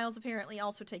sleep. Kyle's apparently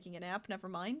also taking a nap. Never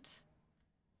mind.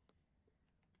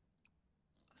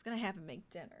 I was gonna have him make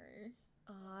dinner.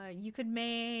 You could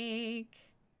make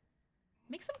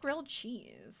some grilled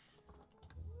cheese.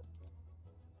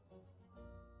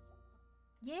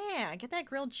 Yeah, get that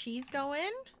grilled cheese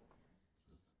going.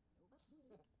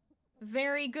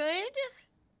 Very good.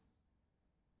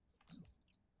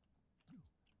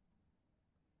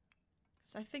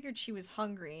 So I figured she was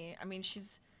hungry. I mean,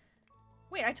 she's...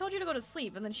 Wait, I told you to go to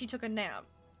sleep, and then she took a nap.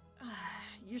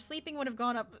 Your sleeping would have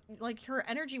gone up... Like, her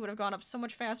energy would have gone up so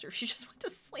much faster if she just went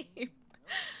to sleep.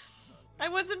 I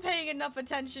wasn't paying enough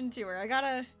attention to her. I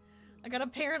gotta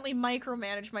apparently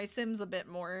micromanage my Sims a bit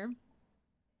more.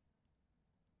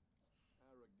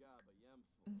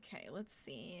 Okay, let's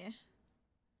see.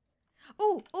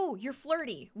 Oh, you're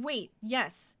flirty. Wait,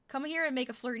 yes. Come here and make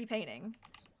a flirty painting.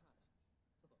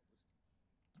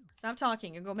 Stop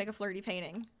talking and go make a flirty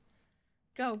painting.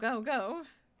 Go, go, go.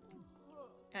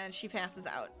 And she passes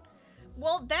out.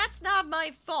 Well, that's not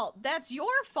my fault. That's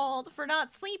your fault for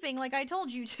not sleeping like I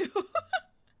told you to.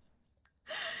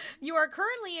 You are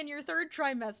currently in your 3rd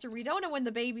trimester. We don't know when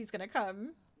the baby's gonna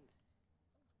come.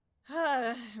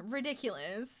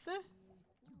 Ridiculous.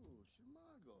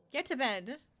 Get to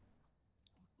bed.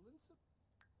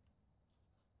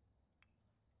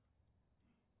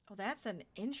 Oh, that's an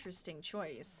interesting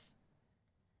choice.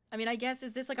 I mean, I guess,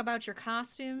 is this like about your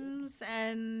costumes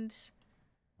and...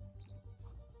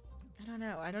 I don't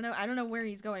know. I don't know where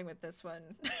he's going with this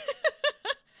one.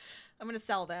 I'm gonna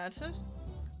sell that.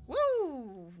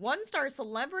 Woo! 1-star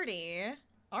celebrity.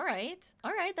 Alright.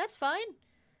 Alright, that's fine.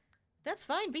 That's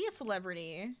fine. Be a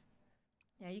celebrity.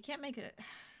 Yeah, you can't make it...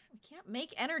 You can't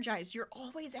make energized. You're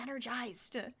always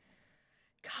energized.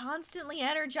 Constantly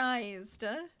energized.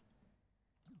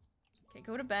 Okay,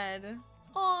 go to bed.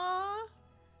 Aww.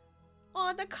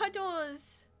 Aw, the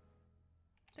cuddles.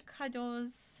 The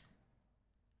cuddles.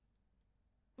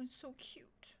 It's so cute.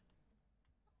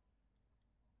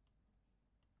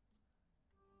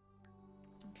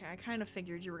 Okay, I kind of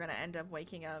figured you were gonna end up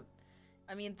waking up.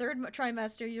 I mean, 3rd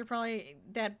trimester, you're probably...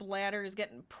 That bladder is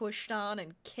getting pushed on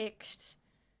and kicked.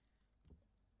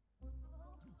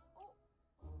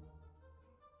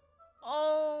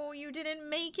 Oh, you didn't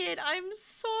make it. I'm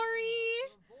sorry.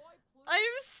 I'm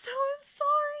so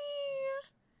sorry.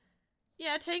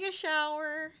 Yeah, take a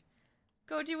shower.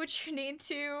 Go do what you need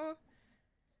to.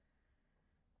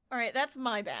 Alright, that's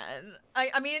my bad.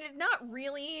 I mean, not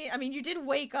really. I mean, you did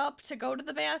wake up to go to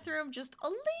the bathroom just a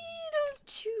little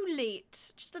too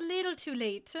late. Just a little too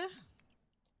late.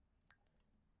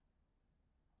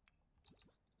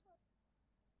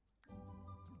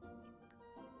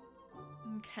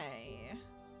 Okay.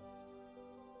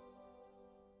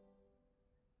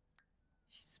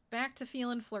 She's back to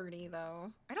feeling flirty,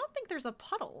 though. I don't think there's a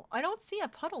puddle. I don't see a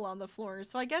puddle on the floor,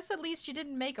 so I guess at least you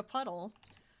didn't make a puddle.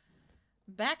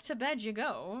 Back to bed you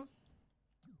go.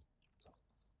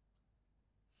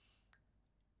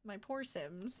 My poor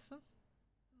Sims.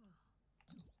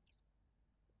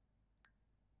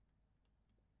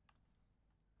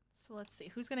 So let's see.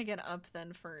 Who's gonna get up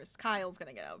then first? Kyle's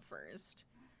gonna get up first.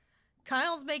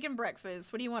 Kyle's making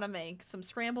breakfast. What do you want to make? Some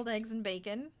scrambled eggs and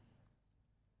bacon?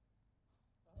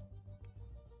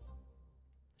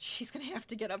 She's gonna have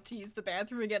to get up to use the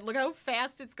bathroom again. Look how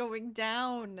fast it's going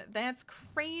down. That's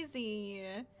crazy.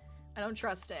 I don't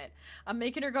trust it. I'm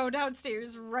making her go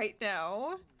downstairs right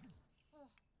now.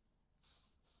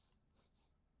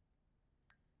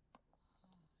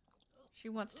 She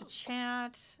wants to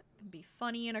chat and be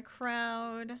funny in a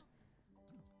crowd.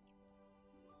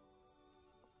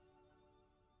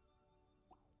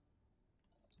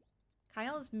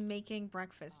 Kyle is making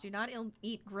breakfast. Do not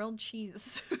eat grilled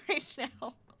cheese right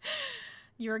now.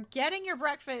 You're getting your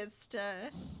breakfast.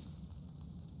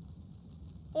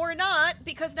 Or not,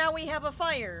 because now we have a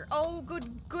fire. Oh,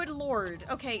 good lord.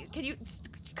 Okay, can you...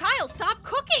 Kyle, stop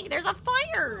cooking! There's a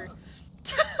fire!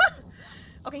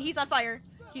 Okay, he's on fire.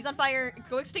 He's on fire.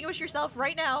 Go extinguish yourself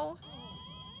right now.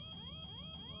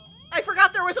 I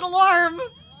forgot there was an alarm!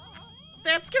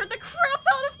 That scared the crap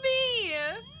out of me!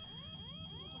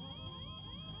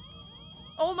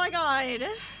 Oh my god.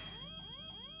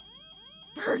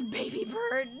 Burn, baby,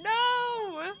 burn.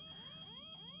 No!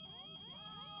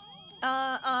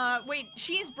 Wait,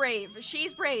 she's brave.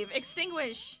 She's brave.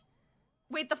 Extinguish.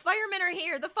 Wait, the firemen are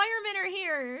here. The firemen are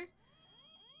here.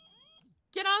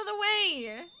 Get out of the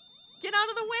way. Get out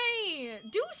of the way.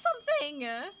 Do something.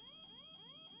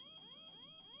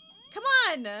 Come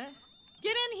on.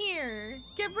 Get in here.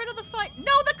 Get rid of the fight.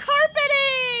 No, the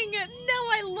carpeting! No,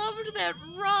 I loved that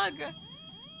rug.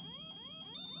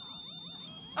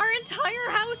 Our entire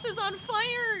house is on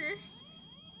fire.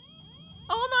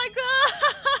 Oh my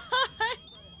god!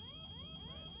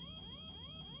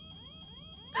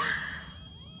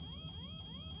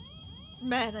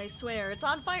 Man, I swear, it's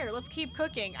on fire. Let's keep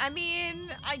cooking. I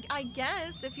mean, I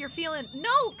guess if you're feeling...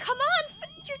 No, come on!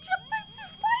 You're just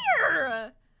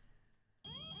fire!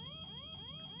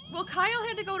 Well, Kyle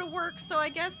had to go to work, so I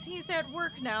guess he's at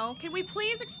work now. Can we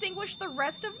please extinguish the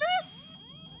rest of this?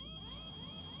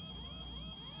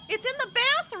 It's in the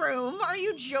bathroom! Are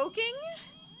you joking?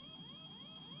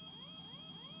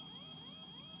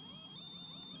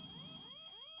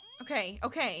 Okay,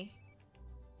 okay.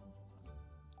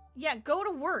 Yeah, go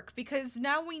to work, because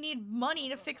now we need money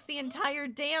to fix the entire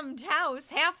damned house.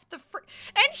 Half the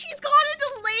and she's gone into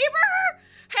labor?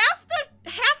 Half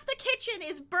the kitchen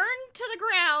is burned to the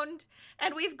ground,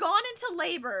 and we've gone into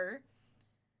labor.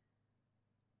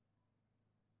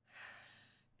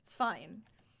 It's fine.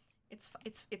 It's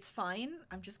fine.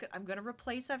 I'm gonna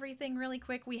replace everything really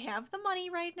quick. We have the money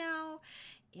right now.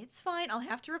 It's fine. I'll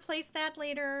have to replace that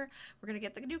later. We're gonna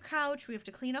get the new couch. We have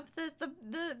to clean up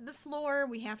the floor.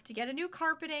 We have to get a new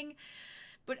carpeting.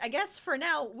 But I guess for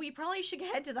now, we probably should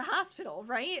head to the hospital,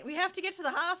 right? We have to get to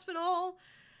the hospital.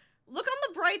 Look on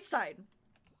the bright side.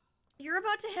 You're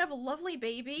about to have a lovely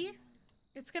baby.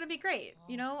 It's gonna be great,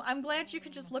 you know? I'm glad you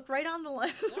can just look right on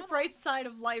the bright side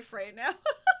of life right now.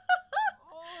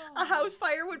 A house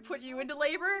fire would put you into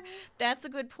labor? That's a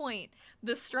good point.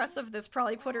 The stress of this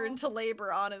probably put her into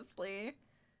labor, honestly.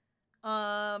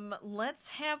 Let's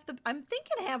have I'm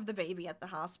thinking have the baby at the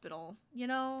hospital, you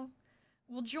know?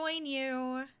 We'll join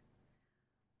you.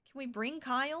 Can we bring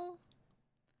Kyle?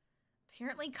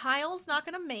 Apparently Kyle's not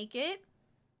gonna make it.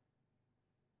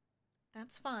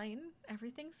 That's fine.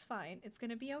 Everything's fine. It's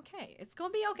gonna be okay. It's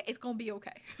gonna be okay. It's gonna be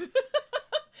okay.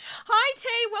 Hi,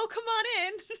 Tay! Welcome on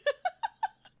in!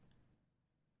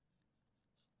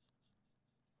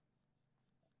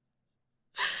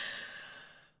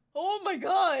 Oh my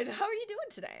god, how are you doing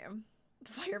today?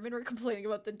 The firemen were complaining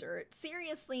about the dirt.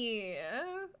 Seriously,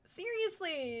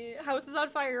 seriously, house is on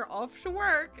fire, off to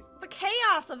work. The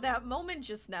chaos of that moment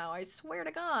just now, I swear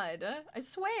to god, I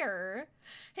swear.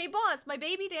 Hey boss, my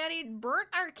baby daddy burnt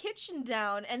our kitchen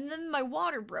down and then my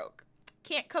water broke.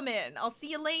 Can't come in, I'll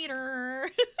see you later.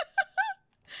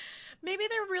 Maybe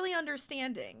they're really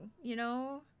understanding, you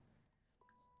know?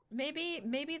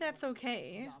 Maybe that's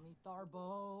okay.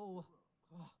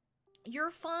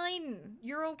 You're fine.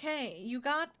 You're okay. You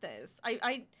got this.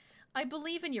 I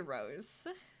believe in you, Rose.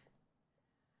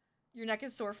 Your neck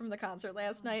is sore from the concert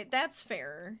last night. That's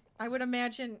fair. I would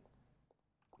imagine...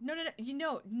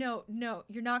 No. No.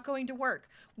 You're not going to work.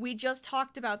 We just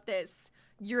talked about this.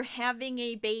 You're having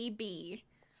a baby.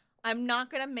 I'm not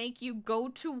gonna make you go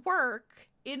to work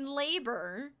in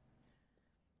labor.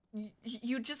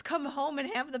 You just come home and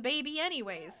have the baby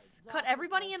anyways. Cut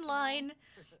everybody in line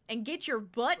and get your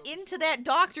butt into that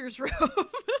doctor's room.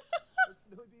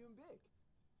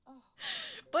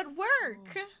 But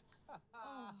work.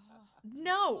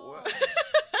 No.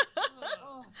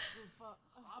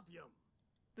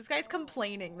 This guy's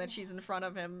complaining that she's in front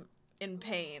of him in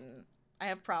pain. I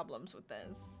have problems with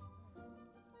this.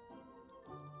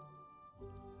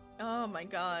 Oh my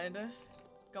god.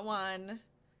 Go on.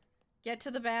 Get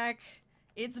to the back.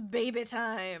 It's baby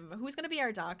time. Who's gonna be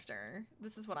our doctor?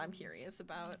 This is what I'm curious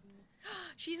about.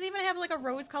 She's even have like a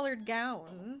rose-colored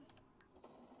gown.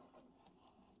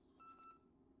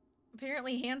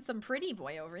 Apparently handsome pretty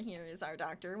boy over here is our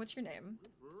doctor. What's your name?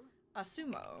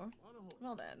 Asumo.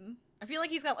 Well then. I feel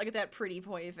like he's got like that pretty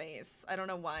boy face. I don't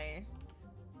know why.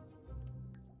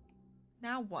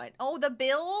 Now what? Oh, the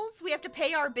bills? We have to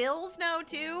pay our bills now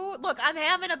too? Look, I'm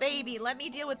having a baby. Let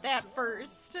me deal with that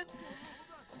first.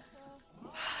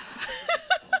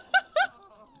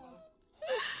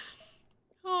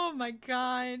 Oh my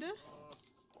god.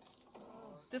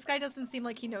 This guy doesn't seem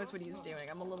like he knows what he's doing.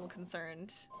 I'm a little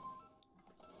concerned.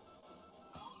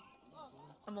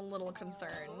 I'm a little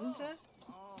concerned.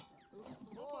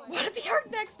 Want to be our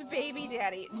next baby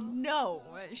daddy? No.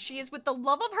 She is with the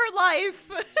love of her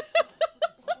life.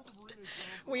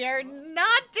 We are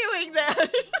not doing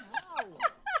that.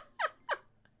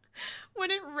 When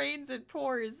it rains, it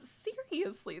pours.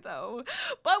 Seriously, though.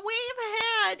 But we've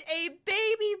had a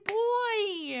baby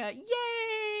boy.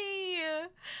 Yay!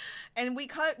 And we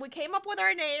came up with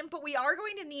our name, but we are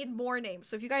going to need more names.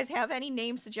 So if you guys have any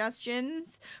name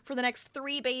suggestions for the next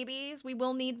 3 babies, we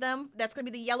will need them. That's going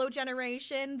to be the yellow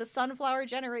generation, the sunflower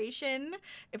generation,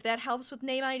 if that helps with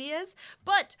name ideas.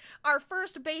 But our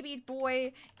first baby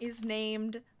boy is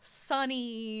named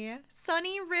Sunny.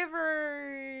 Sunny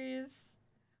Rivers.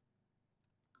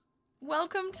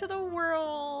 Welcome to the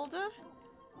world.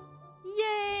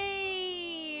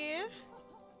 Yay!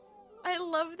 I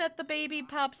love that the baby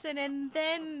pops in and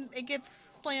then it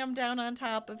gets slammed down on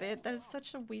top of it. That is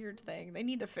such a weird thing. They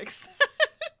need to fix that.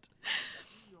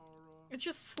 It's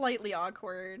just slightly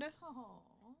awkward. Oh,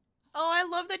 I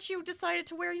love that you decided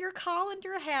to wear your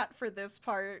colander hat for this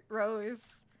part,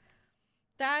 Rose.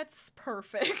 That's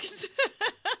perfect.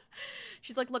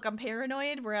 She's like, look, I'm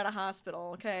paranoid. We're at a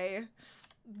hospital, okay?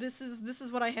 This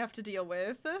is what I have to deal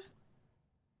with.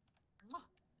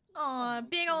 Aw,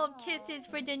 big old kisses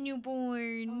for the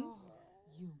newborn.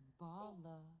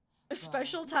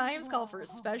 Special times call for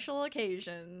special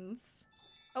occasions.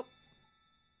 Oh.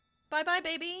 Bye-bye,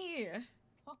 baby.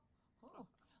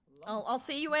 I'll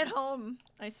see you at home,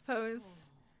 I suppose.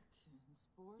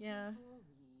 Yeah.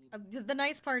 The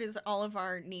nice part is all of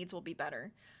our needs will be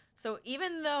better. So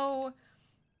even though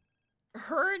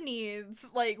her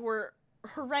needs, like, were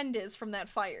horrendous from that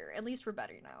fire, at least we're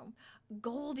better now.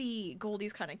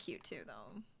 Goldie's kind of cute too,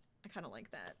 though. I kind of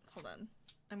like that. Hold on.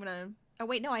 I'm gonna... Oh,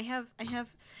 wait, no, I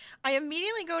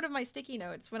immediately go to my sticky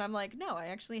notes when I'm like, no, I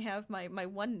actually have my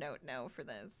OneNote now for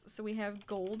this. So we have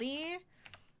Goldie.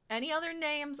 Any other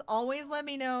names, always let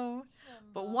me know.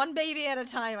 But one baby at a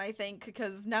time, I think,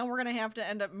 because now we're gonna have to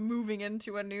end up moving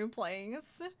into a new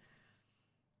place.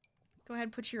 Go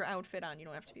ahead, put your outfit on. You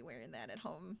don't have to be wearing that at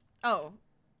home. Oh,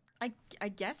 I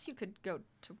guess you could go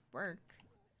to work.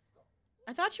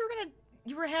 I thought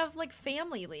you were have like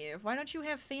family leave. Why don't you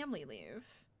have family leave?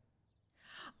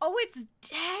 Oh, it's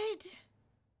dead.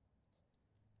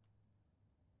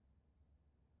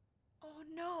 Oh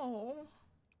no.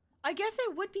 I guess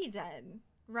it would be dead,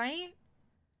 right?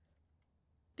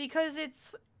 Because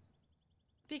it's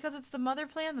the mother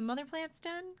plant. The mother plant's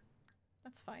dead.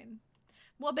 That's fine.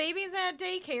 Well, baby's at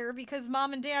daycare because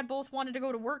mom and dad both wanted to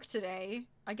go to work today.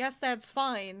 I guess that's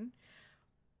fine.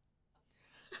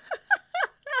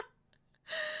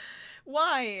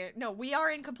 Why? No, we are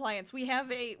in compliance. We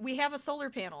have a solar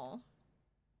panel.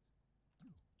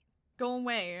 Go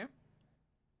away.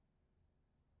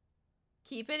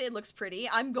 Keep it. It looks pretty.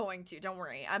 I'm going to. Don't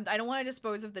worry. I don't want to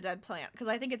dispose of the dead plant because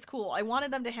I think it's cool. I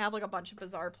wanted them to have like a bunch of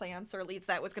bizarre plants, or at least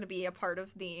that was going to be a part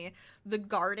of the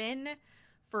garden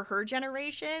for her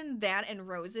generation. That and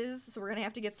roses. So we're going to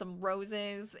have to get some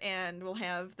roses, and we'll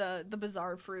have the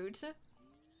bizarre fruit.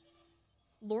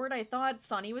 Lord, I thought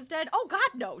Sunny was dead. Oh,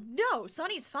 God, no. No,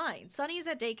 Sunny's fine. Sunny's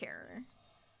at daycare.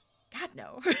 God,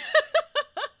 no. It's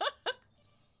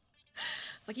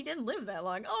like he didn't live that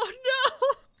long. Oh, no.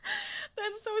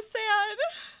 That's so sad.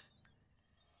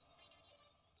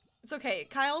 It's okay.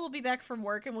 Kyle will be back from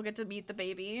work and we'll get to meet the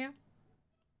baby.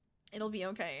 It'll be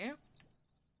okay.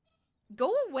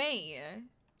 Go away.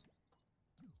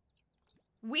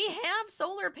 We have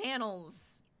solar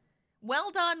panels.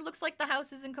 Well done. Looks like the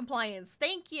house is in compliance.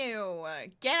 Thank you.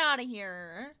 Get out of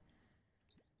here.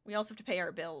 We also have to pay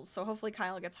our bills, so hopefully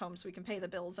Kyle gets home so we can pay the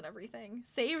bills and everything.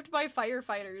 Saved by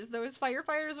firefighters. Those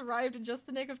firefighters arrived in just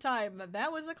the nick of time.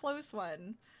 That was a close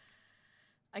one.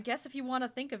 I guess if you want to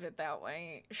think of it that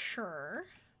way, sure.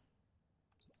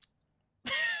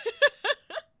 Come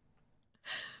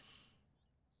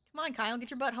on, Kyle,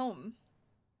 get your butt home.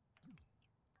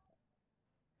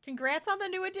 Congrats on the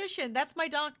new addition. That's my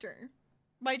doctor.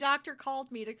 My doctor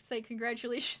called me to say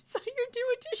congratulations on your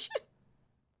new addition.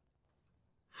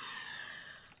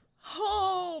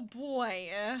 Oh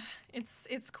boy.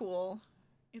 It's cool.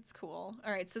 It's cool.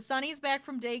 All right, so Sunny's back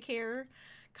from daycare.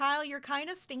 Kyle, you're kind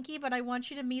of stinky, but I want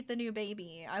you to meet the new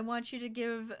baby. I want you to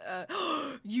give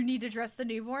you need to dress the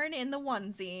newborn in the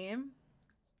onesie.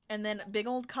 And then big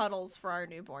old cuddles for our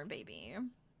newborn baby.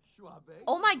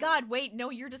 Oh my god, wait,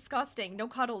 no, you're disgusting. No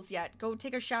cuddles yet. Go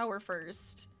take a shower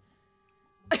first.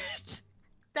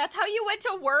 That's how you went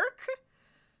to work?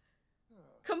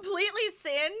 Completely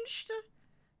singed?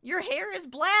 Your hair is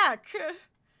black.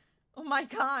 Oh my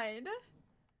god.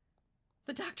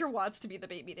 The doctor wants to be the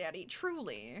baby daddy.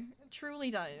 Truly.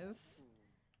 Truly does.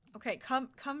 Okay, come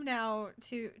now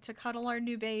to cuddle our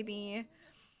new baby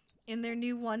in their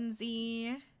new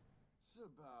onesie.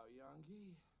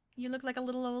 You look like a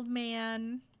little old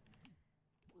man.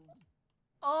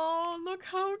 Oh, look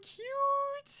how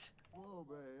cute.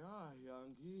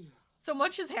 So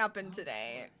much has happened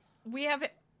today. We have...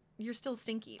 You're still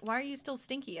stinky. Why are you still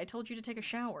stinky? I told you to take a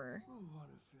shower.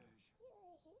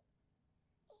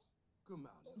 come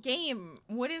out. Game,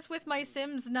 what is with my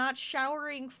Sims not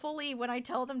showering fully when I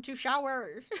tell them to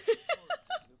shower?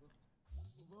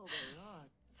 Well, they are.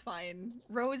 It's fine.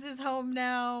 Rose is home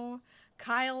now.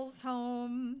 Kyle's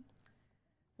home.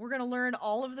 We're gonna learn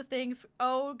all of the things.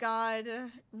 Oh god.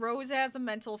 Rose has a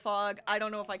mental fog. I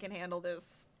don't know if I can handle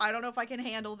this. I don't know if I can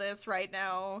handle this right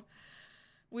now.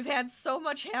 We've had so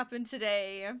much happen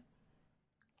today.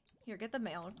 Here, get the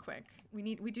mail quick. We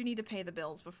do need to pay the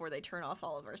bills before they turn off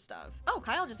all of our stuff. Oh,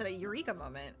 Kyle just had a eureka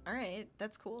moment. Alright,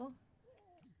 that's cool.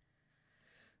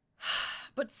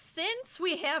 But since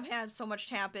we have had so much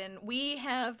happen, we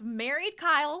have married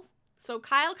Kyle. So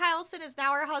Kyle Kyleson is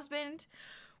now our husband.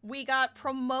 We got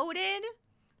promoted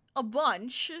a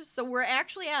bunch. So we're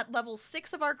actually at level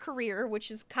 6 of our career, which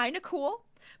is kind of cool.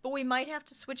 But we might have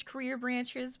to switch career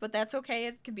branches, but that's okay.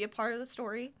 It can be a part of the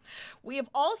story. We have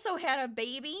also had a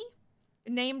baby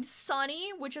named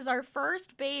Sunny, which is our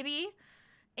first baby.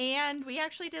 And we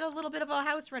actually did a little bit of a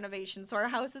house renovation. So our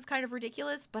house is kind of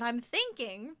ridiculous, but I'm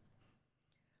thinking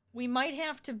we might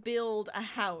have to build a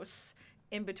house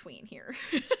in between here.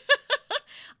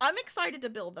 I'm excited to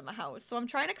build them a house. So I'm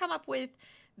trying to come up with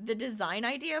the design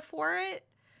idea for it.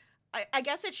 I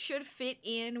guess it should fit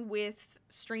in with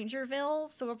Strangerville,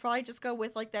 so we'll probably just go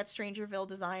with like that Strangerville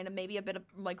design and maybe a bit of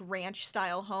like ranch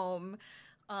style home,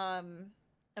 a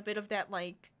bit of that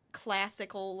like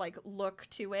classical like look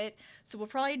to it. So we'll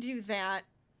probably do that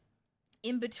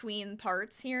in between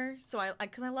parts here. So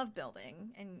because I love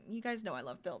building, and you guys know I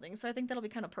love building, so I think that'll be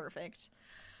kind of perfect.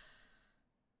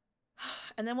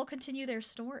 And then we'll continue their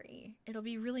story. It'll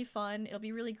be really fun. It'll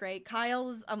be really great.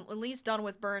 Kyle's at least done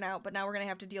with burnout, but now we're gonna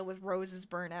have to deal with Rose's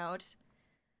burnout.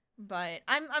 But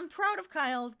I'm proud of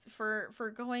Kyle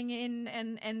for going in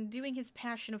and doing his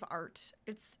passion of art.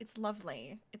 It's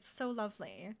lovely. It's so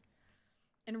lovely.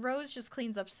 And Rose just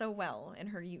cleans up so well in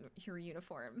her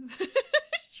uniform.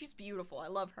 She's beautiful. I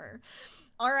love her.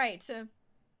 All right.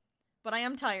 But I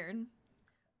am tired.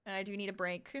 And I do need a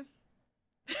break.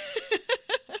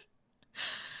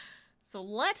 So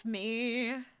let me...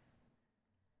 And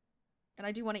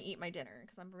I do want to eat my dinner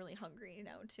because I'm really hungry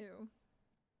now too.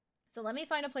 So let me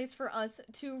find a place for us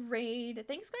to raid.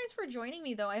 Thanks guys for joining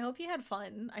me though. I hope you had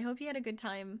fun. I hope you had a good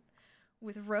time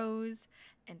with Rose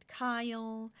and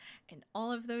Kyle and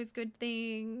all of those good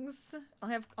things.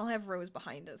 I'll have Rose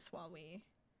behind us while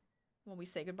we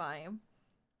say goodbye.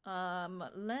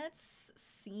 Let's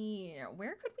see.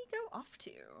 Where could we go off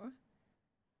to?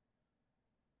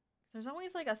 There's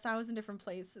always like 1,000 different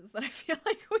places that I feel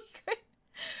like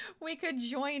we could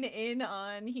join in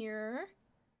on here.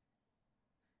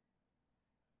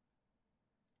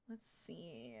 Let's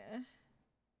see.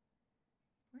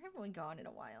 Where haven't we gone in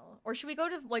a while? Or should we go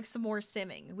to like some more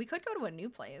simming? We could go to a new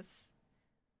place.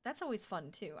 That's always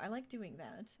fun too. I like doing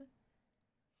that.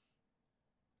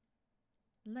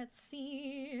 Let's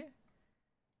see.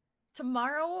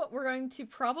 Tomorrow we're going to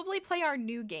probably play our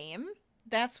new game.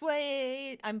 That's what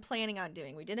I'm planning on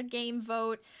doing. We did a game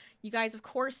vote. You guys, of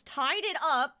course, tied it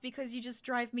up because you just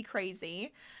drive me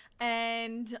crazy.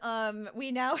 And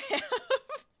we now have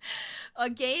a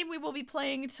game we will be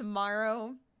playing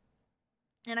tomorrow.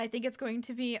 And I think it's going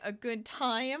to be a good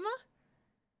time.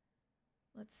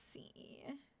 Let's see.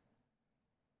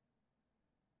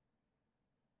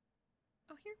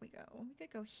 Oh, here we go. We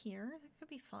could go here. That could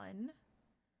be fun.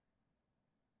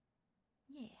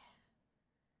 Yeah.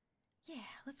 Yeah,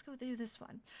 let's go do this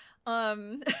one.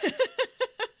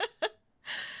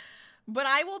 But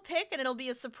I will pick, and it'll be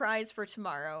a surprise for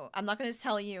tomorrow. I'm not going to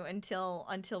tell you until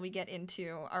we get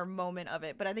into our moment of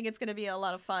it, but I think it's going to be a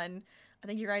lot of fun. I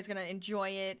think you guys are going to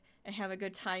enjoy it and have a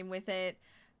good time with it.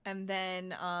 And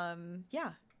then,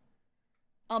 yeah.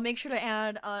 I'll make sure to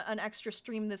add an extra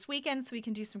stream this weekend so we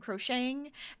can do some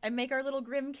crocheting and make our little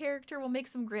Grimm character. We'll make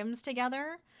some Grimms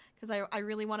together because I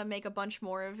really want to make a bunch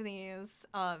more of these.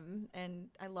 And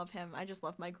I love him. I just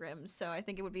love my Grimms. So I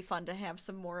think it would be fun to have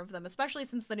some more of them, especially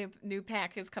since the new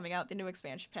pack is coming out, the new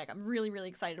expansion pack. I'm really, really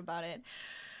excited about it.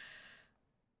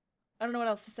 I don't know what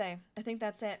else to say. I think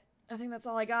that's it. I think that's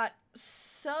all I got.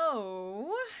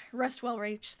 So, rest well,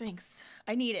 Rach. Thanks.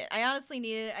 I need it. I honestly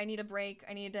need it. I need a break.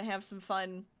 I need to have some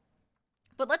fun.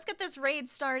 But let's get this raid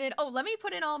started. Oh, let me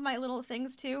put in all of my little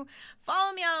things too.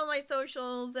 Follow me on all my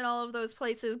socials and all of those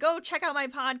places. Go check out my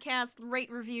podcast,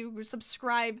 rate, review,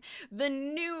 subscribe. The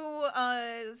new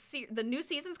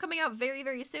season's coming out very,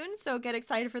 very soon, so get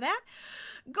excited for that.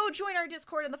 Go join our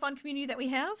Discord and the fun community that we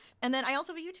have. And then I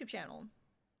also have a YouTube channel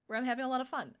where I'm having a lot of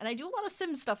fun. And I do a lot of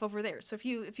Sim stuff over there. So if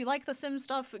you like the Sim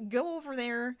stuff, go over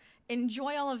there,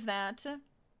 enjoy all of that.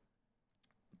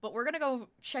 But we're gonna go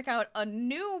check out a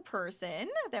new person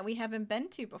that we haven't been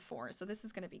to before, so this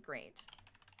is gonna be great.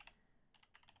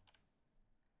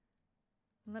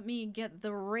 Let me get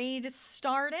the raid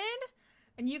started,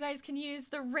 and you guys can use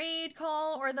the raid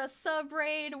call or the sub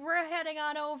raid. We're heading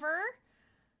on over.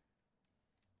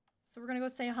 So we're gonna go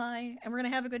say hi, and we're gonna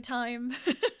have a good time.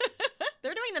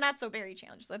 They're doing the Not So Berry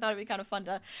Challenge, so I thought it'd be kind of fun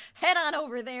to head on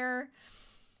over there.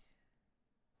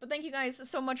 But thank you guys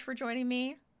so much for joining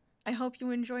me. I hope you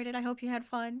enjoyed it. I hope you had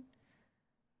fun.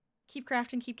 Keep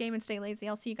crafting, keep gaming, stay lazy.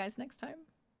 I'll see you guys next time.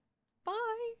 Bye.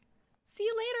 See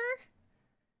you later.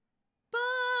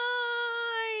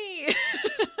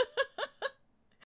 Bye.